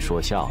来越会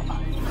说笑了。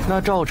那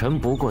赵晨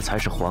不过才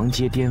是黄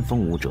阶巅峰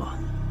武者，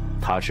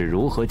他是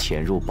如何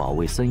潜入保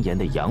卫森严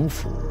的杨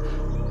府，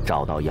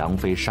找到杨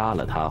妃杀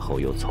了他后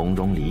又从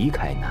容离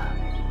开呢？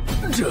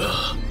这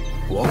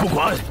我不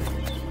管，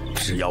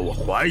只要我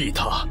怀疑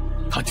他，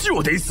他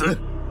就得死。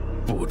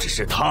不只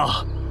是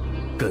他，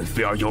跟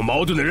菲儿有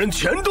矛盾的人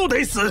全都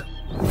得死。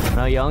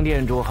那杨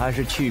店主还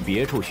是去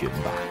别处寻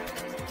吧。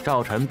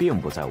赵晨并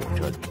不在我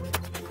这里。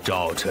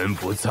赵晨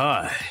不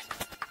在，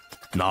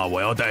那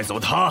我要带走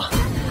他。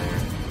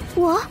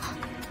我？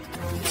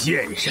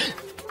贱人，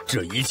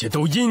这一切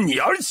都因你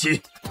而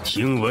起。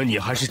听闻你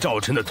还是赵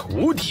晨的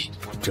徒弟，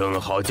正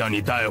好将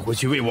你带回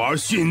去为我儿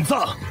殉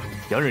葬。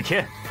杨日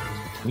天，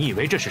你以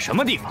为这是什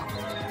么地方？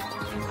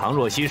唐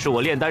若曦是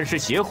我炼丹师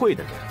协会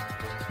的人，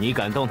你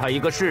敢动他一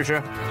个试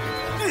试？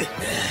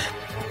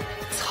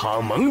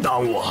苍蒙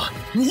挡我，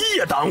你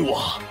也挡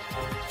我，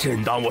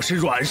真当我是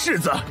软柿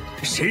子，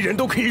谁人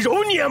都可以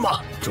揉捏吗？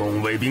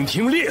众卫兵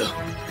听令，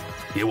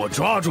给我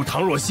抓住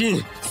唐若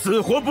曦，死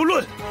活不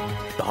论，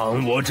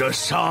挡我者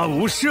杀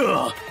无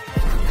赦。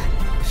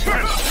是。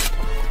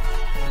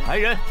来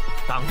人，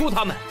挡住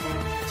他们！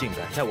竟敢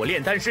在我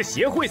炼丹师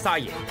协会撒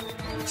野！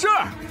是。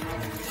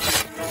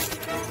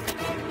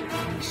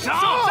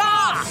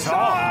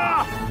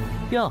杀！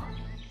哟，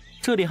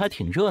这里还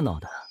挺热闹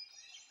的。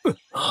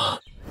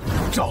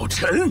赵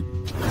晨，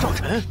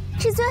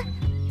师尊，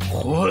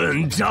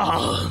混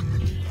账！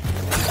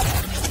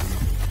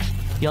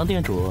杨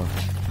店主，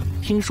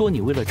听说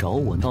你为了找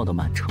我闹得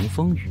满城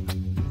风雨，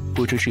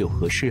不知是有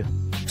何事啊？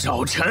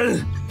赵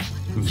晨，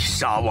你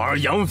杀我儿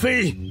杨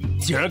妃，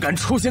竟然敢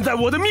出现在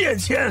我的面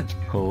前！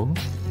哦，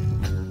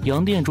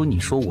杨店主，你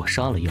说我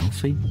杀了杨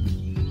妃，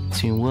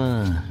请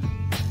问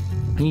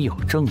你有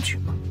证据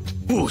吗？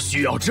不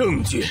需要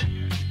证据，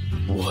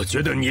我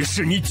觉得你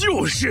是你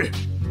就是。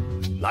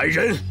来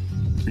人，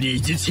立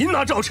即擒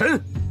拿赵晨，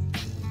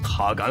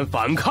他敢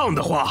反抗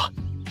的话，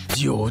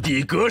就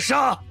地格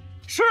杀。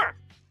是。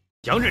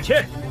杨日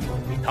天，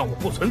你当我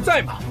不存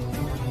在吗？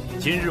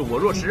今日我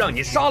若是让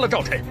你杀了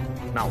赵晨，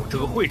那我这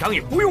个会长也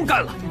不用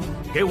干了。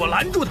给我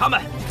拦住他们！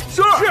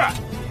是。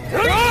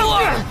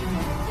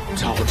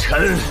赵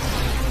晨，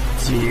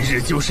今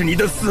日就是你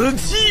的死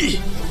期！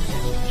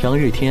杨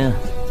日天，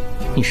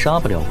你杀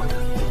不了我的。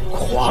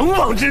狂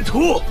妄之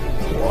徒，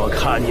我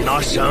看你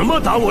拿什么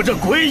挡我这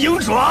鬼影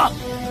爪！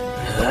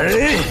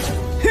哎，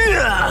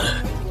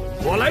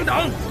我来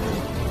挡！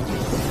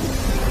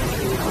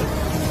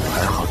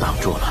还好挡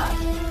住了。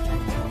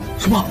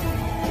什么？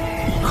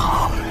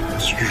他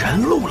居然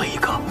漏了一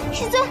个！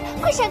师尊，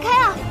快闪开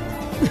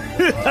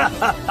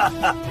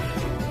啊！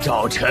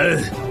赵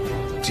晨，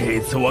这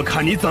次我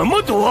看你怎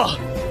么躲！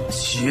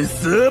去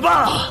死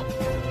吧！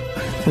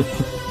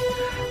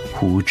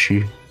无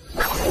知。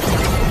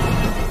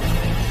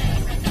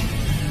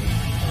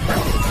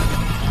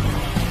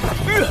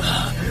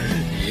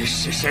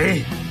是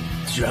谁？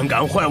居然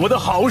敢坏我的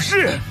好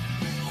事！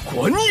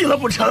活腻了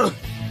不成？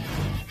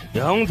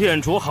杨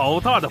店主好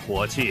大的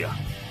火气啊！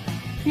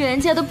人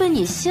家都被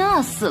你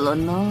吓死了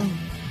呢。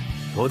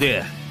徒弟，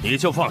你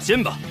就放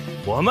心吧，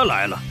我们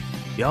来了。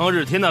杨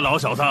日天那老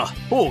小子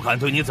不敢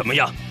对你怎么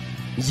样。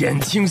燕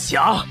青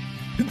霞，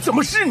怎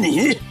么是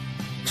你？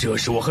这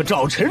是我和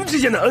赵晨之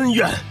间的恩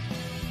怨，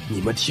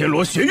你们天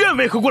罗学院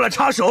为何过来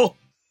插手？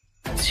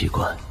奇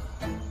怪，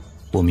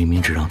我明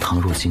明只让唐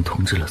若心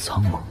通知了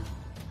苍猛，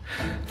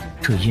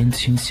这燕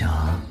青霞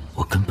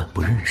我根本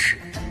不认识，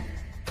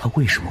他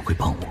为什么会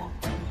帮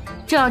我？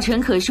赵晨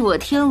可是我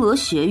天罗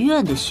学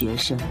院的学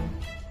生，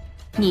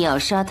你要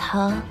杀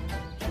他，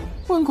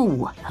问过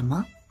我了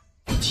吗？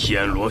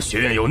天罗学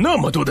院有那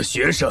么多的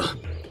学生，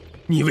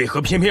你为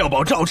何偏偏要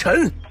保赵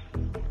晨？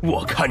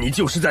我看你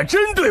就是在针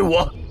对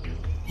我。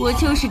我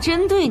就是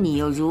针对你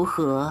又如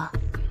何？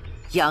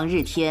杨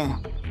日天，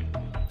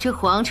这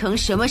皇城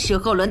什么时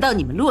候轮到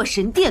你们洛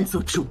神殿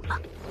做主了？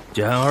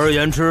简而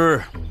言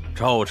之，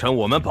赵晨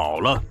我们保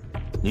了，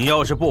你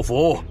要是不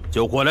服，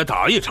就过来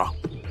打一场，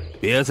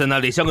别在那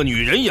里像个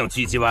女人一样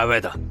唧唧歪歪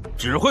的，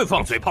只会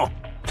放嘴炮。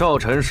赵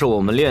晨是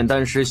我们炼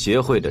丹师协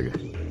会的人，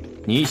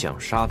你想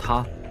杀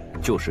他，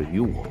就是与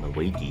我们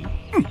为敌。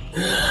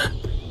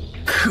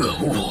可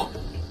恶！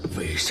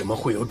为什么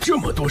会有这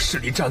么多势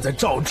力站在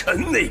赵晨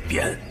那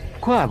边？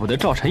怪不得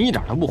赵晨一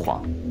点都不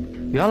慌，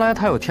原来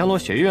他有天罗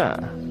学院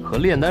和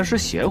炼丹师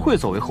协会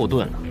作为后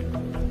盾呢。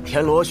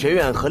天罗学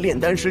院和炼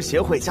丹师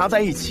协会加在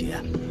一起，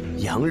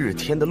杨日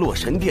天的洛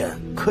神殿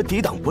可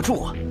抵挡不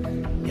住啊！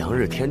杨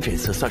日天这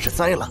次算是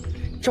栽了，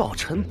赵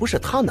晨不是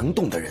他能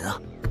动的人啊！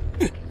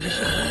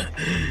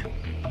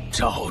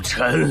赵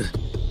晨，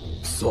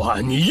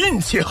算你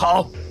运气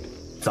好，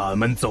咱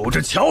们走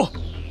着瞧。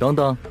等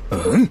等，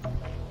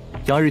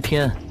杨日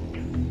天，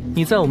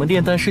你在我们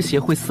炼丹师协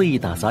会肆意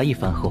打砸一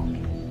番后，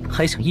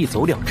还想一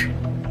走了之？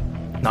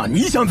那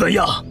你想怎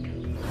样？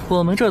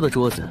我们这儿的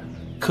桌子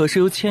可是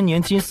由千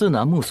年金丝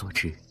楠木所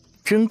制，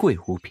珍贵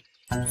无比。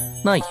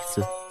那椅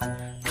子，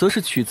则是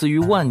取自于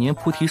万年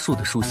菩提树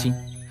的树心，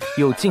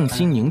有静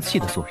心凝气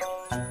的作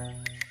用。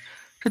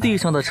这地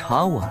上的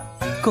茶碗，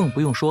更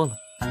不用说了，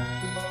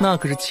那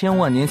可是千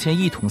万年前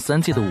一统三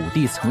界的武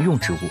帝曾用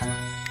之物，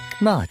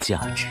那价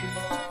值，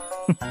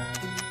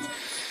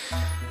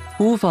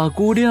无法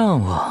估量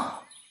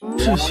啊！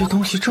这些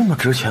东西这么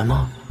值钱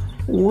吗？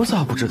我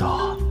咋不知道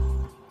啊？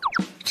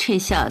这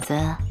小子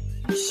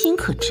心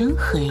可真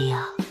黑呀！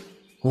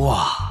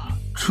哇，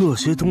这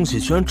些东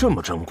西居然这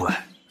么珍贵，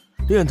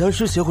炼丹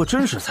师协会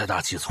真是财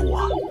大气粗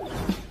啊！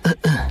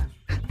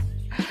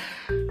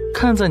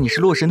看在你是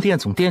洛神殿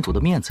总殿主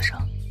的面子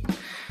上，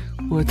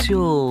我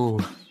就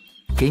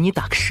给你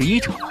打个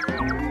11折吧。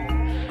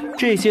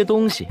这些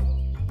东西，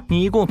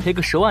你一共赔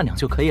个10万两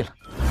就可以了。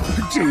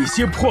这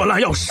些破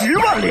烂要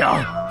10万两，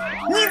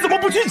你怎么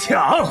不去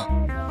抢？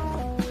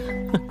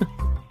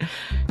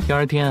杨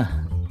日天，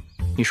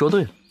你说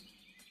对了，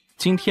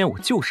今天我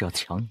就是要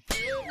抢你。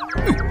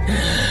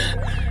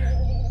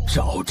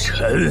赵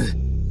晨，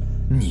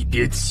你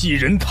别欺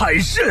人太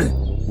甚，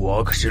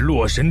我可是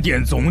洛神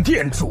殿总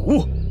殿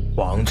主，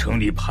皇城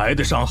里排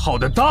得上号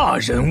的大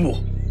人物，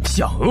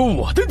想讹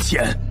我的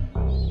钱，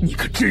你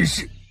可真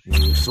是……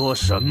你说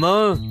什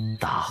么？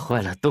打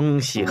坏了东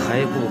西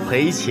还不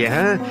赔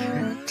钱，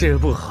这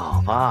不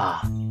好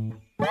吧？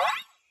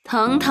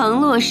堂堂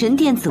洛神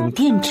殿总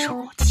殿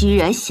主，居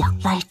然想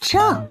赖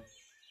账！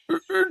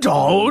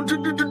找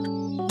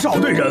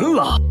对人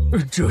了，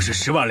这是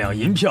10万两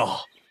银票，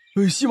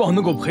希望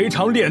能够赔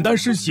偿炼丹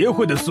师协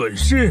会的损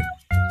失，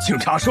请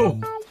查收。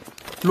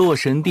洛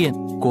神殿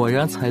果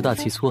然财大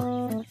气粗，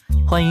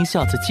欢迎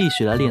下次继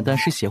续来炼丹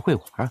师协会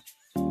玩。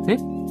哎，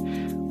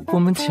我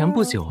们前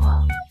不久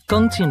啊，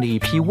刚进了一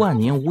批万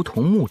年梧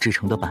桐木制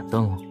成的板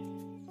凳哦。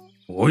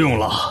不用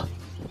了，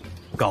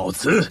告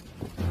辞，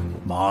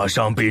马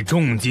上被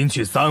重金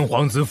去三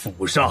皇子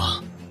府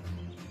上，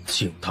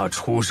请他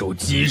出手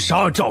击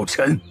杀赵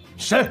晨。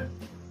是。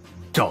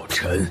赵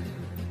晨，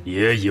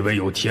别以为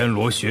有天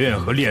罗学院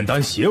和炼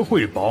丹协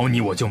会保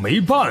你，我就没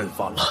办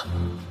法了。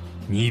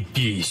你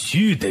必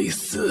须得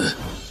死。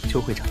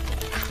邱会长，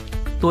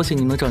多谢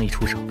您能仗义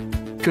出手，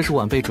这是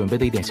晚辈准备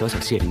的一点小小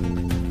谢礼，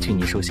请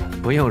您收下。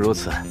不用如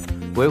此，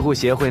维护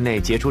协会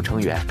内杰出成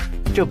员，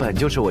这本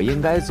就是我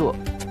应该做。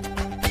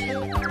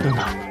等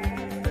等，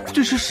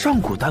这是上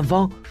古丹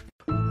方。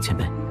前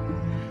辈，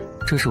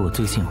这是我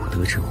最近有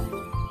得之物，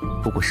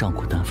不过上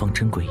古丹方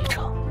珍贵异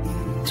常，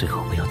最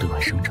好不要对外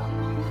声张。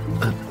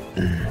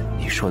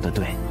你说的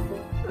对。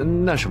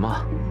那什么，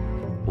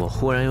我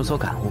忽然有所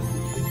感悟，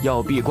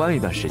要闭关一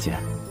段时间。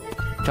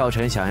赵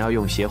晨想要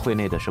用协会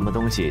内的什么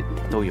东西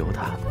都由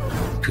他。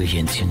这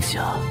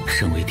Xianxia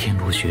身为天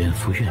罗学院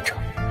副院长，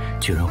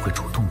居然会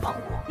主动帮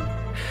我，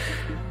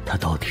他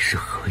到底是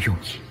何用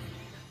意？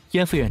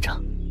燕副院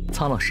长，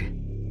苍老师，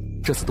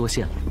这次多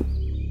谢了。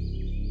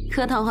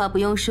客套话不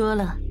用说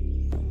了，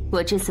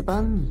我这次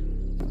帮你，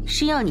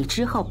是要你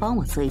之后帮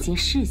我做一件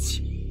事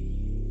情，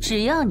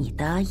只要你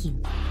答应，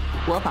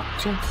我保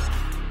证，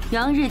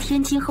阳日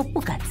天今后不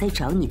敢再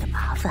找你的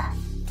麻烦。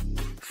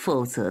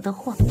否则的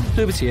话，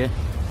对不起，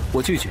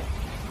我拒绝。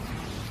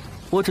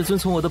我只遵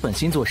从我的本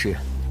心做事，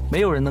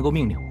没有人能够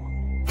命令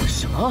我。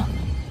什么？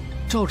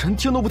赵晨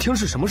听都不听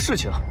是什么事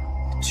情，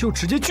就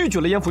直接拒绝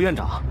了燕副院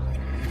长？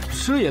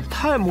这也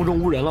太目中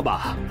无人了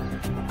吧！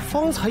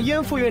方才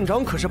燕副院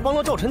长可是帮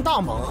了赵晨大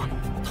忙啊，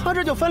他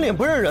这就翻脸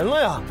不认人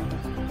了呀！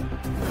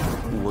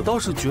我倒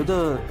是觉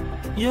得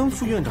燕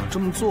副院长这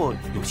么做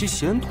有些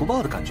挟恩图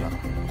报的感觉了。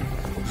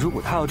如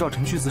果他要赵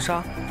晨去自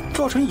杀，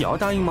赵晨也要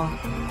答应吗？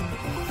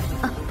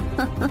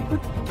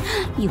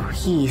有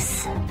意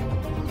思，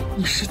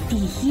你是第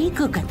一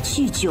个敢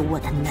拒绝我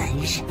的男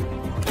人。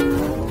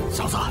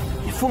小子，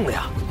你疯了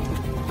呀！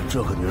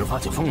这个女人发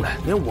起疯来，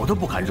连我都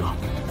不敢惹。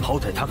好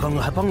歹她刚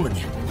刚还帮了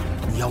你，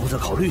你要不再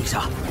考虑一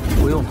下？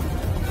不用了，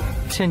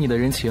欠你的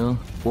人情，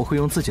我会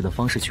用自己的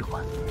方式去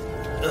还。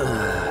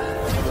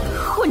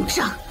混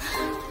账！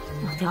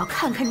我都要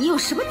看看你有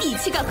什么底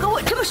气敢和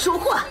我这么说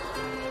话！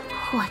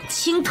幻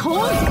青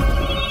瞳，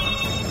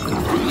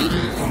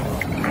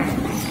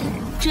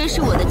这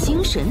是我的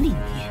精神领域，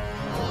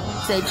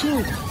在这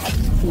里，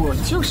我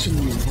就是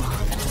女王，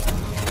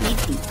你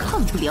抵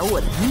抗不了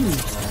我的秘密。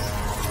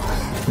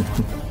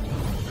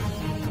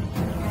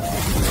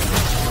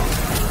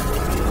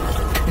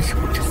真是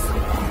不知死活！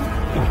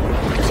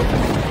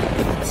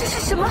这是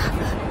什么？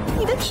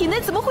你的体内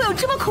怎么会有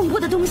这么恐怖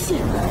的东西？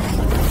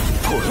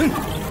滚！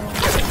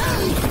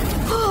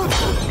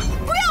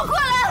不要过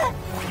来！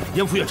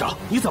燕副院长，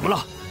你怎么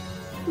了？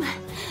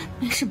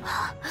没什么。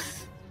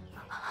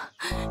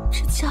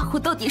这家伙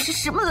到底是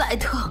什么来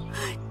头？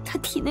他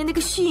体内那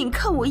个虚影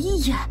看我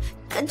一眼，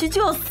感觉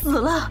就要死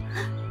了。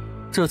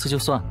这次就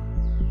算了，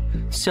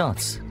下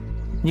次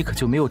你可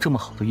就没有这么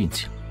好的运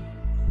气了。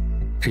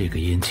这个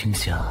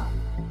Xianxia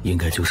应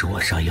该就是我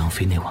杀杨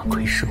妃那晚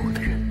窥视我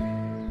的人，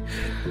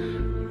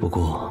不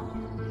过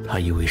他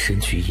以为身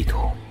躯一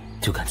同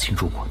就敢侵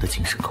入我的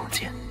精神空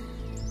间，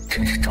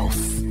真是找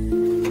死！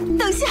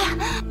等下，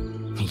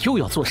你又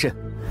要作甚？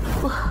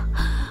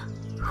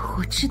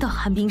我知道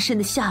寒冰参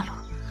的下落，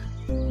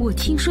我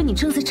听说你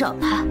正在找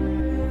他。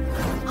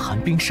寒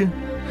冰参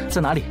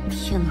在哪里？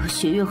天罗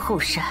学院后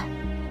山，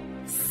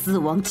死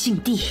亡禁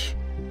地。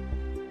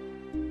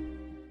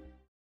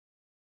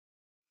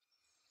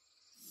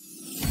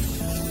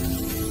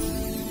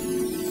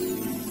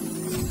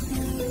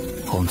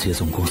黄阶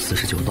总共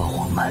49道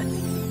黄脉，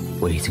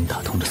我已经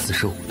打通了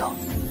45道，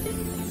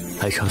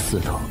还差4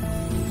道，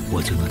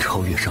我就能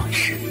超越上一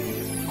世，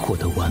获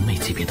得完美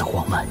级别的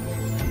黄脉。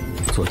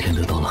昨天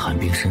得到了寒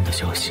冰参的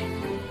消息，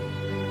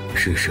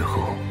是时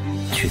候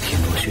去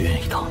天罗学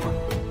院一趟了。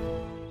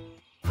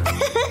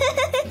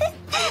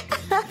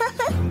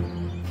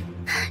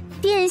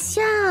殿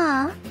下，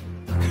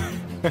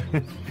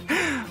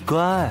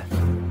乖。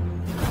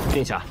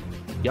殿下，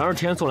杨二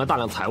天送来大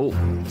量财物，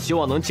希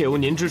望能借由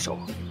您之手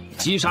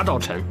击杀赵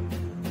晨。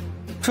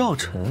赵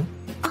晨？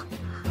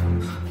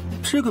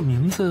这个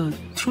名字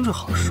听着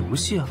好熟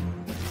悉啊。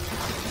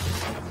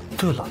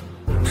对了，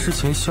之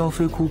前萧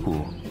妃姑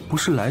姑不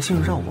是来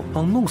信让我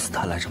帮弄死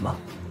他来着吗？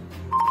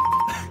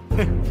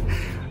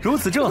如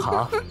此正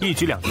好，一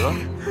举两得。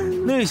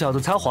那小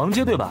子才黄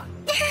阶对吧？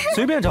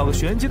随便找个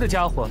玄阶的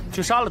家伙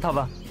去杀了他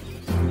吧。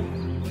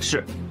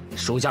是，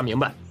属下明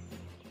白。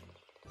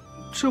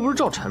这不是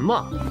赵晨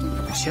吗？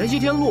前些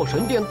天洛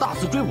神殿大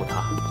肆追捕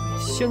他，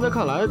现在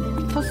看来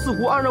他似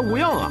乎安然无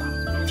恙啊。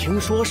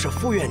听说是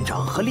副院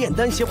长和炼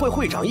丹协会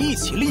会长一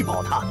起力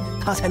保他，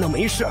他才能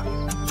没事。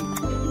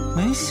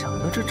没想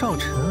到这赵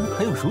晨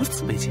还有如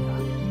此背景啊，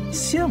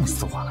羡慕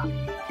死我了。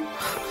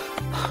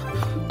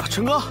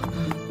陈哥，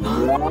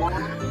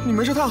你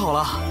没事太好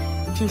了。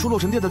听说洛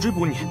神殿在追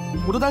捕你，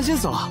我都担心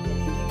死了。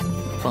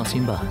放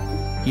心吧，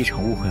一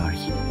场误会而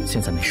已，现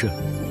在没事了。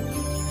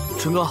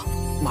陈哥，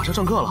马上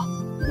上课了，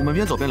我们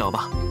边走边聊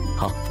吧。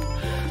好，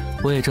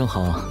我也正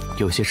好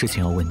有些事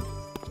情要问你。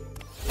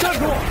站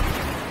住！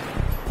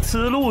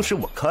此路是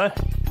我开，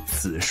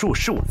此树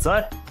是我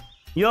栽，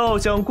要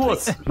想过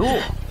此路，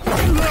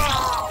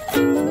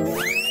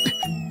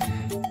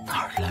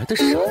哪来的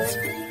傻子？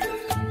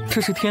这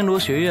是天罗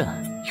学院，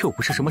又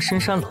不是什么深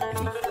山老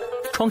林，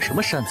装什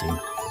么山贼呢？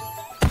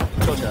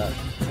赵晨，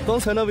刚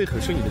才那位可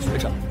是你的学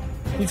长，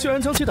你竟然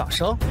将其打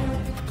伤，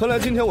看来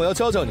今天我要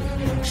教教你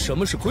什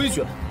么是规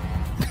矩了。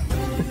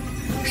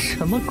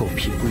什么狗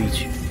屁规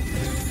矩？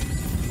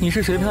你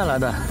是谁派来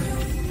的？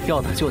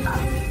要打就打，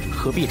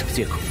何必找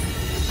借口？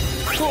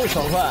不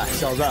爽快，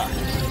小子，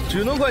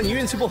只能怪你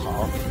运气不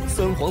好。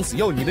三皇子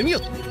要你的命。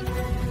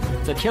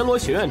在天罗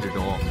学院之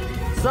中，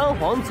三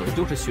皇子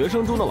就是学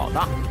生中的老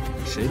大，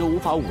谁都无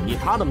法忤逆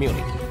他的命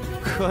令。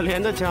可怜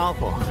的家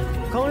伙，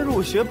刚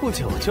入学不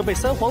久就被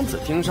三皇子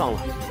盯上了。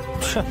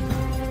切，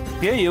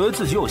别以为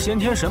自己有先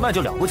天神脉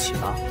就了不起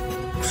了。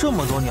这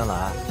么多年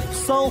来，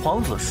三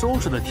皇子收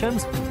拾的天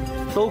才，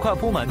都快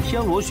铺满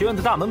天罗学院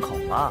的大门口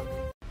了。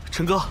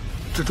陈哥，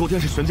这周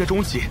天是玄阶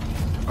中期，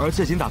而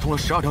且已经打通了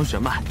12条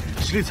玄脉，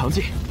实力强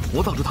劲。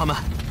我挡住他们，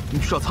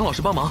你需要苍老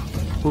师帮忙。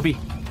不必，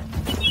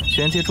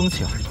玄阶中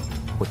期而已，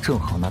我正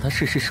好拿他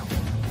试试手。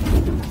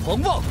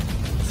狂妄！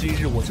今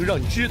日我就让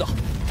你知道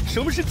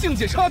什么是境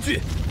界差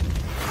距。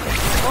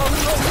苍老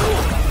木，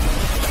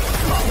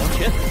霸王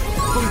拳，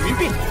风云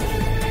并。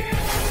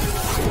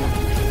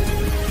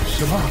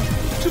什么？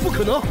这不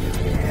可能！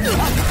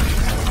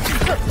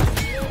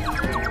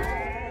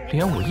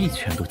连我一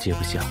拳都接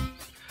不下，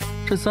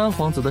这三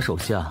皇子的手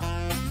下，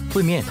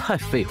未免也太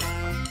废物了。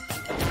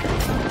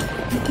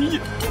你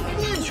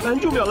一拳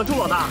就秒了周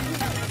老大？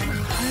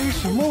开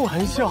什么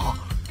玩笑！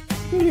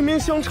明明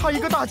相差一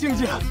个大境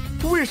界，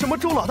为什么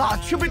周老大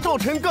却被赵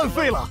晨干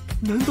废了？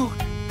难道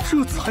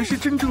这才是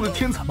真正的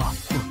天才吗？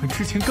我们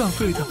之前干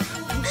废的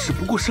只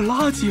不过是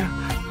垃圾。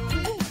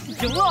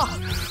赢了，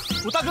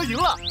我大哥赢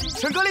了，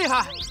陈哥厉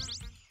害！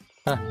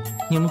哎，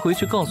你们回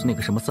去告诉那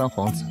个什么三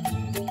皇子，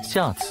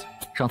下次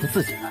让他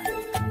自己来，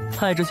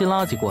派这些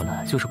垃圾过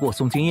来就是过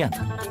送经验的。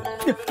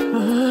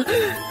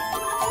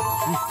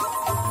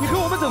你跟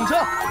我们等着，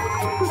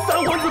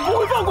三皇子不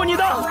会放过你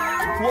的，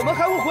我们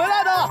还会回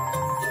来的。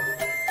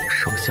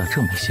手下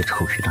这么一些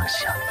臭鱼烂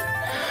虾，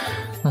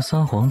那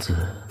三皇子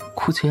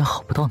估计也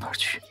好不到哪儿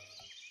去。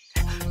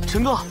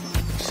陈哥，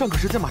上课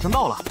时间马上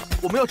到了，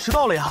我们要迟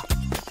到了呀！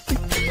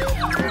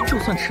就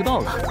算迟到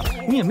了，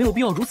你也没有必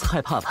要如此害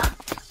怕吧？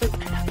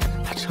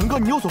陈哥，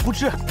你有所不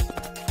知，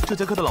这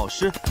节课的老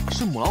师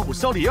是母老虎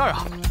萧里燕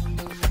啊，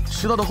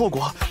迟到的后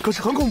果可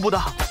是很恐怖的。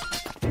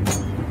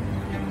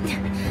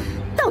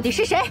到底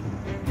是谁，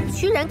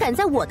居然敢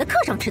在我的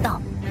课上迟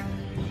到？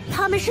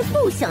他们是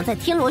不想在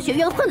天罗学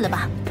院混了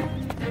吧？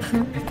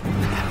哼！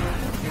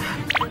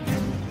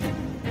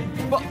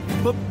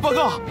报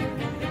告！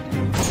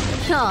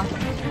哟，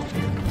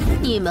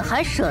你们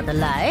还舍得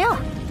来呀？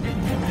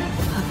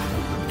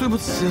对不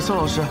起，肖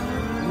老师，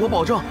我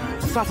保证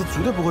下次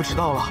绝对不会迟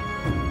到了。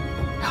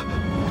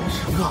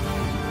陈哥，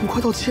你快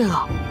道歉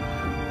啊！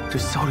这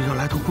萧里燕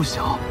来头不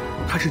小，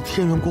她是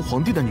天元国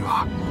皇帝的女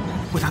儿，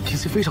为她脾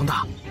气非常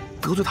大，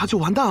得罪她就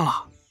完蛋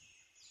了。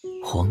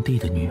皇帝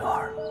的女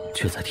儿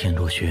却在天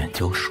罗学院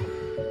教书，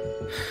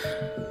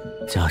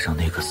加上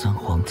那个三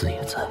皇子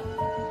也在，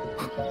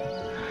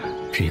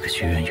这个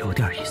学院有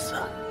点意思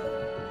啊。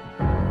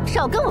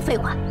少跟我废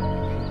话！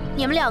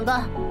你们两个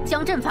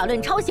将阵法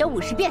论抄写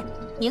50遍，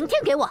明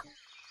天给我。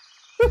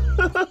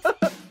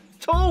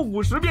抄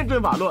50遍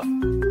阵法论，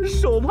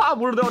手帕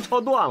不是都要抄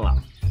断了？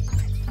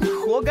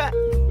活该！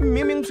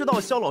明明知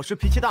道肖老师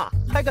脾气大，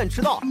还敢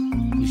迟到。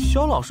以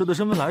肖老师的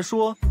身份来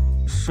说，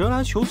谁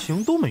来求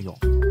情都没用。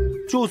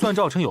就算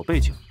赵晨有背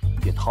景，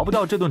也逃不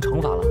掉这顿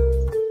惩罚了。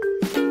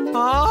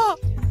啊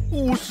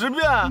，50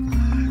遍！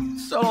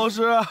肖老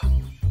师，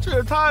这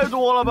也太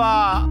多了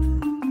吧？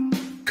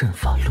阵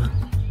法论，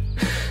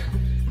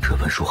这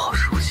本书好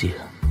熟悉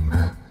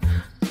啊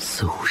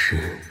，40、50。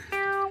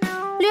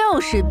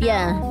60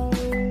遍。我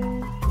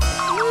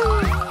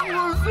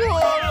错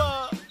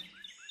了。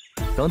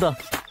等等，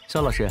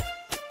肖老师，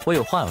我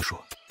有话要说。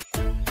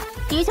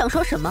你想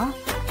说什么？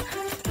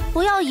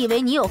不要以为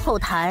你有后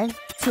台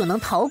就能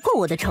逃过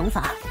我的惩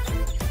罚，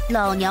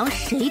老娘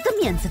谁的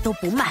面子都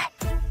不卖。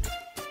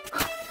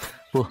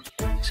不，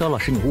肖老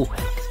师你误会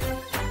了，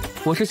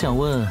我是想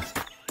问，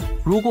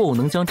如果我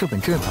能将这本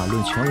阵法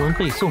论全文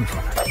背诵出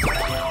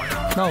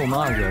来，那我们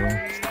2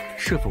人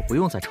是否不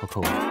用再抄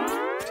课文？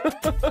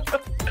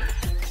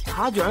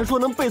他居然说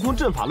能背诵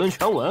阵法论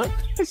全文，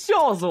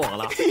笑死我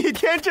了！一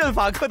天阵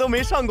法课都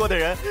没上过的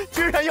人，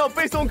居然要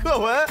背诵课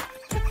文，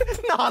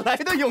哪来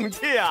的勇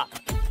气啊？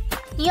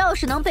你要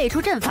是能背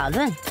出阵法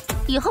论，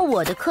以后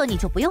我的课你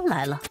就不用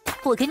来了，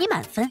我给你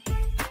满分。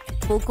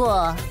不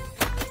过，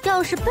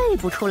要是背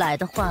不出来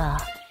的话，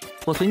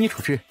我随你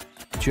处置，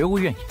绝无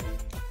怨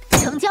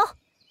言。成交。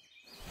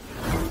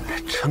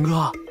陈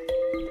哥，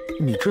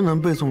你真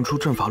能背诵出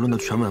阵法论的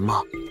全文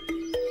吗？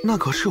那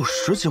可是有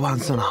10几万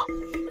字呢，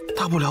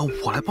大不了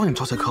我来帮你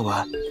抄写课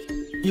文。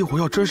一会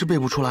儿要真是背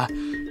不出来，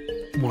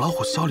母老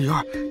虎萧里燕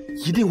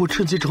一定会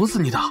趁机整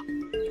死你的。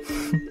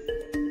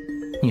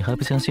你还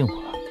不相信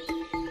我？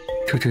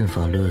这阵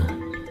法论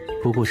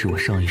不过是我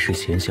上一世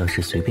闲暇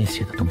时随便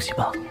写的东西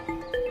罢了，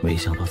没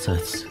想到在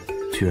此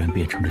居然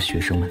变成了学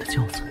生们的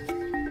教材，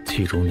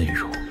其中内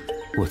容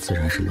我自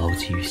然是牢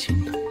记于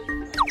心的。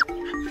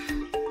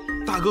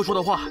大哥说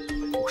的话，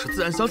我是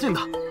自然相信的。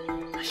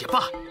也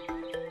罢，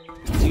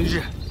今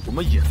日我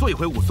们也做一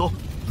回武松，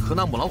和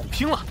那母老虎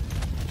拼了。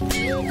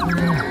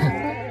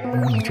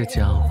你这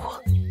家伙！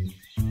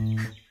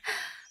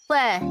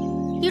喂，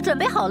你准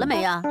备好了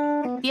没啊？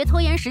别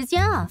拖延时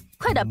间啊，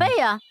快点背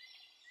啊！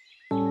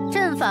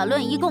阵法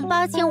论一共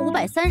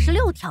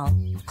8536条，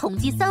统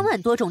计3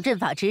万多种阵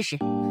法知识，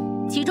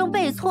其中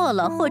背错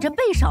了或者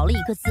背少了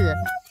一个字，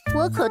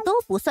我可都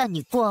不算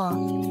你过。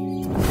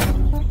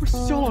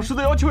肖老师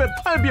的要求也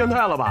太变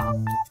态了吧！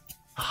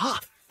啊，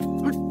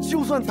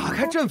就算打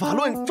开阵法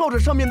论，照着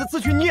上面的字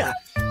去念，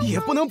也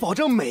不能保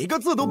证每一个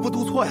字都不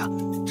读错呀！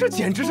这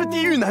简直是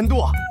地狱难度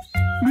啊！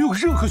没有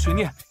任何悬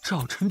念，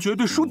赵晨绝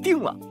对输定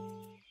了。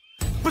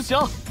不行，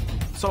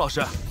肖老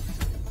师，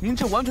您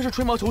这完全是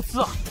吹毛求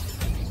疵啊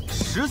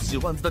！10几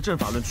万字的阵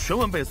法论全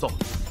文背诵，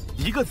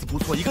一个字不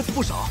错，一个字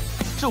不少，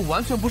这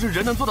完全不是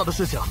人能做到的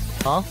事情。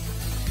好，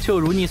就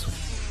如你所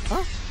啊？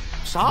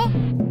啥？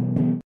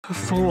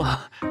疯了，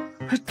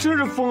真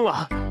是疯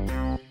了！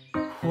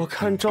我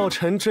看赵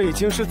晨这已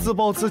经是自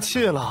暴自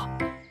弃了。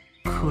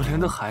可怜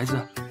的孩子，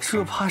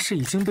这怕是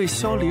已经被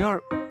萧离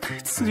儿给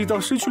刺激到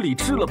失去理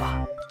智了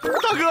吧？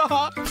大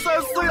哥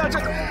，3-4呀，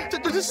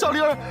这小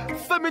玲儿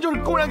分明就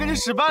是公然给你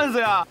使绊子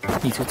呀！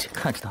你就且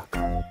看着他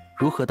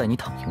如何带你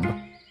躺赢吧。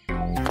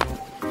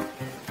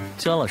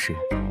焦老师，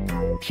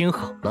听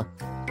好了。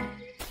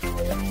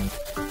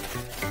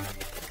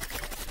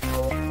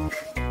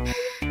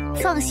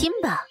放心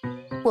吧，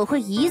我会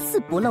一字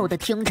不漏地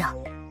听着。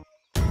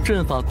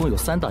阵法共有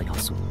3大要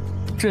素：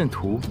阵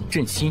图、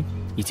阵心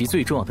以及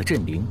最重要的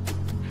阵灵。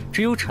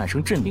只有产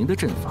生阵灵的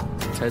阵法，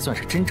才算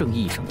是真正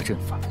意义上的阵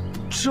法。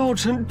赵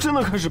晨真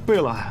的开始背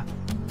了，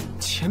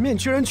前面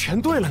居然全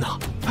对了呢！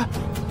哎，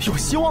有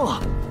希望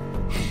啊！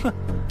哼，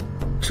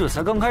这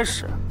才刚开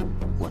始，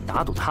我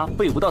打赌他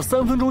背不到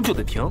3分钟就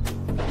得停。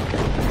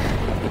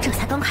这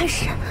才刚开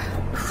始，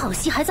好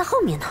戏还在后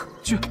面呢。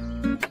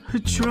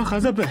居然还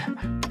在背，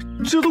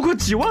这都快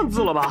几万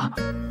字了吧？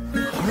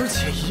而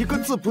且一个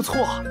字不错，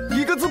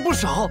一个字不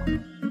少，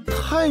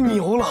太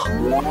牛了，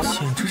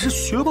简直是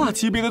学霸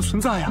级别的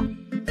存在呀！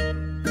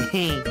嘿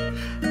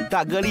嘿，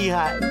大哥厉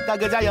害，大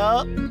哥加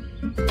油！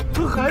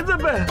他还在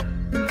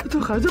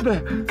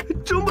背，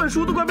整本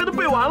书都快被他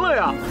背完了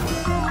呀！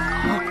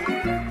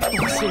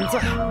到现在，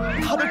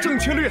他的正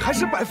确率还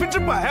是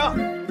100%啊！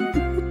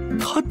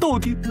他到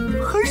底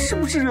还是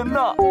不是人呢？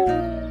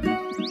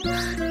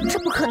这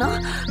不可能，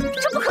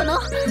这不可能！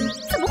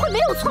怎么会没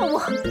有错误？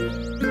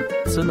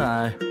此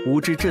乃无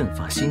知阵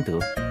法心得，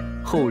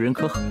后人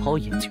可好好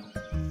研究。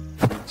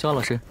焦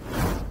老师，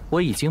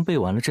我已经背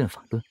完了阵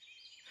法论，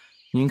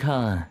您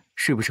看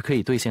是不是可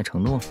以兑现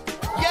承诺？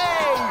耶！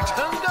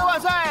成哥万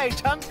岁！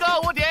成哥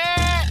无敌！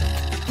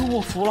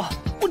我服了，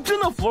我真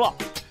的服了！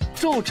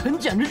赵晨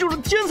简直就是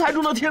天才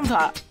中的天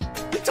才！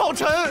赵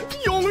晨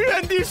永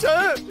远的神！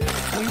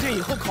从今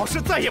以后考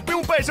试再也不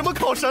用拜什么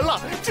考神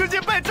了，直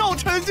接拜赵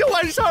晨就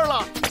完事儿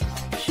了。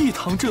一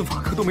堂阵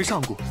法课都没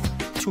上过，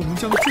就能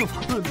将阵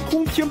法论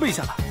通篇背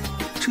下来，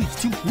这已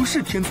经不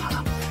是天才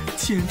了，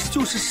简直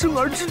就是生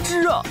而知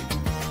之啊！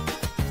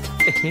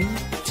嘿嘿，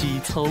机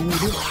操勿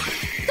论。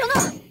等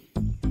等，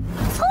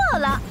错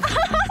了！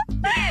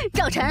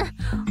赵晨，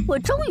我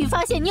终于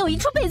发现你有一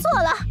处背错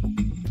了。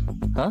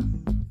啊，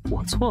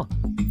我错了？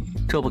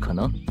这不可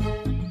能。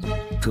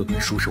这本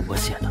书是我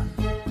写的，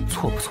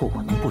错不错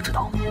我能不知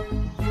道吗？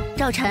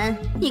赵晨，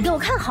你给我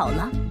看好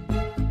了，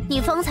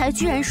你方才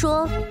居然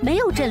说没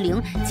有阵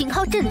灵，仅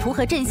靠阵图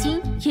和阵心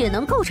也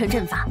能构成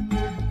阵法，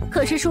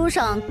可是书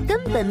上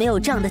根本没有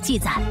这样的记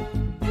载。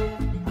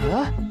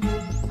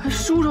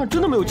书上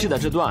真的没有记载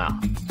这段啊！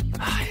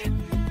哎，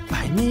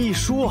百密一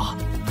疏啊！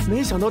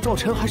没想到赵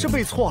晨还是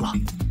背错了，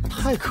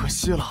太可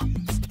惜了。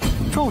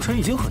赵晨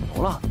已经很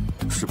牛了，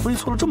只背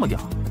错了这么点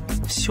儿，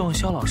希望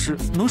肖老师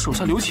能手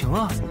下留情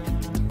啊！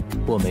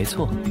我没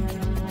错，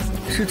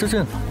是这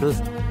阵法论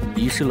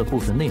遗失了部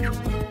分内容。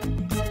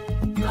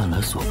看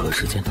来所隔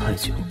时间太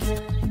久，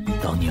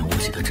当年我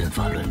写的阵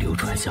法论流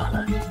传下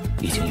来，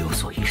已经有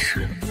所遗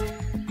失了。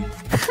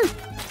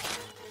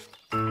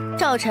哼，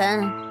赵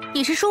晨，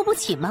你是输不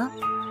起吗？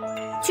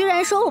居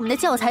然说我们的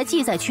教材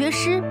记载缺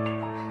失，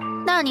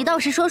那你倒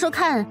是说说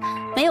看，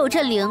没有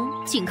阵灵，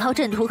仅靠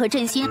阵图和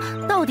阵心，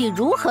到底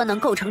如何能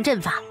构成阵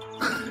法？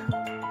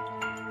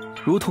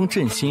如同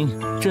阵心、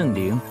阵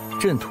灵、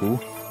阵图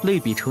类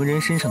比成人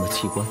身上的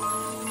器官，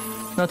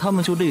那它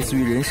们就类似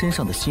于人身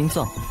上的心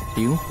脏、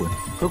灵魂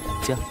和骨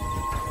架。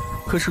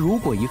可是如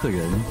果一个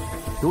人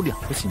有2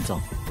个心脏，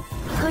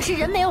可是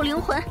人没有灵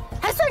魂，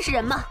还算是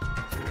人吗？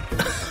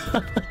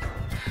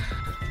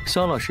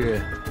肖老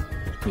师，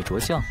你着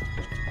相。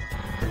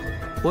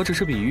我只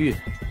是比喻，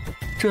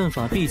阵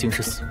法毕竟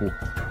是死物，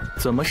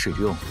怎么使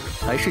用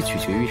还是取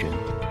决于人。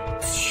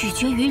取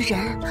决于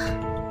人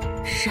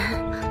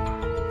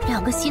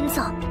，2个心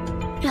脏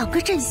，2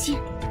个阵心。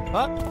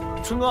哎，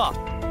春哥，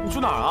你去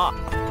哪儿啊？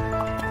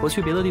我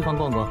去别的地方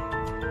逛逛，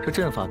这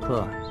阵法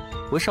课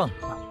不上你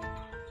了。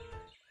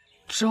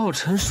赵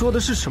晨说的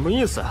是什么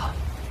意思啊？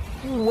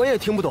我也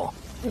听不懂，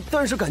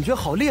但是感觉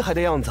好厉害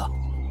的样子。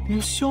连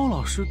肖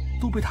老师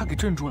都被他给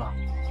镇住了，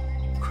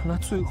看来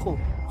最后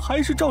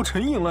还是赵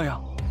晨赢了呀！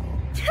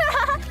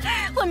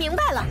我明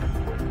白了，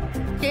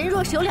人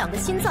若是有2个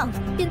心脏，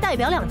便代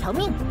表2条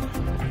命；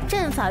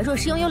阵法若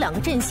是拥有2个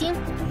阵心，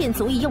便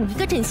足以用1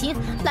个阵心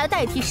来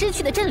代替失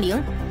去的阵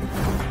灵。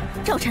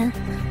赵晨，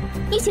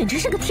你简直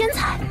是个天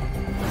才。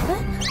哎，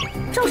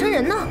赵晨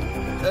人呢？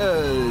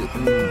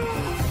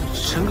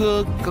陈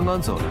哥刚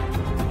刚走了。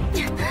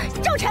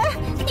赵晨，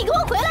你给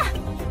我回来！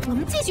我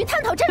们继续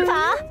探讨阵法。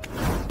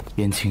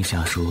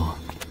Xianxia说，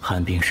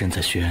寒冰身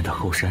在学院的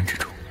后山之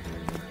中，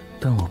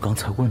但我刚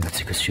才问了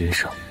几个学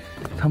生，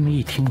他们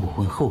一听我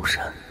问后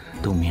山，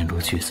都面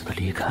露惧色的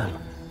离开了。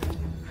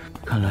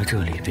看来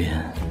这里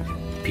边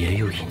别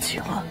有隐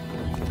情了。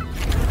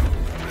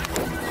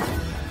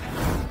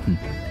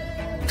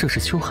这是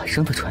秋海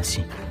生的传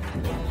信，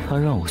他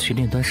让我去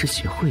炼丹师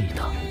协会一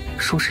趟，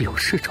说是有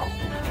事找我。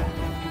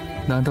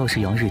难道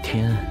是杨日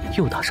天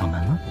又打上门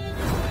了？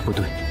不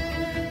对，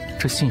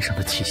这信上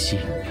的气息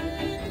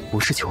不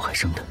是秋海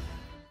生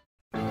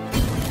的。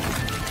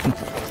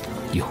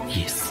有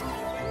意思，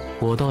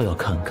我倒要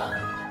看看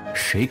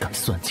谁敢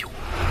算计我。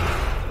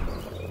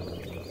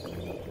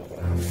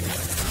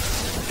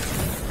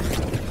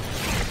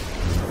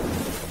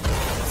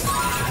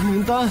元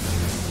灵丹，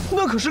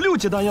那可是6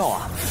阶丹药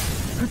啊！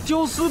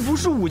雕丝不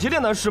是5阶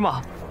炼丹师吗？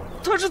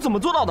他是怎么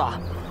做到的？啊！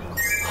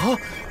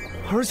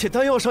而且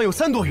丹药上有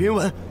3朵云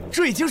纹，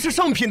这已经是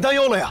上品丹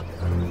药了呀！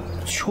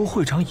邱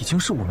会长已经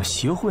是我们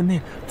协会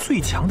内最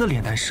强的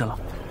炼丹师了，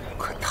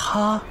可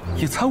他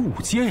也才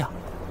5阶呀！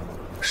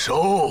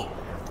收！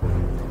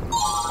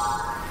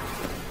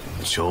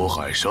邱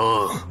海生，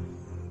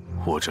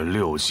我这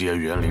6阶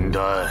元灵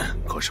丹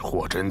可是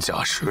货真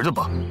价实的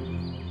吧？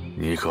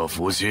你可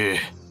服气？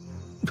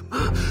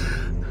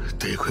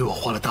得亏我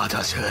花了大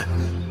价钱，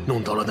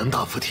弄到了能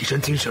大幅提升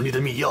精神力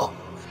的秘药，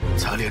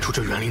才炼出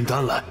这元灵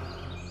丹来。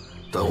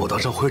等我当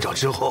上会长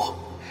之后，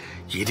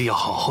一定要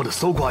好好的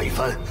搜刮一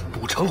番，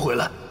补偿回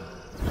来。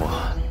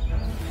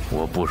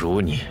我不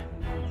如你，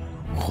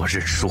我认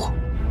输。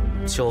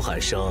邱海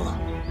生，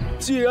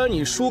既然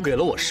你输给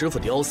了我师傅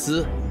雕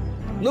丝，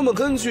那么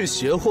根据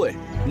协会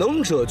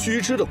能者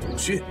居之的古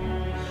训，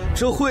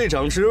这会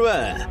长之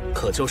位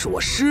可就是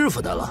我师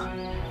傅的了。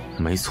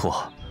没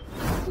错。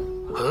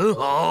很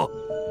好，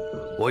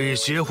我以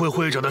协会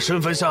会长的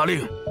身份下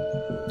令，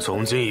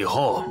从今以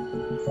后，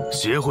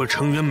协会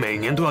成员每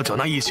年都要缴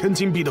纳1000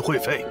金币的会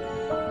费，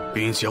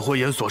并且会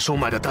员所售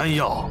卖的丹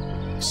药，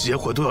协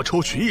会都要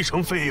抽取1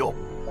成费用。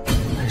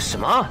什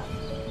么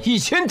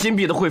？1000金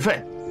币的会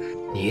费？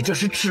你这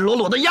是赤裸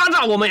裸的压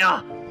榨我们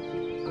呀！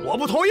我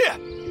不同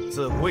意，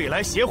自古以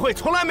来协会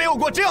从来没有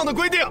过这样的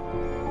规定。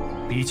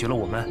逼急了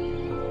我们，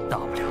大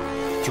不了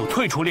就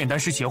退出炼丹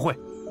师协会。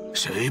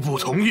谁不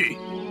同意？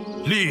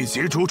立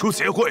即逐出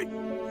协会，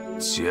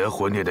协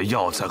会内的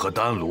药材和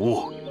丹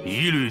炉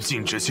一律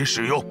禁止其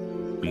使用，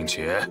并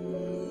且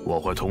我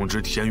会通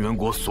知天元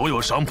国所有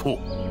商铺，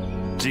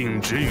禁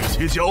止与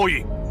其交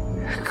易。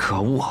可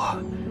恶，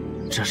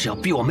这是要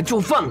逼我们就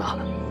范了！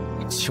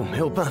就没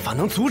有办法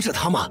能阻止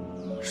他吗？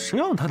谁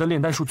让他的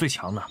炼丹术最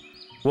强呢？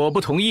我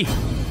不同意。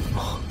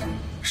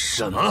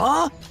什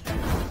么？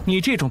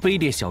你这种卑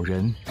劣小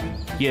人，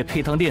也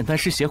配当炼丹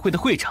师协会的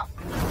会长？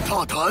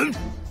大胆！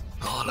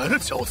哪来的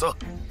小子，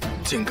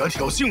竟敢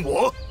挑衅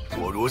我！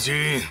我如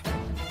今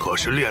可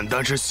是炼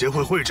丹师协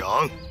会会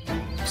长，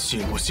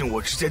信不信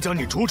我直接将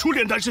你逐出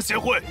炼丹师协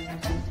会？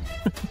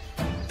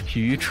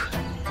愚蠢！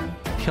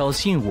挑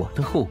衅我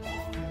的后果，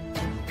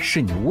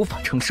是你无法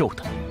承受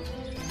的。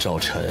赵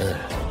晨，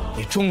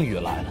你终于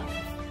来了，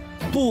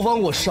不枉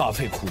我煞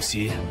费苦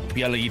心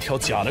编了一条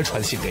假的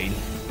传信给你。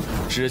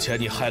之前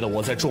你害得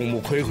我在众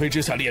目睽睽之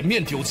下脸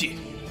面丢尽，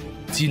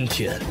今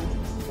天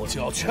我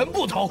就要全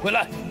部讨回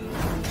来。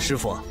师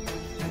傅，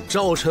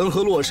赵晨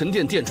和洛神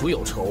殿殿主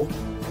有仇，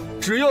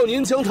只要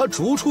您将他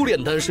逐出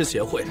炼丹师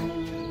协会，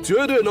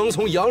绝对能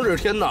从杨日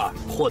天那儿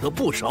获得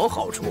不少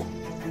好处。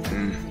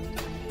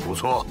不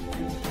错，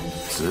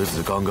此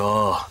子刚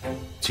刚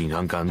竟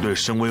然敢对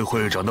身为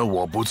会长的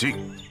我不敬，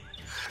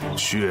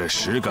确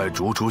实该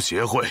逐出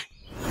协会。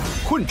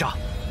混账！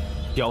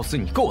屌丝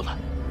你够了！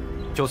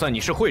就算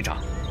你是会长，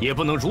也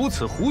不能如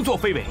此胡作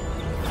非为。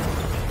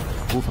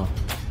无妨。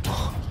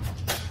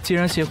既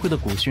然协会的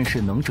古训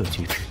是能者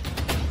居之，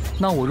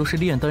那我若是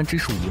炼丹之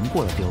术赢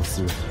过了雕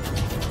丝，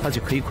他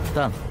就可以滚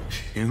蛋了。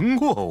赢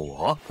过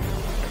我？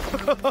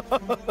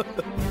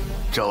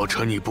赵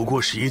晨，你不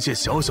过是一介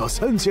小小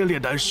3阶炼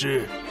丹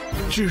师，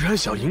居然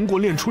想赢过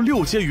炼出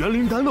6阶元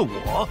灵丹的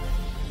我，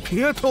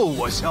别逗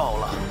我笑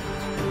了。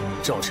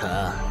赵晨，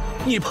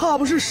你怕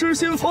不是失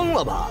心疯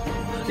了吧？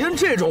连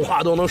这种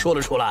话都能说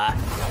得出来？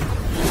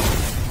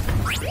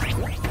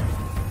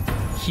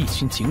一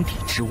群井底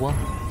之蛙，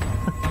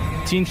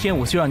今天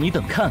我就让你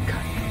等看看，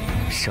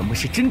什么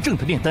是真正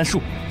的炼丹术。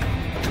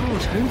赵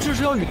晨这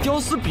是要与雕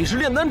丝比试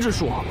炼丹之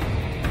术，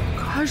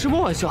开什么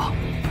玩笑？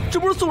这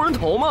不是送人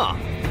头吗？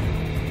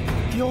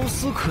雕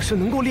丝可是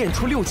能够炼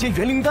出6阶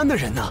元灵丹的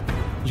人呢，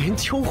连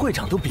邱会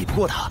长都比不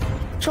过他，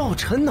赵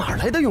晨哪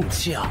来的勇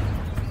气啊？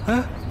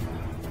哎，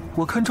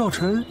我看赵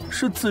晨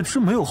是自知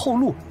没有后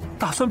路，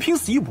打算拼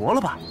死一搏了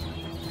吧？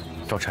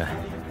赵晨，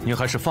你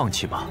还是放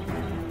弃吧。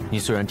你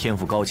虽然天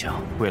赋高强，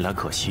未来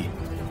可期，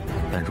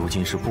但如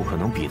今是不可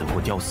能比得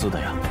过雕丝的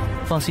呀。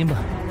放心吧，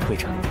会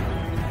长，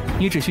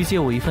你只需借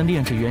我一份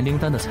炼制元灵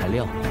丹的材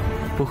料，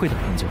不会等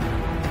很久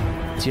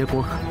的。结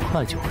果很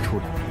快就会出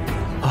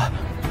来。啊，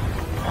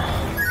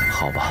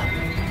好吧。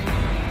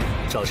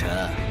赵晨，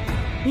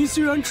你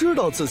既然知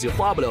道自己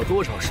花不了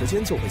多少时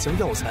间就会将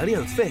药材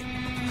炼废，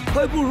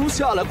还不如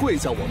下来跪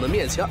在我们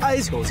面前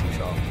哀求几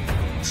声，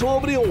说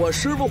不定我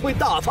师傅会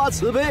大发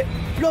慈悲，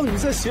让你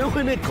在协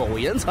会内苟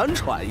延残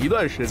喘一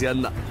段时间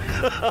呢。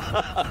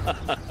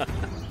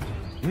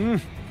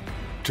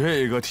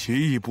这个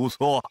提议不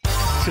错。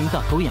睁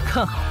大狗眼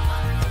看好了，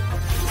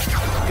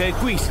该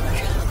跪下的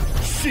人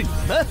是你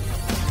们。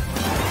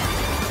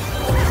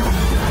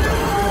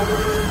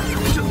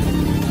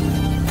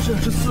这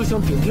是4项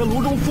顶天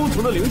炉中封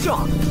存的灵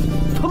将，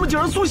他们竟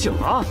然苏醒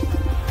了！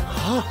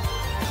啊！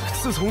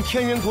自从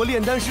天元国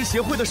炼丹师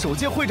协会的首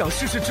届会长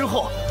逝世之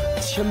后，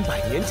千百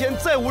年间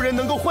再无人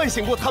能够唤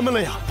醒过他们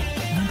了呀！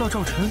难道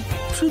赵晨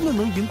真的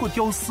能赢过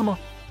雕丝吗？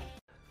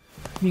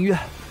明月，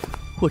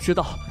我知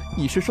道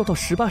你是受到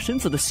18神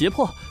子的胁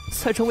迫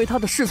才成为他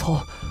的侍从，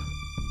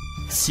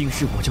今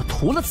日我就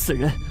屠了此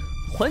人，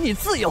还你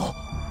自由。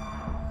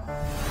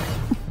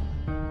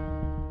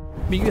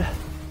明月，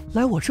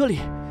来我这里，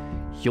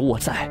有我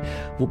在，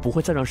我不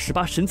会再让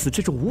18神子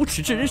这种无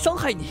耻之人伤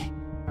害你。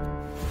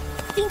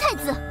林太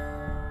子，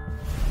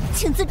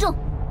请自重，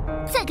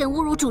再敢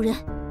侮辱主人，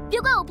别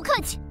怪我不客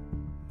气。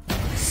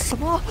什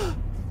么？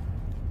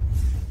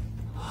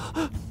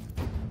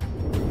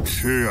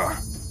痴儿，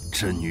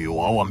这女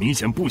娃娃明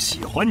显不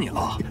喜欢你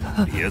了，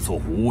别做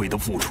无谓的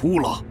付出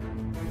了。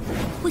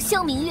我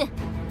萧明月，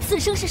此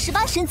生是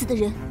18神子的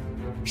人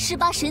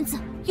，18神子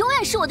永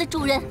远是我的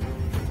主人。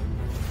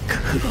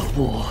可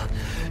恶！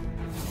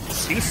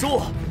秦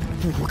叔，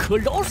不可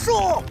饶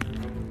恕！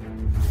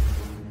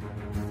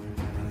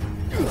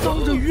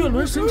当着月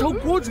轮神朝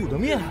国主的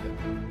面，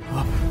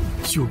啊！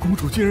九公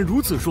主竟然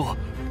如此说，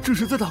这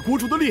是在打国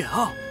主的脸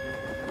啊！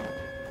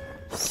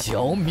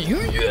萧明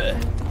月，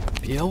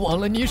别忘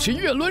了你是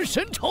月轮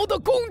神朝的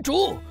公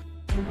主，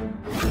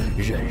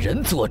任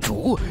人做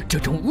主，这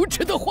种无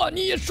耻的话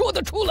你也说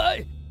得出来？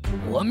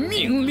我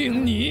命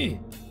令你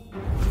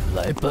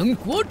来本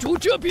国主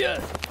这边。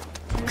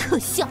可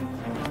笑！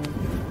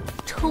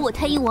抽我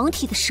太阴王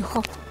体的时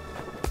候，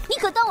你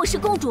可当我是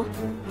公主？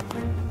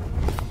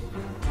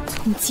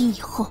从今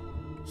以后，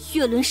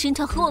月轮神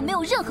朝和我没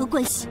有任何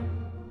关系。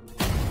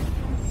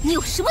你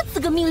有什么资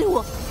格命令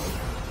我？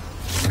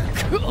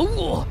可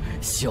恶！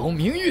萧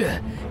明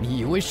月，你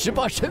以为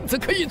18神子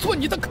可以做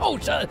你的靠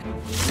山，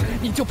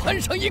你就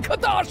攀上一棵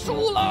大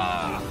树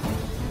了？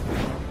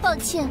抱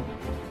歉，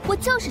我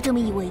就是这么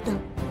以为的。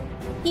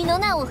你能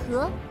奈我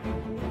何？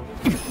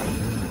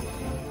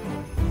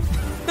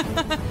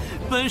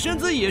本身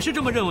子也是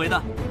这么认为的。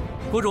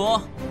国主，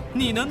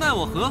你能奈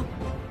我何？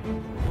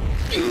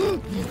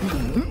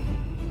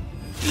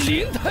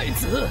林太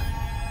子，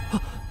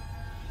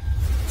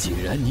既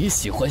然你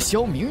喜欢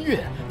萧明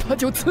月，他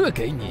就赐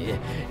给你。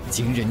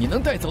今日你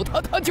能带走他，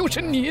他就是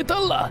你的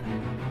了。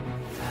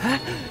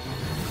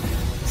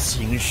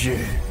今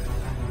日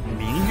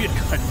明月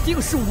肯定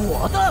是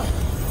我的。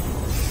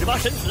18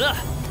神子，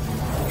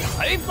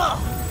来吧！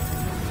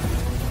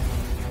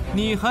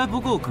你还不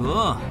够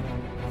格。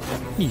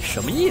你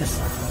什么意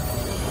思？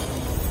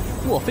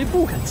莫非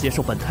不敢接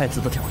受本太子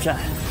的挑战？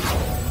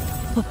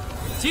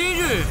今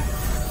日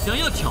想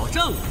要挑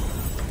战我，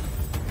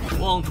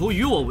妄图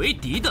与我为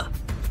敌的，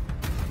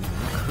你们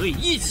可以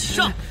一起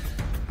上。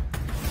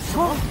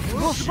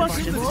18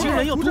神子竟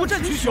然要独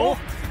占群雄！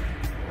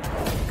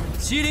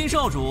麒麟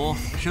少主、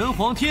神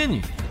皇天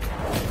女、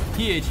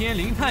叶天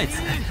灵太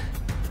子，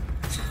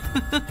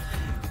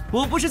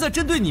我不是在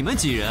针对你们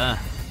几人，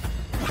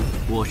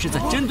我是在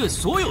针对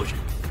所有人。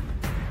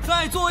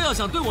在座要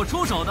想对我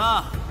出手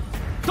的，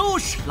都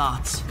是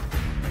垃圾。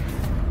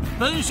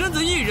本身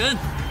子一人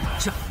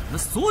占你们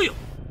所有。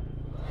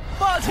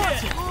霸气！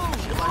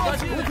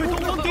不愧东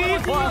方第一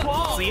款，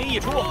此言一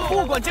出，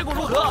不管结果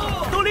如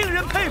何，都令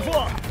人佩服。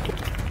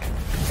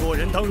做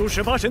人当如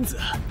18神子，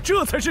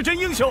这才是真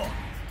英雄。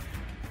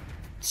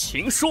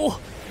秦叔，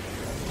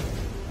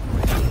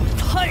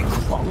太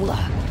狂了！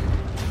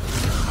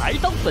还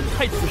当本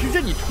太子是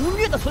任你屠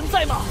虐的存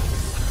在吗？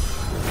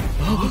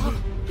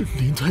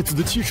林太子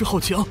的气势好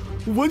强，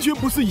完全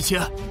不似以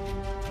前。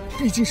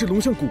毕竟是龙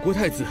象古国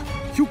太子，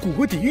有古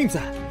国底蕴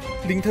在，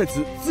林太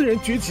子自然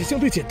崛起相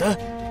对简单。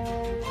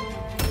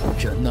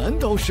这难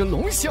道是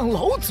龙象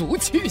老祖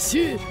气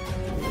息？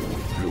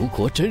如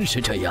果真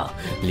是这样，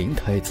林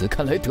太子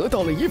看来得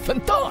到了一份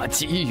大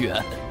机缘。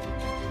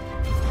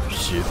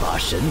18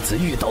神子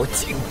遇到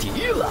劲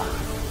敌了，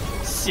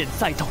现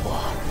在的我，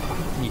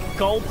你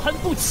高攀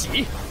不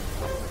起，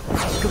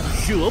更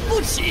惹不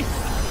起。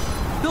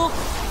哟，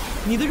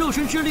你的肉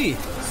身之力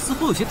似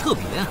乎有些特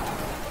别。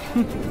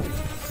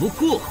不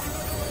过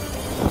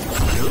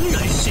仍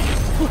然是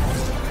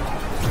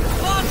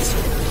霸气。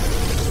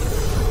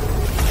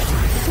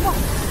什么？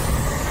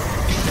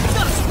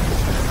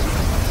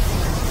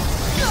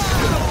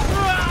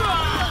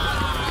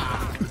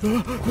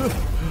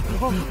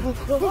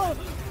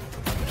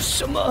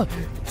什么？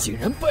竟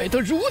然败得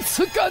如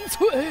此干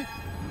脆！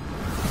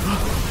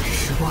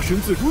 18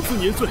神子如此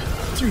年岁，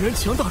竟然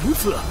强大如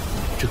此，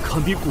这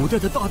堪比古代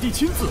的大地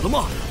亲子了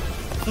吗？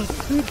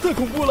太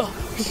恐怖了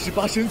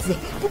！18神子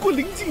不过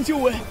临近修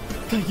为，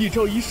但一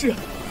招一式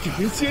给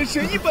人仙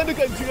神一般的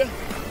感觉。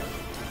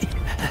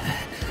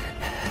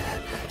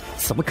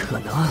怎么可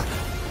能？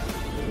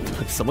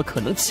他怎么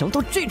可能强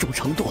到这种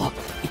程度？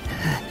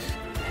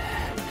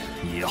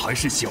你还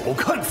是小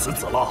看此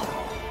子了。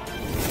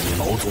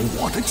老总，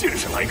我的见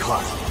识来看，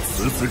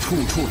此子处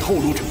处透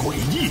露着诡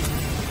异。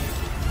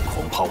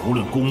恐怕无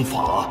论功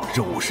法、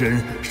肉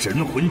身、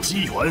神魂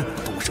机缘，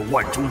都是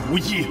万中无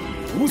一、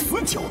无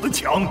死角的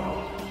强。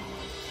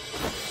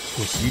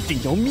我一定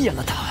要灭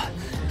了他，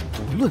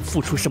无论付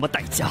出什么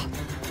代价。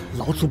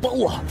老祖帮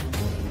我！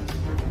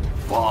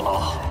罢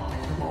了，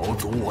老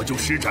祖我就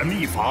施展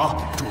秘法，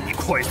助你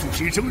快速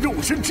提升肉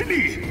身之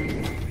力，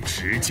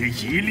直接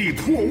一力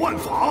破万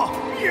法，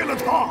灭了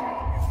他。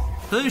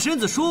本神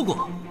子说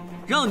过，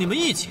让你们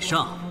一起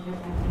上。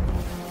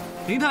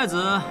林太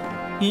子，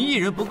你一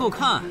人不够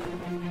看，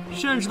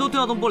甚至都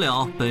调动不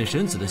了本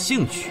神子的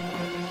兴趣。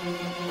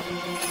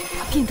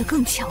他变得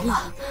更强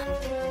了。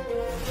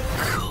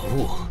可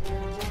恶！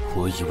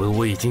我以为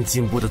我已经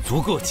进步得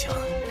足够强，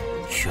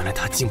原来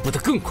他进步得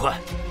更快。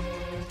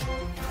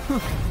哼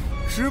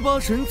，18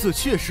神子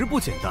确实不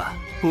简单，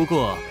不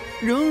过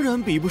仍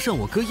然比不上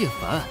我哥叶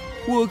凡。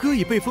我哥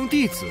已被封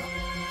弟子，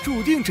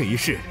注定这一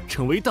世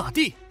成为大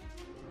帝。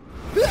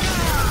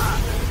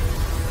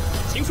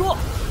秦说，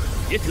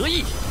别得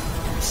意，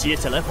接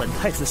下来本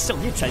太子向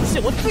你展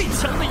现我最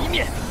强的一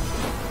面。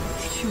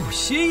有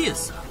些意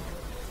思，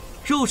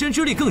肉身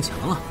之力更强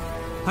了，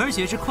而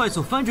且是快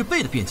速翻着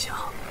倍的变强。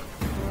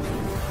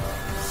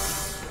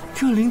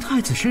这林太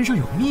子身上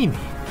有秘密，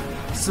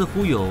似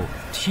乎有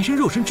提升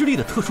肉身之力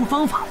的特殊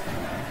方法。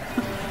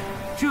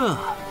这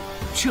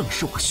正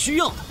是我需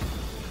要的。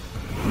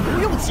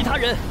不用其他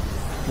人，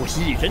我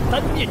一人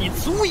单灭你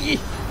足矣。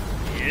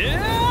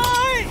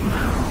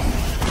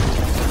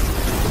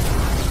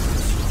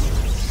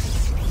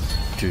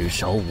至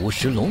少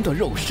50龙的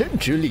肉身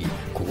之力，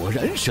果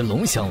然是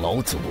龙象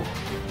老祖。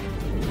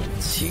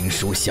秦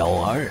叔小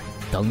儿，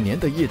当年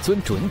的一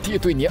尊准帝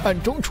对你暗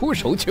中出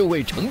手却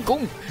未成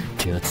功，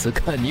这次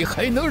看你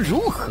还能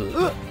如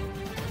何？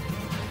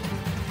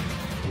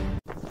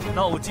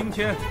那我今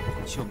天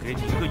就给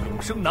你一个永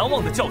生难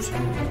忘的教训。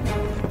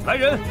来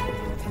人，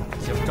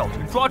将赵晨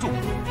抓住，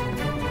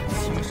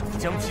亲手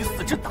将其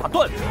四肢打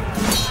断。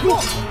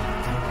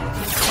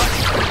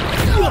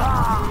队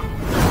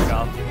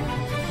长，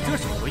这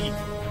是何意？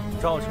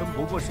赵晨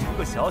不过是一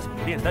个小小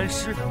的炼丹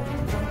师，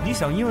你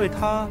想因为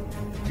他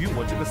与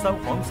我这个三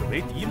皇子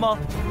为敌吗？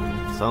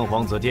三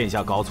皇子殿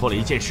下搞错了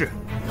一件事，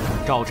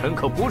赵晨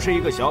可不是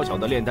一个小小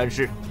的炼丹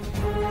师，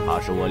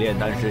他是我炼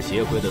丹师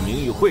协会的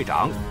名誉会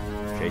长，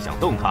谁想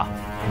动他，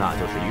那就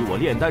是与我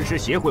炼丹师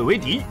协会为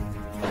敌。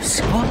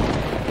什么？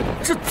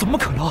这怎么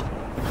可能？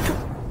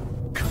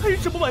开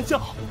什么玩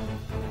笑！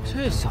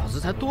这小子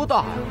才多大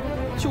呀，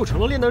就成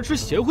了炼丹师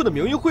协会的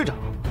名誉会长，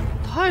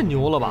太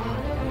牛了吧！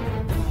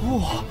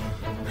哇，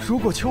如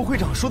果邱会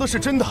长说的是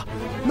真的，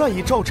那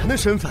以赵晨的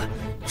身份，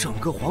整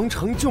个皇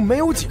城就没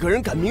有几个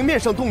人敢明面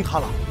上动他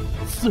了。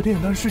自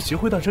炼丹师协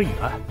会诞生以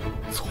来，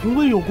从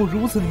未有过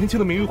如此年轻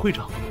的名誉会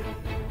长。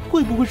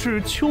会不会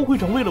是邱会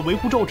长为了维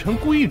护赵晨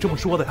故意这么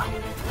说的呀？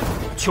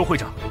邱会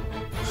长，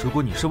如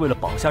果你是为了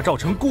保下赵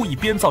晨故意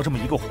编造这么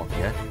一个谎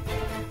言，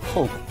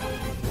后果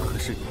可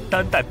是你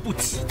担待不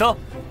起的。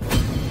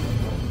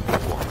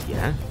谎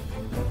言？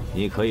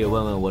你可以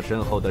问问我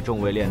身后的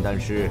众位炼丹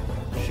师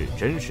是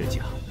真是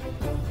假。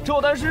赵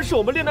丹师是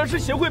我们炼丹师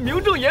协会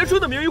名正言顺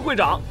的名誉会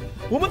长，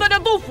我们大家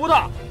都服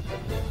他。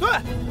对，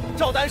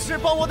赵丹师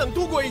帮我等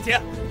度过一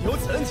劫，有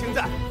此恩情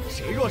在，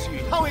谁若是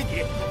与他为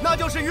敌，那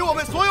就是与我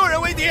们所有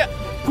人为敌。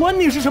管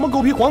你是什么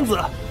狗屁皇子，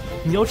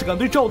你要是敢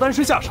对赵丹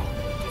师下手，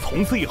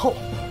从此以后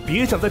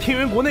别想在天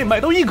元国内买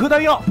到一颗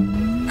丹药。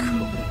可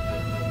恶，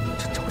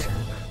这赵晨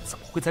怎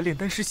么会在炼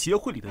丹师协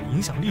会里的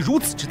影响力如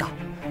此之大？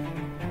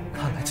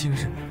看来今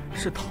日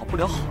是讨不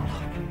了好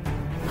了。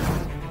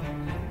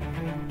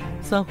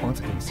三皇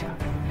子殿下，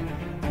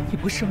你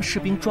不是让士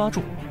兵抓住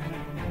我，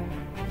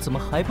怎么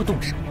还不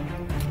动手？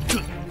这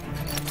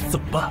怎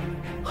么办？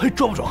还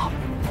抓不抓？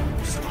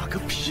抓个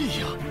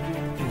屁呀！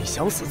你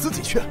想死自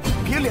己去，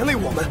别连累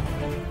我们。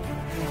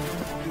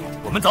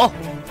我们走。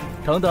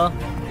等等，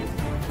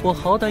我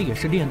好歹也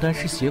是炼丹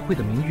师协会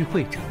的名誉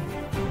会长，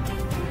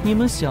你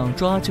们想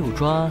抓就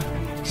抓，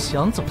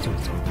想走就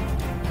走，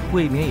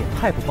未免也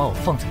太不把我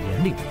放在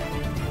眼里了。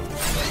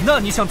那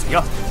你想怎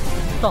样？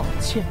道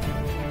歉。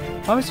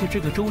而且这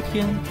个周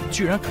天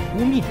居然敢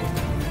污蔑我，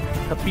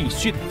他必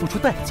须得付出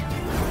代价。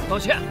道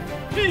歉，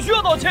必须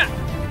要道歉！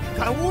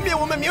敢污蔑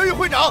我们名誉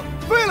会长，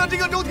废了这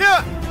个周天！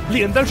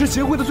炼丹师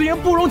协会的尊严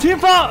不容侵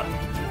犯。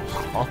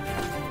好，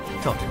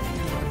赵晨，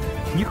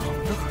你好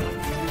得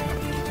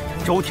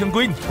很，周天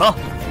归你了，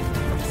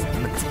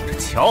咱们走着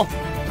瞧。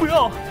不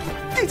要，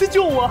殿下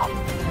救我！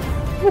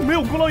我没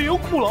有功劳也有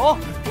苦劳，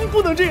你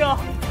不能这样。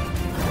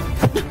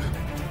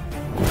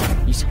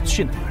你想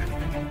去哪儿？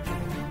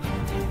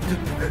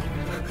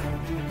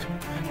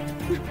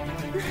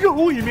饶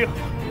我一命！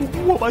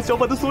我把小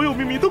凡的所有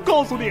秘密都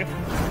告诉你。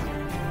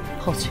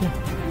抱歉，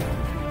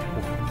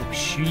我不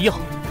需要。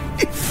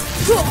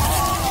小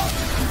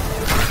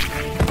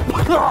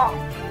凡，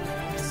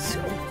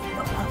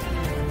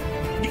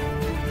你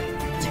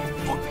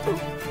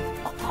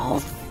不好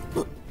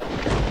死！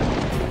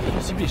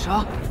一击必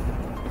杀，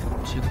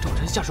这个赵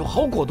晨下手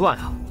好果断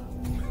啊！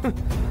哼，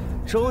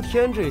周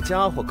天这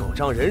家伙狗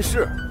仗人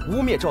势，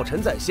污蔑赵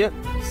晨在先，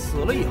死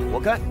了也活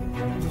该。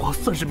我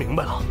算是明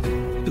白了，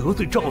得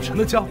罪赵晨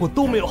的家伙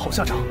都没有好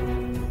下场，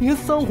连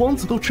三皇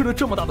子都吃了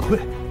这么大的亏，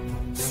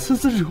此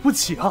子惹不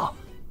起啊！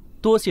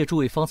多谢诸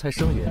位方才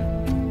声援，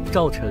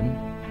赵晨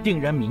定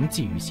然铭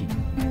记于心。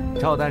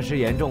赵丹师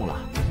言重了，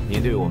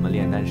您对我们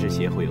炼丹师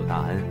协会有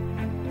大恩，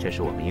这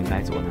是我们应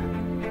该做的。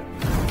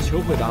邱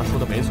会长说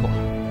的没错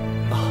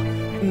啊，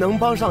能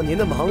帮上您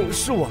的忙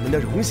是我们的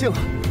荣幸啊！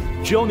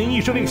只要您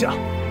一声令下，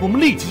我们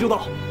立即就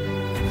到。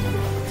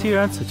既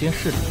然此件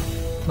事，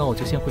那我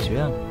就先回学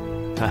院了。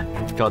哎，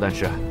赵丹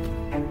师，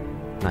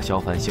那萧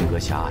凡性格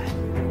狭隘，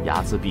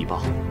睚眦必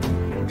报，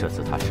这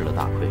次他吃了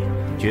大亏，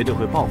绝对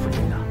会报复您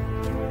的。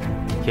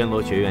天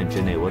罗学院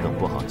之内，我等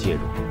不好介入，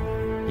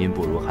您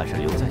不如还是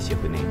留在协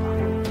会内吧。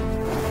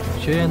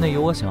学院内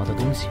有我想要的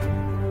东西，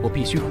我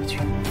必须回去。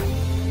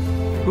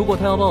如果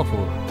他要报复，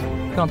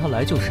让他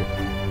来就是，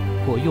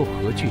我又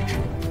何惧之？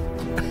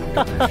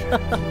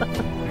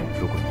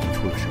如果你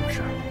出了什么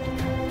事儿，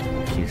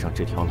我拼上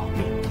这条老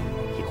命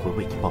也会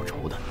为你报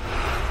仇的。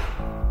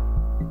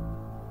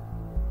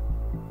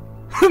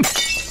哼！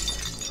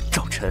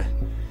赵晨，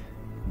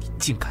你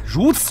竟敢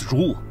如此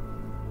辱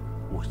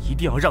我，我一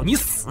定要让你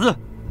死！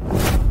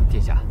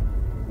殿下，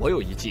我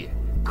有一计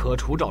可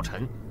除赵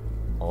晨。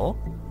哦，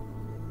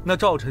那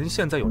赵晨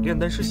现在有炼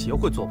丹师协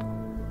会做保，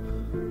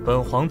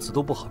本皇子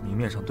都不好明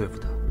面上对付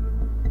他，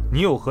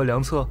你有何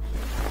良策？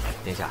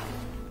殿下，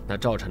那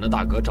赵晨的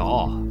大哥赵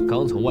傲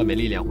刚从外面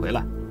历练回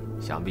来，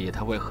想必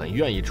他会很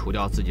愿意除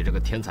掉自己这个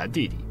天才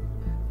弟弟，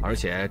而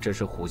且这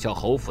是虎啸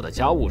侯府的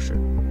家务事，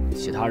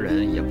其他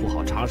人也不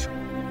好插手。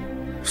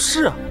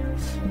是啊，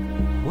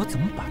我怎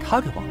么把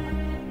他给忘了？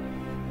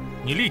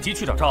你立即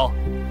去找赵傲，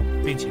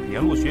并且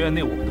联络学院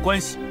内我们的关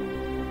系，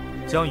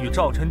将与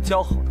赵晨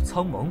交好的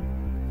苍蒙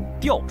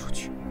调出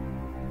去。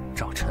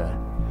赵晨，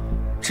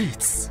这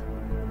次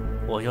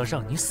我要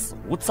让你死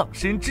无葬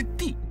身之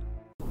地！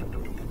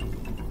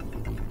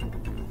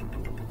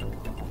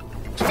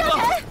赵晨，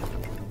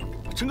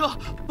陈哥，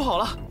不好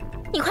了！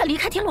你快离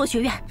开天罗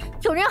学院，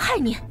有人要害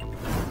你！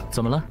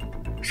怎么了？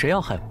谁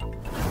要害我？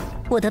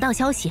我得到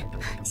消息，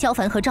萧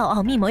凡和赵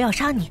傲密谋要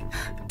杀你，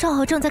赵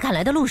傲正在赶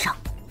来的路上。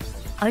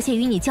而且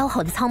与你交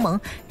好的苍蒙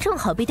正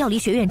好被调离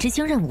学院执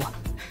行任务，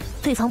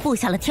对方布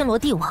下了天罗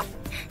地网，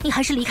你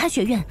还是离开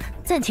学院，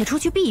暂且出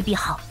去避一避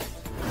好。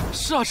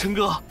是啊，陈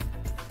哥，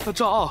那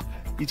赵傲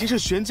已经是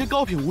玄阶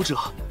高品武者，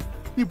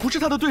你不是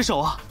他的对手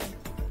啊，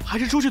还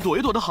是出去躲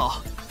一躲的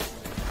好。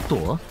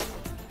躲？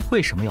为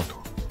什么要躲？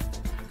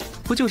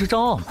不就是赵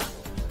傲吗？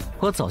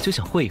我早就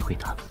想会一会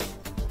他。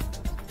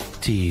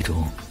记忆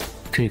中，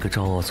这个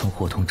赵傲曾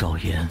伙同赵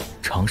岩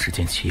长时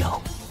间欺压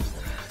我，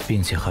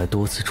并且还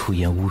多次出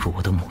言侮辱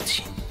我的母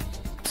亲，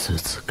此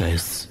次该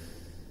死。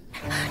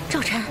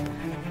赵晨，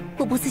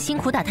我不辞辛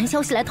苦打探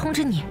消息来通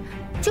知你，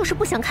就是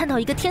不想看到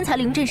一个天才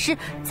灵阵师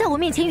在我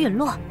面前陨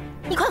落。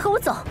你快和我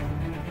走！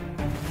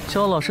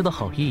肖老师的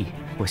好意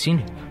我心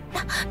领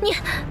了。你，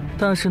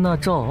但是那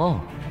赵傲，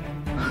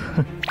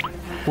哼，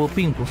我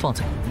并不放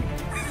在眼里。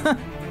哼，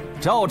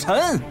赵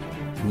晨，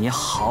你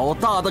好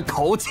大的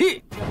口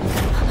气！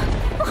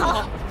不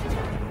好，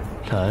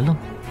来了吗？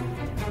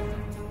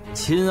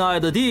亲爱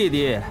的弟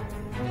弟，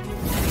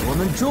我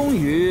们终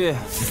于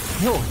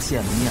又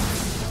见面了。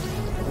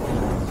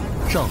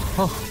赵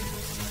傲，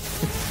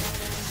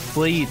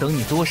我已等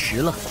你多时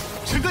了。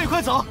陈哥，你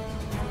快走，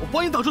我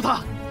帮你挡住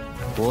他。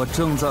我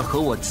正在和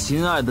我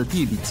亲爱的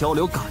弟弟交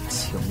流感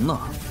情呢，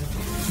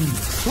你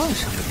算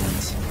什么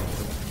东西？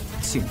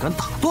竟敢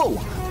打断我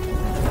们，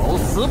找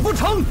死不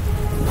成！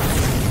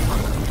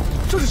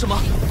这是什么？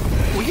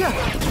火焰！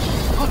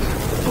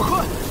不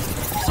快，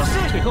小心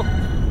退后！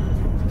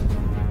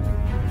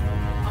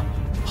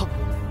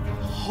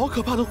好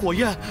可怕的火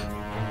焰！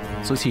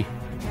苏七，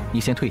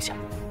你先退下。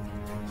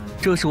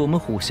这是我们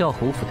虎啸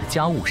侯府的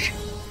家务事，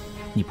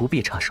你不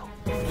必插手。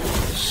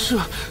是。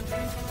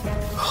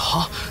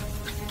好，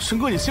陈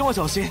哥，你千万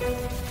小心。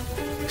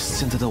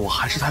现在的我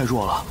还是太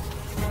弱了，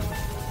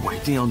我一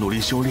定要努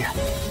力修炼，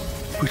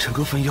为陈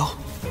哥分忧。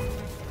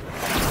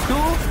哟，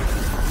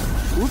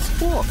不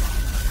错嘛，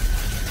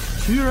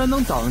居然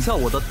能挡下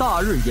我的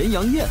大日炎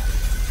阳宴，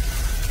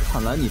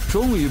看来你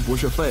终于不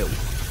是废物。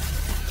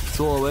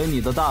作为你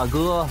的大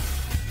哥，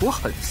我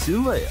很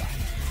欣慰啊。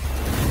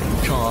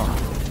赵傲，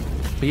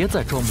别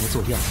再装模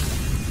作样了。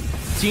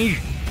今日，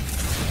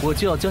我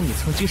就要将你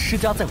曾经施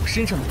加在我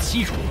身上的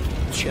欺辱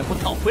全部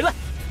讨回来。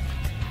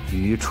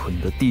愚蠢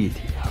的弟弟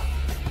啊！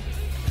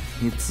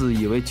你自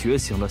以为觉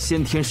醒了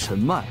先天神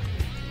脉，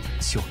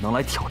就能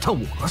来挑战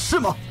我了是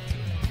吗？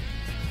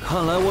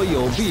看来我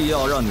有必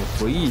要让你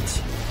回忆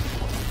起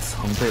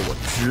曾被我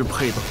支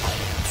配的恐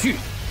惧。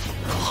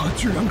他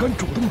居然敢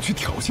主动去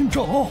挑衅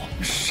赵傲，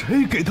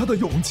谁给他的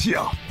勇气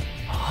啊？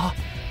啊！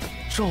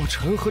赵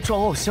晨和赵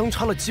傲相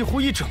差了几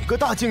乎一整个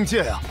大境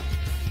界呀！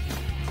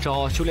赵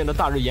傲修炼的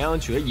大日炎阳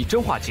诀以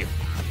真化境，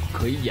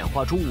可以演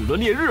化出5轮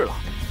烈日了。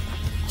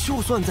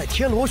就算在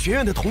天罗学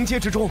院的同阶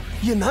之中，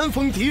也难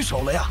逢敌手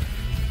了呀！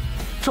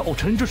赵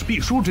晨这是必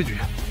输之局，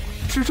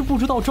只是不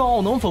知道赵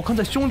傲能否看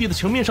在兄弟的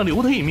情面上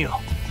留他一命。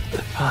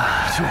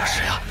就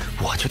是呀，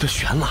我觉得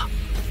悬了。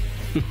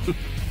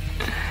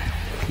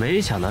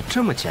没想到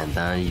这么简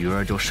单，鱼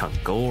儿就上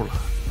钩了。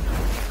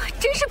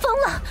真是疯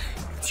了，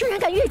居然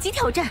敢越级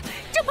挑战，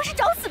这不是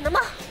找死呢吗？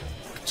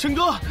陈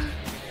哥，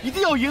一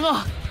定要赢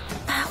啊！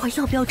待会儿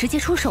要不要直接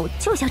出手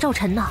救下赵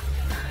晨呢？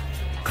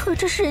可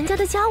这是人家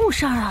的家务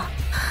事儿啊！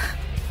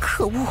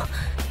可恶，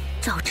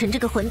赵晨这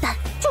个混蛋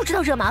就知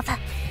道惹麻烦。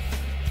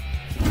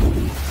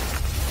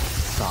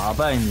打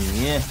败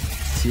你，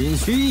仅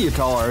需一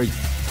招而已。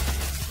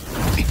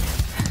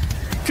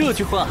这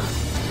句话，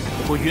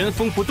我原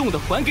封不动的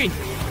还给你。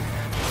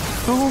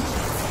哦，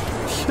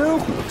天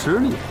虎之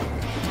力，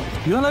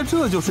原来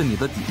这就是你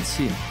的底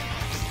气。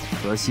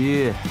可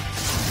惜，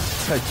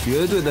在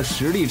绝对的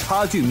实力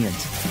差距面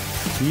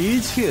前，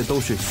一切都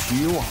是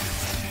虚妄。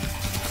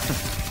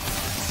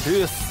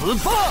去死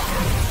吧！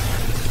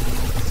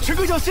陈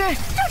哥小心！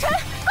赵晨，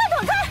快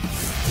躲开！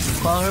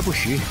华而不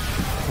实，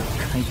不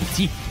堪一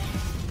击。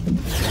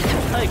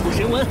太古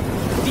神纹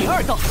第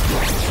2道。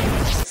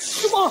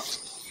什么？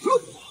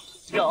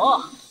赵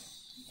傲，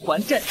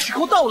还战时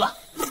候到了！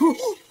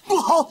不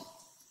好！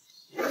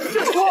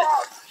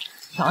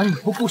打你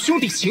不顾兄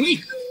弟情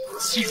义，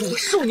欺辱我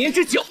数年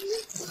之久；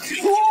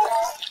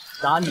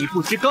打你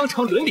不知纲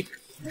常伦理，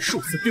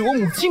数次对我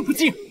母亲不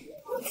敬；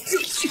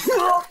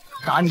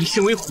打你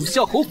身为虎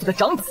啸侯府的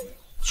长子，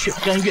却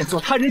甘愿做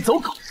他人走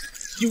狗，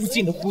丢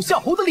尽了虎啸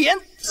侯的脸。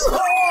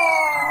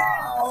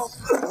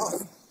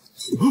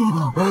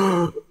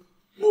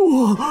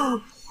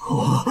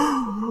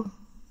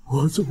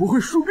我怎么会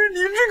输给你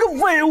这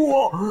个废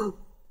物？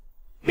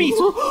闭嘴！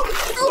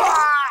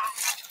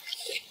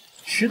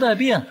时代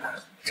变了，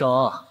赵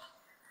傲，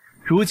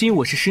如今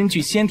我是身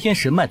具先天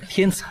神脉的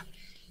天才，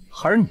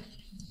而你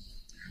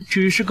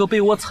只是个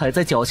被我踩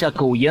在脚下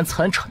苟延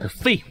残喘的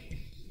废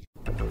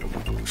物。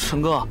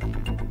陈哥，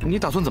你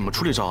打算怎么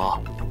处理赵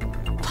傲？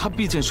他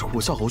毕竟是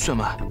虎啸侯血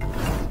脉。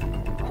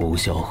虎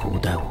啸侯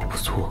待我不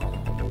错，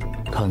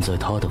看在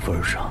他的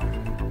份上，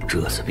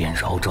这次便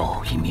饶赵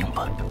傲一命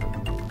吧。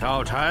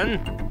赵晨，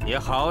你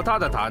好大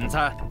的胆子，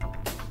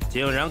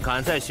竟然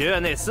敢在学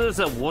院内私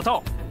自武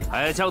斗，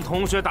还将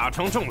同学打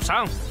成重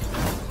伤！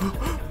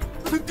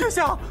殿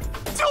下，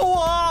救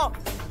我！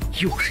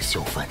又是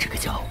小范这个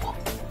家伙。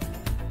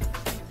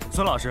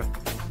孙老师，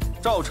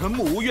赵晨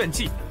目无怨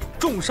迹，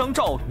重伤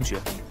赵傲同学。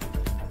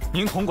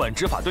您统管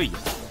执法队以来，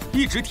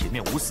一直铁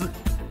面无私，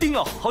定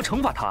要好好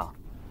惩罚他。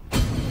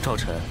赵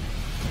晨，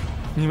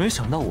你没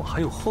想到我还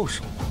有后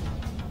手吗？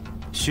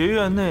学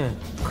院内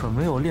可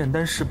没有炼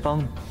丹师帮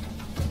你，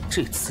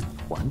这次你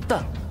完蛋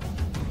了。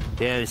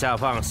殿下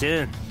放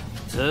心，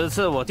此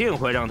次我定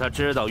会让他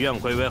知道院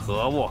规为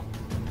何物。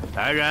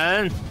来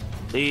人，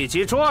立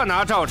即捉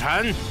拿赵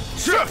晨。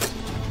是。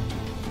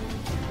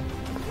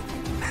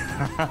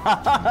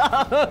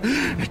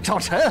赵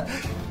晨，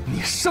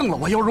你胜了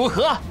我又如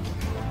何？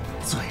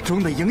最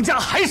终的赢家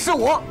还是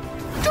我。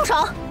住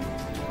手！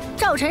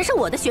赵晨是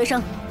我的学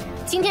生，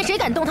今天谁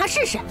敢动他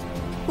试试？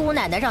姑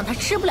奶奶让他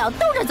吃不了兜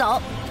着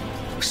走。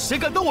谁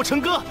敢动我陈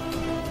哥，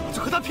我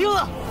就和他拼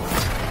了！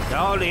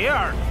小李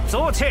儿，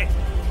足气！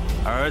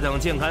尔等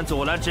竟敢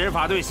阻拦执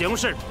法队行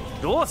事，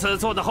如此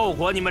做的后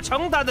果，你们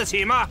承担得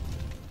起吗？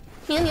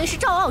明明是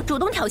赵傲主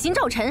动挑衅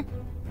赵晨，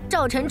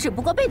赵晨只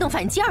不过被动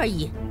反击而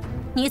已，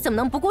你怎么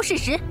能不顾事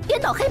实，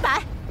颠倒黑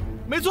白？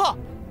没错，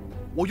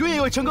我愿意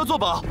为陈哥做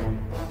保，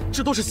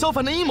这都是萧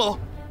凡的阴谋，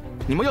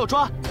你们要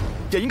抓，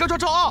也应该抓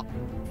赵傲。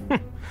哼，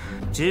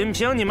仅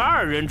凭你们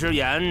2人之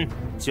言，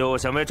就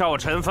想为赵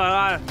晨翻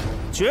案，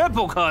绝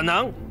不可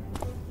能。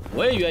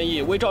我也愿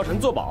意为赵晨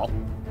做保。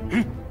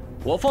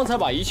我方才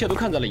把一切都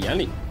看在了眼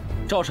里，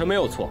赵晨没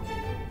有错，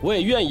我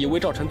也愿意为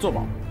赵晨做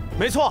保。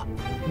没错，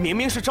明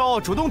明是赵傲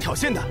主动挑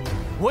衅的，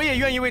我也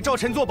愿意为赵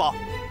晨做保。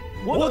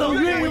我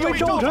等愿意为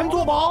赵晨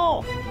做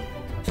保。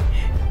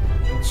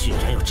居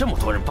然有这么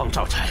多人帮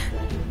赵晨，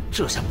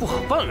这下不好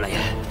办了耶！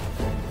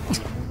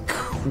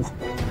可恶，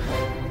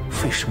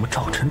为什么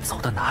赵晨走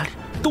到哪里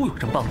都有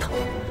人帮他，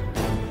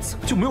怎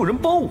么就没有人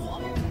帮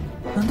我？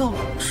难道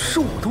是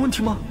我的问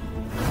题吗？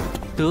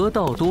得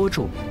道多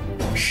助，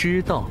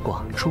失道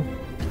寡助。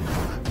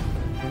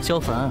萧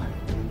凡，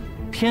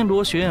天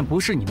罗学院不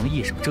是你能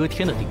一手遮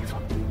天的地方，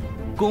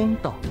公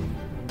道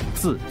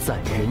自在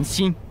人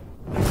心。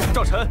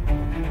赵晨，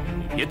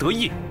你别得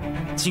意，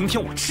今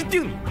天我吃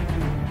定你了！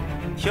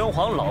天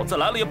皇老子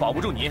来了也保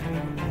不住你，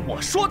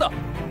我说的。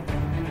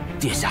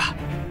殿下，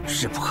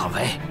势不可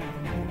为，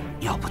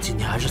要不今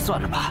天还是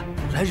算了吧，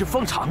来日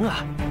方长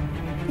啊！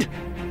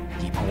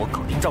你帮我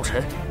搞定赵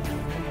晨，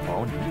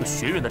保你一个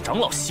学院的长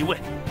老席位。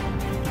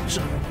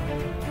这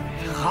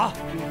好，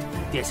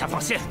殿下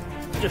放心，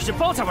这是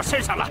包在我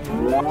身上了。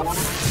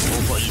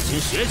不过一群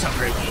学生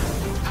而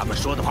已，他们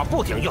说的话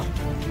不顶用。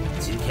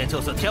今天就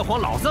算天皇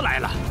老子来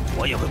了，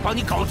我也会帮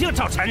你搞定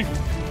赵晨。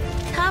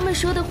他们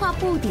说的话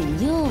不顶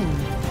用，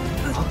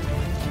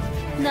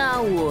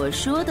那我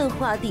说的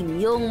话顶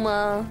用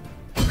吗？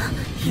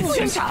副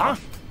院长，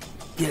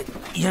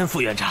燕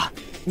副院长，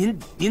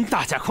您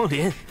大驾光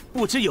临，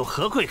不知有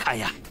何贵看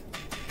呀？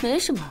没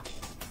什么，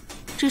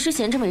只是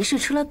闲着没事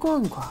出来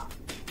逛逛，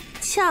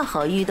恰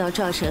好遇到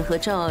赵晨和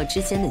赵傲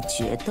之间的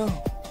决斗，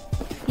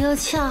又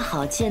恰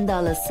好见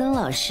到了孙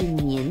老师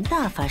您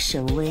大发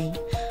神威，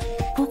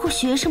不顾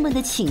学生们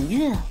的请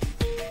愿，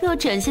要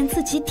展现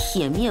自己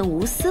铁面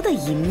无私的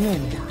一面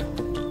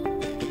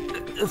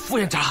呢。副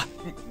院长，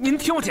您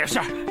听我解释，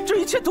这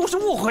一切都是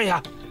误会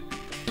呀，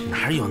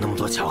哪有那么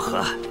多巧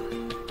合？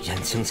燕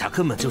青霞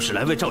根本就是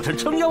来为赵晨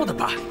撑腰的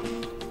吧？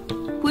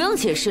不用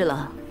解释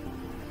了，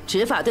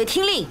执法队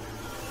听令，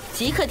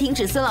即刻停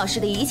止孙老师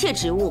的一切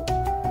职务，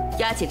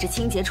押解至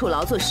清洁处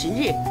劳作10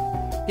日，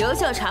留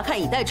校查看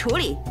以待处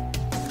理。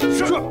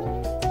是。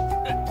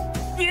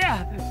别！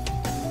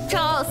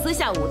赵傲私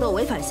下武斗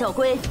违反校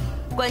规，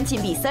关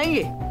禁闭3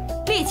日，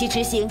立即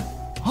执行。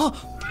啊！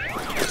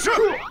是。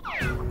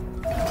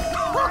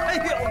哎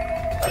呦！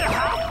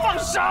放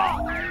手！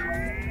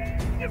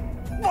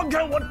放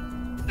开我！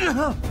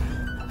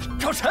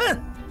赵晨，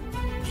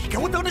你给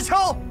我等着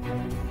瞧！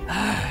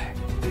哎，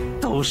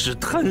都是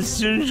贪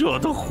心惹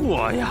的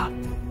祸呀！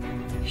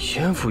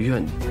燕副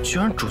院居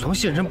然主动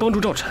现身帮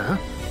助赵晨，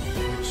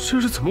这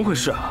是怎么回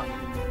事啊？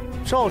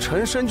赵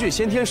晨身具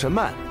先天神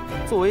脉，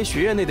作为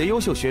学院内的优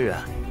秀学员，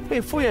被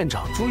副院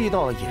长注意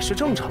到也是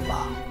正常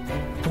吧？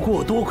不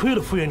过多亏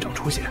了副院长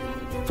出现，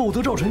否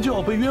则赵晨就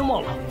要被冤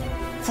枉了。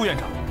副院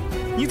长，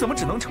你怎么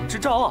只能惩治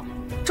赵傲？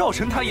赵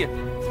晨他也……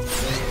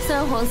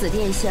三皇子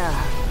殿下，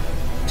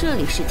这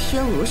里是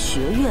天罗学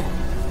院，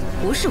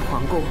不是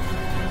皇宫，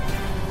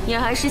你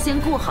还是先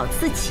顾好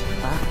自己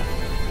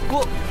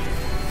吧。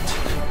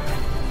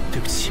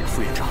对不起，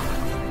副院长，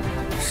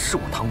是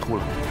我唐突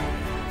了。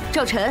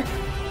赵晨，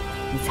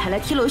你才来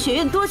天罗学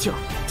院多久，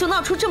就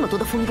闹出这么多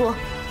的风波？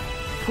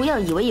不要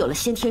以为有了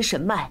先天神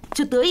脉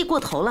就得意过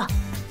头了。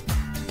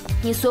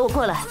你随我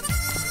过来，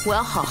我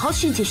要好好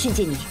训诫训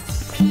诫你。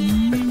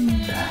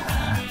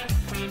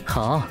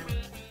好，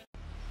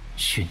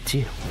训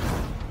诫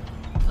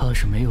我，怕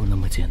是没有那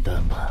么简单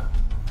吧？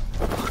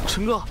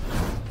陈哥，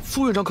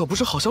副院长可不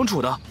是好相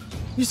处的，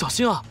你小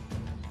心啊！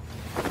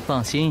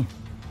放心，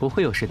不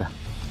会有事的。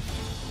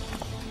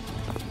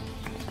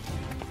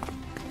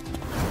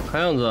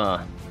看样子，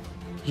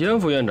燕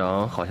副院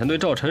长好像对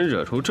赵晨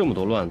惹出这么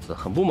多乱子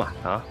很不满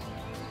啊。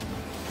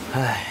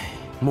唉，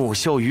木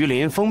秀于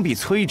林，风必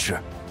摧之。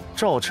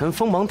赵晨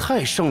锋芒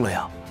太盛了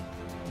呀。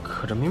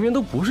可这明明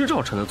都不是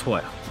赵晨的错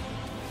呀。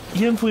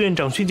燕副院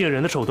长训诫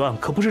人的手段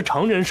可不是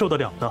常人受得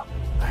了的。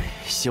唉，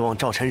希望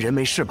赵晨人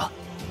没事吧。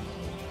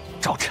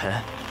赵晨，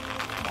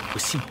我不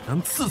信你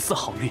能次次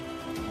好运，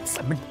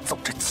咱们走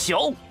着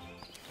瞧。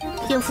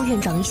燕副院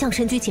长一向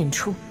深居简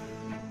出，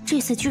这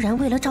次居然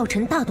为了赵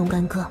晨大动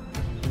干戈，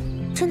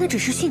真的只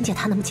是训诫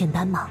他那么简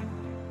单吗？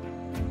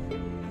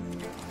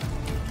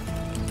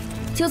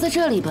就在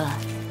这里吧，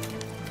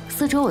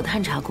四周我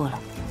探查过了，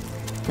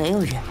没有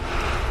人。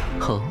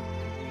哦，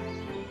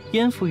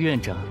燕副院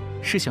长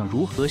是想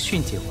如何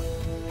训诫我？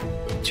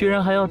居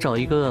然还要找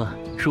一个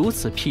如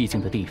此僻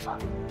静的地方。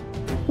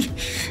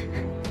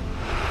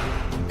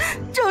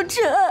赵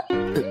晨，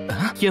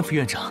燕副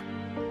院长，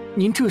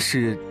您这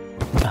是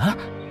啊？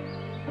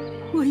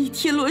我以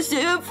天罗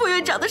学院副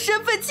院长的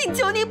身份请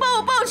求您帮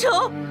我报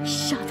仇，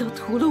杀掉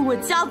屠了我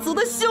家族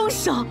的凶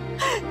手，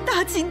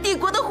大秦帝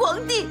国的皇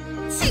帝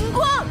秦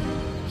光。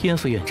燕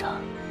副院长，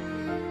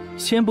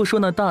先不说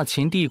那大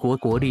秦帝国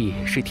国力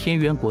是天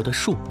元国的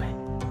数倍，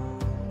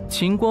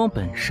秦光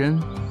本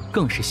身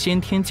更是先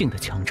天境的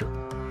强者，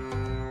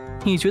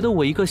你觉得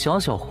我一个小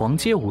小黄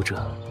阶武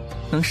者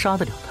能杀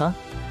得了他？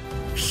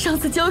上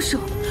次交手，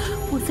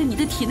我在你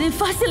的体内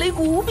发现了一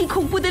股无比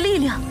恐怖的力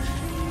量，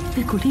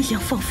那股力量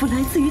仿佛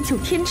来自于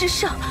9天之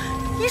上，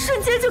一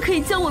瞬间就可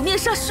以将我灭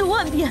杀10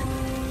万遍。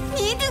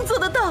你一定做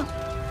得到。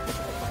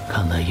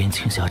看来燕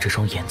青霞这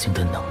双眼睛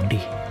的能力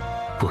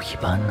不一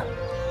般呢。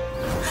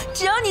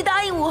只要你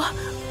答应我，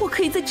我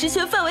可以在职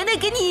权范围内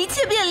给你一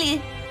切便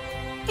利，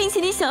并且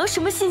你想要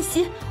什么信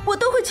息，我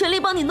都会全力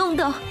帮你弄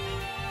到，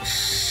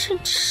甚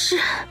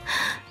至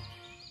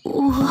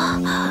我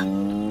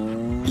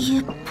也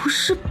不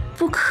是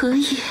不可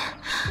以。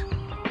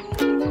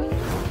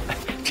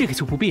这个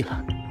就不必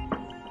了，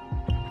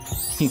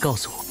你告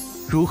诉我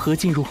如何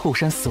进入后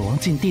山死亡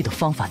禁地的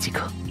方法即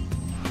可。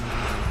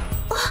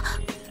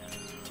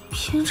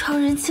平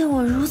常人见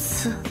我如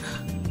此，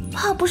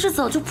怕不是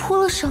早就扑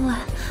了上来，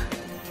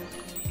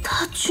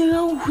他居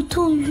然无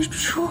动于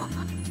衷。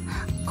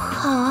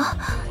好，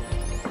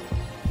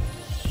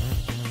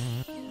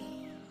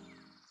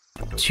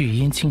据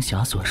燕青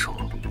霞所说，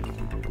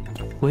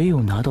唯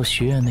有拿到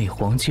学院内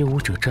黄阶武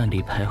者战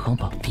力排行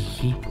榜第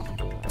1，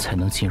才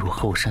能进入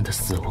后山的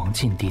死亡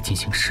禁地进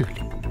行试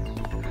炼。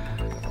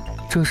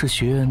这是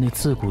学院内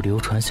自古流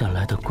传下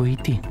来的规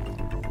定，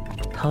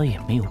他也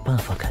没有办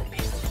法改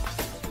变。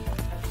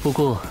不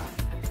过，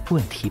问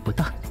题不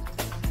大，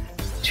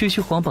区区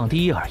皇榜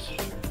第一而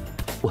已，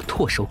我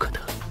唾手可得。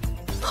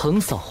横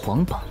扫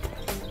皇榜，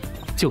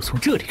就从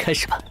这里开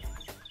始吧。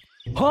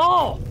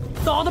好，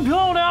打得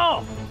漂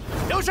亮！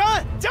刘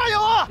山，加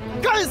油啊！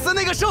干死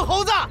那个生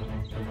猴子！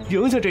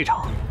赢下这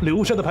场，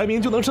刘山的排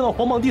名就能升到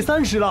皇榜第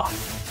30了。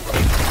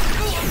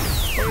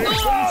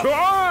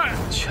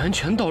拳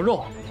拳到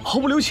肉，毫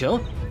不留情，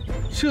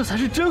这才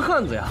是真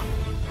汉子呀！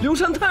刘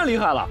山太厉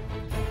害了，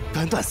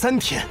短短3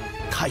天，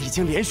他已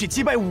经连续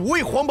击败5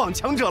位皇榜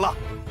强者了。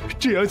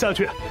这样下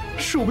去，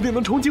说不定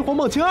能冲击皇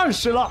榜前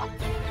20了。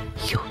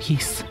有意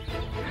思，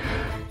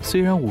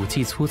虽然武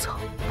技粗糙，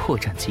破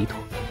绽极多，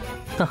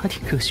但还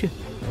挺热血。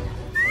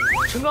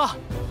陈哥，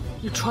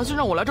你传信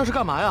让我来这是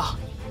干嘛呀？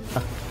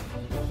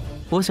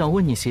我想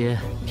问你些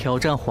挑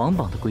战皇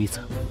榜的规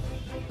则。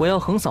我要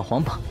横扫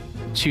皇榜，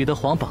取得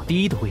皇榜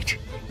第1的位置。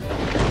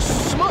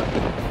什么？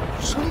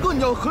陈哥，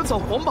你要横扫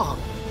皇榜？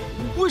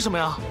为什么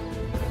呀？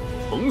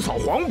横扫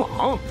皇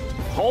榜？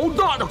好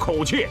大的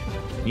口气！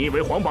你以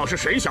为皇榜是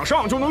谁想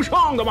上就能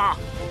上的吗？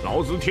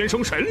老子天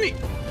生神力，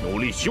努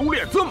力修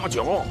炼这么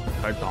久，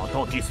才打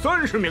到第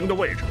30名的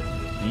位置。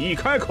你一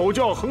开口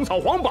就要横扫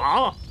皇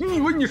榜，你以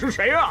为你是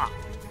谁啊？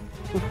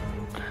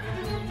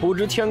不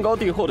知天高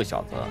地厚的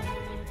小子，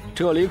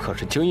这里可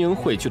是精英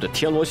汇聚的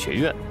天罗学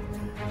院，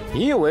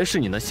你以为是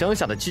你那乡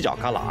下的犄角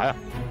旮旯呀？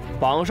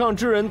榜上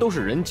之人都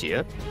是人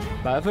杰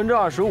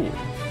，25%，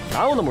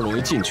哪有那么容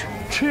易进去？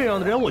这样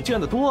的人我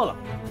见得多了，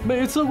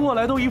每次过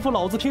来都一副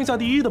老子天下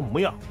第一的模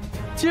样，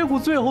结果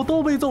最后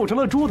都被揍成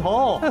了猪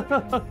头。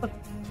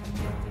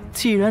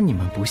既然你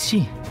们不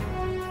信，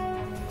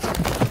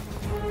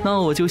那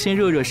我就先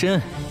热热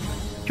身，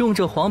用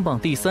这皇榜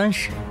第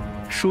30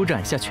舒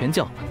展一下拳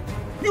脚吧。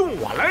用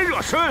我来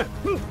热身？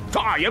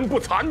大言不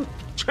惭！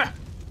切，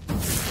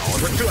老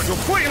子这就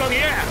废了你！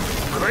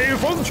黑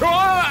风拳！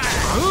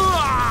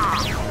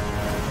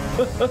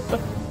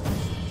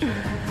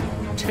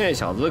这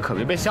小子可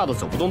别被吓得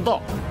走不动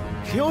道。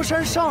刘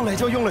山上来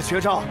就用了绝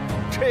招，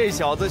这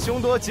小子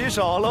凶多吉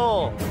少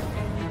喽。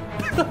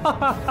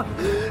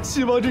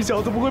希望这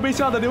小子不会被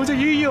吓得留下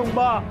阴影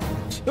吧。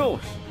就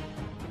是。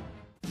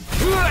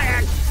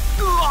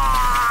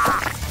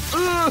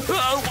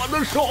我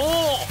的手！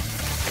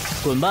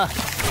滚吧！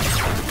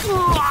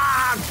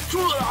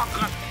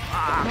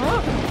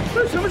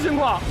这什么情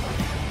况？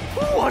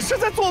我是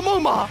在做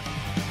梦吗？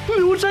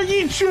刘山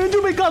一拳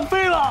就被干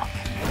飞了。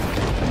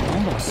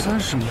皇榜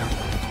30名，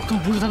都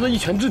不是他的一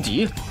拳之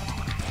敌。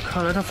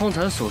看来他方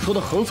才所说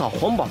的横扫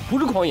皇榜不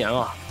是狂言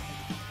啊。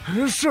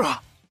是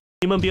啊，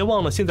你们别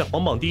忘了，现在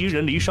皇榜第1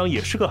人离殇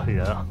也是个狠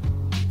人啊。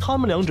他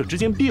们两者之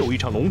间必有一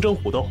场龙争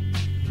虎斗。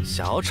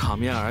小场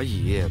面而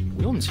已，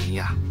不用惊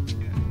讶。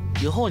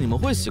以后你们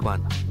会习惯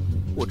的。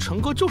我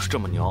陈哥就是这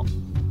么牛。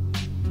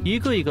一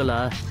个一个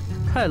来，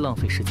太浪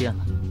费时间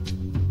了。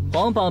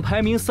皇榜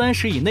排名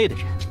30以内的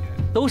人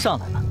都上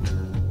来了，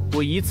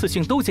我一次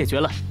性都解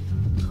决了。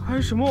开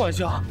什么玩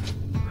笑？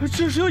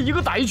这是要1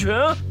个打1拳？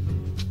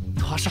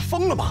他是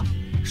疯了吗？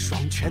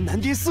双拳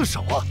难敌4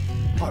手啊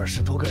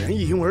！20多个人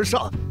一拥而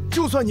上，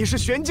就算你是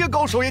玄阶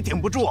高手也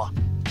顶不住啊！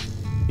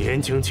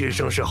年轻气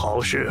盛是好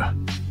事，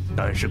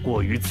但是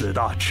过于自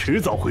大，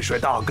迟早会摔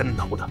大跟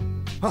头的。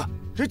啊，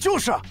这就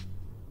是。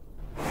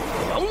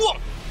杨旺，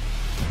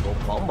有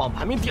皇榜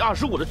排名第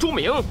25的朱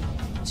明，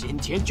今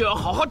天就要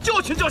好好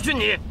教训教训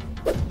你。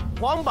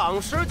皇榜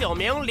19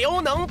名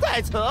刘能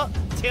在此，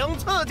请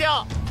赐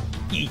教。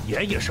一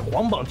眼也是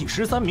皇榜第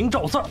13名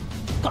赵四儿，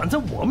敢在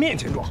我面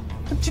前装，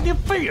今天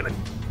废了你！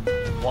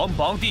皇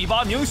榜第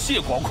8名谢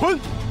广坤，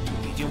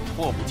已经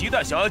迫不及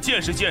待想要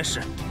见识见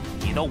识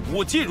你的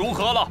武技如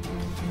何了。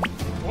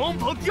皇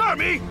榜第2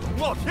名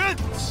龙傲天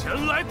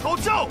前来讨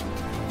教。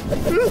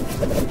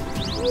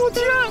我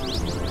天，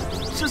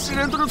这些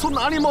人都是从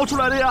哪里冒出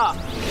来的呀？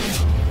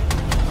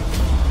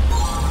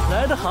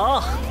来得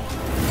好，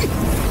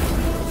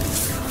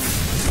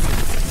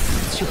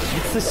就一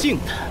次性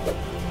的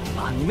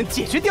把你们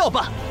解决掉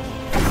吧！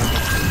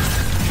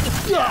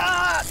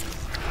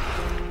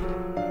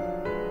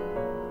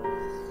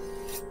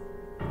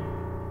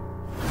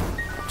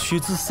取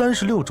自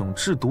36种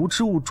制毒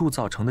之物铸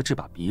造成的这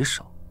把匕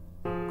首，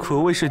可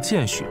谓是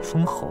见血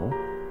封喉。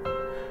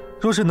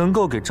若是能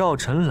够给赵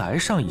晨来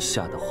上一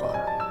下的话，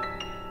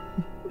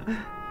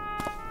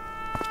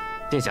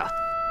殿下，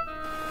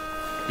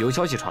有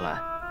消息传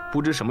来，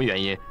不知什么原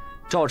因，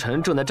赵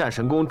晨正在战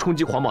神宫冲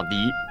击皇榜第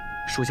1。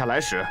属下来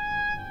时，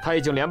他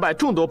已经连败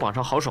众多榜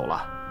上好手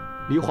了，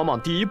离皇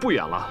榜第1不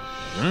远了。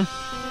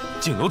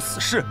竟有此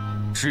事！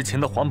之前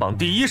的皇榜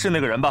第1是那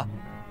个人吧？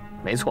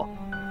没错，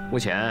目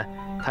前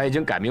他已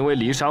经改名为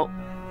离殇。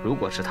如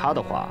果是他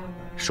的话，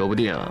说不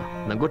定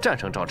能够战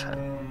胜赵晨。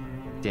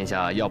殿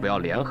下要不要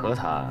联合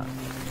他？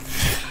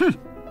哼！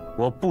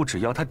我不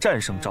只要他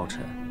战胜赵晨，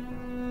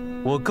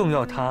我更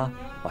要他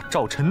把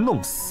赵晨弄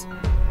死。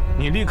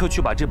你立刻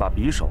去把这把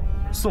匕首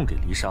送给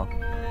离殇，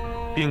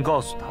并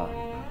告诉他，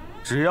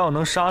只要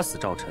能杀死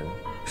赵晨，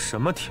什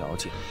么条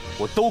件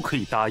我都可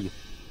以答应。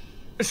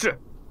是。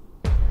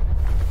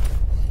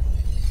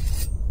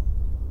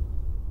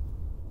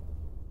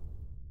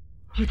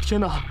天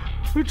哪，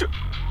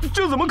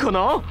这怎么可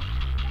能？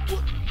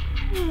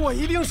我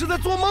一定是在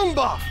做梦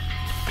吧？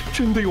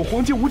真的有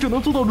黄阶武者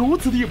能做到如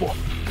此地步？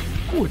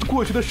我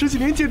过去的10几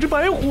年简直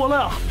白活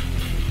了呀！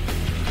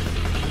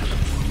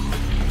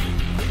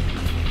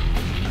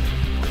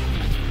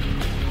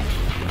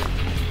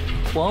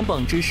皇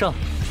榜之上，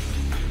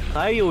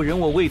还有人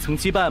我未曾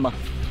击败吗？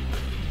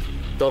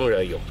当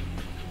然有。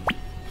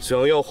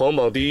想要皇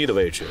榜第1的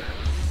位置，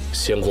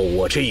先过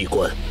我这一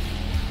关。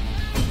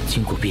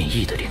经过变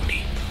异的灵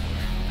力，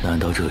难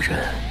道这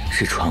人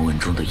是传闻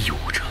中的异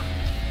武者？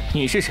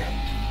你是谁？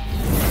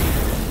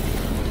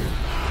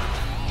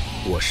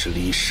我是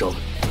离殇。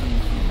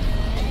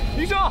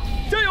离殇，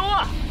加油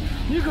啊！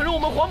你可是我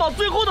们皇榜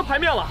最后的牌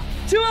面了，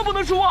千万不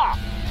能输啊！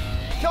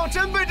要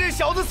真被这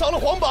小子扫了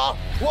皇榜，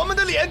我们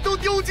的脸都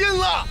丢尽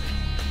了。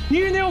你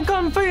一定要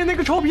干废那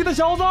个臭皮的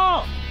小子！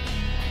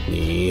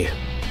你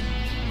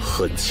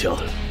很强，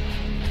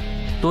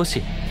多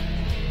谢，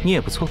你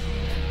也不错。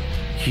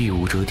异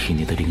武者体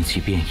内的灵气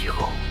变异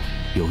后，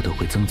有的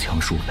会增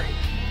强数倍，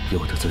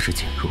有的则是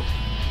减弱。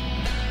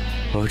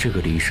而这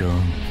个离殇，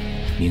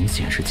明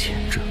显是前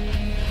者。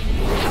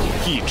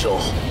一招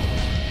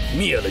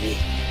灭了你！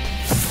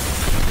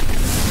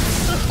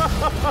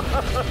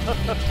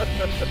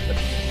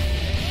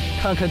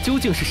看看究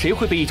竟是谁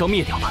会被一招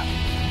灭掉吧。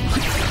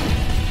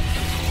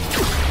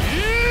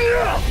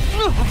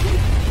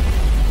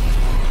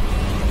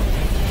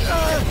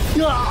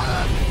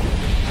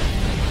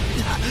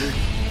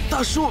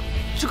大叔，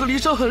这个离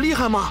殇很厉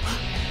害吗？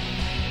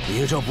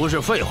你这不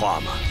是废话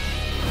吗？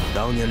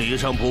当年离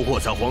殇不过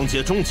在黄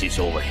阶中期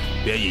修为，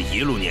便以一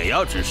路碾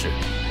压之势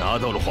拿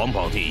到了皇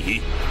榜第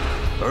1，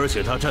而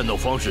且他战斗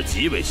方式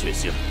极为血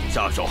腥，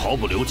下手毫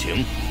不留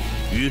情，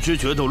与之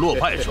决斗落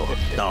败者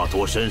大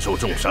多身受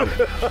重伤，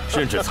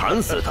甚至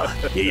惨死的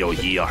也有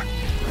1、2。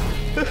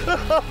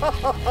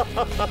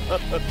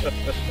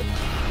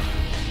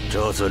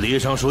这次离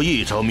殇说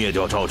一招灭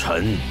掉赵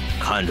晨，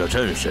看这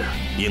阵势，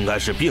应该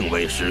是并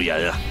未食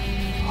言啊！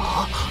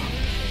啊！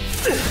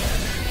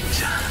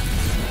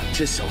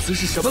这小子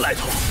是什么来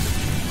头？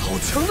好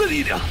强的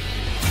力量！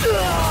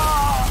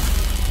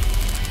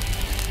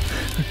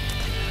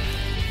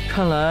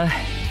看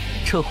来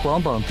这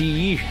皇榜第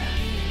1人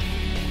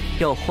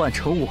要换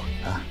成我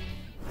了。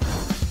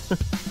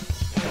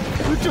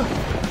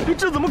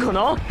这怎么可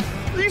能？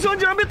离殇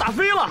竟然被打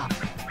飞了！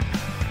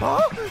啊！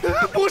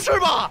不是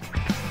吧？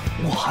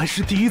我还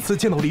是第一次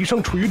见到离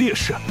殇处于劣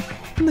势，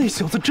那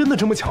小子真的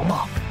这么强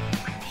吗？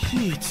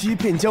一击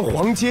便将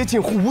黄阶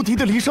近乎无敌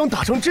的离殇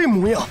打成这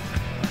模样，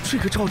这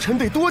个赵晨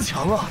得多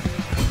强啊！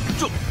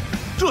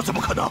这怎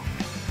么可能？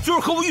居然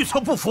和我预测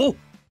不符！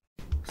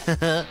呵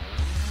呵，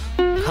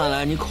看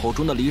来你口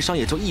中的离殇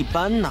也就一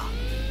般呐。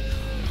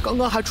刚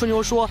刚还吹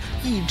牛说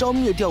一招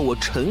灭掉我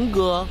陈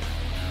哥，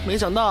没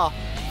想到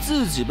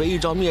自己被一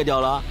招灭掉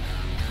了。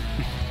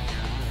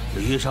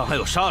离殇还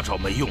有杀招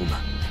没用呢，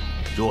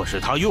若是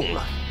他用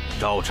了，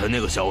赵晨那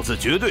个小子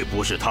绝对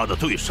不是他的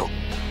对手。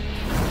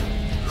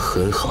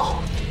很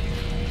好，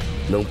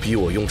能逼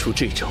我用出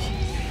这招，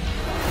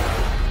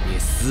你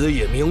死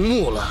也瞑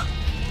目了。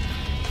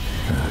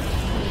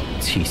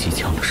气息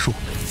强了数倍。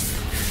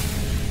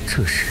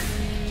这是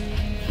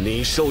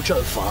离殇战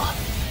法，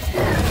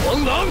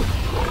黄狼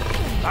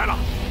来了，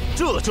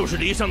这就是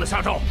离殇的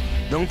杀招，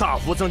能大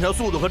幅增强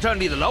速度和战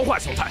力的狼化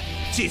形态。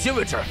迄今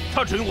为止，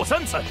他只用过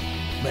3次，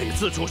每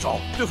次出手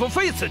对方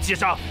非此即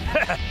杀。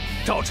嘿嘿，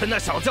赵晨那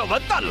小子要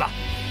完蛋了。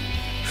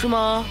是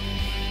吗？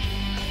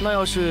那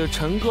要是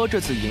陈哥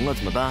这次赢了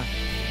怎么办？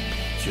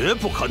绝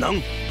不可能！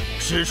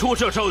使出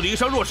这招的离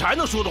殇若是还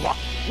能输的话，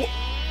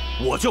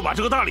我就把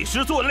这个大理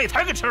石做的擂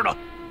台给吃了。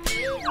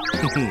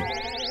哼哼，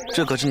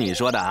这可是你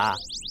说的啊，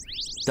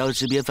到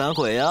时别反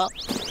悔哦。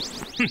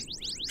哼，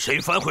谁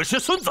反悔是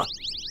孙子。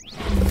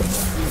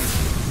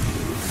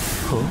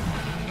哦，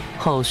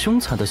好凶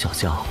残的小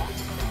家伙，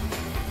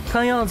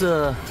看样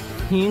子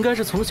你应该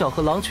是从小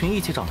和狼群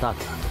一起长大的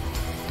吧？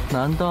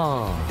难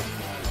道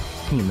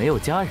你没有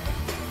家人？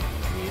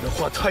你的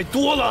话太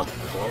多了，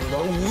黄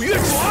狼五岳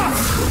爪！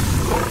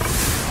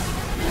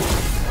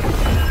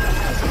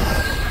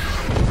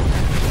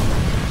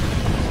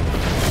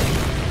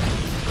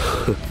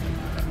哼，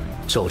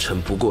赵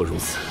晨不过如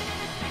此，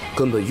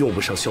根本用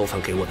不上萧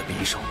凡给我的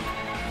匕首。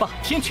霸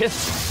天拳！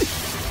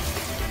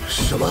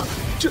什么？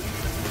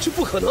这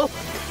不可能！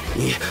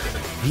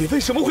你为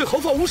什么会毫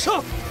发无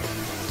伤？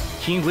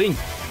因为你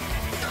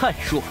太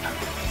弱了，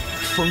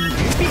风云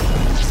变。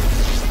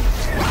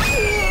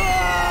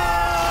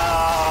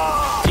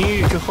今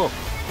日之后，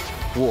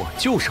我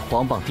就是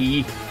皇榜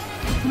第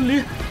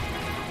1。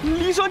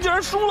离殇竟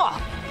然输了，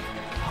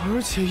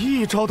而且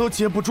一招都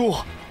接不住，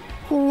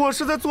我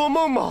是在做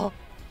梦吗？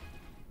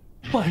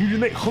半日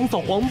内横扫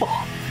皇榜，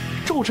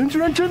赵晨居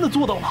然真的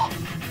做到了，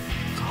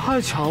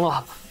太强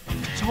了！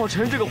赵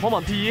晨这个皇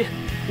榜第1，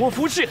我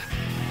服气！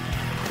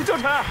赵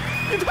晨，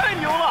你太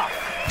牛了！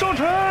赵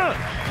晨，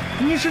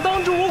你是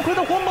当之无愧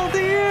的皇榜第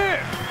一。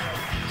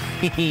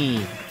嘿嘿，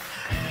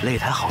擂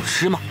台好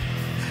吃吗？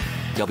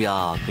要不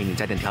要给你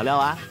加点调料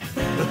啊？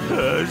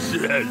谢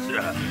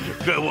谢，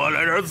给我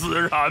来点孜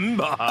然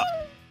吧。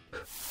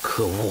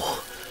可恶，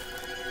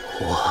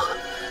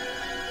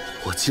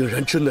我竟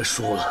然真的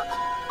输了。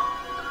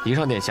霓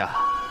裳殿下，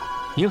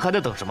您还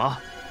在等什么？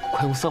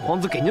快用三皇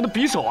子给您的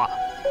匕首啊！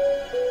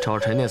赵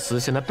晨那厮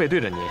现在背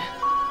对着您，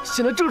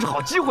现在正是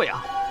好机会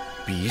啊！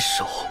匕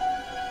首？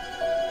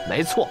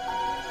没错，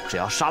只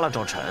要杀了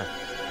赵晨，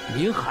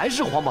您还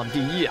是皇榜第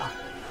一啊！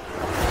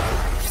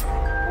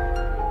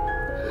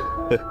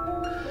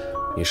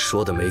你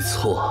说的没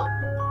错，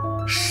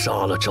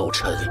杀了赵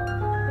晨，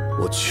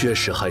我确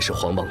实还是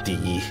皇榜第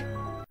一，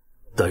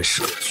但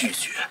是我拒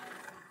绝。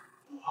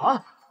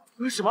啊？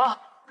什么？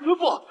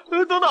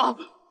不，等等！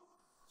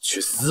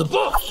去死吧！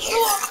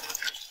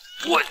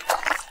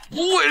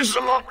为什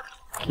么？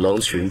狼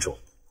群中，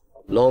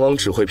狼王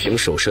只会凭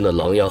手身的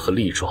狼牙和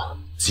利爪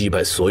击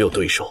败所有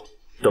对手，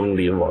登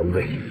临王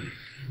位，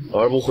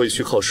而不会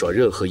去靠耍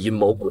任何阴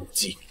谋诡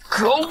计。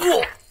可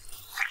恶！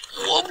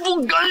我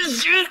不甘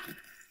心！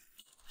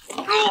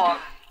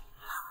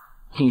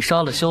你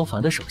杀了萧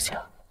凡的手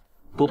下，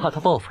不怕他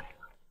报复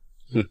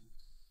你？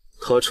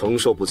他承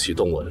受不起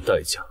动我的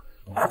代价。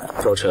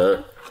赵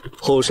晨，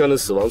后山的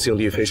死亡境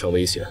地非常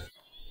危险，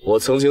我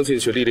曾经进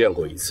去历练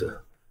过一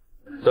次，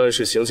但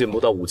是行进不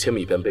到5000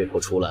米便被迫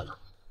出来了，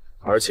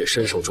而且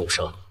身受重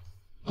伤。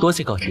多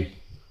谢告知，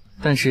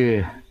但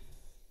是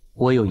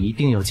我有一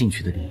定要进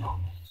去的理由。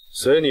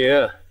随你，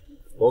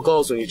我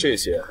告诉你这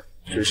些，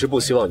只是不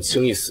希望你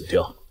轻易死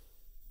掉。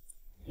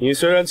你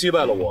虽然击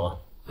败了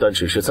我，但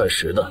只是暂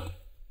时的，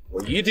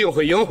我一定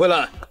会赢回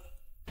来。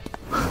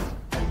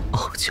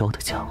傲娇的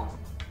家伙，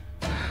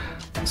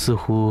似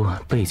乎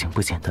背景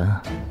不简单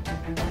啊。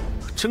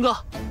陈哥，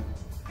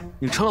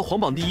你成了皇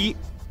榜第一，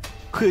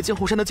可以进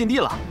后山的禁地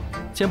了。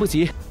先不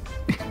急，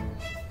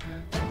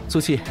苏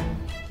七，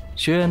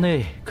学院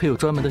内可有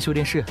专门的修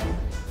炼室？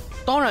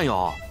当然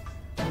有，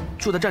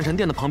就在战神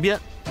殿的旁边。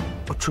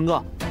陈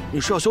哥，你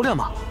是要修炼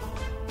吗？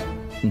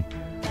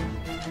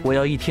我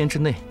要1天之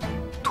内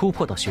突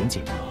破到玄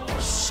阶。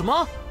什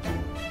么？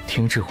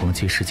停滞黄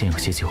阶时间有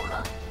些久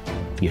了，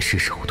也是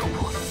时候突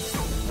破了。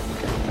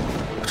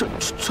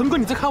陈哥，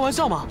你在开玩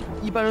笑吗？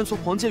一般人从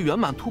黄阶圆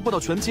满突破到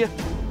全阶，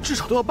至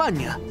少都要半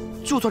年。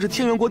就算是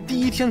天元国第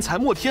一天才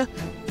墨天，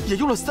也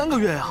用了3个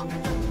月呀。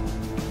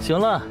行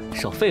了，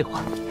少废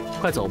话，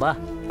快走吧。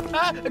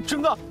哎，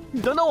陈哥，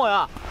你等等我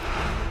呀！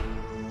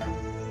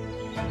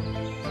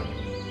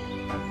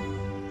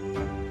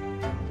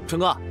陈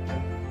哥，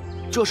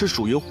这是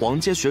属于黄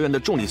阶学院的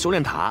重力修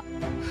炼塔，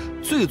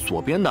最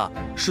左边的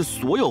是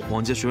所有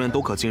黄阶学院都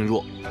可进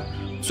入，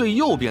最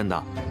右边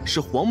的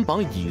是皇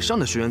榜以上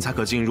的学员才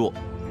可进入，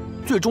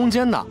最中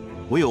间的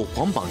唯有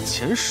皇榜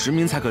前10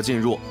名才可进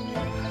入。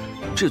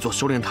这座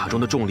修炼塔中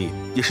的重力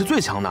也是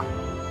最强的。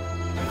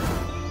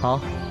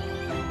好，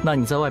那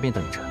你在外边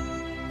等着，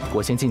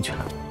我先进去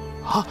了。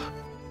啊，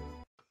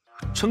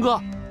陈哥，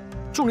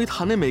重力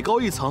塔内每高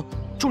1层，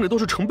重力都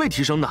是成倍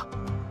提升的，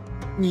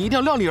你一定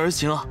要量力而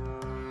行啊！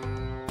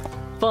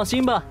放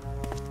心吧，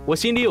我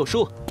心里有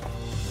数。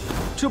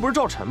这不是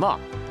赵晨吗？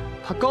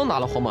他刚拿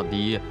了皇榜第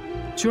一，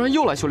居然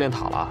又来修炼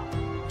塔了，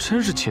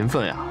真是勤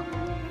奋呀！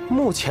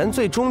目前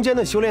最中间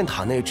的修炼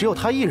塔内只有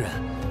他一人，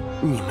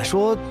你们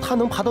说他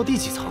能爬到第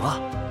几层啊？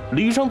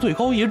离上最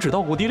高也只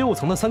到过第6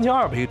层的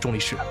32倍重力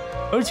室，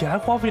而且还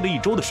花费了1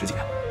周的时间。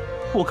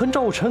我看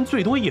赵晨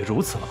最多也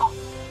如此了，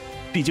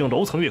毕竟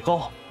楼层越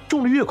高，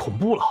重力越恐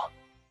怖了。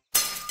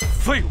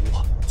废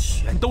物，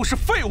全都是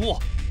废物！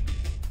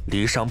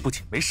离殇不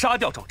仅没杀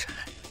掉赵晨，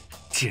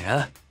竟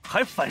然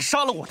还反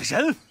杀了我的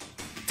人。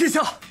殿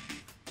下，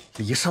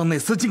离殇那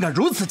厮竟敢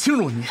如此轻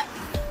辱你，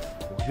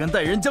我愿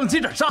带人将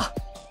其斩杀，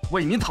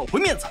为民讨回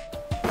面子。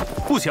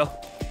不行，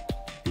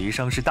离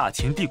殇是大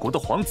秦帝国的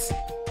皇子，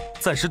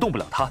暂时动不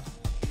了他。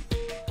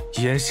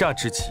眼下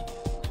之计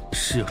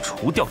是要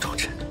除掉赵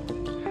晨，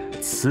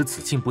此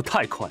子进步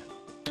太快了，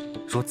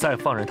若再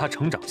放任他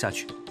成长下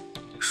去，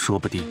说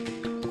不定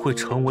会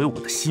成为我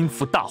的心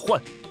腹大患。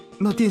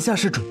那殿下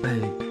是准备？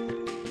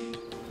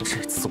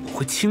这次我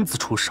会亲自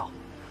出手，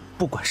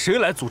不管谁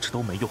来阻止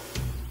都没用，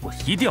我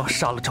一定要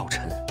杀了赵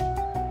晨。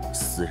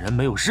死人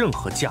没有任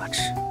何价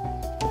值，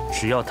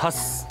只要他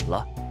死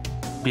了，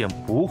便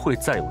不会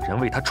再有人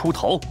为他出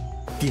头。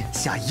殿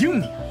下英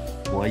明，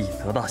我已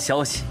得到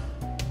消息，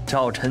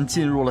赵晨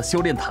进入了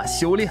修炼塔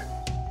修炼，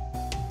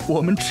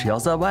我们只要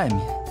在外面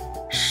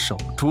守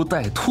株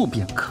待兔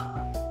便可。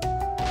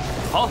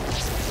好，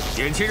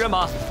点齐人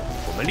马，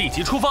我们立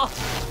即出发。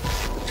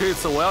这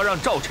次我要让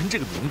赵晨这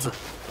个名字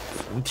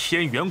从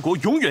天元国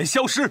永远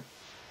消失。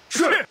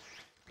是。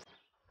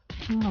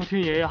老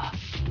天爷呀，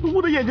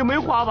我的眼睛没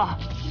花吧？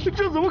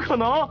这怎么可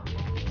能？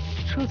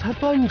这才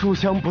半炷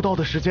香不到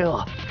的时间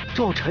啊，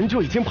赵晨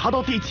就已经爬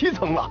到第7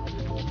层了。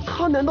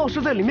他难道是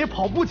在里面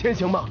跑步前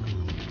行吗？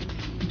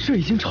这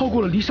已经超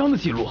过了离殇的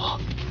记录，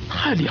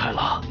太厉害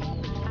了！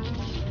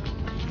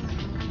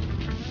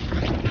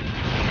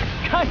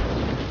开！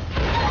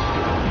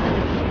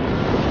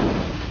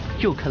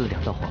又开了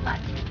2道黄脉，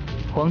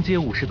黄阶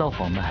50道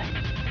黄脉，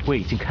我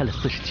已经开了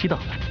47道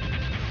了，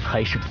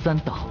还剩3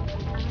道，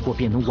我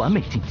便能完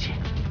美进阶。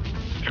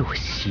洛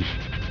溪，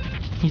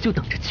你就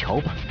等着瞧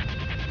吧，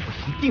我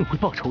一定会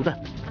报仇的。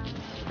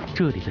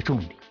这里的重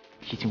力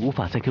已经无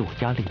法再给我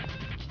压力了，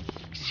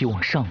希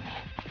望上面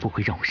不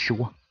会让我失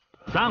望。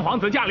三皇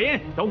子驾临，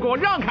都给我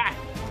让开！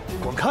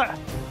滚开！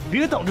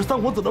别挡着三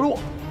皇子的路！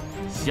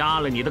瞎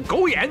了你的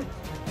狗眼，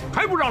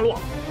还不让路？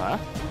啊！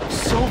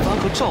萧凡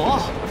和赵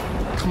傲，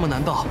他们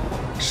难道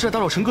是来打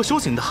扰陈哥修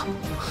行的？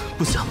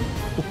不行，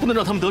我不能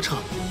让他们得逞。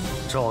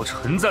赵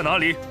晨在哪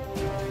里？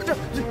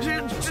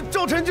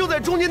赵晨就在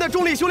中间的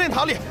重力修炼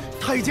塔里，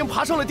他已经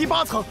爬上了第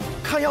8层，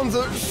看样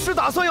子是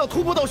打算要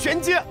突破到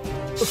玄阶。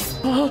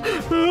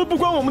不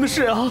关我们的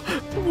事啊，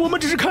我们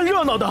只是看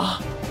热闹的。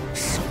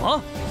什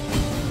么？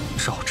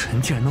赵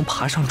晨竟然能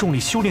爬上重力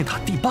修炼塔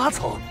第8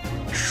层，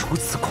如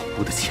此恐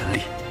怖的潜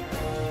力，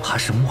怕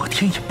是墨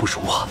天也不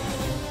如啊！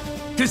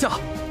殿下，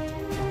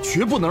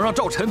绝不能让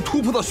赵晨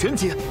突破到玄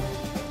阶，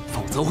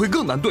否则会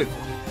更难对付。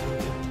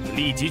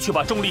立即去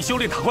把重力修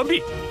炼塔关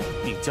闭，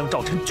并将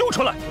赵晨揪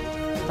出来。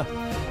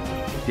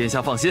殿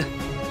下放心，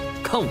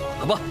看我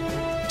的吧！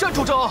站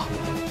住，赵傲！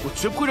我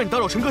绝不会让你打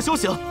扰陈哥修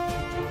行。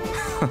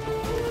哼，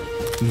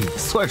你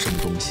算什么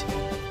东西？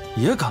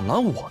也敢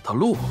拦我的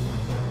路？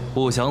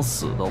不想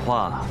死的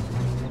话，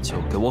就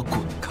给我滚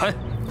开！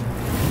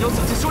你要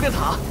想进修炼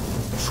塔，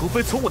除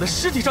非从我的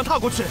尸体上踏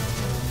过去。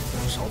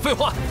少废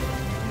话，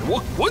给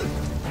我滚！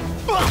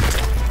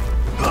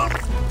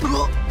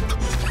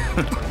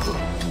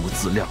不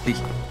自量力！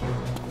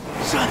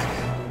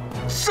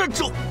站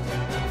住！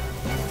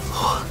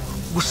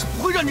我是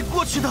不会让你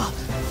过去的。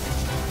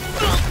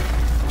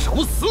找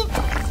死！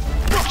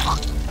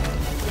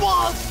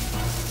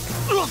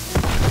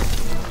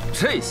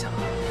这下，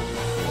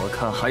我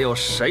看还有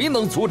谁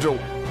能阻止我？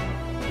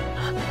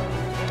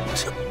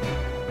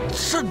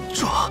站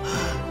住！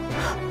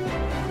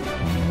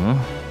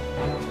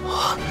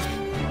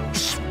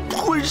是不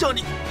会让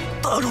你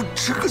打扰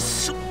这个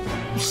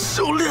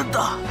修炼的。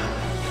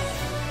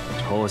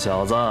臭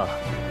小子，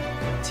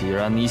既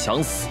然你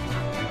想死，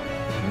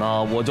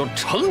那我就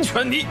成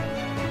全你。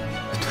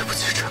对不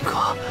起，陈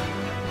哥，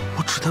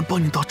我只能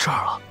帮你到这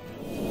儿了。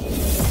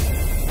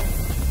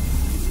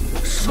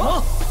什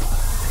么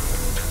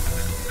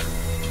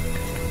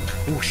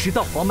？50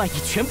道黄脉已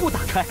全部打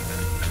开，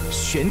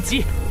玄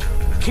机，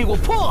给我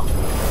破！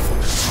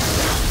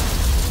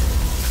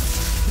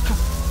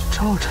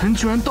赵晨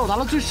居然到达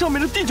了最上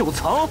面的第9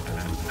层，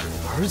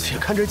而且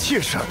看这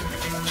气势，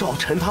赵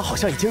晨他好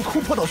像已经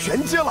突破到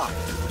玄阶了。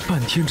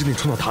半天之内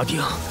冲到塔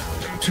顶，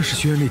这是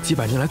学院内几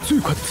百年来最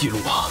快的记录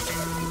吧？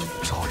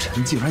赵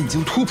晨竟然已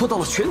经突破到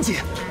了玄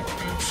阶，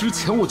之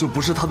前我就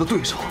不是他的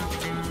对手，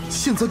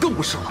现在更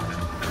不是了。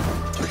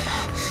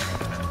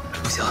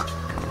不行，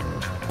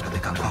我得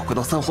赶快回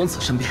到三皇子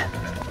身边，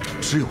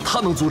只有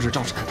他能阻止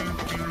赵晨。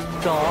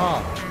赵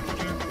傲，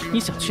你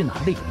想去哪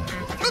里？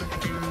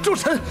赵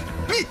晨，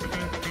你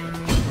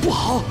不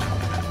好！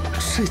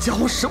这家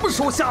伙什么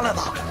时候下来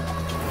的？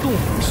动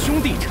我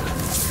兄弟者，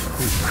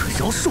不可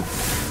饶恕！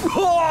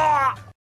啊！